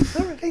you needed.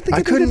 All right, I think I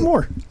I couldn't did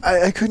more.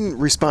 I couldn't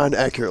respond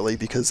accurately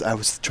because I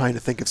was trying to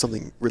think of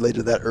something related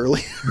to that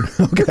earlier.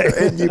 Okay.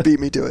 And you beat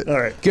me to it. All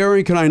right.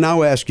 Gary, can I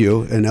now ask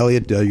you, and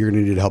Elliot, you're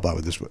going to need help out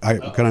with this.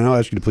 Can I now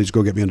ask you to please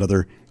go get me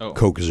another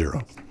Coke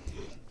Zero?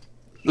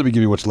 Let me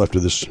give you what's left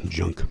of this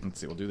junk.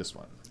 Let's see, we'll do this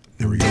one.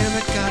 There we go. Damn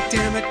it, God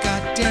damn it,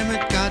 God damn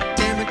it, God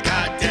damn it,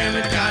 God damn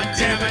it, God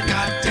damn it,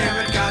 God damn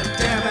it, God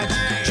damn it.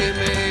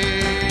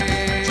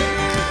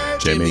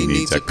 Jimmy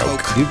needs a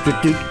Coke.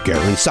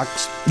 Garen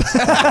sucks.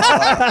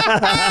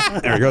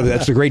 There we go.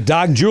 That's the great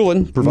Dog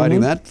Julin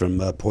providing that from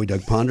Poi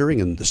Dog Pondering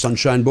and the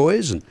Sunshine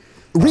Boys and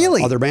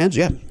Really? other bands.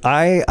 Yeah.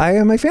 I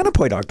am a fan of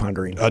Poi Dog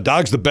Pondering.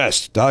 Dog's the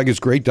best. Dog is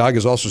great. Dog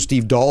is also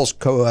Steve Dahl's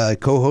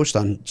co-host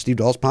on Steve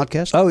Dahl's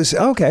podcast.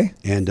 Okay.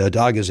 And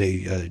Dog is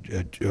a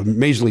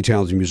amazingly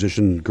talented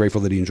musician.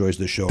 Grateful that he enjoys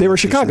this show. They were a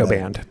Chicago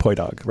band, Poi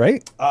Dog,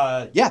 right?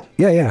 Yeah.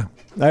 Yeah.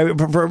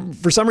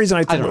 For some reason,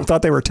 I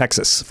thought they were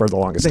Texas for the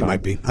longest They time.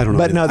 might be. I don't know.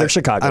 But no, they're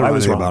Chicago. I don't know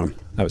was anything wrong. about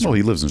them. I was Well, wrong.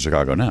 he lives in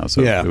Chicago now,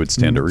 so Yeah. it would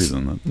stand to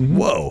reason. That,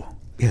 Whoa.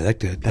 Yeah, that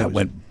That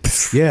went.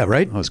 Yeah,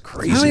 right? That was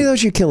crazy. How many of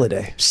those you kill a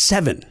day?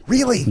 7.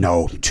 Really?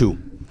 No, 2.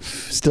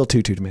 Still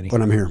too many.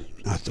 When I'm here.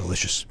 Oh, it's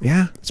delicious.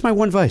 Yeah. It's my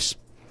one vice.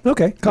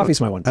 Okay.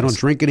 Coffee's my one. I don't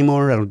drink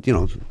anymore. I don't,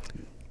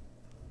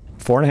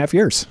 4.5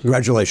 years.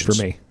 Congratulations.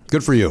 For me.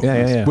 Good for you.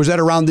 Yeah. Was that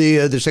around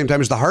the same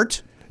time as the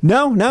Heart?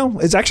 No.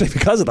 It's actually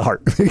because of the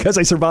heart. Because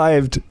I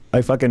survived.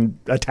 I fucking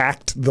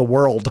attacked the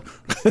world,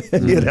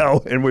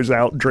 and was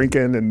out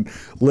drinking and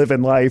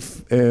living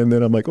life. And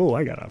then I'm like, oh,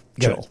 I gotta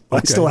chill.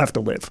 I still have to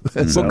live.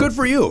 Well, good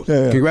for you.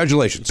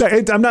 Congratulations.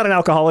 I'm not an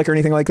alcoholic or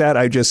anything like that.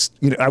 I just,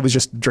 I was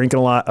just drinking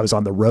a lot. I was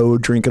on the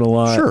road drinking a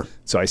lot. Sure.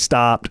 So I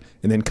stopped,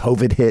 and then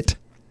COVID hit.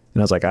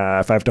 And I was like,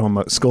 if I have to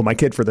homeschool my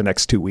kid for the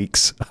next 2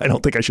 weeks, I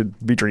don't think I should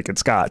be drinking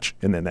scotch.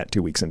 And then that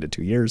 2 weeks into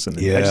 2 years, and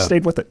then I just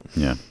stayed with it.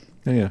 Yeah.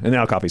 Yeah. And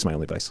now coffee's my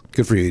only vice.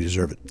 Good for you. You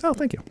deserve it. Oh,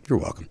 thank you. You're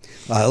welcome.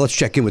 Let's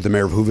check in with the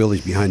mayor of Whoville.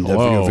 He's behind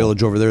Video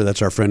Village over there.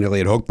 That's our friend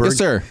Elliot Hochberg. Yes,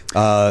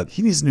 sir.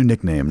 He needs a new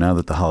nickname now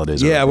that the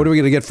holidays are Yeah, over. what are we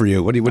going to get for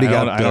you? What do you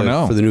got I don't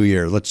know. for the new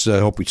year? Let's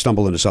hope we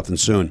stumble into something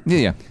soon.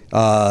 Yeah. Be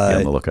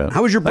on the lookout.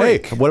 How was your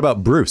break? Hey, what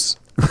about Bruce?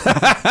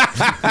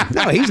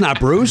 No, he's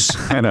not Bruce.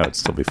 I know, it'd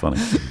still be funny.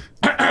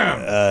 You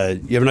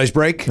have a nice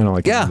break? I don't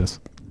like Yeah. this.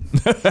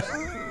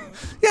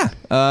 Yeah.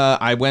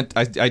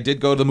 I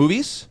did go to the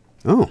movies.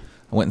 Oh.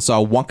 I went and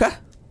saw Wonka.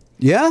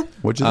 Yeah?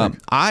 What'd you think?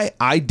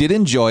 I did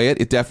enjoy it.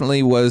 It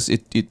definitely was.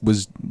 It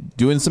was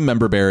doing some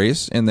member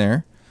berries in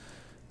there.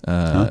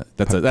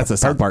 That's a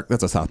South Park.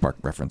 That's a South Park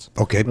reference.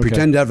 Okay.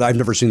 Pretend I've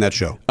never seen that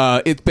show.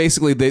 It's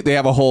basically they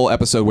have a whole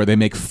episode where they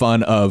make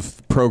fun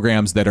of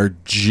programs that are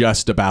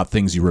just about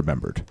things you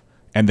remembered,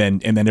 and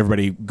then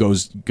everybody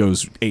goes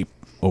ape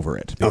over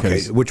it.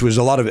 Okay, which was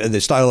a lot of the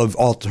style of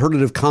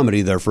alternative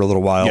comedy there for a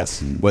little while.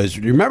 Yes. Was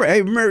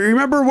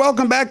remember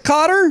Welcome Back,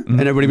 Kotter? And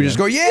everybody would just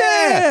go,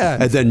 yeah!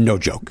 And then no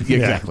joke.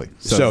 Exactly.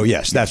 So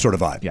yes, that sort of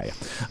vibe.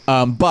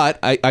 Yeah. But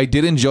I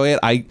did enjoy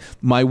it.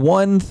 My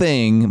one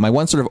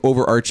sort of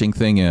overarching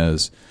thing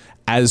is,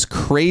 as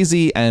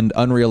crazy and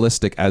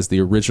unrealistic as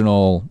the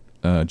original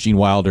Gene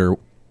Wilder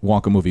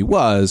Wonka movie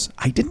was,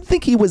 I didn't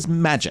think he was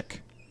magic.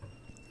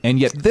 And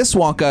yet this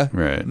Wonka,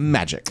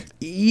 magic.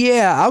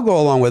 Yeah, I'll go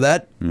along with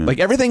that. Like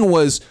everything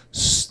was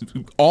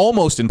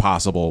almost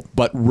impossible,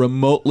 but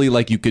remotely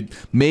like you could.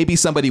 Maybe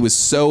somebody was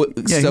so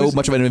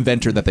much of an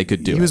inventor that they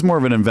could do. He was more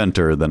of an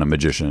inventor than a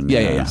magician.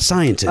 Yeah.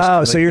 Scientist.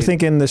 Oh, so you're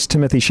thinking this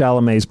Timothy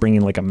Chalamet's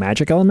bringing like a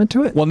magic element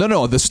to it? Well,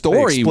 no. The They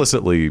story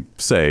explicitly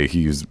say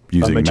he's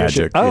using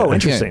magician. magic. Oh, Yeah.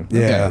 interesting.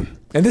 Yeah.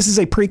 And this is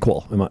a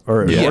prequel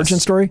or an Yes. origin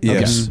story?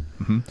 Yes.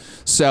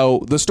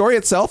 So the story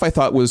itself, I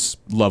thought was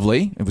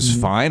lovely. It was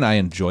fine. I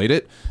enjoyed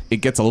it. It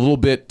gets a little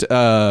bit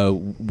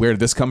where did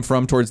this come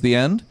from towards the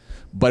end,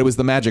 but it was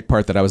the magic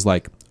part that I was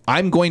like,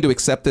 I'm going to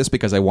accept this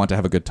because I want to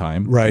have a good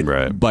time. Right.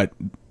 Right. But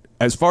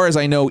as far as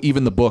I know,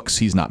 even the books,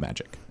 he's not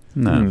magic.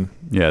 No.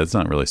 Yeah, it's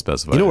not really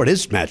specified. You know what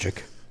is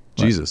magic?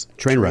 Jesus.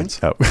 Train rides.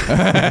 Oh.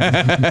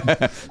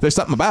 There's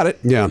something about it.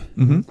 Yeah.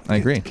 I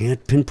agree.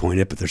 Can't pinpoint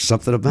it, but there's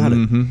something about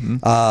it.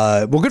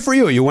 Well, good for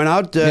you. You went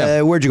out.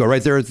 Yeah. Where'd you go?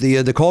 Right there at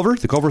the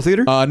Culver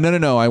Theater?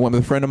 No. I went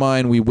with a friend of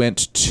mine. We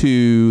went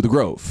to the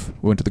Grove.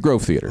 We went to the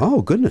Grove Theater.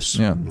 Oh, goodness.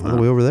 Yeah. All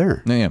the way over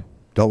there. Yeah.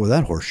 Dealt with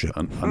that horse shit.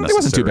 Unnecessary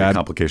wasn't too bad.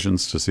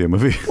 complications to see a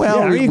movie. Well,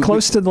 Are you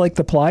close to like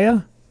the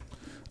playa?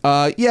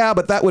 Yeah,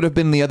 but that would have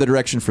been the other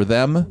direction for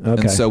them,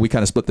 Okay. and so we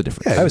kind of split the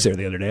difference. I was there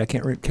the other day. I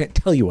can't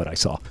tell you what I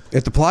saw.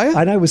 At the Playa?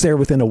 And I was there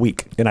within a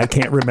week, and I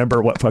can't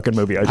remember what fucking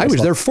movie I just I was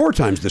saw. there 4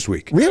 times this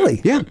week. Really?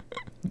 Yeah.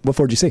 What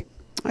for did you see?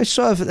 I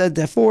saw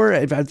 4.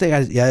 I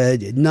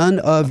think none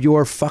of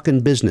your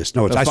fucking business.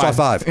 No, I saw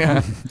 5.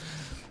 Yeah.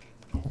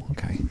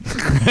 Okay.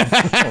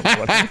 I don't know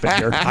what happened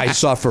here. I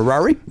saw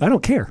Ferrari. I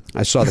don't care.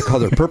 I saw The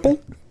Color Purple.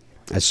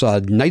 I saw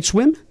Night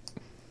Swim.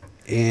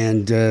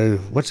 And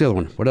what's the other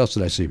one? What else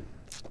did I see?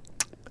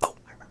 Oh,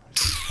 I remember.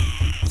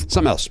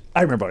 Something else.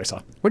 I remember what I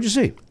saw. What'd you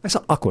see? I saw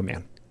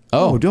Aquaman.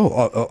 Oh, no.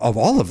 Of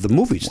all of the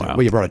movies. Wow.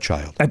 Well, you brought a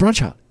child. I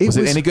brought out. Was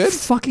it any good?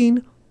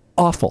 Fucking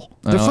awful.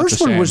 The that's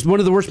first a one shame. was one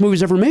of the worst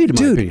movies ever made, in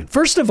my Dude, opinion.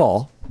 first of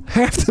all,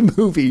 half the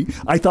movie,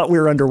 I thought we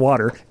were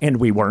underwater, and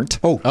we weren't.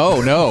 Oh,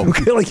 Oh no.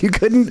 Like you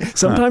couldn't.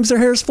 Sometimes their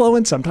hair's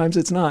flowing, sometimes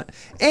it's not.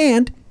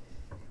 And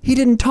he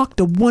didn't talk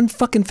to one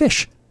fucking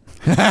fish.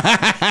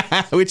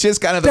 Which is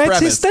kind of the That's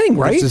premise. his thing,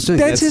 right? his thing.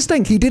 That's his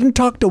thing. He didn't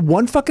talk to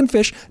one fucking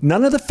fish.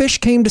 None of the fish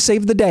came to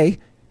save the day.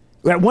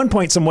 At one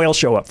point, some whales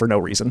show up for no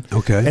reason.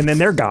 Okay. And then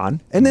they're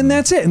gone. And then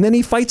that's it. And then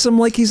he fights them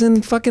like he's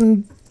in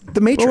fucking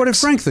The Matrix. well, what did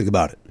Frank think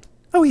about it?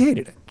 Oh, he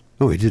hated it.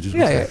 Oh, he did.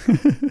 Yeah,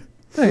 yeah.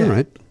 All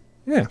right.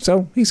 Yeah,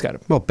 so he's got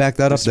it. Well, back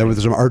that up there with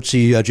some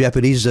artsy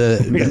Japanese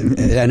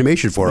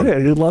animation for him. Yeah,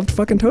 he loved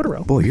fucking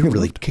Totoro. Boy, you're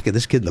really kicking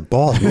this kid in the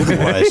balls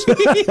movie-wise.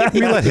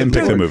 We let him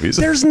pick the movies.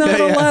 There's not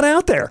a lot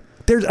out there.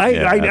 There's that's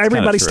kinda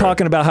everybody's true.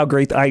 talking about how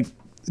great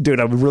dude,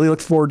 I really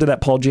look forward to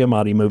that Paul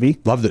Giamatti movie.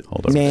 Loved it.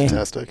 Hold on. Nah,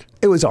 Fantastic.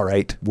 it was all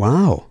right.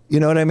 Wow. You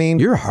know what I mean?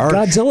 You're harsh.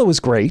 Godzilla was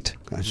great.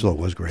 Godzilla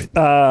was great.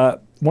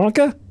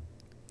 Wonka,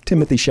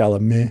 Timothy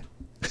Chalamet.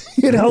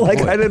 You know, I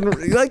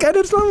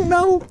just don't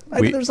know.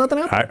 There's nothing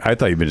out there. I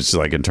thought you meant just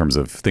like in terms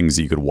of things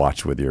you could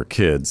watch with your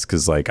kids,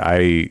 because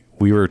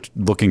we were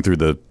looking through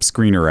the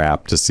screener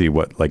app to see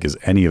what is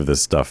any of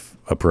this stuff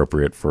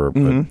appropriate for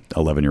an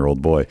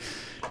 11-year-old boy,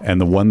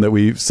 and the one that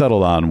we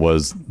settled on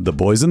was The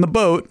Boys in the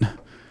Boat,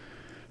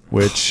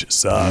 which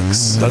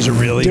sucks. Does it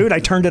really? Dude, I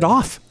turned it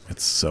off.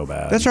 It's so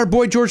bad. That's our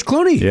boy George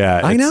Clooney.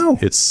 Yeah, I know.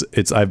 It's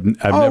I've Oh,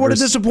 never what a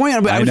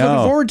disappointment. I was know.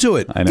 looking forward to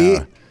it. I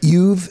know.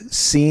 You've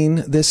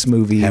seen this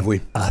movie Have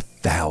we?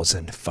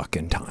 1,000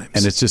 fucking times.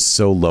 And it's just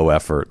so low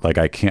effort. Like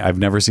I've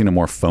never seen a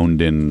more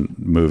phoned in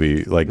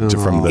movie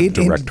from the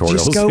directorial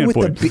just go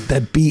standpoint. with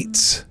the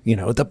beats. You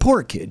know, the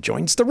poor kid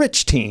joins the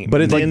rich team. But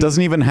it And then-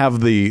 doesn't even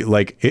have the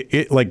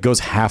it goes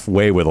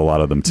halfway with a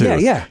lot of them too. Yeah,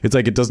 yeah. It's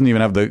it doesn't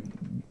even have the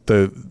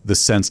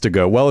sense to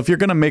go, well, if you're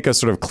gonna make a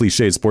sort of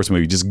cliched sports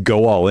movie, just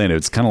go all in.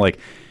 It's kind of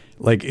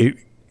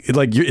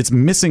it's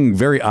missing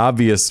very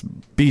obvious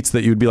beats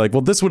that you'd be like,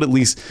 well, this would at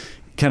least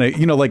kind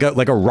of like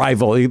a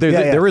rival.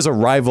 There is a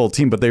rival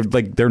team, but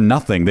they're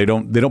nothing. They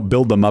don't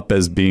build them up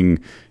as being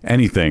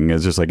anything.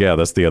 It's just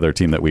that's the other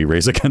team that we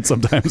race against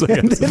sometimes. I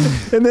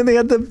guess. and then they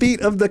had the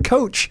beat of the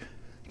coach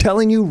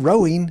telling you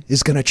rowing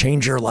is going to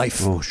change your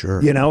life. Oh,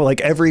 sure. You know, like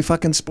every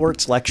fucking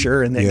sports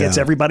lecture, and it gets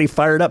everybody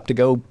fired up to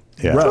go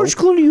Yeah. row. George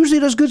Clooney usually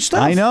does good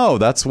stuff. I know.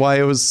 That's why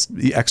it was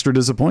extra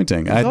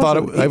disappointing. I thought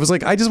I was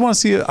like, I just want to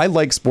see it. I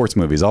like sports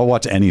movies. I'll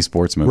watch any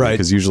sports movie Right.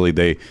 because usually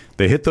they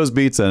hit those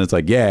beats and it's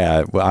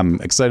I'm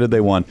excited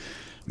they won.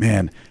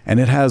 Man, and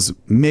it has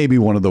maybe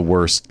one of the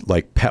worst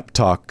pep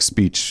talk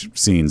speech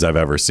scenes I've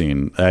ever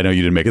seen. I know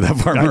you didn't make it that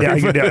far,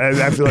 Murray, but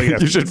I feel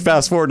like you should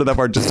fast forward to that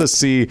part just to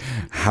see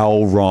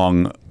how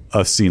wrong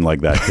a scene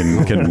like that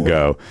can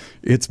go.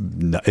 It's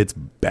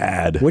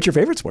bad. What's your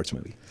favorite sports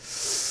movie?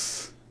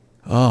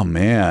 Oh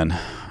man,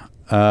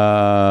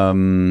 I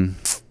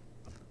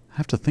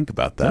have to think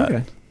about that.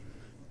 Okay.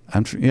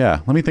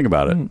 Let me think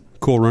about it.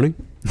 Cool Running?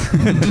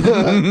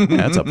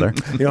 Yeah, it's up there.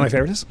 You know what my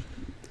favorite is?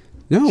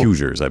 No.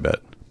 Hoosiers, I bet.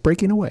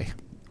 Breaking Away.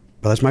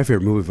 Well, that's my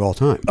favorite movie of all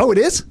time. Oh, it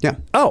is? Yeah.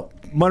 Oh,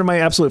 one of my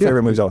absolute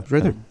favorite movies. It's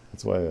right there.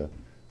 That's why.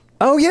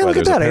 Oh, yeah, look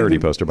at There's a that. parody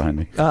poster behind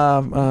me.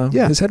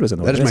 Yeah. His head was in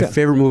the way. That is my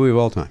favorite movie of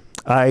all time.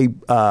 I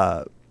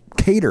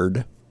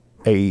catered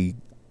a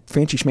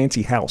fancy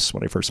schmancy house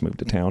when I first moved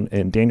to town,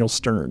 and Daniel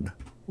Stern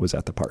was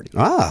at the party.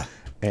 Ah.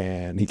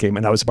 And he came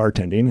and I was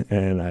bartending,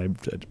 and I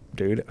said,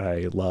 dude,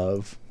 I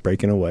love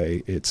Breaking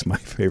Away. It's my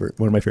favorite,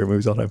 one of my favorite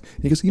movies of all time.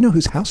 And he goes, you know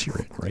whose house you're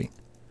in, right?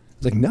 I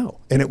was like, no.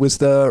 And it was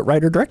the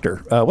writer-director.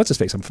 What's his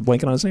face? I'm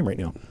blanking on his name right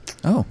now.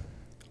 Oh.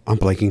 I'm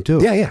blanking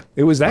too. Yeah.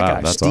 It was that Wow,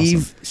 guy.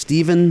 that's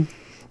Steven.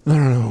 I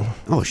don't know.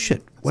 Oh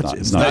shit! What's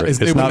It's not, it it's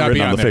would not not be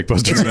written on on the there. fake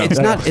poster.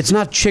 It's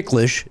not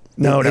Chicklish.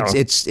 No, no.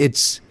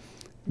 It's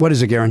what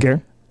is it, Garen?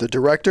 Garen? The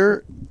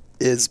director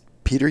is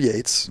Peter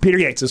Yates. Peter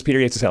Yates. It's Peter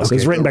Yates' house. Okay. It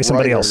was written The by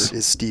somebody writer else.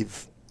 is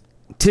Steve.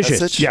 Tishich.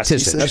 Tissich? Yes,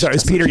 Tissich. I'm sorry.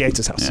 It's Peter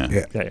Yates' house.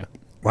 Yeah. Yeah.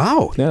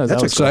 Wow, Yeah, that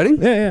that's was cool.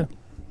 exciting. Yeah.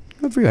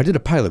 Good for you. I did a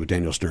pilot with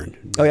Daniel Stern.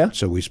 Oh, yeah?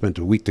 So we spent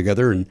a week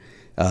together, and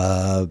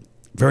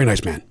very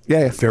nice man.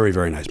 Yeah. Very,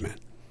 very nice man.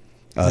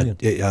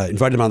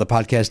 Invited him on the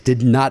podcast.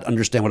 Did not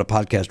understand what a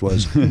podcast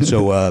was,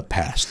 so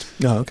passed.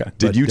 Oh, okay.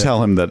 Did you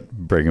tell him that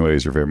Breaking Away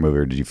was your favorite movie,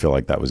 or did you feel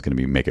like that was going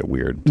to make it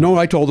weird? No,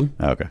 I told him.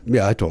 Okay.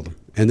 Yeah, I told him,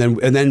 and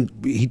then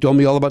he told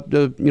me all about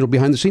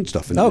behind the scenes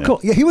stuff. And, Oh, cool.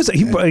 Yeah,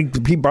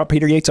 he brought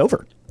Peter Yates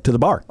over to the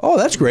bar. Oh,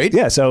 that's great.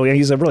 Yeah, so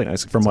he's a really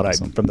nice. From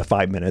the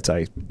 5 minutes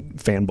I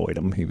fanboyed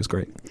him, he was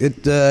great.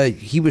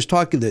 He was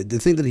talking the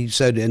thing that he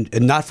said, and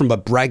not from a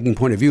bragging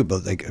point of view,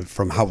 but like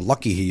from how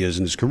lucky he is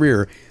in his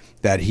career,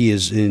 that he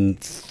is in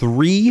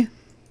 3.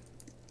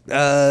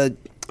 I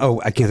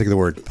can't think of the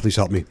word. Please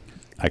help me.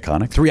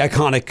 Iconic? 3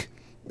 iconic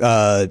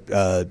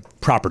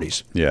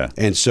properties. Yeah.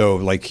 And so,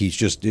 like, he's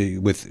just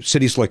with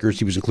City Slickers.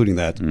 He was including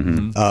that.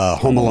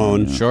 Home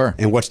Alone. Sure.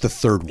 And what's the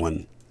third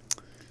one?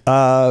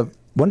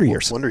 Wonder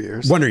Years. Wonder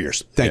Years. Wonder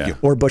Years. Thank Yeah. you.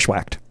 Or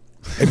Bushwhacked.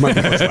 It might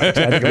be Bushwhacked.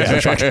 I think it was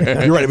Bushwhacked.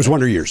 You're right. It was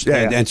Wonder Years. Yeah,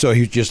 and, yeah. and so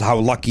he's just how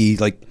lucky,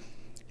 like,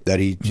 that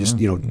he just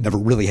never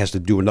really has to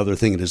do another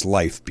thing in his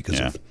life because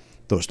Yeah. of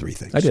those 3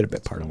 things. I did a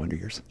bit part on Wonder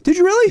Years. Did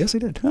you really? Yes, I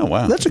did. Oh,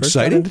 wow. That's First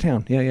got exciting. into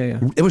town. Yeah.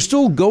 It was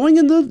still going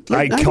in the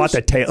I late caught 90s?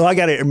 the tail. I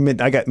got it.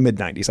 I got mid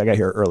 90s. I got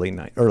here early to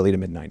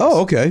mid 90s.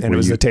 Oh, okay. And Were it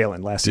was you- the tail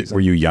end last season.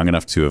 Were you young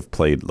enough to have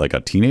played like a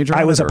teenager?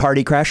 I on was it, a or-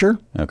 party crasher.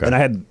 Okay. And I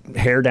had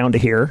hair down to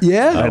here.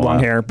 Yeah? I had Oh, long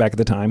wow. hair back at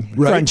the time.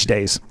 Right. Grunge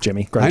days,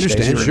 Jimmy. Grunge I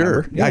understand, days, you sure.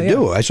 remember. Yeah, I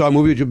do. I saw a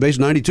movie based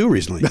in 92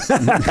 recently. So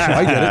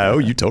I get it. Oh,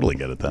 you totally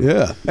get it then.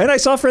 Yeah. And I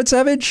saw Fred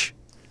Savage.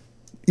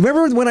 You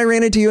remember when I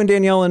ran into you and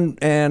Danielle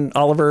and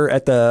Oliver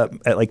at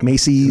like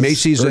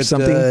Macy's or at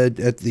something?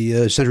 at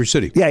the Century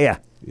City. Yeah.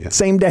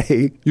 Same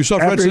day. You saw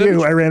Fred after Savage?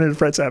 you, I ran into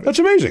Fred Savage. That's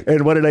amazing.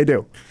 And what did I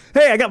do?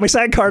 Hey, I got my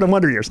SAG card on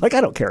Wonder Years. Like,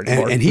 I don't care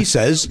anymore. And he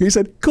says, he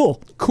said,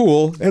 cool,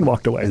 and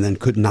walked away. And then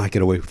could not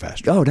get away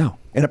faster. Oh, no.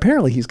 And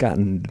apparently he's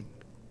gotten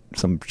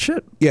some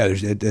shit. Yeah,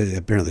 there's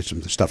apparently some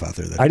stuff out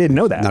there that I didn't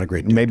know that. Not a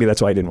great deal. Maybe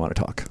that's why I didn't want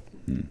to talk.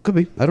 Could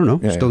be. I don't know.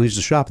 Yeah, Still yeah. needs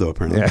to shop, though,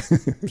 apparently. Yeah.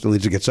 Still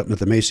needs to get something at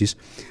the Macy's.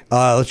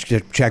 Let's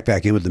check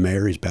back in with the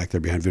mayor. He's back there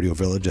behind Video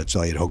Village. That's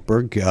Elliot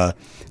Hochberg.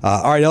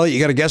 All right, Elliot, you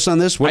got a guess on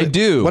this? I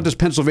do. What does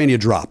Pennsylvania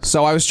drop?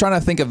 So I was trying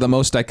to think of the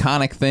most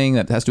iconic thing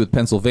that has to do with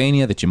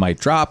Pennsylvania that you might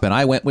drop, and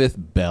I went with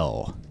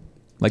Bell.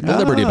 Like the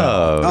Liberty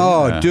Bell.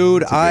 Oh, yeah.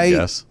 dude, That's a good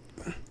guess.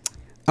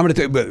 I'm going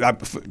to take, but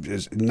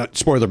not,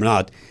 spoiler or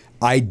not,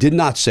 I did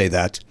not say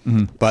that,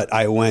 but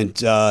I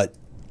went,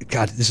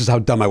 God, this is how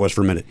dumb I was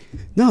for a minute.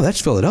 No, that's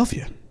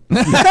Philadelphia.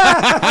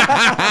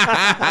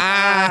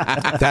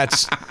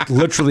 That's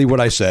literally what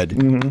I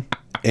said.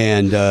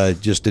 And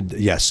just did,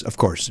 yes, of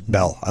course,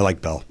 Belle. I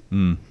like Belle.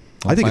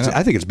 I think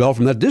it's Belle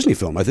from that Disney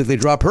film. I think they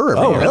drop her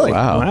every Oh, year. really?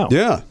 Wow.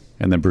 Yeah.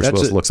 And then Bruce That's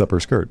Willis it. looks up her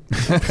skirt.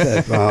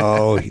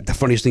 The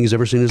funniest thing he's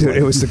ever seen in his Dude, life.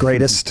 it was the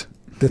greatest.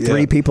 The Yeah.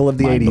 3 people of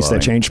the 80s Mind-blowing.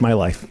 that changed my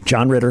life.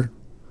 John Ritter,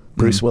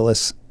 Bruce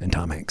Willis, and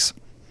Tom Hanks.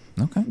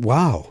 Okay.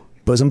 Wow.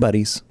 Bosom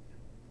buddies,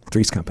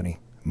 Three's Company,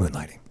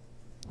 moonlighting.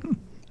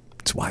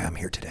 It's why I'm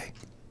here today.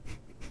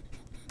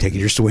 Taking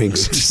your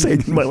swings. Just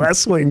saying my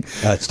last swing.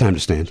 It's time to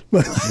stand.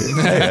 That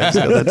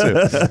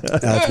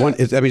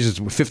means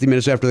it's 50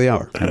 minutes after the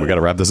hour. And we got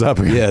to wrap this up.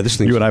 Yeah, this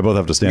thing. You and I both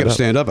have to I stand got to up.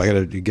 stand up. I got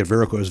to get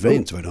varicose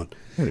veins so I don't.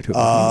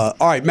 All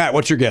right, Matt,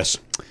 what's your guess?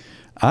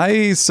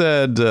 I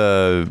said,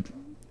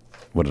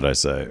 what did I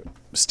say?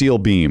 Steel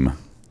beam.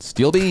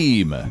 Steel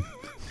Beam.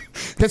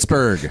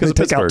 Pittsburgh. They take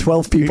Pittsburgh. out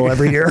 12 people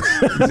every year.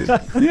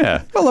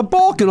 Yeah. Well, a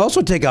ball can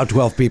also take out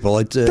 12 people.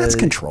 That's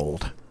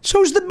controlled.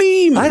 So's the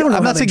beam. I don't know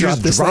I'm how not they saying you're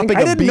dropped just this thing. dropping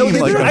I a didn't know beam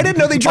they like I didn't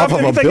know they off dropped of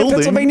a anything in building.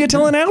 Pennsylvania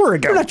till an hour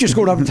ago. You're not just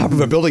going up on top of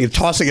a building and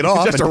tossing it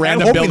off. Just a and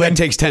random hoping building. that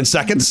takes 10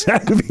 seconds.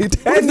 That would be What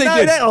if they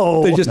did?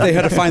 Oh. They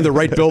had to find the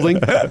right building.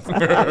 That's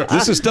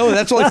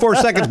only 4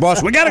 seconds,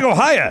 boss. We got to go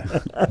higher.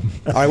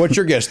 All right, what's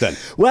your guess then?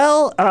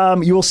 Well,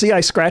 you will see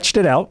I scratched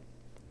it out.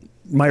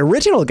 My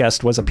original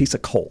guess was a piece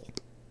of coal.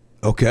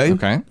 Okay.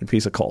 Okay. A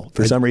piece of coal.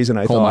 For some reason,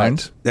 I Coal thought mine?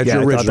 That's yeah, your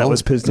I thought original? that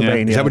was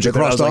Pennsylvania. Yeah. Is that what you But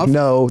then I crossed was off? Like,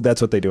 no,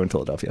 that's what they do in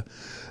Philadelphia.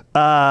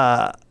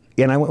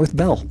 And I went with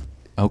Bell.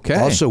 Okay.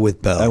 Also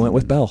with Bell. I went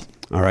with Bell.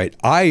 All right.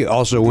 I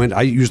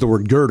used the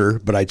word girder,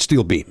 but I'd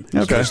steel beam.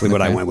 That's basically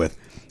what I went with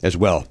as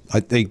well. I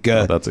think.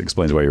 That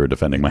explains why you were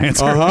defending my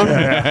answer.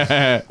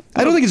 I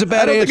don't think it's a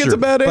bad I don't answer. think it's a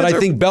bad But I answer.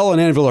 think Bell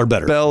and Anvil are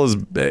better. Bell is,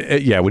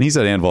 yeah, when he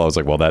said anvil, I was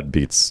like, well, that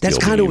beats That's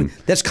steel kind beam.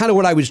 of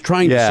what I was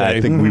trying to Yeah, say.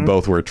 I think we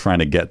both were trying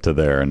to get to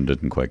there and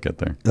didn't quite get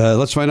there.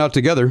 Let's find out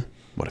together.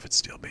 What if it's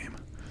steel beam?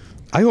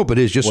 I hope it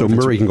is, just so if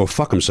it's- Murray can go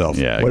fuck himself.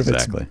 Yeah, What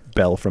exactly. if it's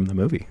Bell from the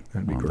movie?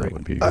 That'd be Well, great. that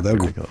would be that would-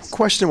 ridiculous.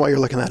 Question while you're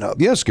looking that up.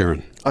 Yes,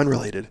 Garen.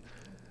 Unrelated.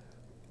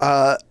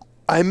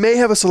 I may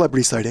have a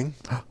celebrity sighting,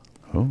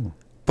 Oh.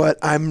 but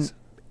I'm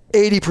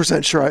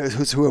 80% sure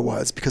who it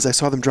was because I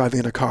saw them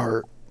driving in a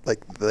car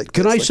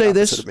Can I say opposite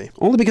this? of me.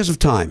 Only because of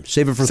time.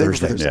 Save it for Save it for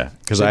Thursday. Thursday. Yeah,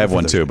 because I have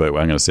one too, but I'm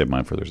going to save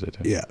mine for Thursday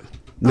too. Yeah.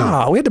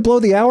 No, we had to blow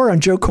the hour on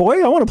Joe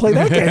Coy. I want to play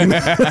that game.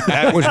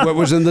 That was what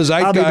was in the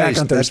zeitgeist. I'll be back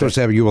on That's Thursday. what's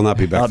happening. You will not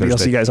be back Thursday. I'll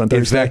see you guys on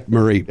Thursday. In fact,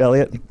 Murray,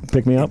 Elliot,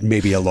 pick me up.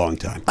 maybe a long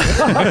time. All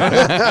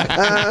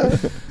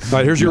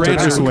right, here's your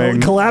answer.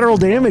 Collateral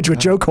damage with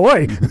Joe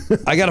Coy.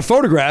 I got a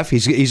photograph.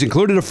 He's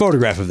included a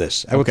photograph of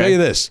this. I will tell you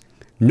this.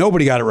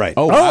 Nobody got it right.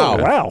 Oh, wow.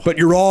 Wow. But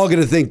you're all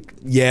going to think,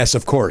 yes,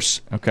 of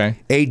course. Okay.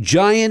 A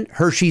giant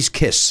Hershey's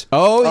Kiss.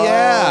 Oh,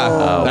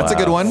 yeah. That's a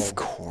good one. Of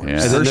course.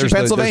 Yeah. And then Hershey, there's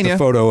Pennsylvania. there's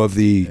the photo of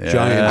the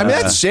giant. I mean,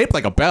 that's shaped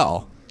like a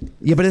bell.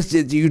 Yeah, but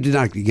you did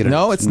not get it.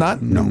 No, it's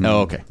not? No.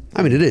 Oh, okay.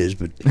 I mean, it is,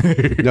 but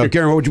no.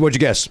 Karen, what'd you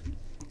guess?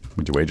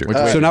 What'd you wager?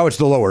 So now it's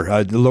the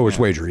lowest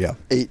wager. Yeah,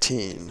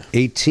 18.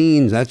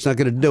 18. That's not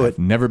going to do it.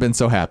 Never been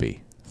so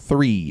happy.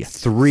 3.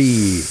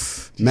 3.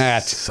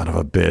 Matt. Son of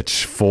a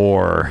bitch.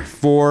 4.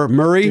 4.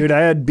 Murray. Dude, I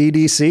had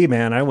BDC,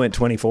 man. I went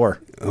 24.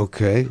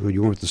 Okay. Well,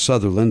 you went with the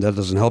Sutherland. That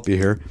doesn't help you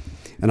here.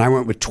 And I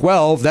went with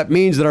 12. That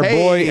means that our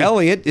boy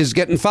Elliot is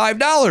getting $5.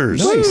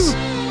 Nice.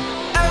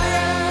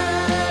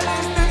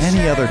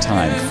 Any other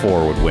time,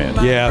 4 would win.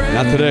 Yeah,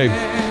 not today.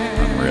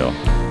 Unreal.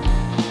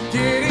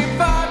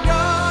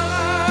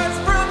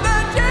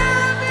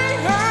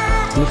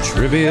 The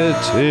trivia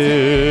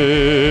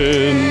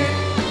tin.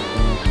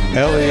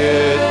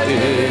 Elliot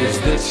is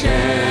the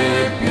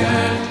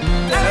champion.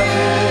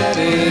 Elliot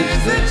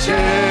is the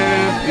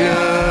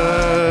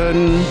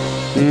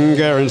champion.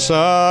 Garen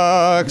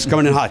sucks.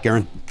 Coming in hot,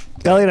 Garen.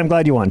 Elliot, I'm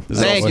glad you won.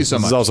 Thank you so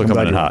This much. is also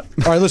coming in hot.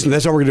 All right, listen,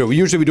 that's how we're going to do it.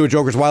 Usually we do a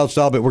Joker's Wild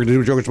style, but we're going to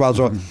do a Joker's Wild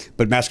style.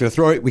 But Matt's going to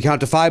throw it. We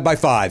count to 5 by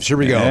 5. So here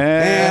we go.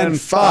 And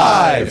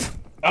 5.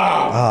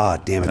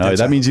 Damn it. No,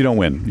 that means you don't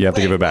win. You have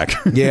to give it back.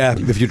 Yeah,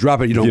 if you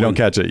drop it, you don't If you win. don't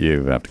catch it,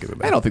 you have to give it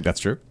back. I don't think that's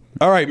true.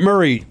 All right,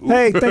 Murray.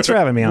 Hey, thanks for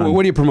having me on.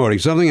 What are you promoting?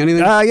 Something?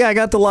 Anything? Yeah, I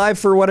got the Live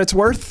for What It's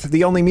Worth,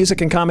 the only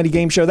music and comedy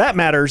game show that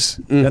matters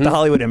at the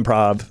Hollywood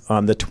Improv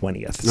on the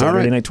 20th.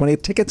 Saturday night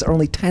 20th. Tickets are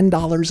only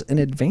 $10 in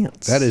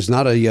advance. That is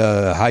not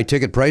a high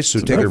ticket price, so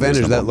take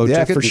advantage of that low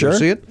Yeah, ticket. for You can sure.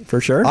 see it. For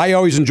sure. I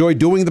always enjoy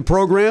doing the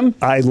program,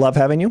 I love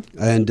having you.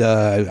 and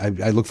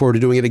I look forward to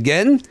doing it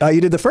again.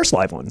 You did the first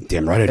live one.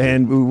 Damn right I did.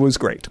 And it was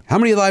great. How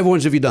many live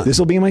ones have you done? This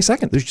will be my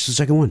second. There's just a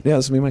second one. Yeah,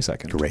 this will be my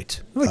second.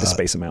 Great. I like to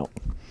space them out.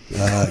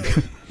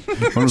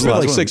 When was the last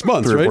Like one? 6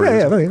 months, 3 or 4 right?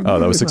 years? Yeah, Oh,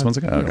 that was 6 months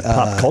ago? Okay.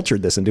 Pop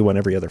cultured this and do one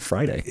every other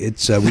Friday.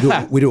 It's we do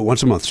it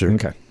once a month, sir.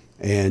 Okay.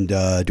 And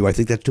do I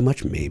think that's too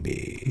much?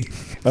 Maybe.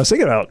 I was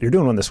thinking about, you're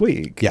doing one this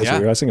week. Yeah. So I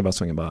was thinking about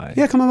swinging by.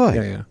 Yeah, come on by.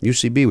 Yeah.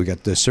 UCB. We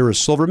got Sarah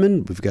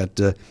Silverman. We've got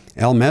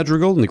Al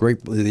Madrigal and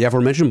the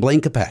aforementioned Blaine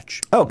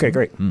Capatch. Oh, okay,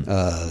 great.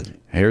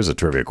 Here's a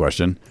trivia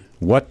question.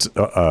 What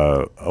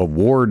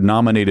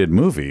award-nominated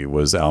movie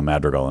was Al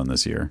Madrigal in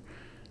this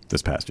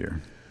past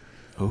year?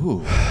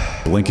 Ooh.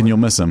 Blink and you'll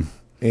miss him.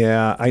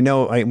 Yeah, I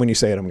know. When you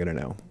say it, I'm going to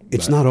know.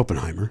 It's not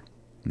Oppenheimer.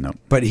 No.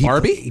 But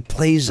Barbie? He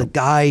plays a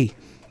guy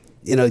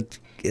I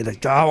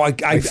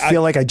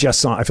feel like I just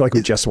saw. I feel like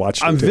we just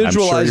watched. I'm it. too. I'm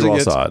sure visualizing you all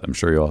it. saw it. I'm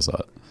sure you all saw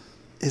it.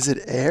 Is it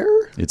Air?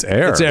 It's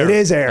Air. It's Air. It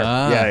is Air.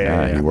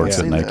 Yeah, he works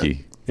yeah. at Nike.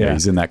 Yeah. Yeah,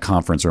 he's in that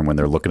conference room when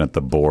they're looking at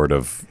the board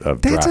of That's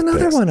draft another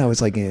picks. one. I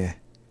was like, eh.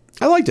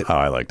 I liked it. Oh,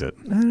 I liked it.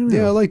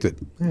 Yeah, I liked it.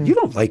 You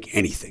don't like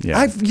anything.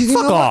 Yeah.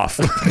 Fuck off.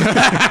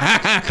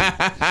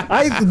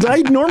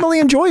 I normally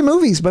enjoy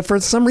movies, but for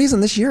some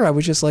reason this year I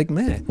was just like,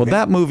 meh. Well,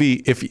 that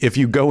movie, if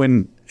you go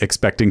in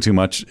expecting too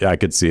much, I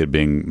could see it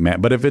being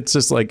mad. But if it's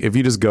just like, if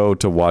you just go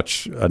to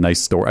watch a nice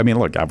story, I mean,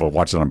 look, I've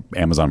watched it on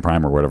Amazon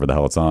Prime or whatever the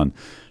hell it's on.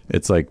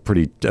 It's like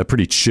a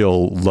pretty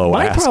chill, low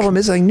My ask. problem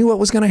is I knew what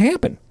was going to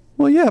happen.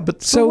 Well, yeah,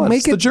 but So what? make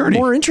It's the it journey.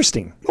 more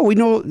interesting. Well,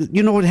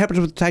 you know what happens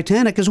with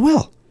Titanic as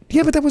well.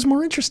 Yeah, but that was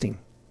more interesting.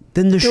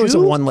 Then the There was a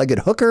shoe. one-legged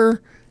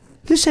hooker.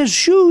 This has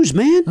shoes,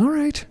 man. All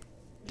right.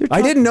 They're I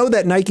talk- didn't know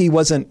that Nike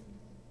wasn't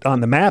on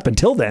the map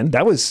until then.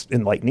 That was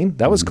enlightening.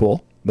 That was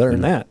cool. Better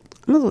than that.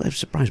 I'm a little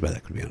surprised by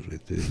that, to be honest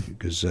with you,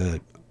 because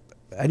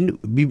I knew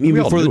We even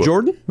all before the knew it.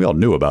 Jordan. We all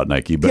knew about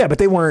Nike, but Yeah, but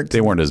they weren't.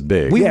 as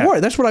big. Yeah.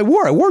 Wore. That's what I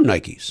wore. I wore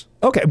Nikes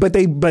Okay, but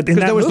in because that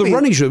that was movie, the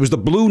running shoe. It was the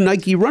blue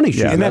Nike running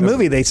shoe. Yeah, in that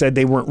movie, they said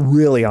they weren't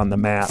really on the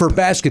map for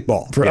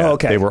basketball. Yeah, oh,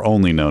 okay. They were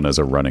only known as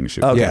a running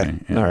shoe. Okay.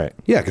 Yeah. All right.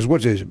 Yeah, because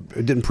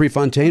didn't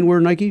Prefontaine wear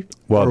Nike?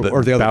 Well,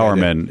 or the other guy did?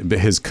 Bowerman,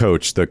 his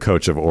coach, the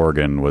coach of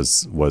Oregon,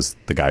 was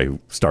the guy who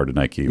started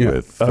Nike Yeah.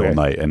 with Phil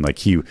Knight, and like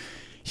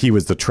he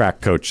was the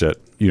track coach at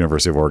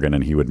University of Oregon,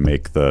 and he would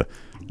make the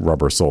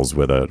rubber soles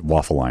with a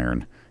waffle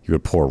iron. He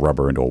would pour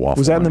rubber into a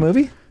waffle. Was that in the iron.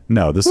 movie?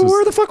 No, this Well, was.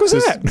 where the fuck was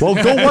that? Well,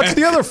 go watch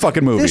the other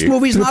fucking movie. This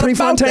movie's not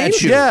about that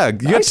shoe. Yeah, you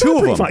got two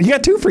of them. You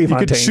got two free You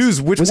could Fontaines. choose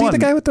which was one. he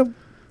the guy with the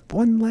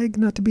one leg?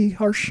 Not to be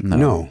harsh.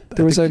 No.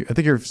 There was I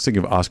think you're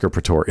thinking of Oscar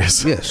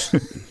Pretorius. Yes.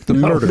 The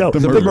murder. No, the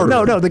the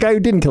murder. no, the guy who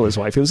didn't kill his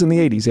wife. It was in the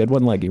 80s. He had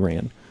one leg. He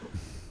ran.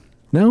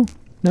 No,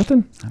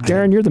 nothing.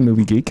 Garen, you're the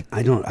movie geek.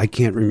 I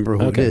can't remember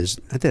who Okay. it is.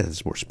 I think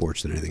it's more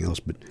sports than anything else.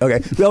 But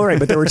Okay, all right,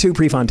 but there were two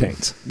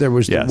Prefontaines. there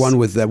was Yes. the one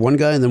with that one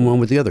guy and then one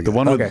with the other guy. The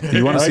one Okay. with,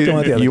 you want I to like see the one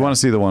with the other you guy. want to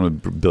see the one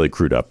with Billy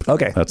Crudup.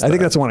 Okay, I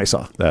think that's the one I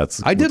saw.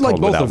 That's I did like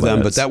called both Without of them,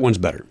 Limits. but that one's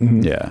better.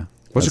 Yeah.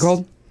 What's it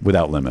called?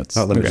 Without Limits.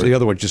 The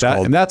other one just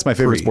called and that's my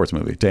favorite Free. sports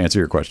movie. To answer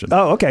your question.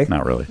 Oh, okay.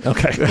 Not really.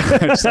 Okay.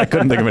 I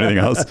couldn't think of anything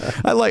else.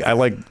 I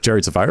like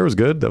Chariots of Fire was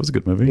good. That was a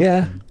good movie.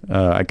 Yeah.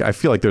 I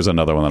feel like there's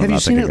another one that Have I'm you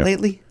not seen thinking it of.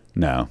 lately?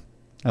 No,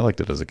 I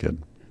liked it as a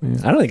kid.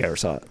 I don't think I ever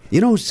saw it.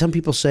 You know, some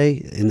people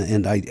say,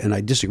 and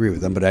I disagree with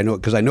them, but I know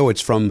because I know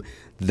it's from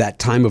that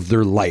time of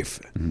their life.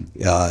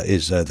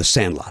 Is The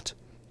Sandlot.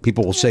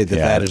 People will say that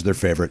Yeah. that is their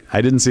favorite.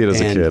 I didn't see it as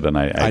a kid, and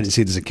I didn't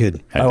see it as a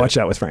kid. I watched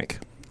that with Frank.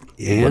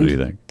 And What did you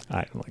think?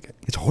 I don't like it.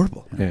 It's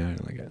horrible. Yeah, I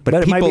don't like it. But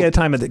But it might people- be a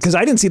time of because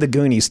I didn't see the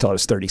Goonies till I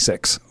was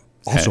 36,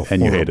 Also,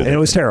 And you horrible. hated and it. it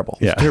was terrible.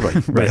 Yeah.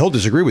 Terrible. But he'll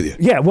disagree with you.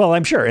 Yeah, well,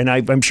 I'm sure, and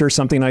I'm sure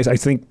something I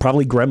think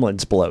probably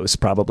Gremlins blows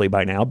probably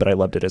by now, but I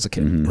loved it as a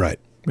kid. Right.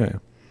 Yeah.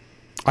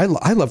 I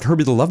loved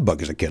Herbie the Love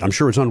Bug as a kid. I'm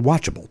sure it's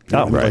unwatchable. You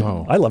know, Oh, right.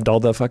 right. I loved all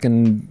the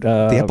fucking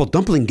The Apple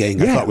Dumpling Gang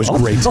I thought was all-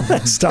 great. all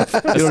that stuff.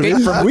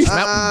 Escape from Witch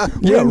Mountain.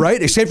 Yeah,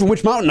 right? Escape from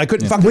Witch Mountain. I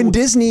couldn't fucking... When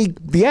Disney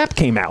the app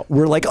came out,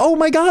 we're like, oh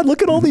my god,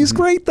 look at all these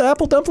great the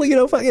Apple Dumpling,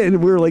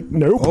 and we were like,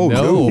 nope, Oh,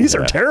 no. these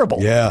are terrible.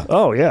 Yeah.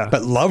 Oh yeah,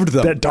 But loved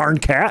them. that darn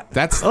cat.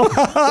 That's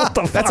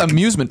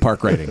amusement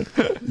park rating.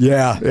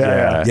 Yeah.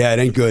 Yeah. Yeah, it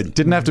ain't good.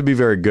 Didn't have to be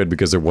very good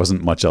because there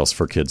wasn't much else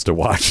for kids to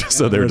watch.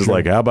 So they were just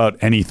like, how about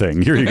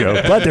anything? Here you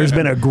go. But there's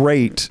been a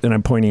great, and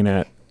I'm pointing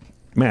at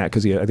Matt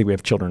because I think we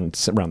have children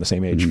around the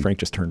same age. Frank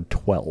just turned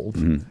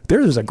 12.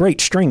 There's a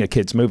great string of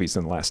kids movies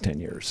in the last 10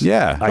 years.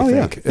 Yeah. I Oh,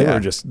 yeah. think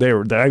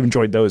Yeah. I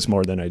enjoyed those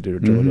more than I do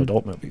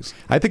adult movies.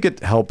 I think it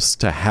helps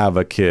to have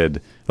a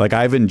kid. Like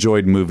I've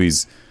enjoyed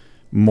movies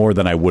more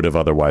than I would have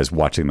otherwise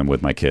watching them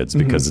with my kids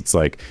because it's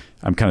like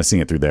I'm kind of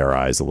seeing it through their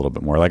eyes a little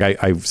bit more. Like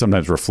I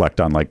sometimes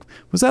reflect on like,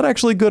 was that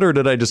actually good or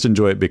did I just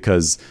enjoy it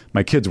because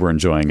my kids were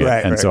enjoying it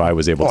Right, and right. so I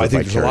was able to I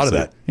think there's a lot of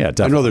vicariously- that. Yeah, I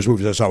definitely. know there's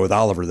movies I saw with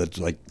Oliver that's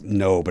like,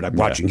 no, but I'm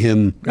watching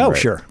him. Oh,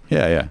 sure.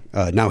 Yeah,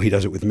 yeah. Now he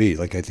does it with me.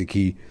 Like I think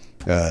he,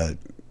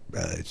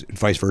 it's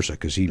vice versa,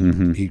 because he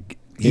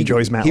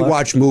enjoys Matlock? He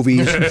watched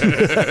movies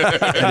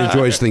and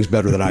enjoys things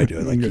better than I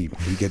do. Like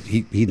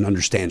he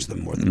understands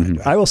them more than I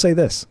do. I will say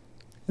this: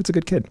 it's a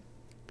good kid.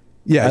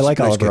 Yeah, I it's like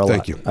a nice Oliver kid. a lot.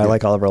 Thank you. I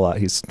like Oliver a lot.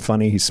 He's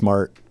funny. He's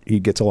smart. He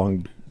gets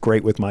along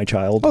great with my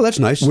child. Oh, that's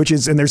nice.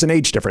 And there's an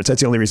age difference.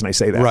 That's the only reason I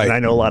say that. Right. And I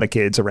know a lot of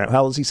kids around.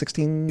 How old is he?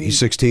 16? He's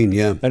 16.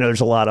 Yeah. I know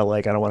there's a lot of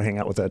like, I don't want to hang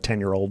out with a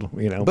 10-year-old,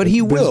 But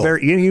he will.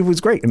 He was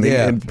great. And,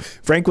 Yeah. and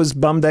Frank was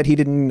bummed that he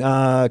didn't,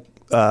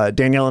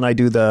 Danielle and I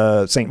do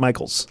the St.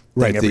 Michael's thing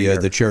Right, every year.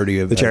 the charity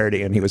of The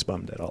charity, and he was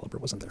bummed that Oliver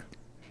wasn't there.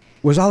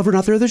 Was Oliver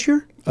not there this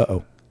year?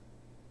 Uh-oh.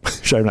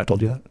 Should I have not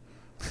told you that?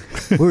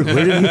 Where did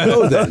he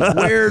go then?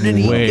 Where did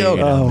he Wait go?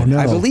 a minute. no.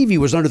 I believe he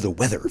was under the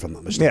weather, if I'm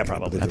not mistaken. Yeah,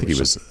 probably. I think he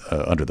was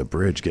under the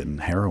bridge getting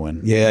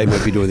heroin. Yeah, he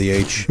might be doing the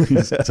H.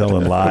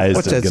 Telling lies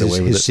What's to that? get away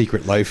with His it.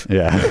 secret life.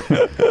 Yeah.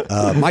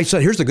 My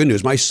son. Here's the good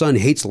news. My son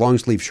hates long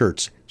sleeve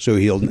shirts, so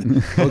he's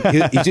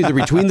either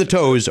between the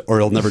toes or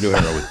he'll never do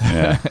heroin.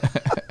 Yeah.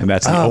 And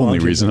that's the only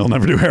reason he'll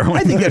never do heroin.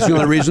 I think that's the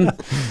only reason.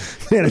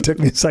 Man, it took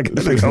me a second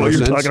to figure out what more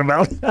you're sense. talking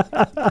about.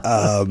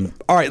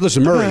 All right,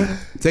 listen, Murray.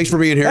 Thanks for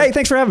being here. Hey,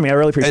 thanks for having me. I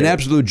really appreciate An it.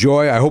 absolute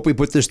joy. I hope we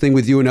put this thing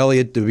with you and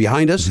Elliot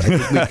behind us. I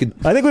think we could.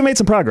 I think we made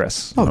some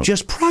progress. Oh,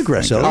 just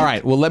progress, Elliot. All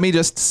right. Well, let me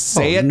just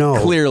say Oh, it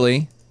no.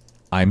 clearly.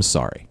 I'm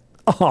sorry.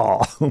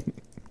 Oh,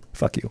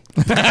 fuck you.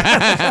 All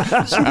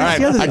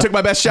right. I took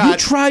my best You shot.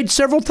 tried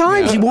several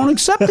times. He won't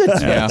accept it.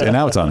 Yeah. And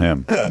now it's on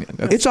him.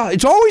 It's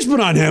always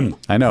been on him.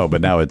 I know,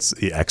 but now it's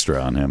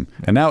extra on him.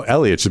 And now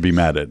Elliot should be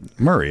mad at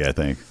Murray, I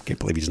think. Can't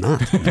believe he's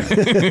not.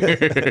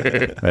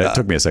 It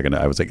took me a second.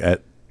 I was like,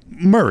 at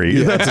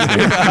Murray. That's his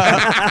name.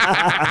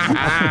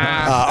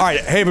 All right.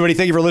 Hey, everybody.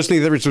 Thank you for listening.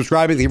 Thank you for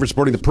subscribing. Thank you for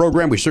supporting the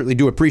program. We certainly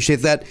do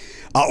appreciate that.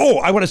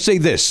 I want to say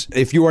this.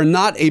 If you are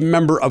not a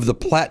member of the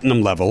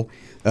Platinum level,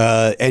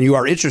 and you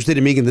are interested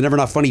in being in the Never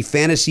Not Funny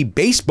Fantasy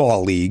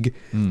Baseball League,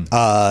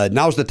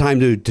 now's the time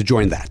to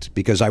join that,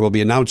 because I will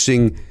be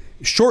announcing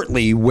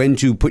shortly when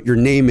to put your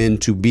name in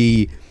to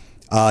be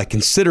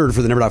considered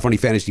for the Never Not Funny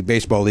Fantasy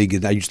Baseball League.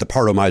 And I use the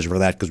Pardomizer for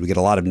that because we get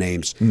a lot of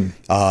names. And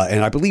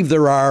I believe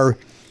there are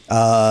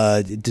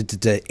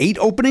 8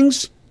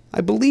 openings,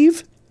 I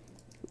believe.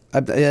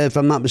 If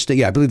I'm not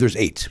mistaken, yeah, I believe there's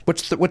 8.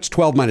 What's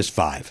 12 minus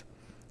 5?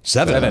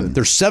 7.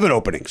 There's 7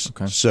 openings.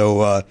 Okay.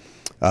 So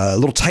a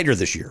little tighter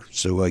this year.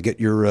 So get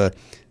your.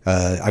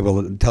 I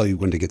will tell you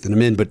when to get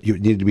them in, but you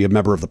need to be a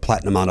member of the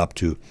Platinum on up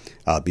to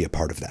be a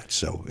part of that.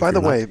 So, By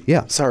the way,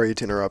 yeah. Sorry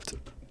to interrupt.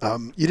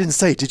 You didn't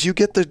say. Did you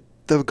get the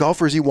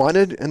golfers you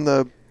wanted in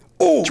the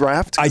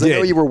draft? 'Cause I did. I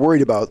know you were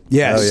worried about.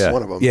 Yes,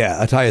 one of them.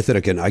 Yeah, Ataya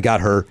Thitikin. I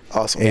got her.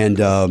 Awesome.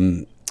 And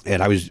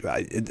I was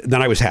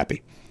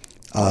happy.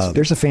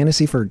 There's a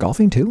fantasy for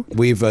golfing too?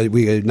 We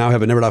now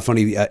have a Never Not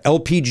Funny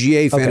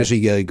LPGA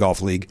Fantasy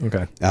Golf League.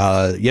 Okay.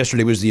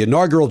 Yesterday was the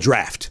inaugural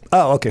draft.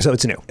 Oh, okay. So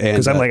it's new.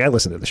 Because And, I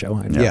listened to the show.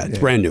 I know. Yeah, it's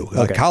brand new.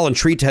 Okay. Colin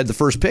Treat had the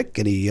first pick,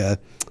 and he I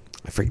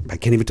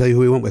can't even tell you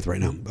who he went with right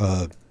now.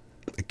 I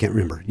can't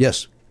remember.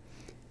 Yes.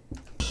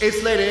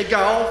 It's Lady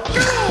Golf.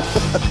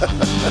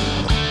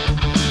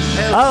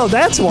 Oh,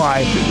 that's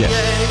why.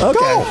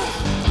 Okay.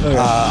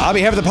 On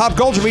behalf of the Pop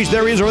Culture Beach,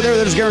 there he is over there.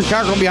 There's Garen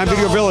Cockrell behind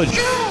Video Village.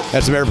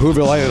 That's the Mayor of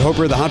Whoville, Elliot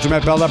Hoper, the Honcho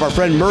Matt Belknap, our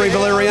friend Murray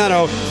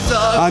Valeriano.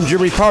 I'm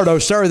Jimmy Pardo.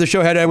 Sorry the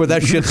show had to end with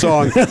that shit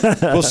song.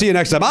 We'll see you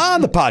next time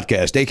on the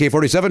podcast.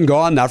 AK-47,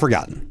 Gone, Not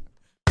Forgotten.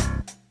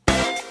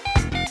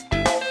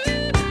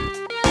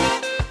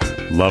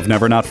 Love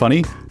Never Not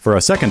Funny? For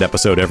a second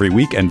episode every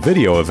week and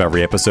video of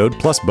every episode,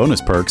 plus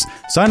bonus perks,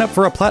 sign up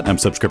for a platinum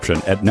subscription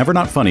at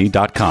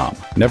nevernotfunny.com.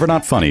 Never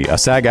Not Funny, a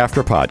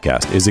SAG-AFTRA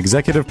podcast, is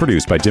executive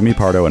produced by Jimmy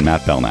Pardo and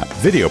Matt Belknap.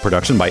 Video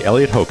production by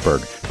Elliot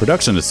Hochberg.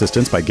 Production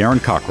assistance by Garen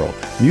Cockrell.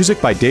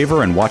 Music by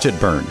Daver and Watch It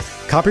Burn.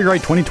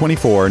 Copyright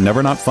 2024,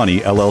 Never Not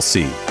Funny,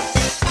 LLC.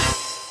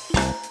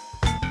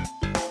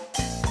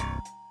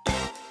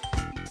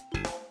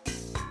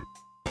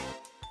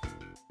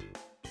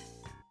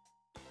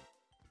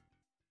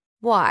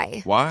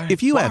 Why? Why?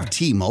 If you have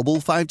T-Mobile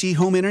 5G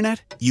home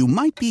internet, you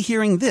might be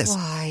hearing this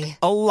Why?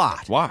 a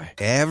lot. Why?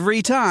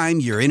 Every time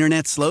your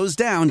internet slows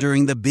down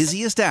during the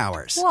busiest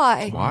hours.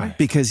 Why? Why?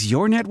 Because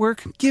your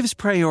network gives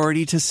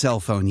priority to cell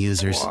phone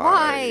users.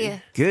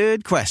 Why?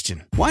 Good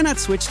question. Why not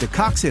switch to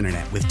Cox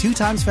Internet with 2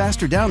 times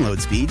faster download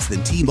speeds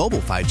than T-Mobile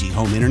 5G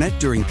home internet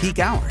during peak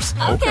hours?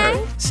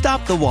 Okay.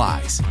 Stop the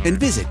whys and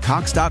visit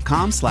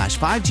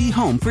cox.com/5G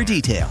home for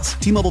details.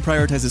 T-Mobile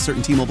prioritizes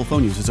certain T-Mobile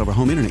phone users over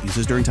home internet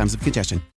users during times of congestion.